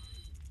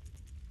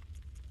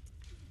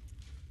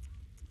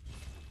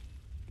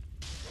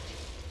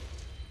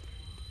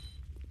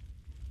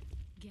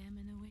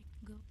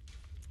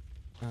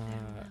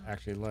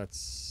 Actually,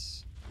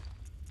 let's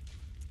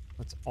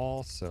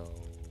also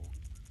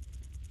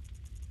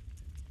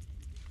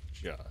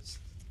just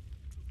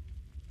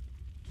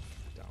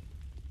dump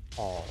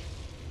all of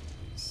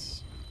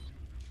these.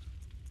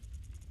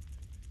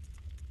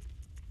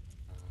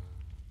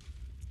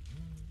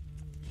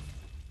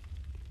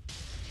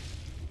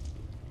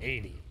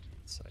 80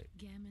 insight.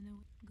 Very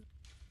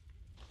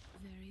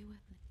well.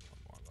 One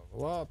more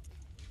level up.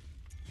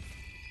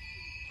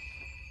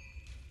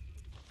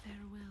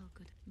 Farewell,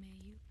 good. May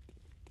you.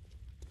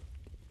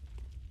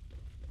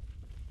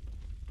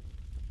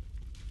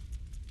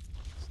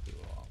 Let's do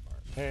all of our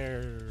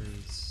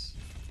repairs.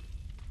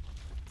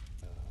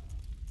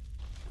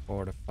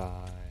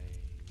 Fortify.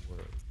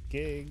 World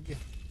gig.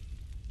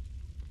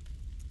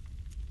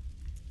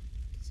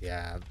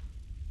 Yeah,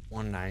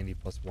 190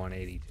 plus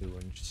 182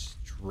 and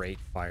straight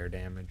fire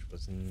damage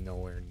was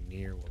nowhere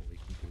near what we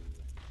can do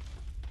with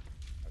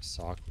our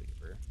saw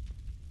cleaver.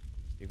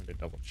 Just even to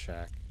double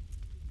check.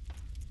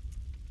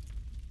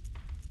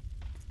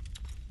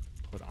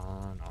 Put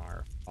on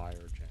our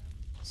fire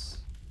gems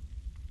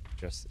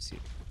just to see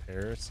the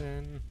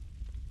comparison.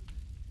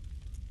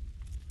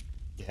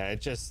 Yeah,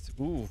 it just,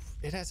 ooh,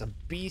 it has a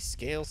B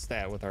scale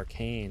stat with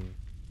arcane,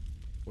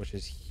 which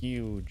is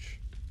huge.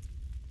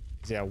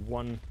 Yeah,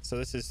 so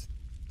this is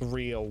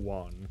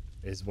 301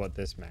 is what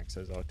this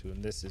maxes out to,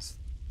 and this is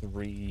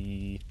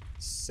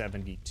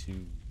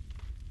 372.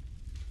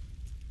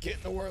 Get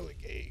in the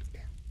whirligig.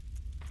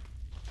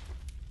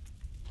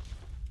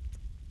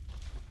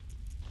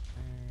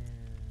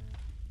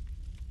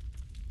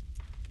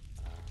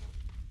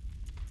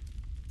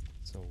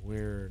 So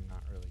we're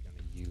not really going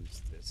to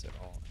use this at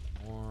all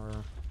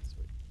anymore. So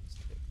we can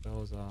just take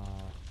those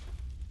off.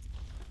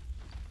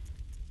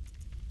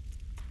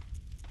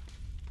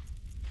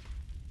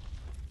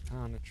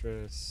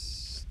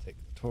 Mechanalyst, take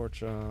the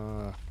torch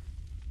off.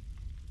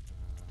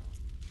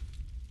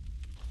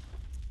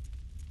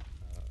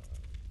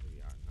 We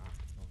are not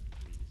going to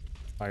be using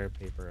the fire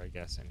paper, I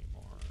guess,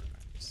 anymore.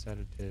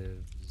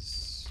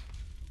 Sedatives.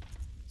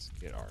 Let's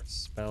get our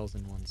spells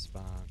in one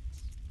spot.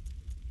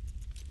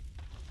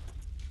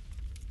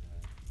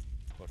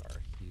 Put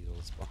our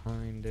heals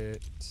behind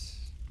it.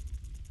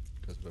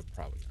 Because we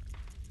probably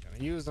aren't going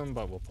to use them,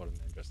 but we'll put them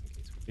there just in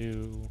case we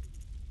do.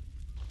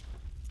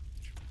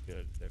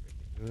 Good,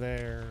 everything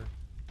there.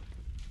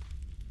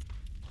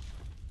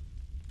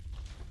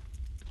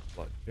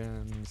 Blood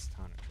gems,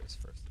 Mechanalyst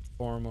first and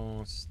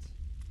foremost.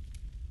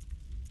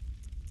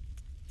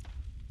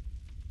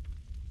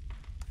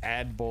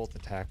 Add bolt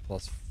attack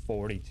plus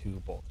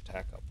 42, bolt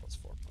attack up plus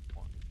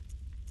 4.1.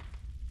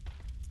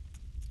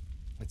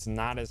 It's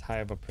not as high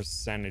of a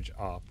percentage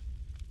up,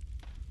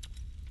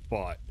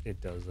 but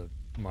it does a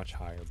much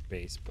higher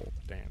base bolt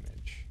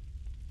damage.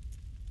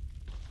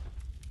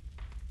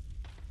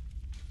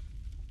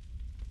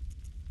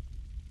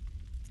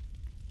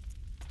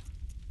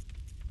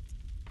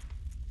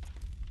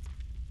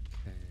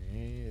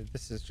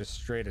 This is just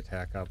straight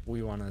attack up.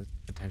 We want to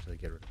potentially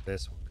get rid of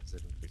this one because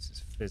it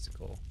increases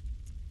physical.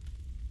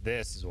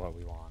 This is what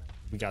we want.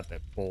 We got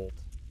that bolt.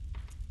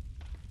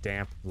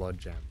 Damp blood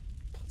gem.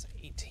 Plus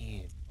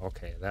 18.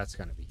 Okay, that's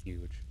going to be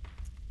huge.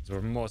 So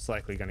we're most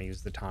likely going to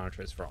use the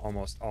Mechanalyst for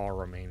almost all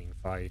remaining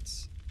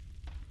fights.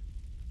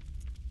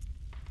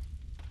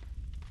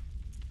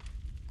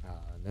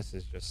 This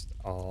is just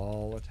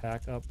all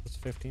attack up plus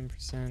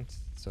 15%.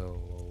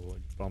 So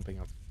bumping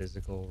up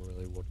physical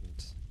really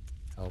wouldn't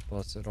help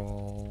us at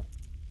all.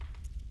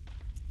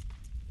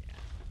 Yeah.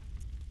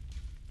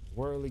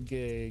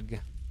 Whirligig.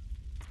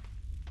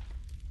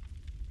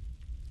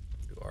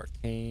 Do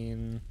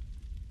arcane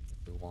if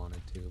we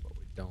wanted to, but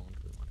we don't.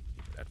 We want to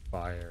keep it at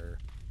fire.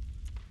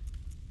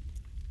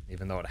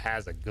 Even though it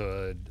has a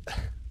good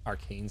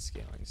arcane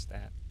scaling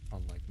stat,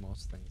 unlike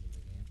most things in the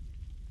game.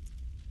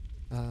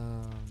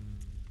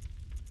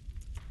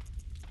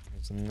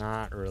 There's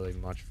not really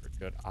much for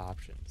good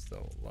options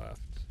though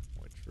left,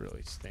 which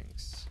really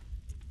stinks.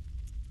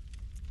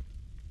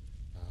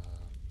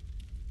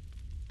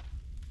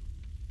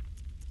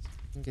 If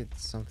we can get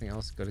something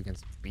else good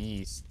against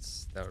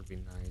beasts, that would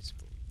be nice,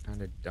 but we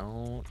kind of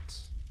don't.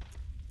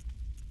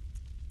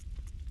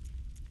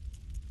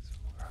 So,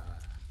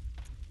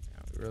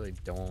 yeah, we really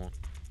don't.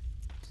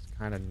 It's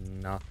kind of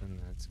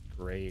nothing that's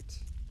great.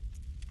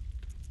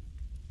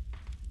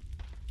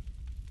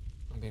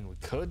 I mean, we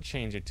could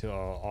change it to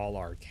all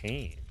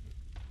arcane.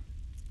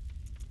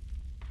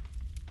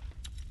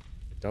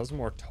 It does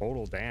more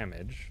total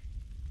damage.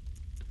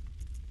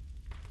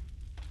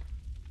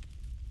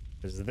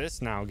 Because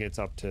this now gets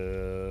up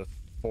to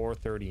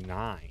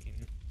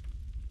 439.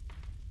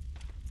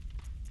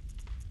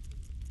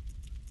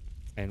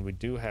 And we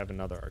do have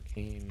another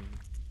arcane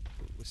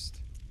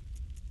boost.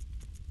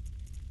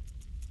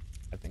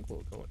 I think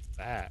we'll go with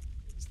that.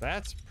 'Cause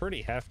that's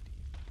pretty hefty.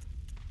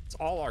 It's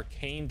all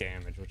arcane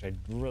damage, which I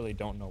really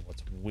don't know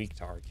what's weak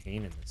to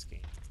arcane in this game.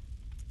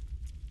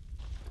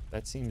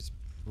 That seems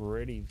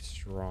pretty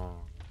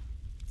strong.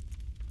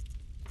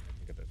 I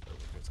think at this point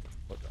we're just gonna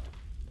put the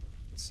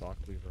saw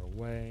cleaver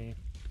away.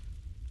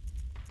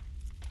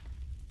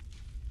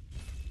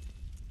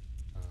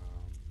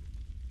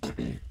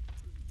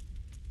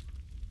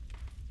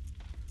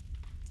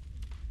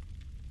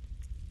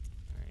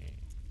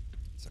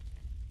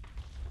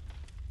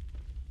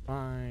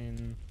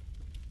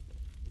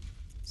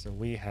 So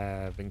we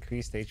have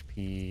increased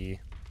HP.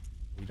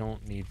 We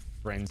don't need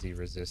frenzy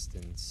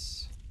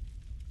resistance.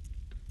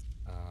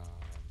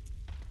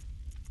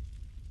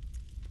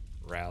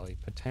 Rally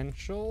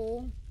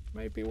potential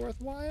might be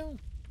worthwhile.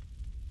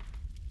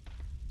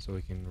 So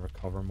we can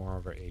recover more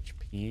of our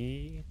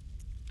HP.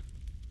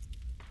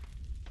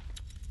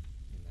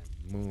 And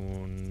then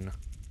moon.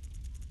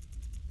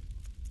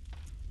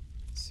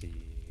 Let's see,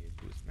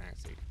 boost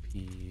max HP.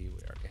 We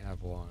already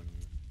have one.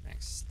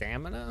 Max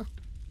stamina,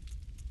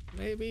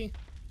 maybe.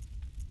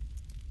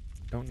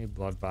 Don't need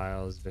blood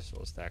vials.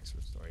 Visual stacks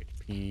restore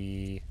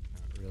HP.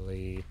 Not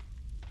really.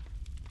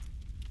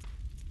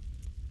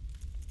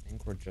 I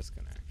think we're just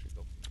gonna actually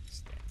go for max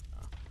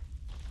stamina.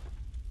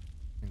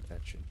 I think that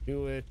should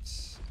do it.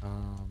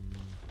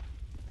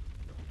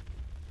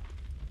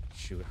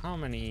 Shoot, how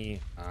many?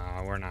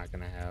 We're not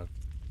gonna have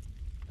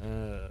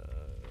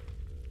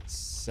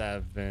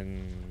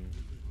 7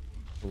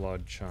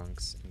 blood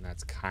chunks, and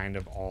that's kind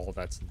of all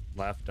that's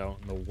left out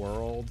in the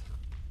world,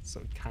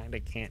 so kind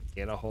of can't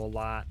get a whole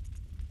lot.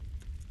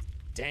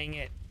 Dang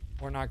it,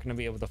 we're not going to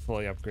be able to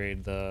fully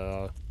upgrade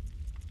the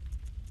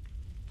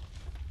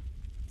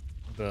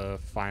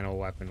final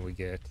weapon we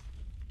get,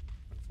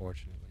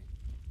 unfortunately.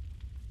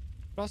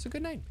 But also,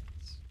 good night,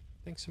 mates.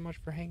 Thanks so much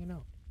for hanging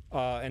out.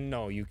 And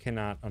no, you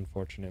cannot,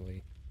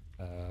 unfortunately,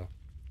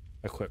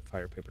 equip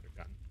fire paper to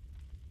gun.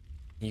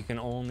 You can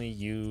only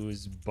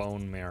use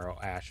bone marrow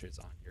ashes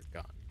on your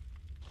gun,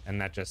 and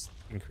that just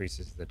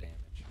increases the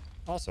damage.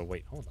 Also,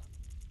 wait, hold on.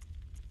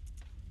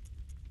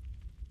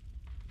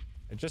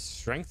 It just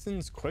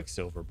strengthens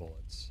quicksilver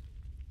bullets.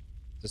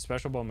 The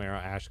special bone marrow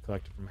ash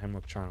collected from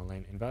Hemlock Charnel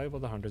Lane,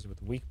 invaluable to hunters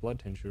with weak blood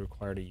tinge who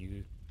require the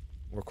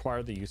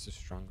use of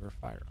stronger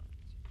firearms.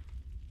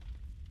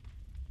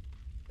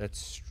 That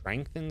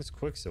strengthens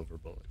quicksilver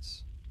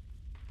bullets.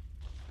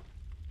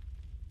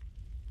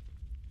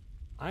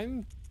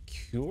 I'm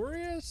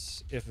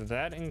curious if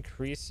that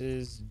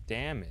increases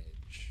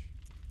damage.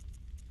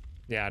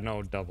 Yeah,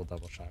 no double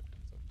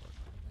shotguns,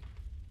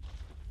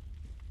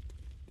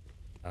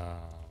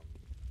 unfortunately.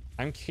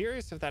 I'm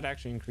curious if that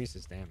actually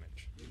increases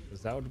damage,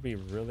 because that would be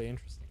really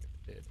interesting if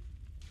it did.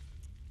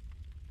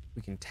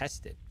 We can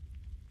test it.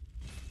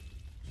 And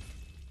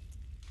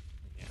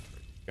yeah,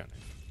 we're gonna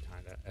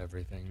kind of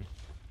everything.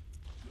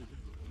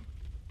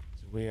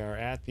 So we are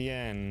at the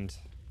end.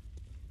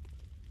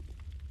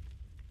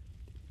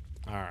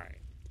 All right.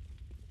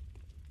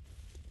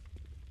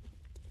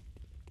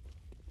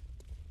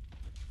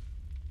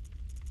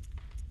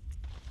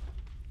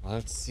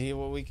 Let's see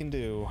what we can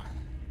do.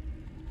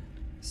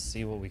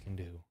 See what we can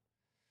do.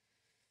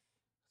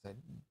 I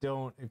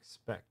don't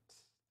expect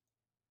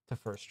to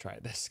first try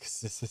this,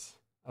 because this is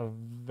a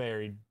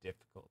very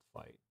difficult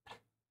fight.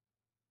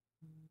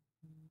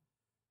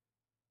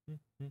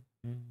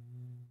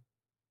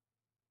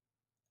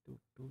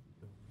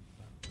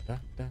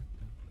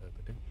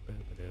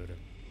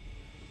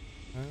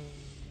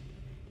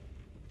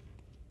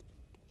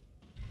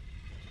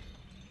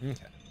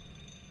 Okay.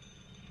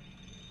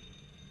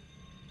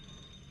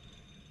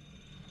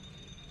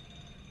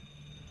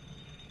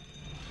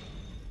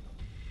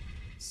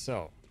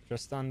 So,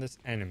 just on this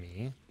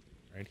enemy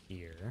right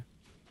here.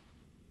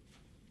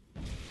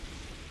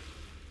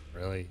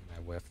 Really? I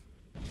whiff.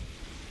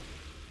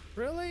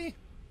 Really?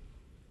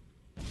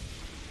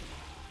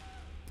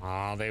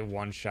 Oh, they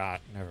one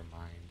shot. Never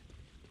mind.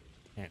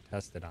 Can't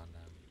test it on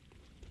them.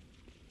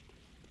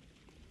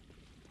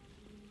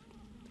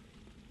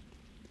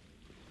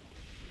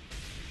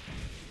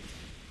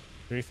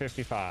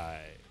 $355.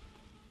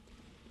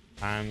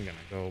 I'm gonna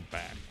go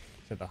back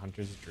to the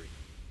hunter's dream.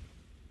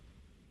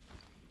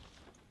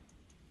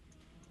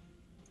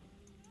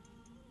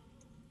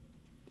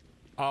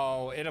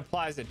 Oh, it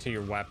applies it to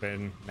your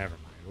weapon. Never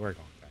mind. We're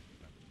going back to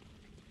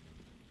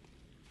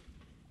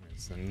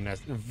that.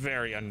 It's a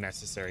very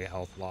unnecessary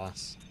health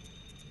loss.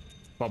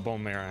 But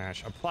Bone Marrow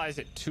Ash applies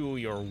it to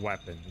your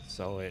weapon,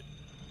 so it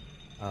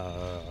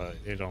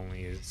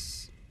only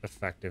is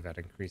effective at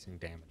increasing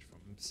damage from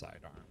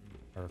sidearm,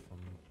 or from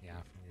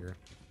your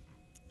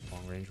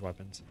long range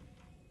weapons.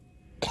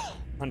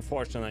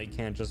 Unfortunately, you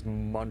can't just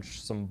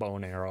munch some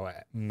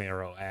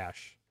marrow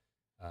ash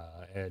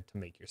to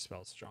make your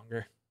spell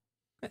stronger.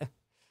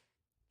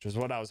 Which is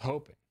what I was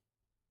hoping.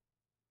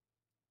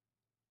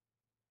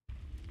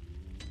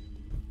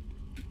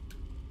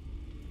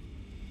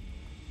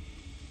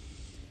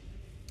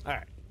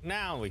 Alright,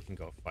 now we can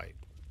go fight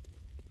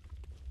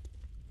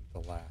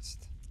the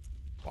last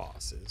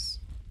bosses.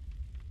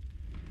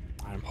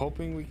 I'm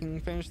hoping we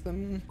can finish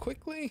them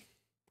quickly.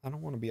 I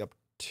don't want to be up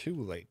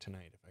too late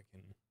tonight if I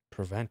can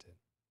prevent it.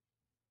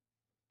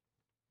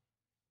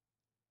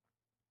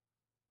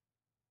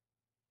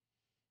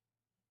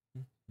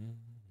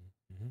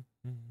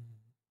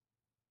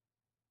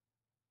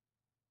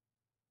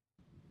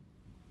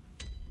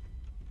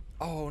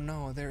 Oh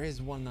no, there is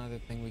one other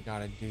thing we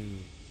gotta do.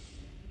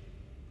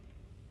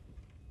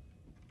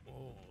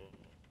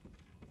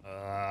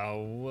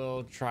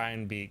 We'll try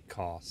and beat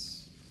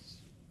costs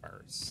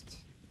first.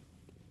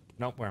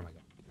 Nope, where am I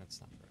going? That's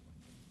not very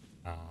well.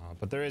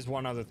 But there is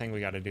one other thing we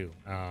got to do,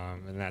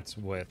 and that's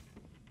with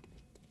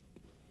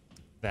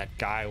that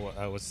guy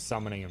was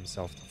summoning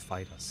himself to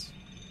fight us.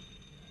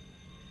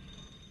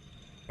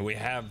 And we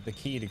have the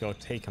key to go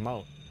take him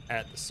out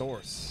at the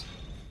source.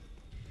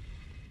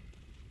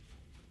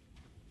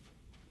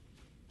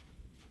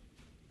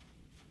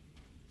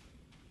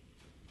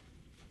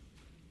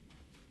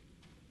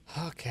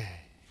 Okay.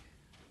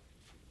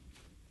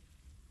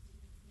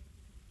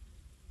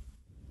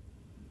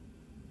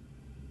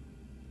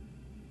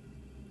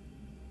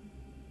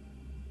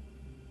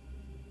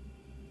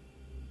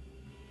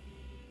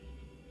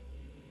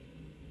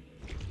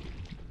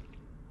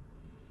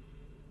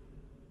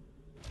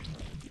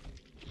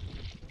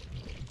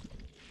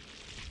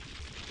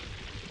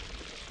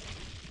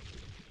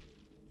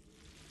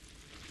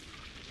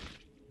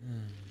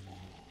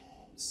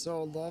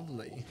 So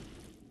lovely.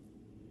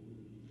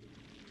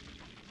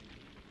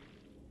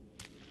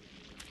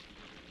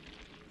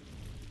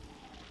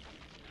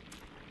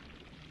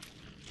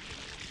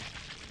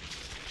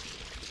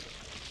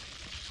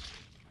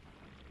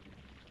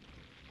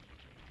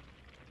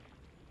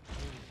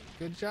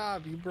 Good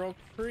job, you broke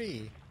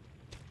free.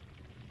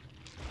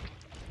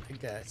 I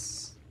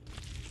guess.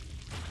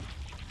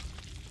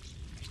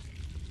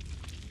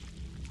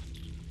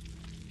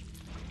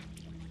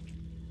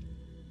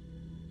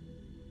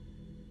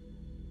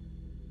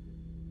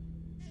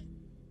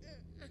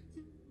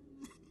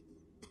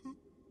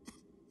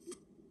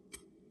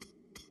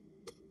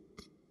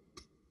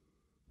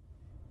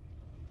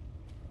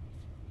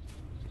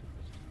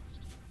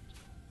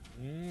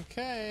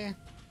 Okay.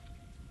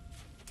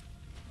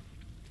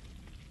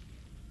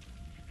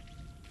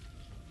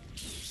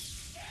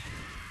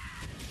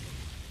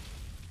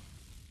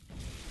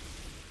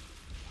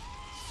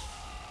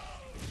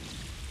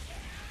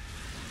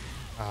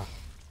 Ah.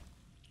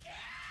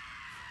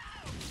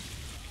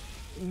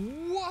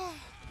 What?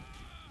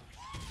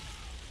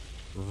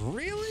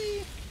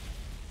 Really?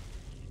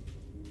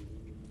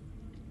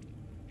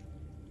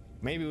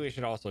 Maybe we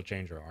should also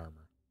change our armor.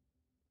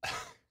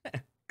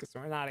 Because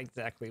we're not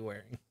exactly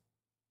wearing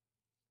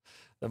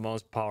the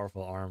most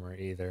powerful armor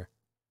either.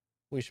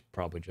 We should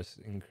probably just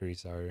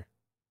increase our...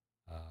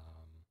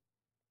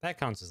 that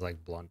counts as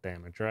like blunt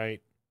damage,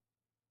 right?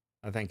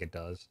 I think it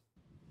does.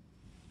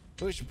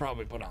 We should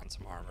probably put on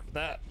some armor for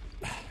that.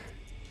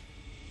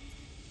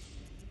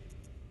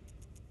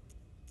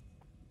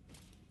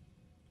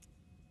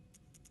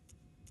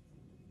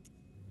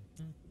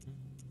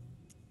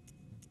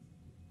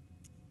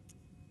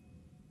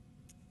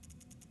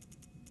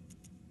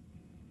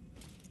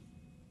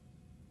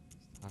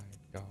 Hide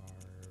garb.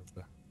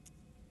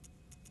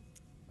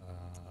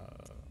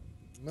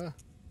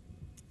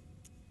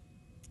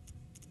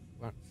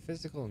 Want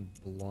physical and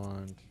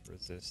blunt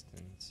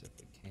resistance if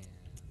we can.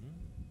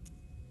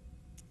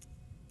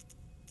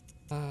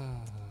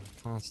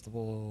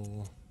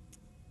 Constable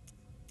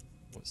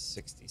was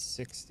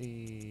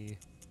 60-60.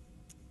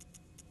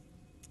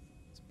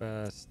 It's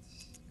best.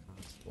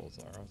 Constables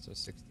are also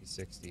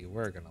 60-60.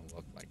 We're gonna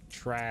look like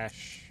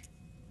trash.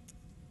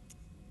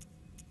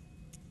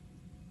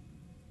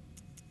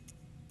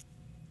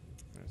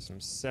 There's some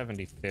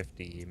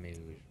 70-50. Maybe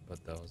we should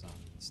put those on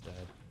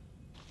instead.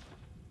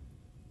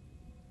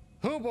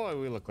 Oh boy,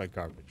 we look like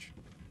garbage.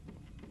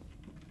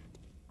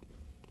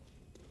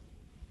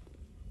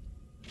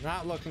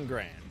 Not looking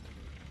grand,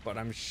 but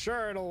I'm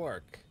sure it'll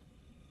work.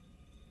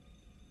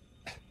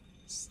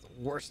 It's the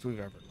worst we've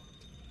ever looked.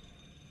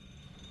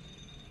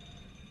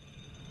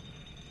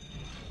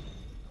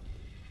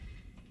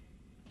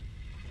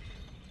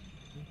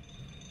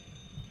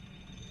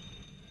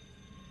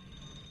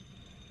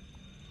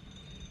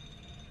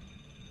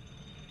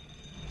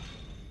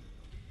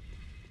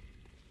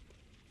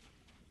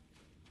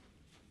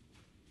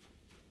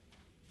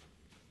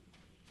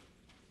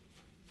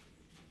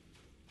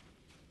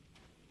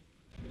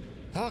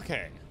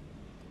 Okay.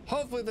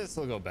 Hopefully this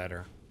will go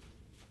better.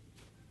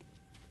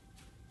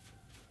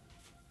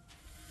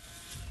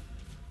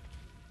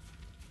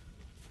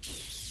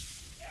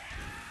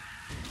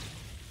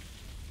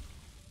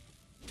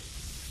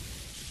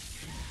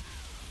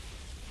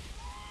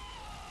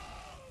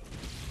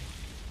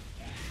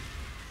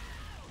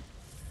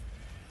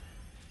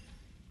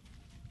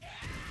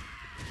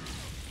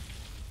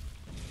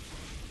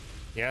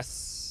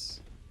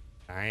 Yes.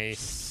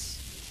 Nice.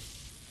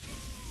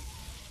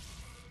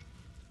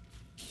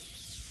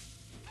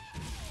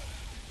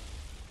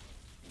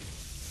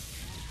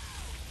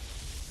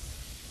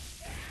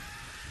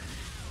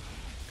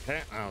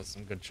 Okay, that was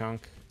some good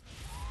chunk.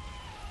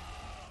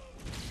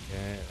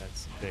 Okay,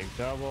 that's a big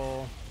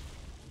double.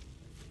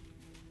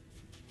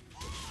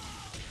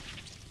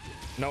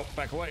 Nope,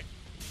 back away.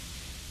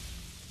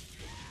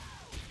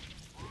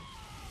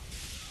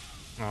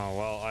 Oh,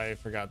 well, I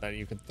forgot that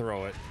you could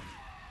throw it.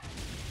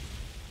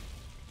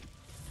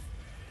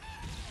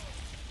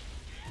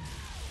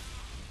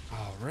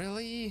 Oh,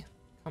 really?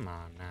 Come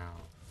on now.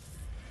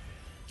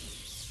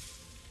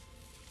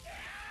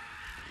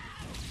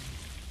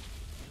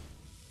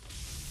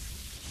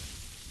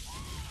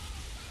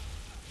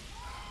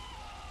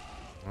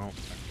 Oh,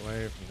 back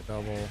away from the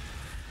double.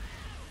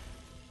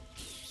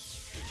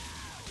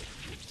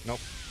 Nope.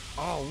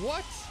 Oh,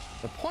 what?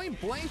 The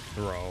point blank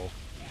throw.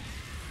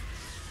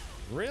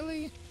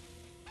 Really?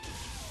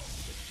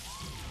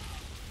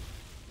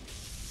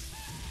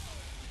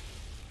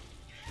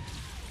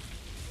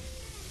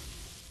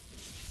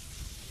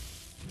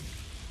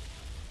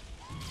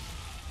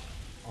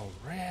 Oh,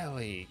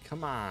 really?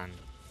 Come on.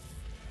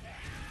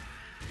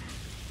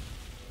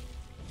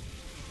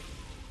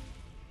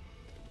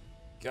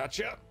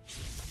 Gotcha.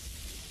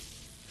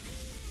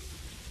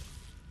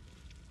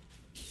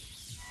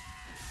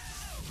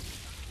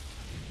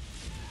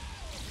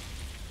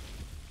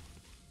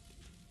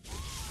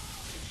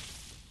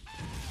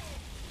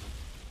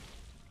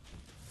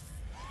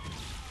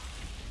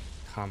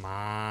 Come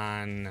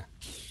on.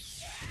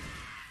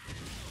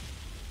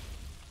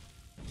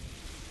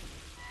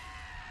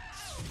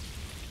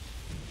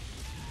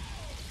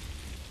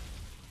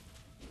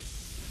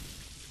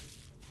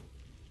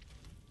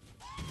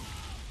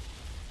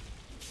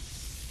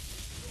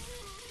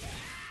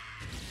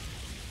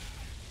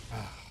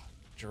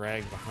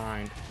 Drag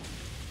behind.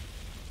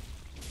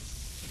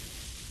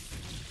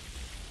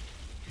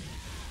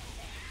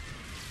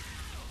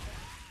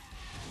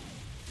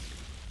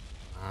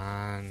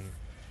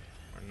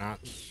 We're not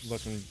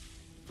looking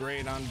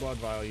great on blood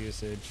vial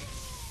usage.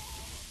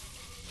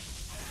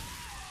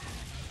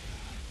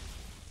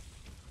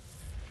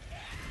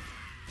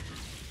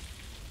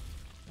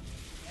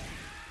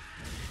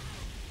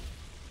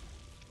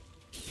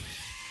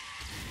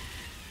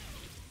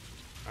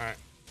 All right.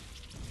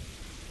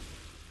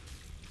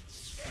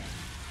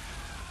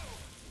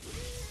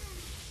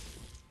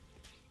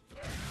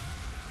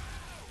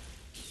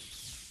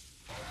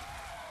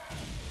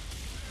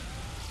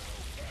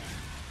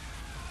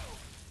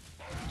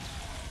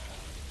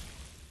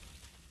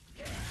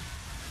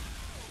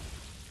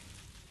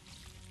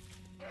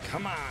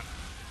 Come on.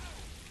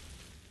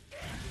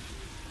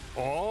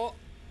 Oh,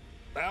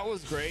 that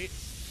was great.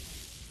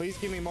 Please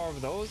give me more of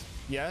those.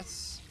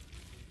 Yes.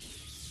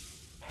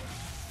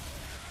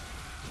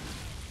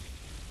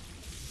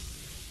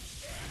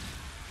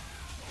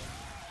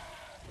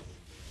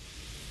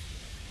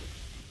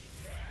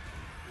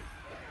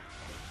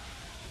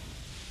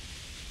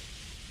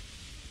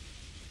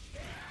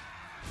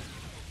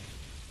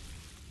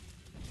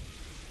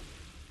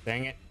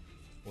 Dang it.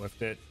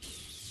 Lift it.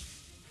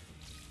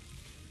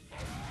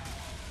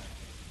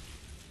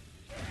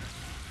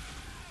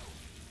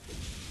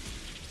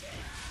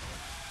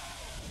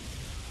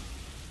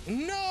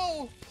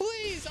 No,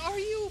 please, are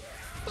you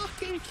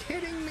fucking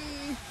kidding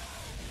me?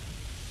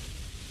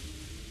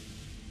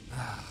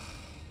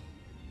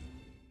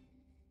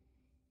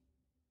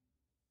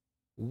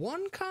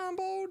 One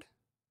comboed?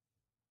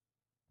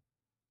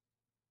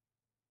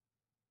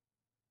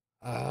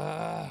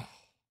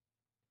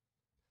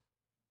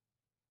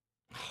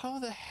 How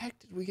the heck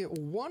did we get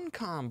one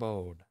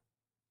comboed?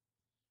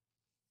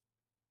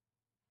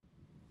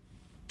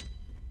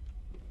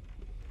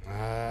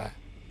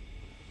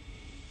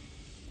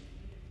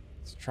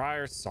 Let's try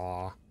our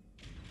saw.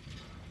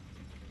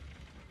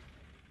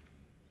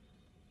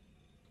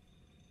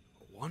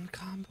 One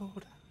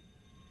comboed?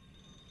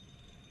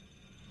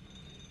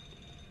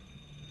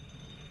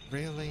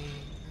 Really?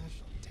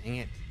 Gosh, dang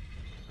it.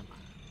 Come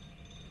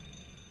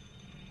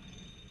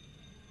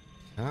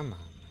on. Come on.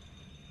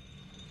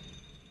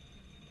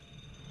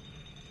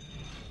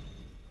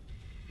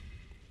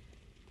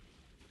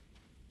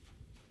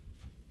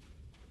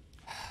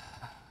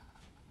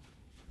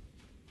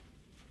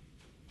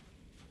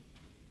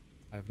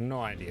 I have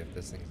no idea if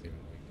this thing's even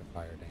weak to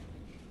fire damage.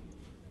 You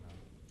know,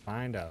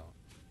 find out.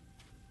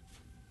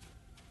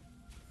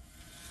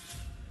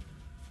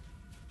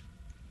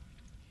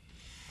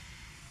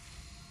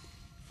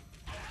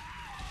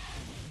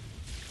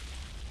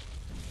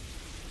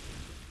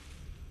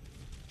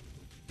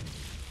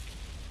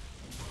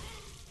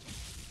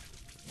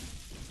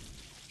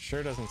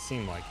 Sure doesn't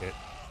seem like it.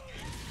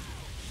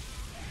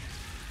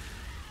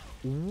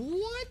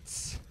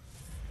 What?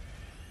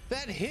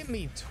 That hit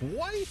me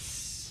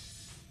twice?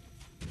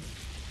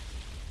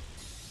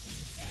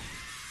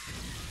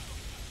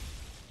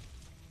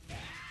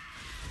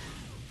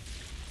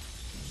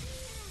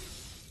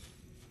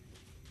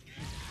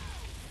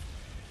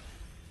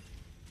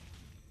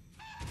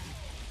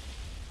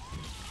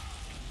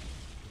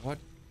 What?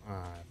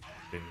 I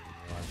didn't even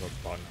realize what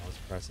button I was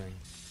pressing.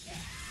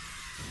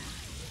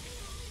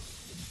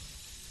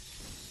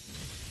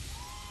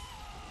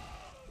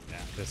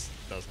 Yeah, this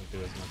doesn't do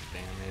as much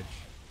damage.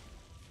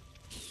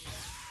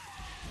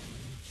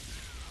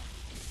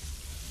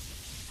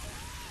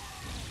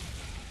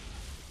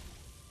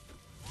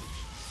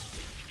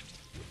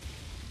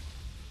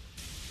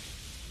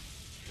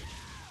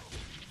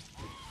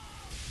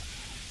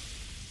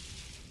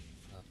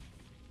 A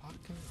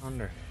fucking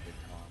underhanded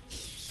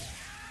toss.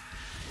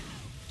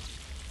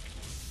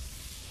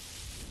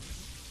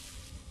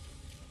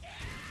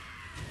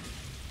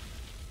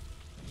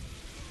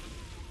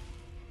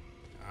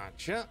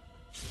 Gotcha.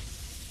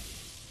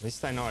 At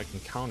least I know I can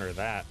counter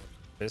that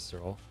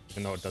visceral,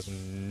 even though it does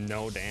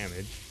no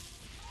damage.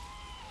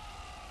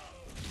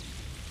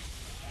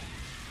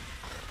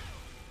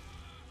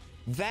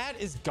 That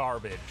is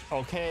garbage,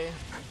 okay?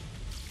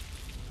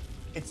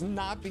 It's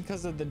not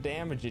because of the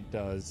damage it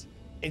does.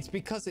 It's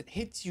because it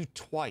hits you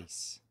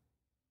twice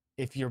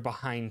if you're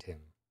behind him.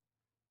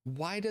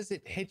 Why does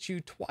it hit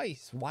you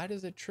twice? Why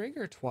does it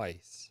trigger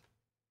twice?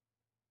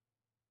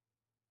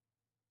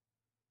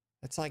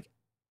 That's like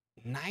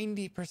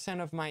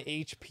 90% of my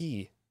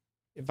HP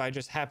if I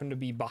just happen to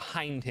be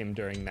behind him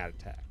during that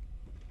attack.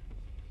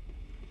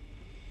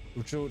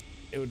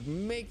 It would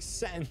make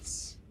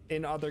sense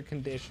in other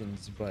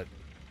conditions, but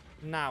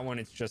not when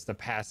it's just a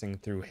passing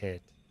through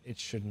hit. It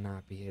should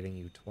not be hitting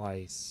you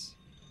twice.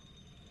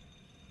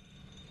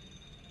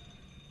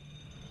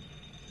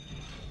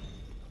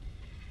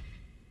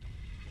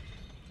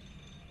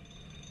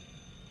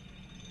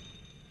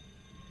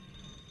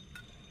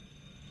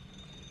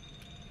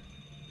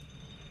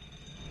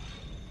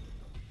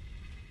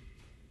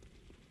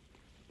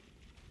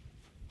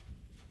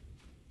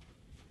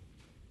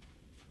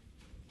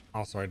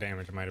 Also, our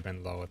damage might have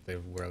been low at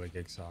the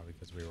Whirligig Saw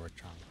because we were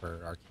trying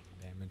for arcane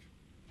damage.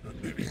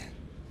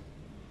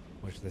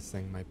 Which this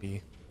thing might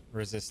be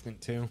resistant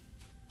to.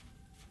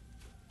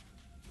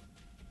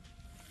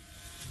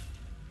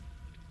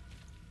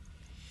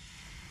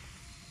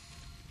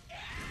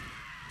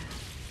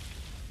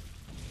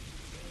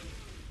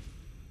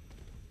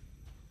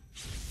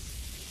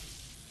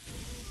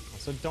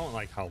 Also, don't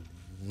like how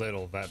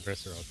little that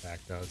visceral attack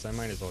does. I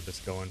might as well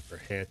just go in for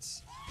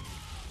hits.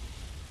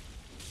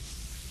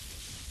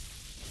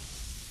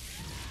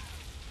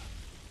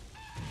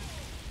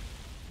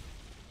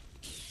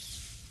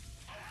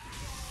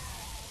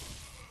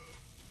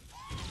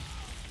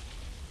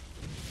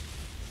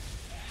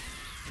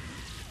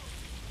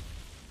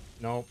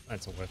 Nope,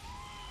 that's a whiff.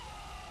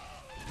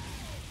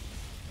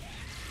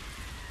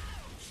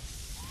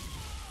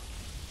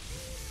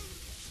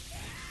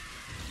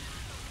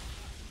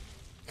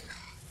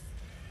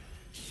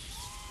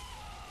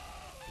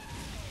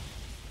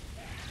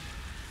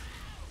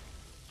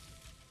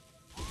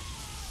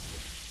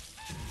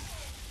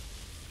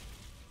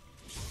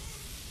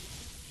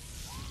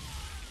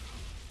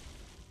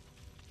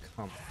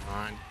 Come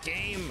on,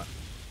 game!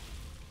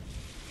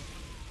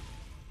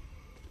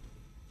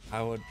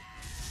 I would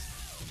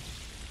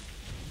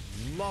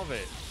love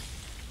it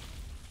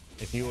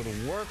if you would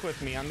work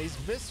with me on these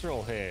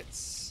visceral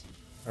hits,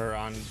 or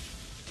on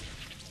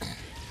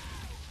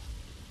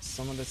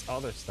some of this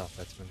other stuff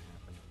that's been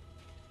happening.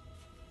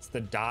 It's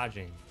the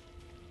dodging.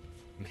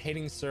 I'm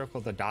hitting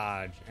circle to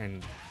dodge,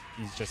 and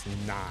he's just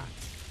not.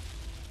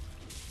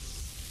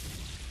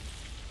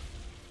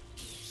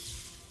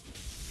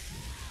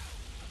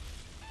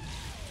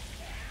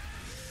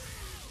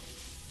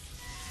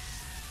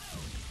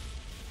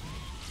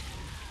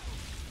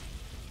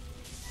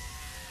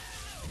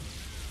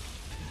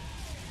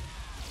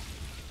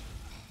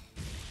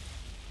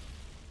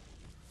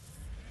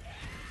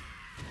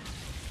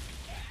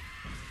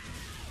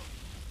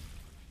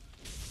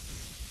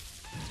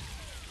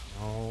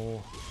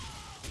 Oh.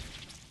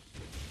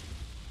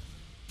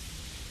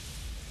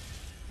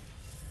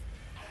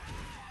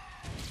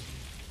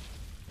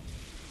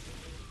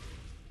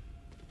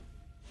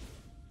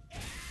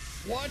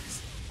 What?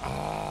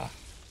 Ah.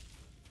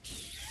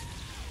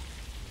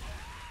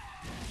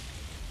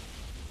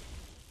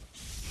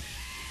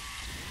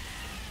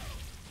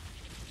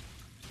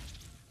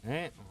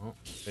 Eh, well,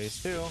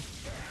 phase 2.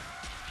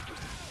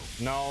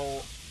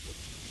 No.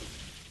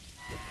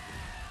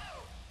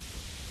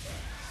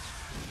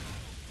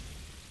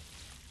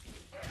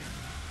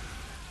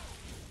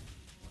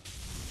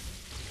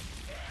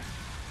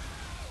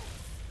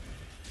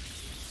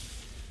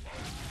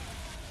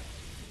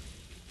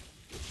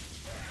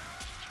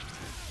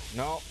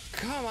 No,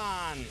 come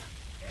on.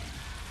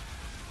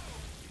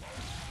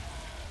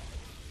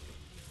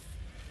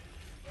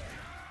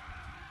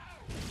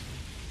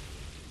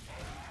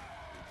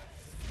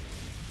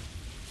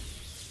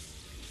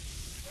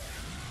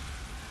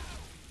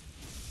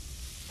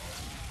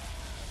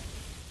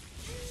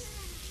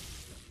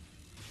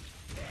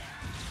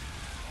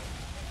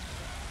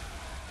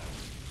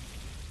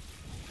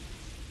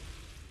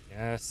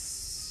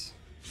 Yes.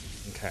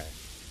 Okay.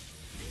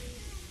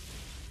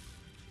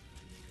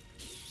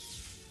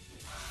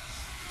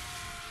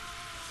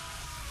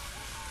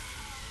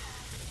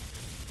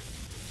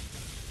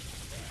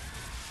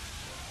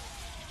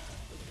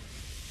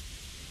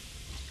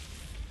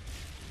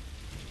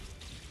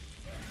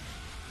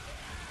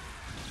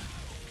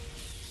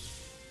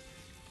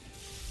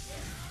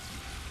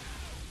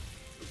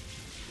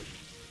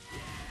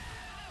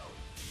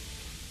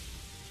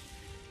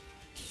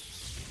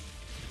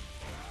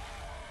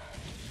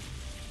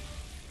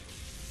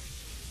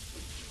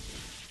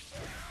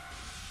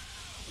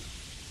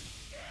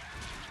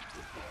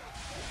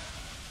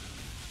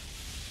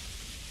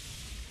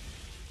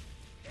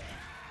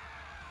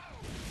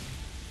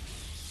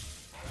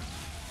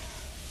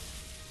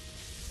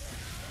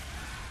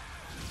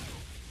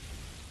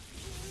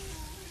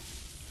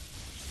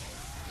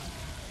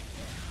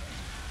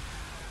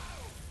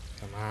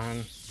 Come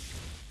on.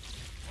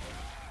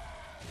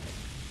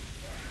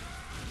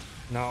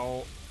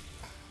 No.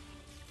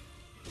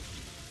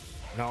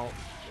 No.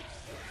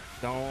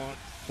 Don't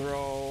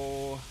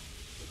throw.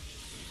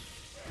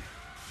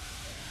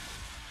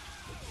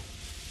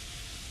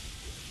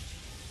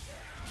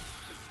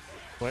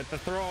 Quit the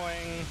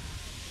throwing.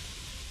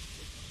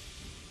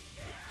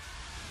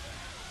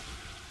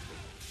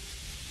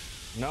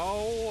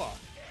 No.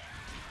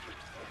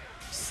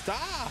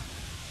 Stop.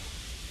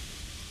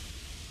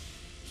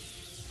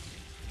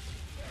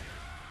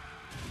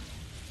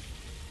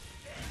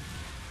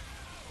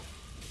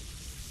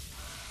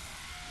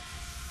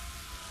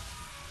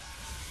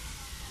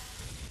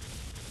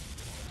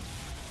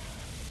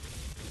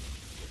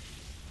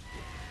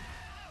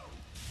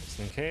 Just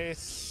in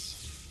case.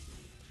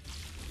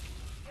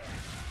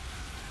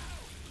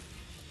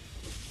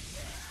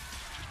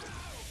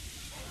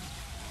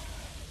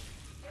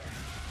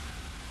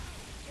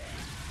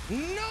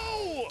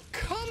 No!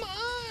 Come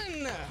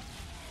on!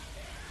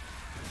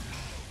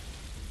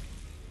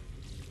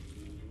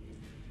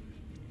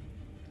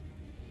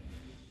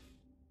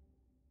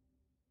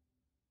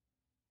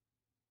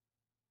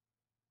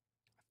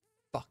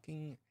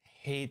 Fucking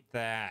hate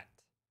that.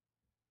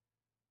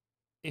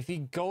 If he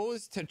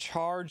goes to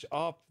charge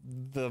up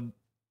the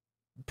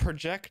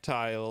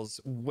projectiles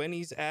when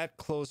he's at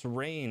close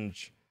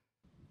range,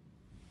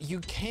 you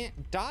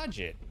can't dodge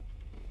it.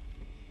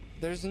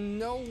 There's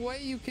no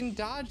way you can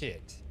dodge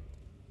it.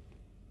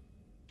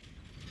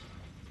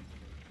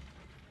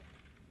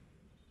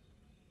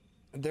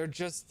 There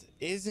just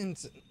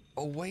isn't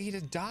a way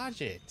to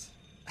dodge it.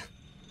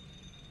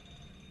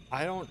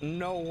 I don't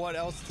know what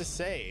else to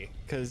say,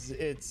 because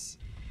it's...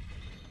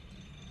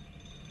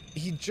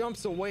 He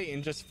jumps away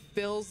and just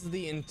fills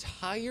the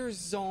entire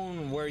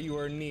zone where you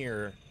are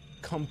near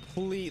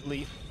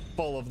completely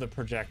full of the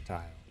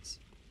projectiles.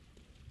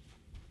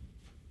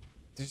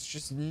 There's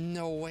just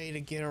no way to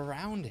get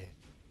around it.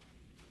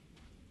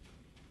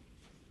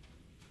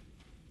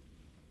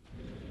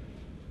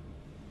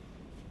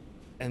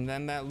 And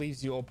then that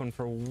leaves you open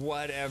for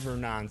whatever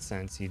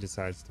nonsense he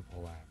decides to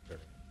pull after.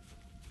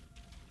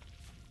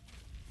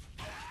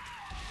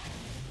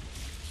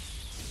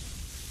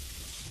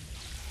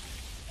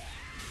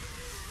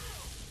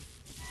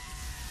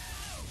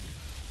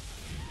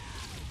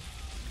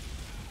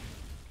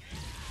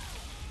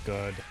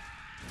 Good.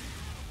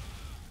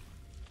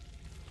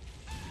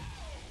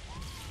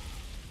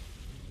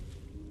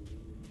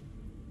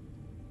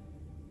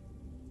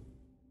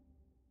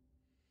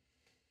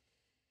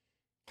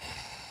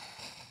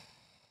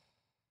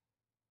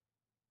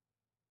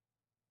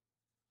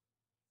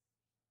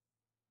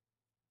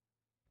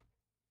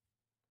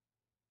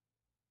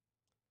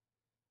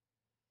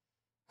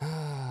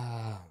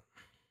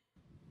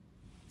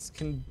 This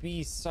can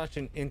be such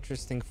an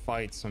interesting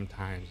fight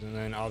sometimes, and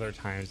then other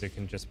times it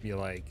can just be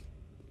like,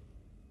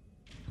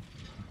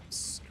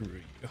 screw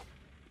you.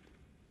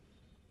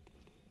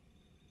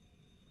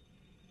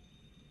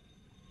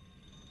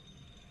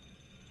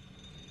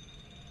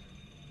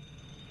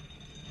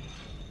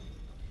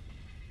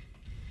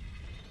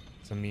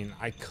 So, I mean,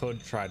 I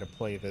could try to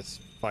play this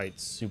fight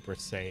super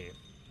safe.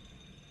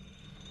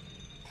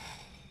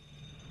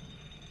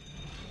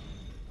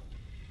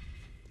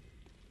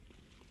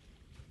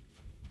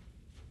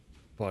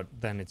 But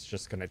then it's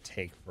just gonna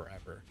take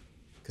forever.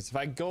 Because if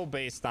I go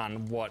based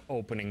on what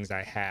openings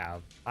I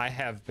have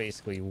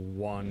basically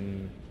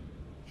one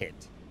hit.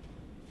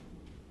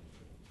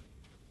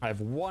 I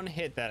have one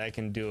hit that I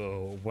can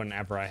do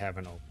whenever I have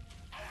an open.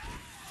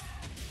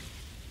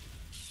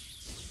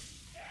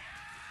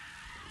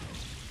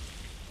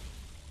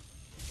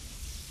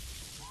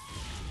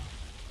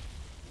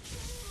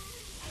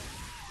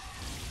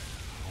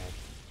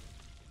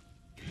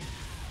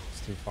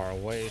 It's too far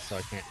away, so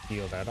I can't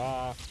heal that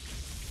off.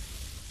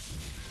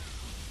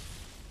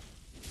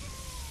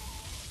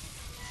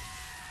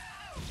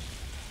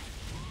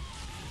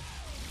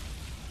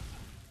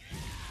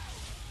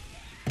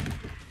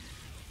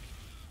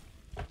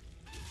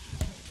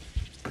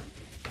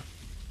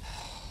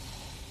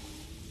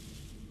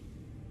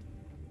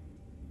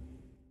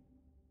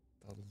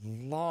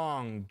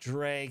 Long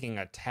dragging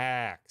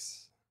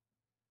attacks.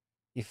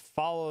 He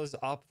follows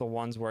up the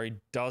ones where he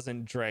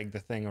doesn't drag the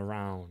thing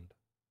around,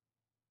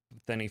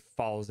 but then he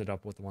follows it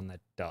up with one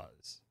that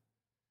does.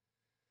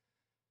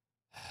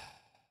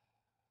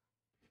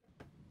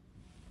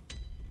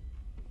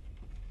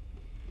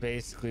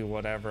 Basically,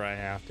 whatever I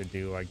have to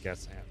do, I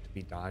guess I have to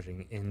be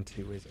dodging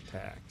into his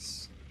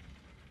attacks.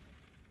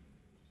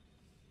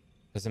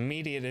 Because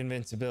immediate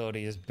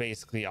invincibility is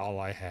basically all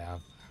I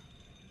have.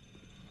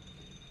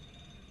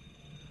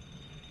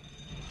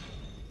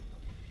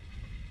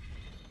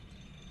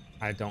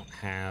 I don't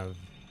have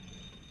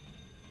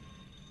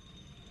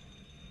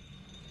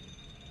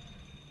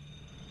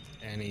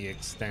any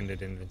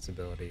extended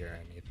invincibility or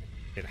anything.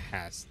 It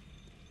has,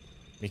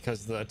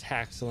 because the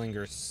attacks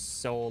linger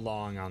so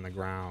long on the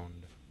ground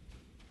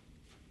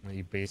that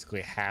you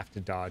basically have to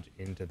dodge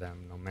into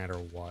them no matter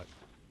what.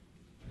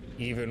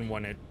 Even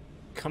when it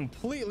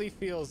completely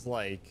feels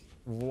like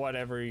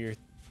whatever you're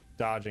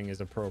dodging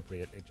is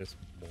appropriate, it just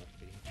won't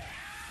be.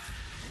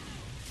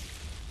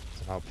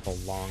 So how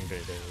prolonged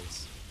it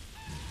is.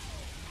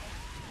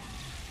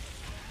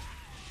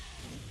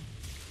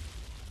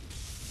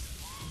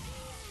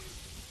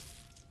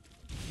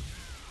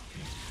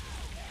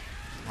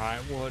 I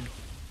would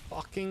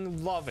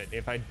fucking love it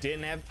if I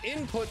didn't have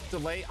input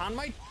delay on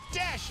my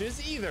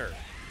dashes either.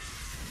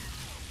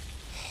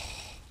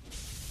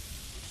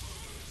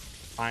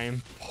 I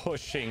am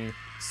pushing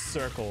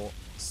circle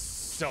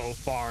so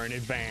far in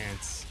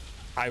advance.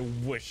 I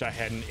wish I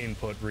had an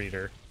input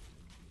reader.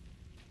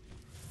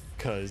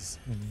 Because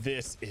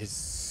this is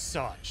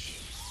such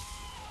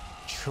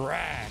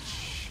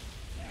trash.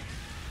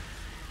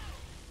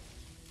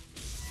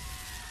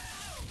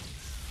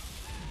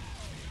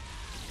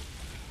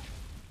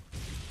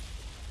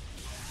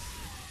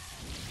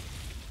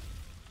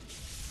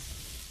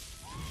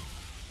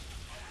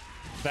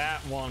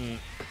 That one,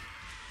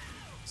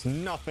 there's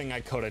nothing I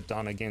could have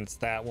done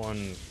against that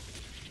one.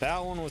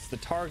 That one was the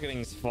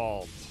targeting's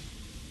fault.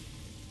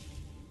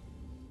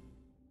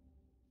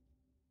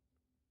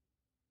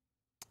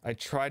 I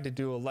tried to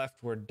do a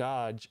leftward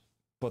dodge,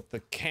 but the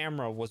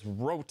camera was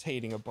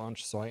rotating a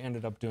bunch, so I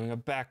ended up doing a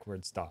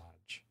backwards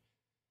dodge.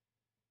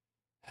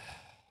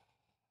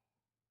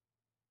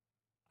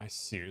 I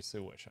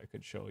seriously wish I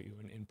could show you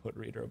an input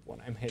reader of when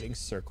I'm hitting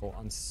circle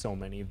on so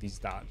many of these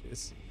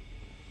dodges.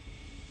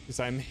 Because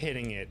I'm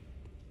hitting it,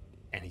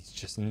 and he's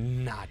just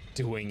not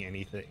doing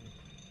anything.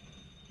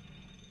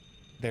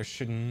 There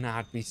should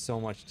not be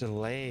so much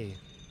delay,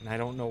 and I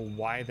don't know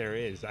why there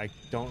is. I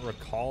don't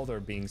recall there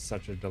being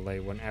such a delay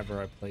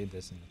whenever I played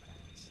this in the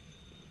past.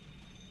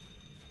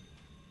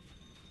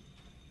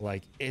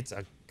 Like, it's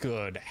a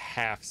good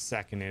half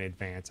second in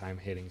advance I'm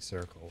hitting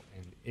circle,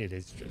 and it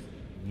is just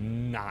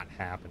not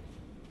happening.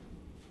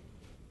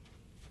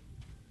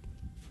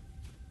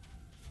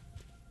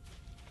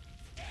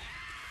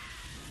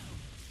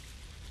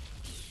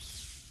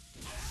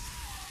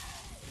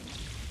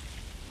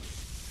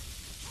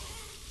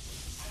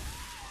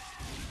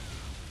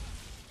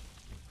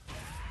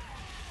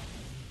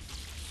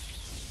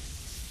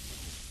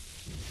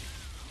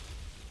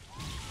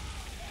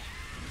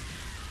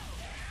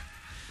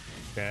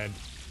 Dead.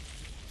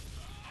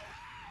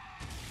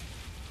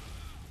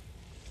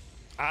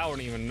 I don't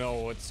even know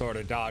what sort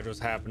of dodge was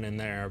happening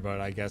there, but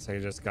I guess I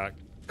just got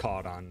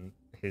caught on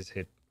his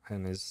hit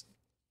and his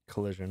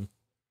collision.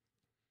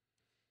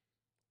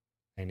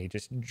 And he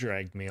just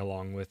dragged me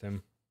along with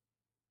him.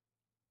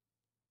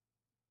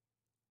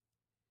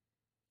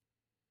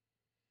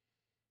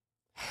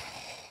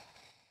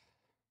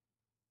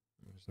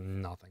 There's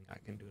nothing I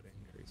can do to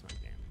increase my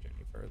damage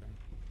any further.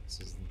 This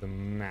is the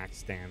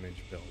max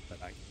damage build that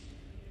I can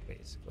do,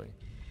 basically,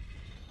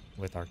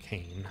 with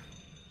Arcane.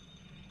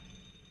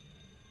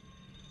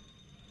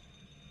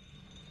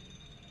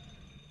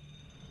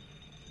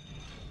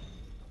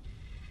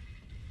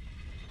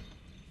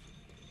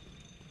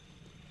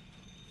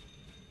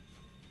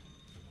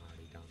 I'm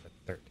already down to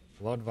 30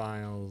 blood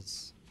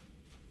vials.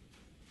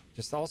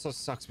 Just also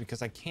sucks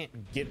because I can't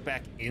get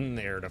back in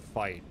there to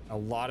fight. A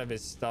lot of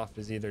his stuff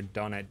is either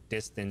done at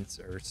distance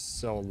or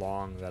so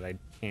long that I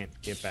can't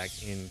get back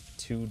in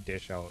to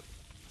dish out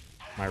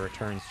my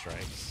return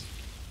strikes.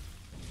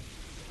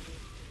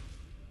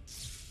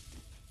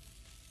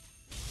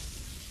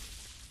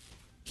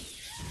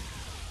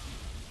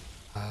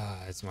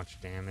 As much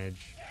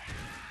damage.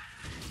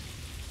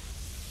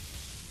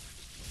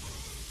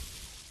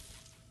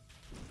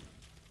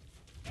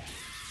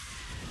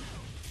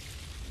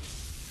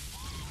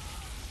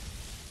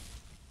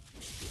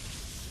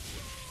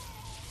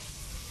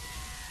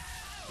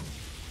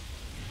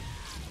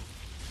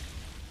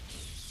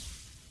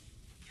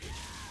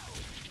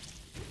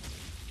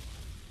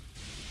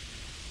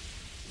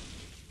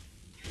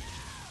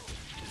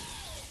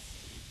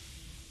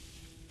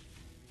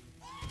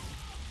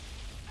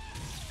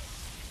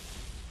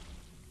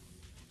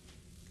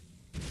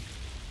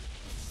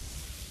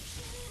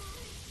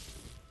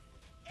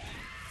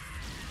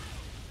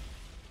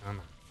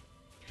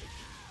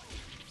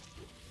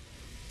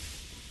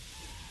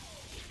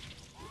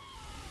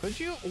 Could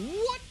you?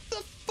 What the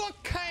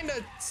fuck kind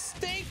of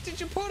steak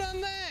did you put on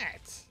that?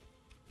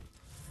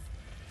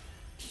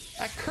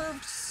 That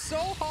curved so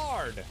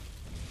hard.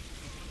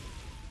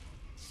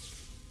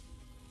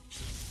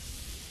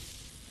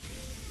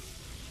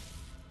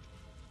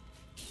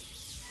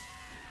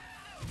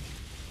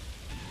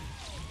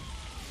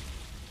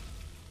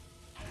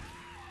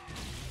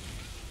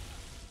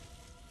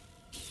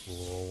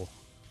 Whoa.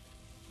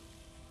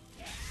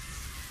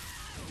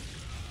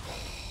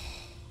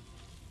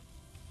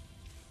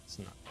 It's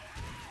not the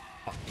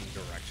fucking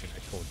direction I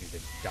told you to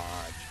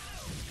dodge.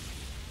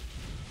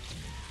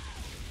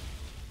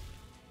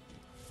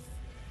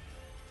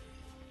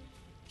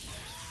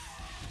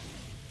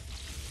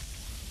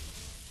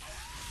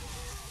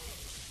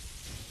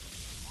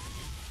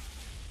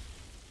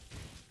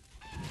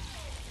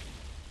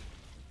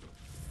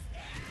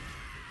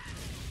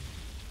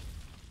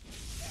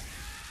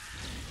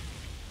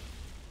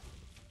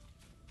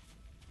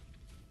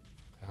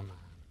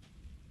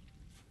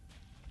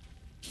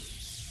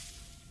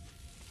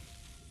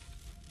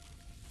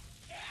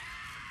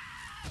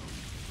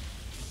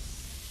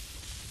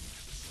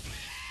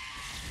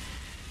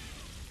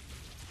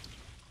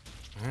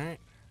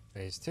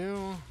 these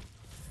two.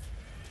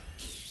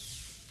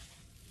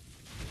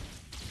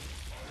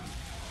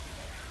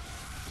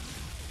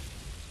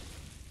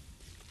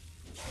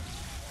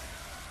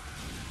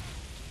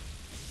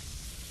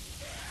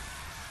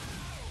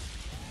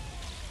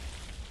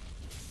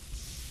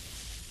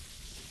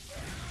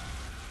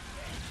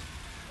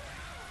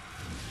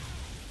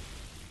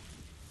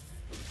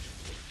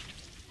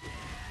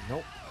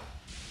 Nope.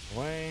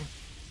 Away.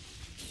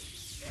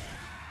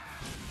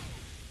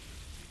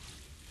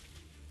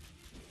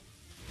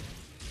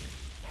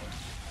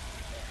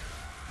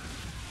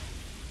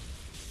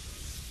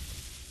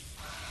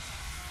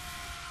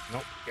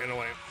 Nope, get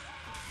away.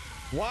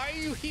 Why are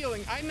you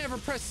healing? I never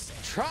press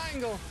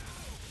triangle.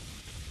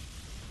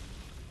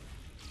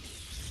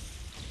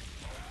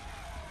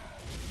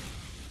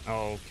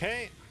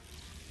 Okay.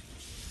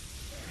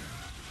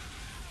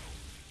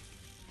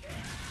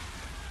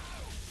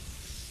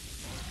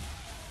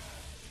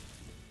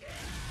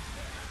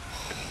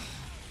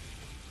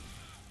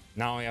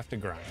 Now we have to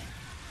grind.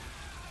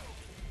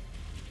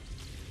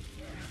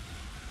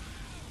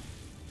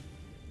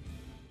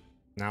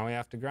 Now we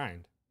have to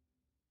grind.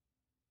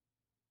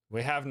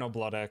 We have no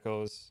blood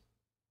echoes.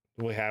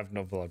 We have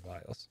no blood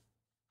vials.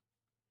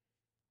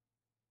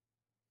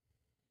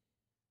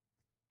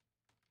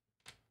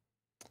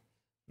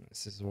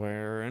 This is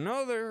where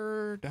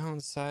another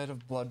downside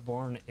of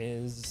Bloodborne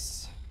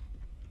is.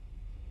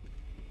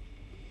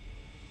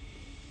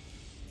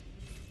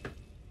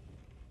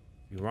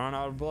 If you run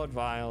out of blood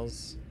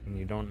vials and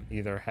you don't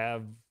either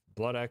have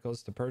blood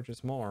echoes to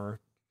purchase more,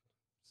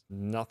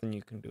 there's nothing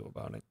you can do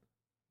about it.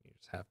 You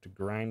just have to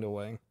grind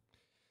away.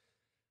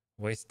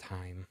 Waste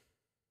time.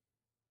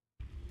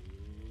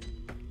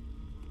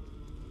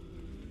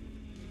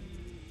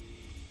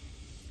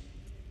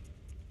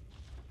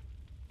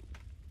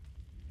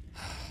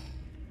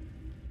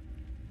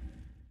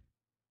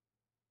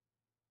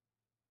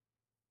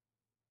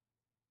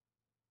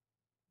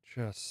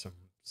 Just some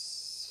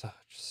such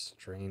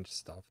strange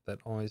stuff that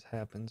always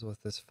happens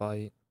with this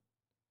fight.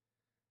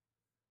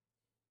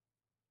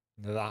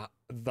 The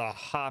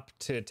hop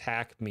to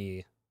attack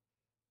me,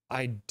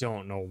 I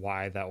don't know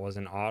why that was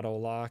an auto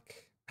lock.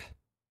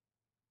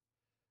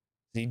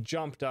 He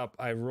jumped up,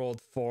 I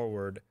rolled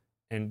forward,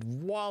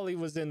 and while he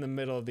was in the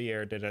middle of the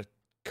air, did a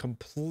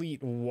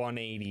complete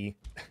 180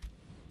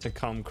 to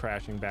come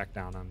crashing back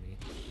down on me.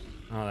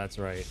 Oh, that's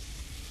right.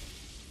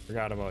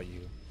 Forgot about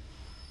you.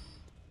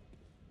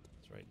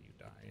 That's right, you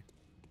die.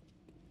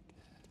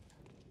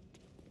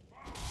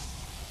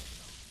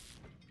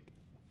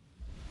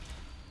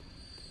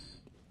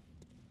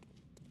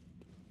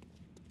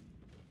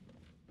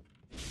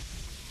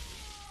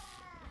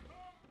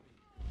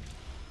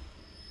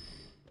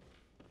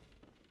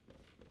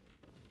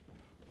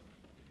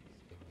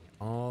 Give me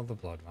all the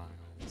blood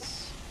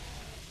vials,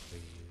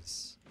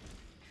 please.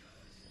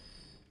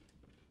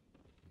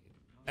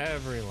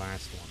 Every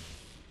last one.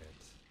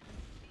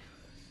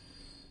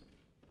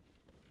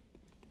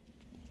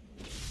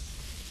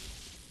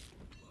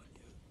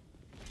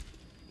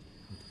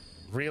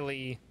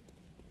 Really?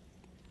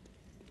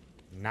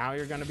 Now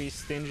you're gonna be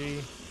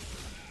stingy?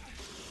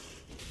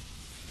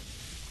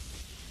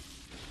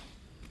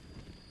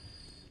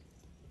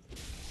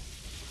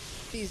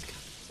 These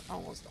guys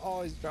almost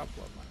always drop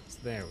blood vials.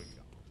 There we go.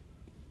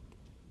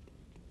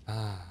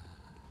 Ah.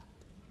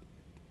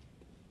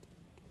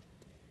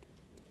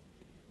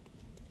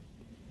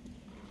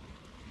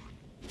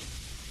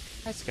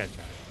 Hi, Sketch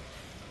Eye.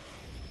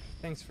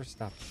 Thanks for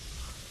stopping.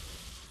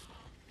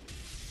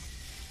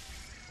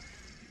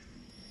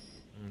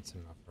 That's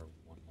enough for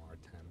one more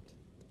attempt.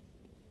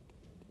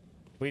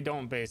 We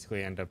don't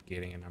basically end up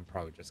getting it. I'm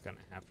probably just gonna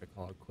have to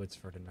call it quits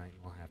for tonight.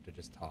 We'll have to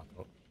just talk.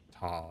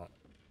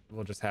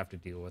 We'll just have to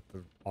deal with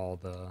all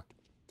the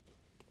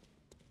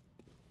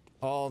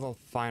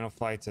final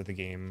fights of the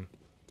game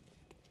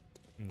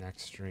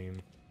next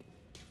stream.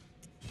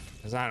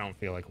 Because I don't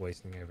feel like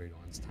wasting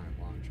everyone's time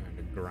while I'm trying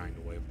to grind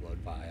away blood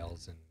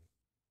vials and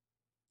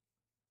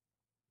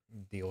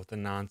deal with the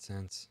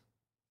nonsense.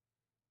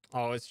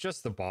 Oh, it's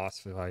just the boss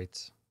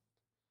fights.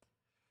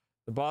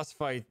 The boss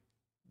fight,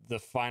 the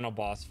final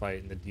boss fight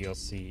in the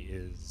DLC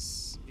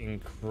is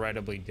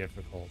incredibly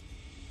difficult.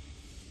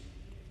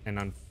 And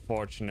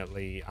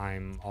unfortunately,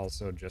 I'm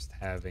also just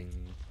having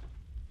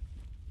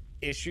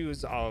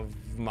issues of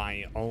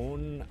my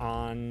own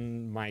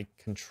on my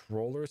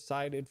controller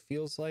side, it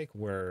feels like,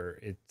 where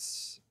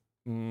it's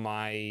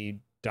my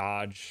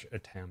dodge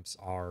attempts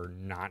are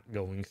not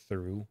going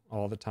through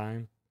all the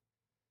time.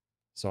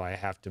 So I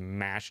have to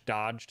mash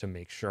dodge to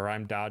make sure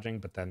I'm dodging,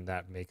 but then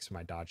that makes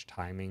my dodge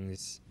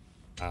timings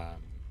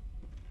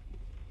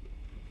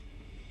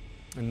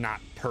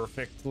not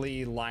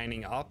perfectly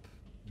lining up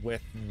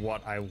with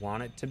what I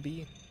want it to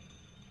be.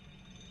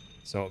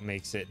 So it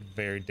makes it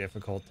very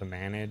difficult to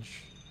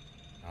manage.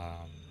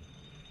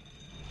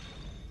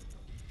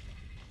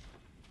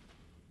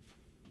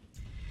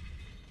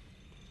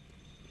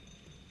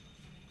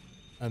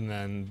 And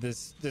then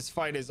this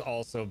fight is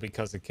also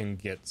because it can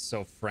get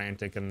so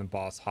frantic and the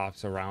boss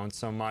hops around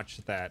so much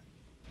that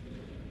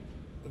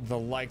the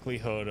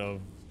likelihood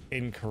of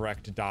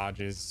incorrect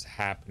dodges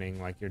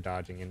happening, like you're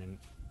dodging in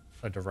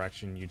a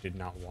direction you did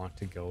not want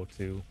to go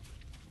to,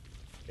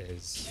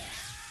 is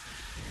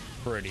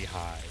pretty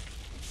high.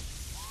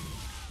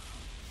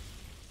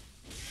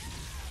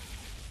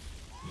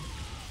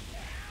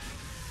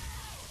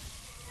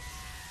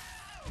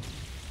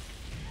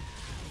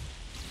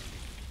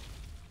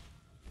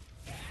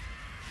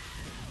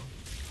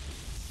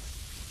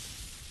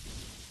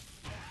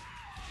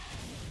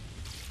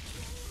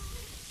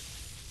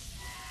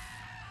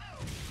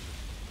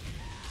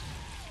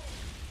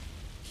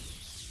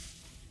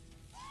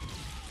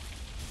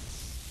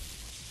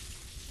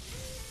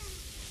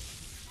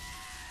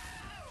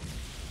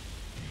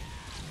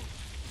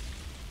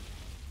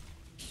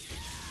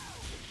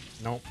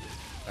 Nope.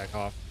 Back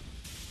off.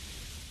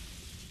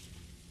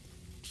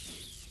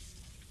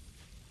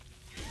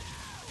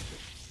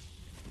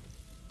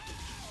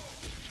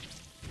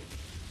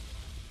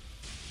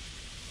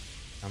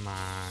 Come on.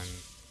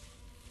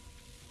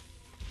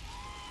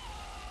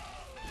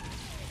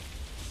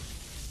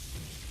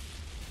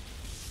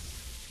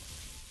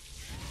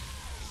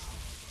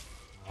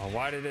 Oh,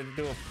 why did it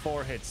do a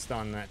 4-hit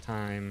stun that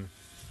time?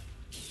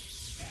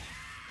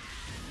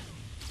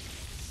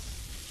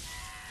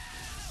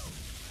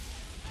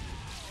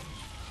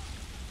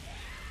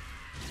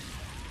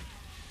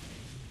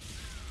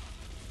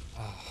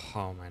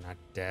 How am I not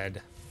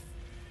dead?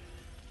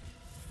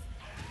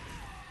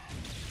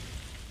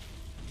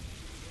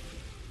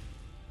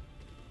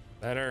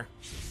 Better.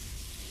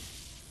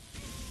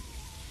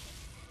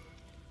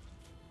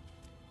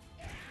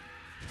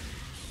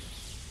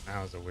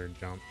 That was a weird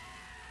jump.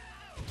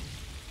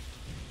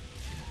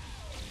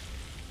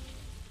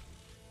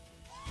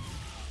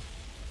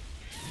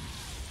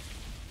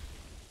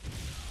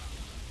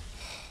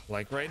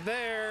 Like right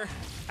there,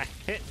 I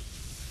hit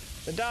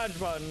the dodge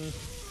button.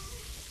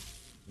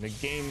 The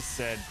game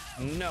said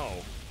no.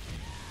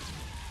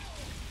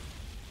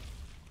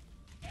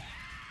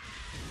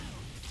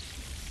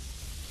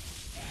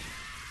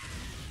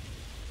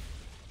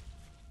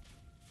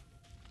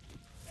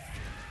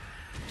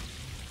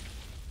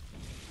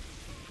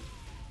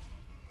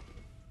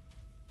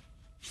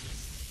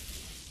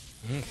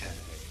 Okay.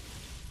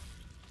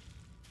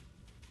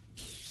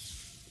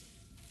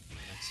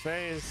 Next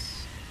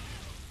phase.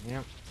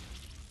 Yep.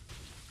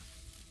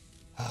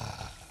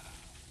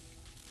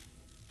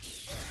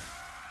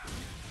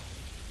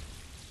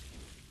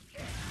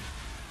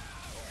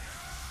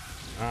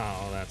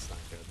 Oh, that's not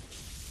good.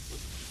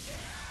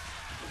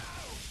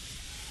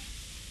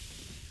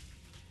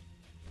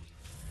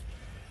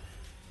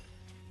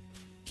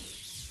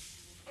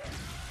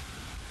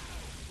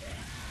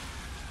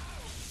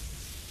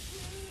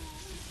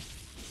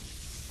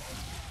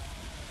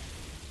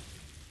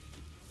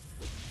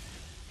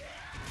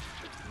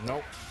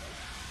 Nope.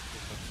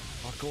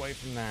 Walk away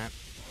from that.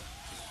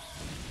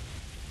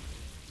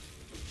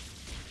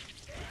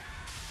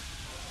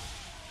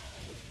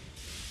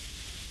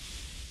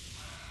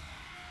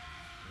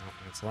 Nope,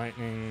 it's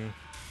lightning.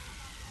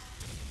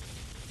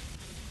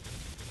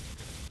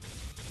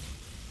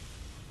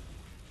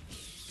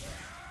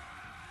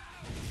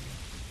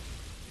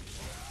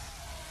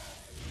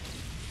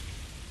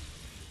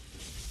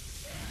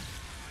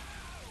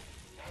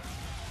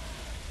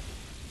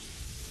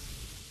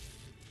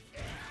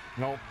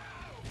 Nope.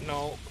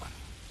 Nope.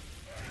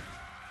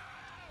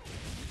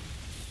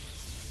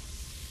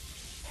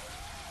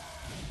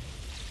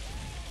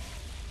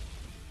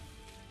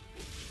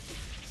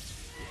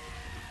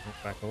 Nope,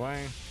 back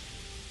away.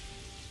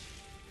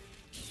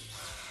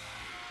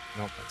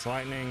 Nope, that's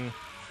lightning.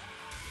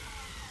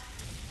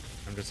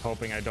 I'm just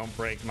hoping I don't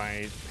break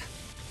my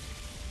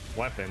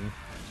weapon.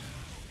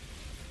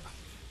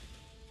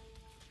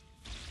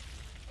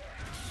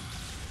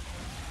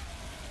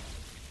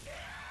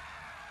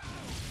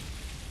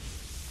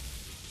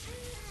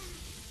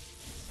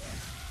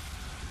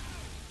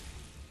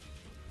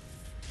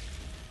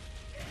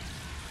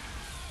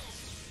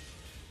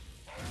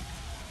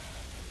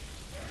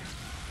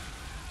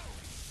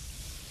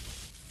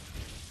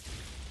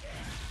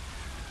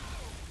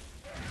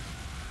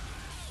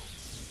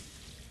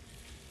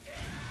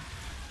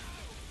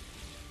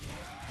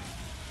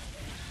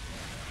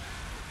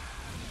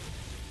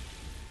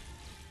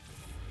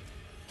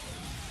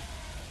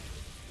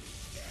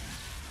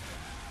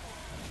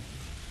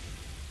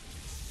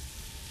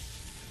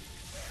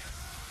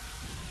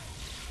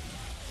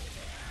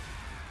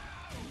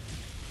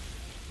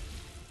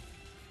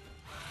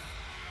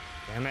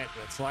 Damn it,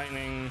 that's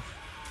lightning.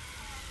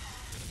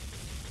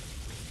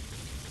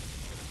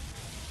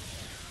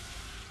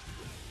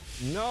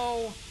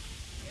 No!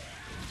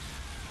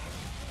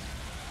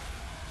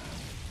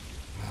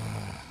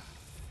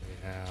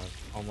 We have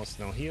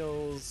almost no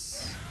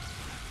heals.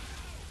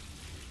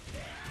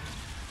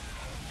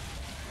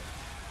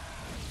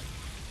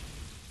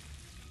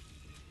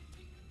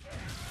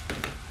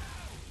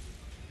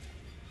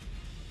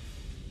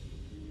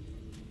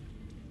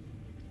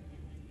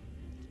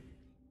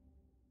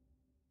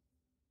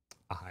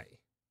 I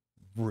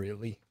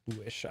really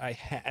wish I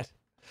had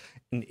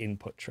an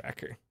input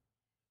tracker.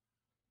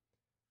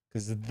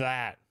 Because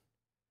that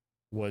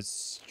was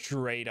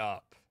straight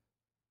up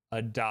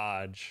a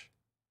dodge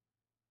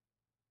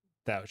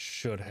that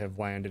should have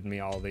landed me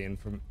all the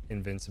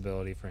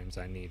invincibility frames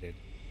I needed.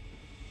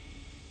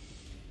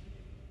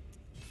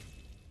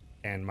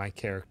 And my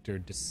character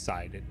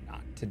decided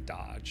not to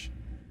dodge.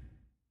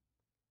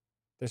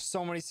 There's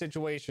so many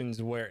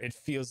situations where it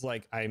feels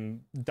like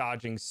I'm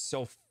dodging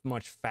so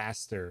much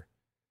faster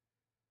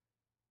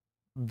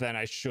than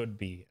I should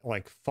be,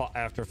 like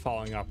after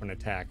following up an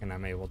attack and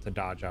I'm able to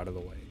dodge out of the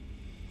way.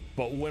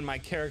 But when my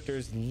character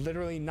is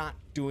literally not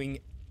doing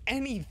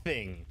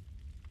anything,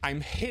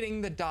 I'm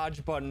hitting the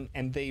dodge button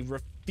and they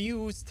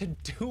refuse to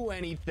do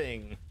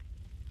anything.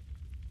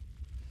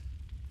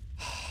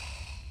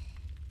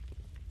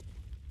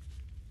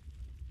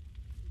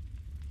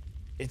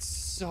 It's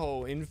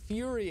so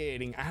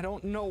infuriating. I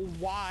don't know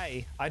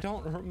why. I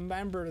don't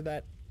remember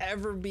that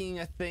ever being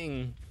a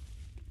thing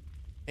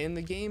in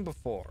the game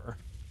before.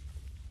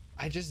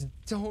 I just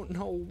don't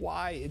know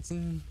why it's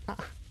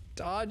not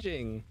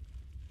dodging.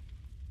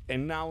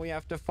 And now we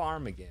have to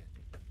farm again.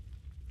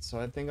 So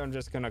I think I'm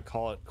just gonna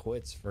call it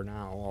quits for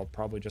now. I'll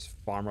probably just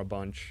farm a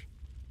bunch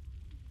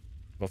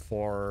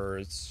before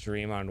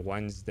stream on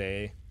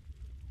Wednesday.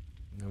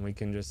 And then we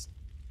can just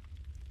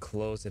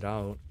close it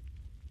out.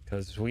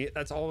 Because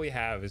that's all we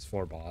have is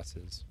 4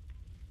 bosses.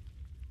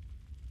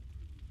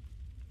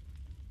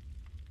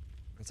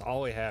 That's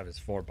all we have is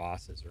 4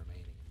 bosses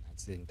remaining. And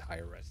that's the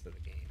entire rest of the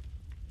game.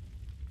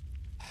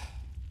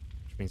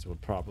 Which means we'll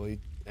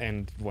probably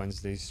end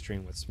Wednesday's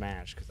stream with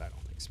Smash, because I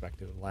don't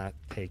expect it will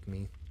take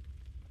me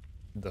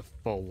the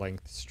full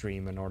length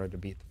stream in order to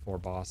beat the 4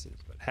 bosses.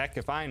 But heck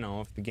if I know,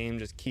 if the game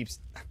just keeps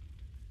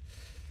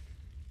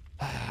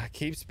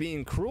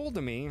being cruel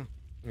to me,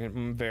 it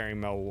very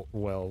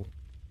well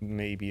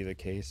may be the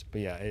case.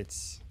 But yeah,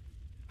 it's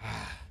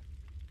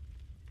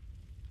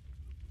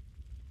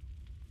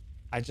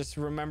I just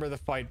remember the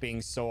fight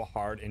being so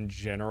hard in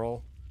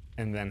general,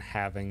 and then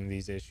having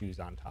these issues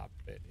on top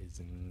of it is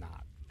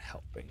not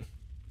helping.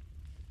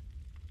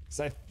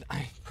 So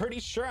I'm pretty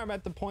sure I'm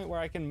at the point where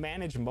I can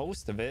manage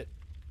most of it,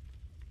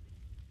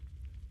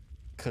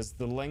 because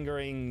the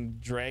lingering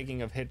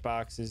dragging of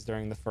hitboxes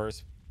during the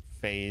first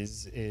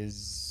phase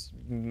is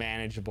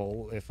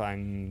manageable if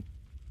I'm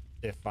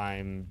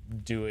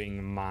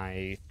doing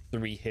my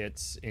 3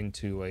 hits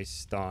into a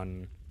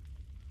stun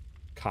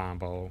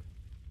combo.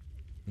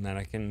 And then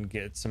I can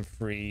get some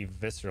free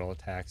visceral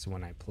attacks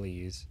when I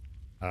please,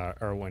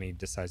 or when he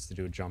decides to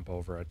do a jump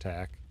over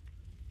attack.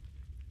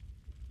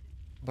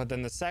 But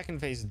then the second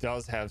phase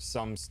does have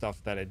some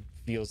stuff that it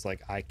feels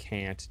like I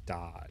can't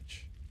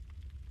dodge.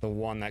 The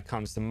one that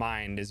comes to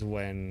mind is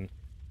when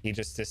he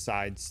just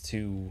decides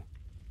to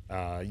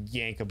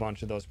yank a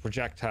bunch of those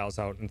projectiles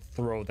out and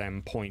throw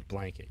them point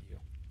blank at you.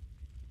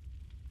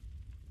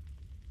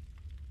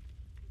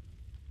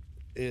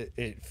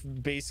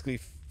 It basically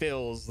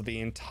fills the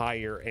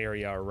entire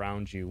area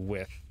around you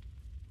with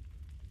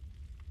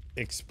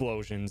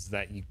explosions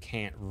that you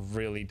can't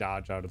really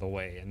dodge out of the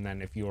way. And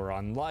then if you are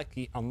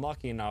unlucky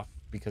enough,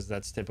 because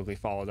that's typically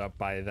followed up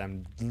by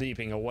them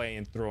leaping away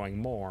and throwing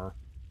more,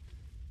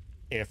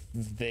 if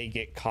they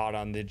get caught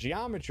on the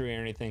geometry or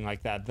anything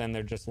like that, then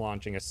they're just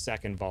launching a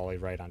second volley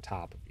right on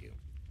top of you.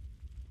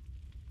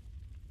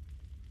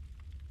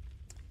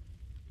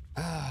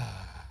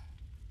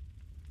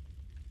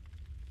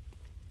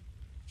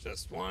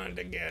 Just wanted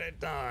to get it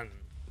done.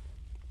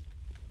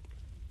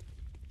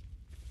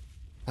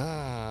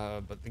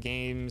 But the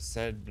game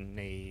said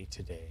nay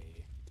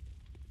today.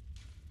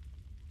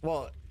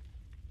 Well,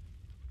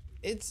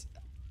 it's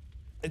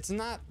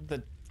not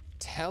the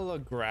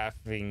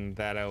telegraphing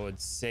that I would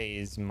say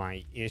is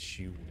my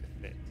issue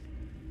with it.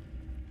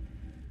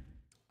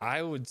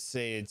 I would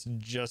say it's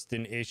just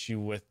an issue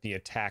with the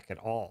attack at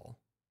all.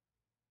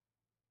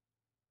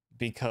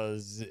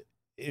 Because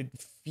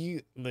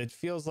it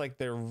feels like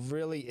there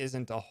really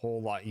isn't a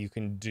whole lot you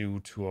can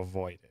do to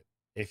avoid it.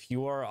 If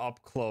you are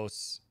up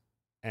close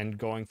and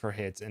going for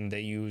hits and they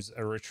use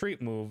a retreat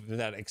move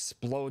that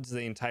explodes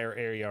the entire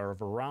area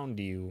around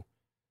you,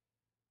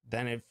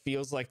 then it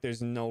feels like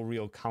there's no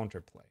real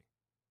counterplay.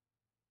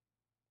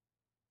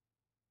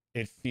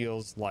 It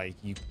feels like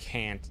you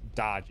can't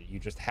dodge it. You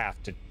just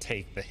have to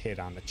take the hit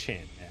on the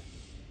chin, and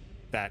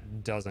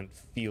that doesn't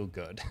feel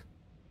good.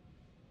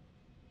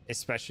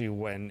 Especially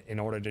when, in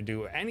order to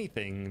do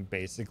anything,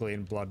 basically,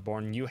 in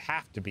Bloodborne, you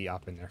have to be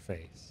up in their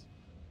face.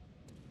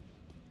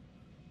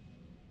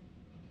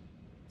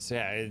 So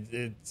yeah,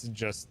 it's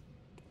just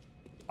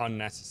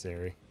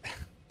unnecessary.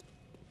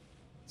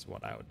 That's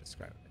what I would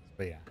describe it as.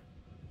 But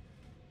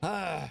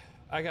yeah.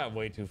 I got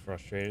way too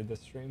frustrated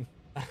this stream.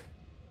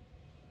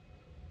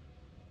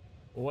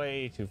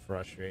 Way too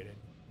frustrated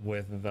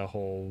with the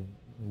whole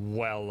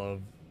well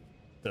of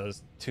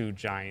those 2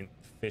 giant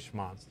fish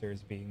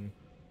monsters being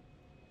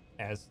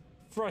as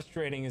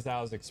frustrating as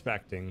I was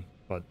expecting,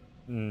 but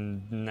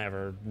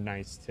never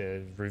nice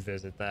to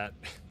revisit that.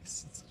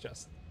 It's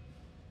just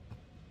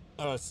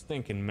a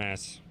stinking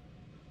mess.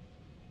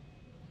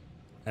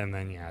 And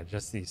then, yeah,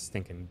 just these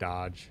stinking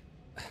dodge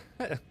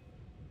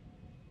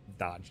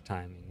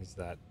timings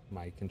that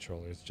my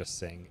controller is just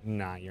saying,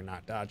 nah, you're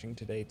not dodging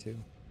today, too.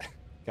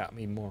 Got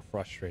me more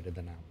frustrated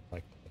than I would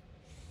like to be.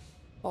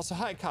 Also,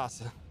 hi,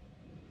 Casa.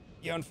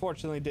 You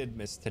unfortunately did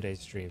miss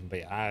today's stream, but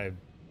yeah, I'm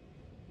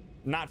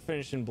not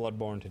finishing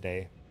Bloodborne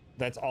today.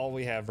 That's all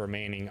we have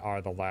remaining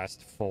are the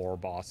last 4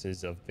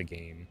 bosses of the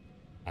game.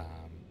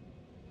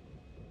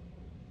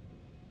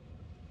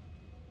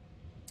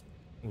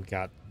 We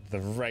got the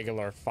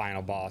regular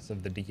final boss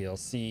of the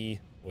DLC,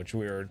 which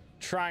we were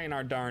trying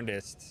our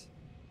darndest,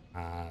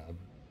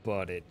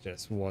 but it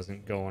just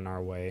wasn't going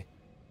our way.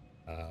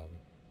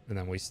 And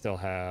then we still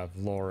have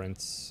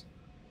Lawrence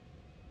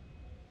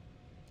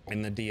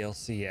in the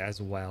DLC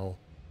as well,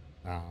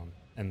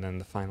 and then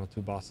the final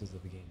 2 bosses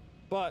of the game.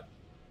 But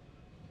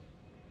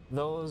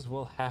those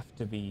will have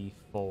to be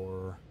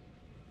for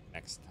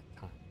next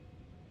time.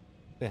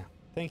 Yeah,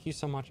 thank you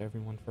so much,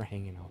 everyone, for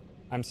hanging out.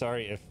 I'm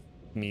sorry if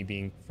me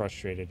being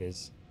frustrated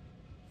is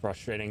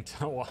frustrating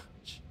to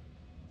watch,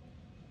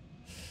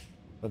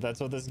 but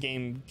that's what this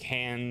game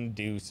can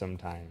do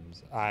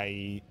sometimes.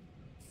 I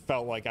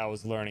felt like I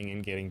was learning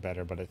and getting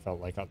better, but it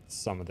felt like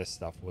some of this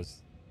stuff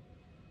was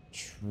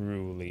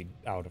truly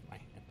out of my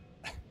hand.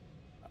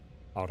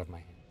 Out of my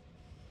hand.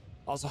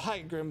 Also,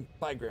 hi Grim,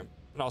 bye Grim,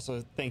 and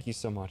also thank you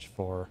so much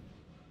for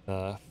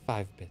the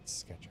 5-bit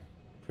sketcher.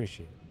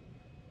 Appreciate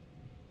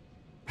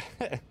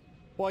it.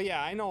 Well,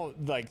 yeah, I know,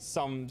 like,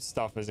 some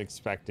stuff is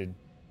expected,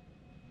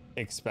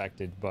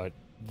 but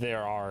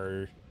there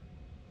are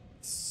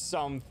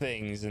some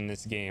things in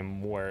this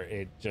game where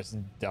it just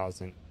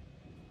doesn't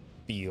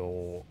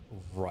feel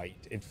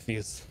right. It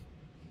feels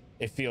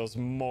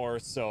more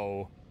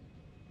so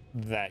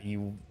that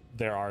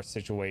there are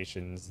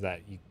situations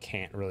that you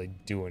can't really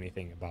do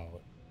anything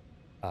about.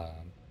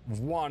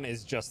 One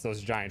is just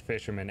those giant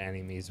fisherman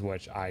enemies,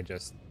 which I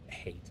just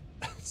hate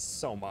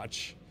so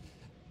much.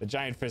 The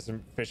giant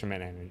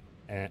fisherman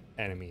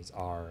enemies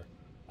are,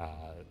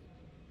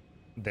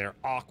 they're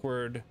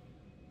awkward,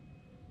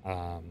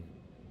 and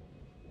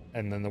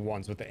then the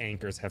ones with the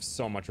anchors have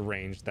so much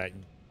range that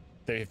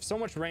they have so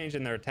much range,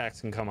 and their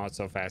attacks can come out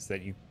so fast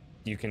that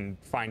you can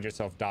find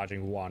yourself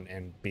dodging one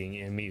and being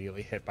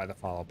immediately hit by the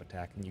follow-up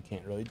attack, and you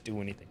can't really do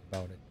anything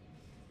about it.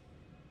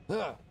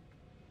 Ugh.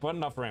 But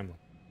enough rambling.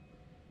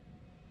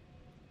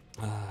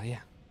 Yeah.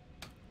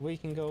 We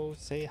can go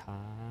say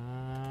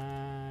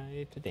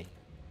hi to Dan.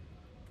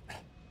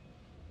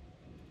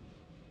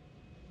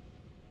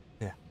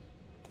 Yeah.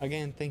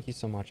 Again, thank you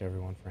so much,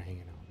 everyone, for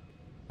hanging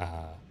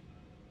out.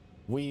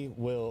 We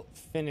will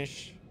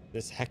finish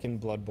this heckin'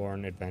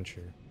 Bloodborne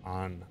adventure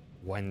on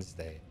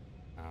Wednesday.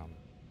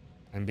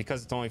 And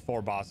because it's only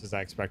 4 bosses,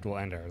 I expect we'll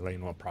end our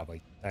lane. We'll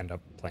probably end up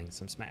playing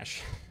some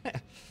Smash.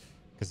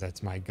 Because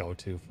that's my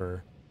go-to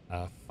for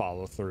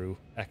follow-through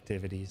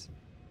activities.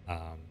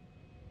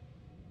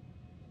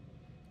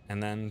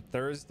 And then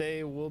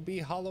Thursday will be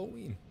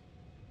Halloween.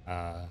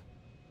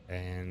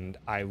 And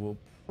I will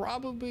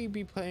probably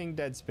be playing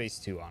Dead Space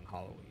 2 on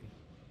Halloween.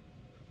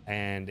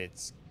 And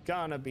it's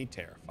gonna be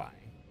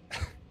terrifying.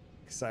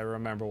 Because I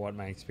remember what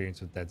my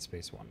experience with Dead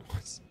Space 1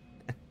 was.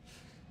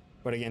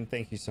 But again,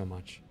 thank you so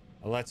much.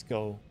 Let's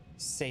go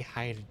say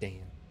hi to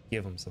Dan,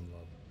 give him some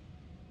love,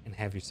 and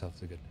have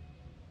yourselves a good night.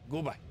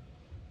 Goodbye.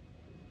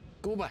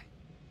 Goodbye.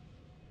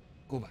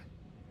 Goodbye.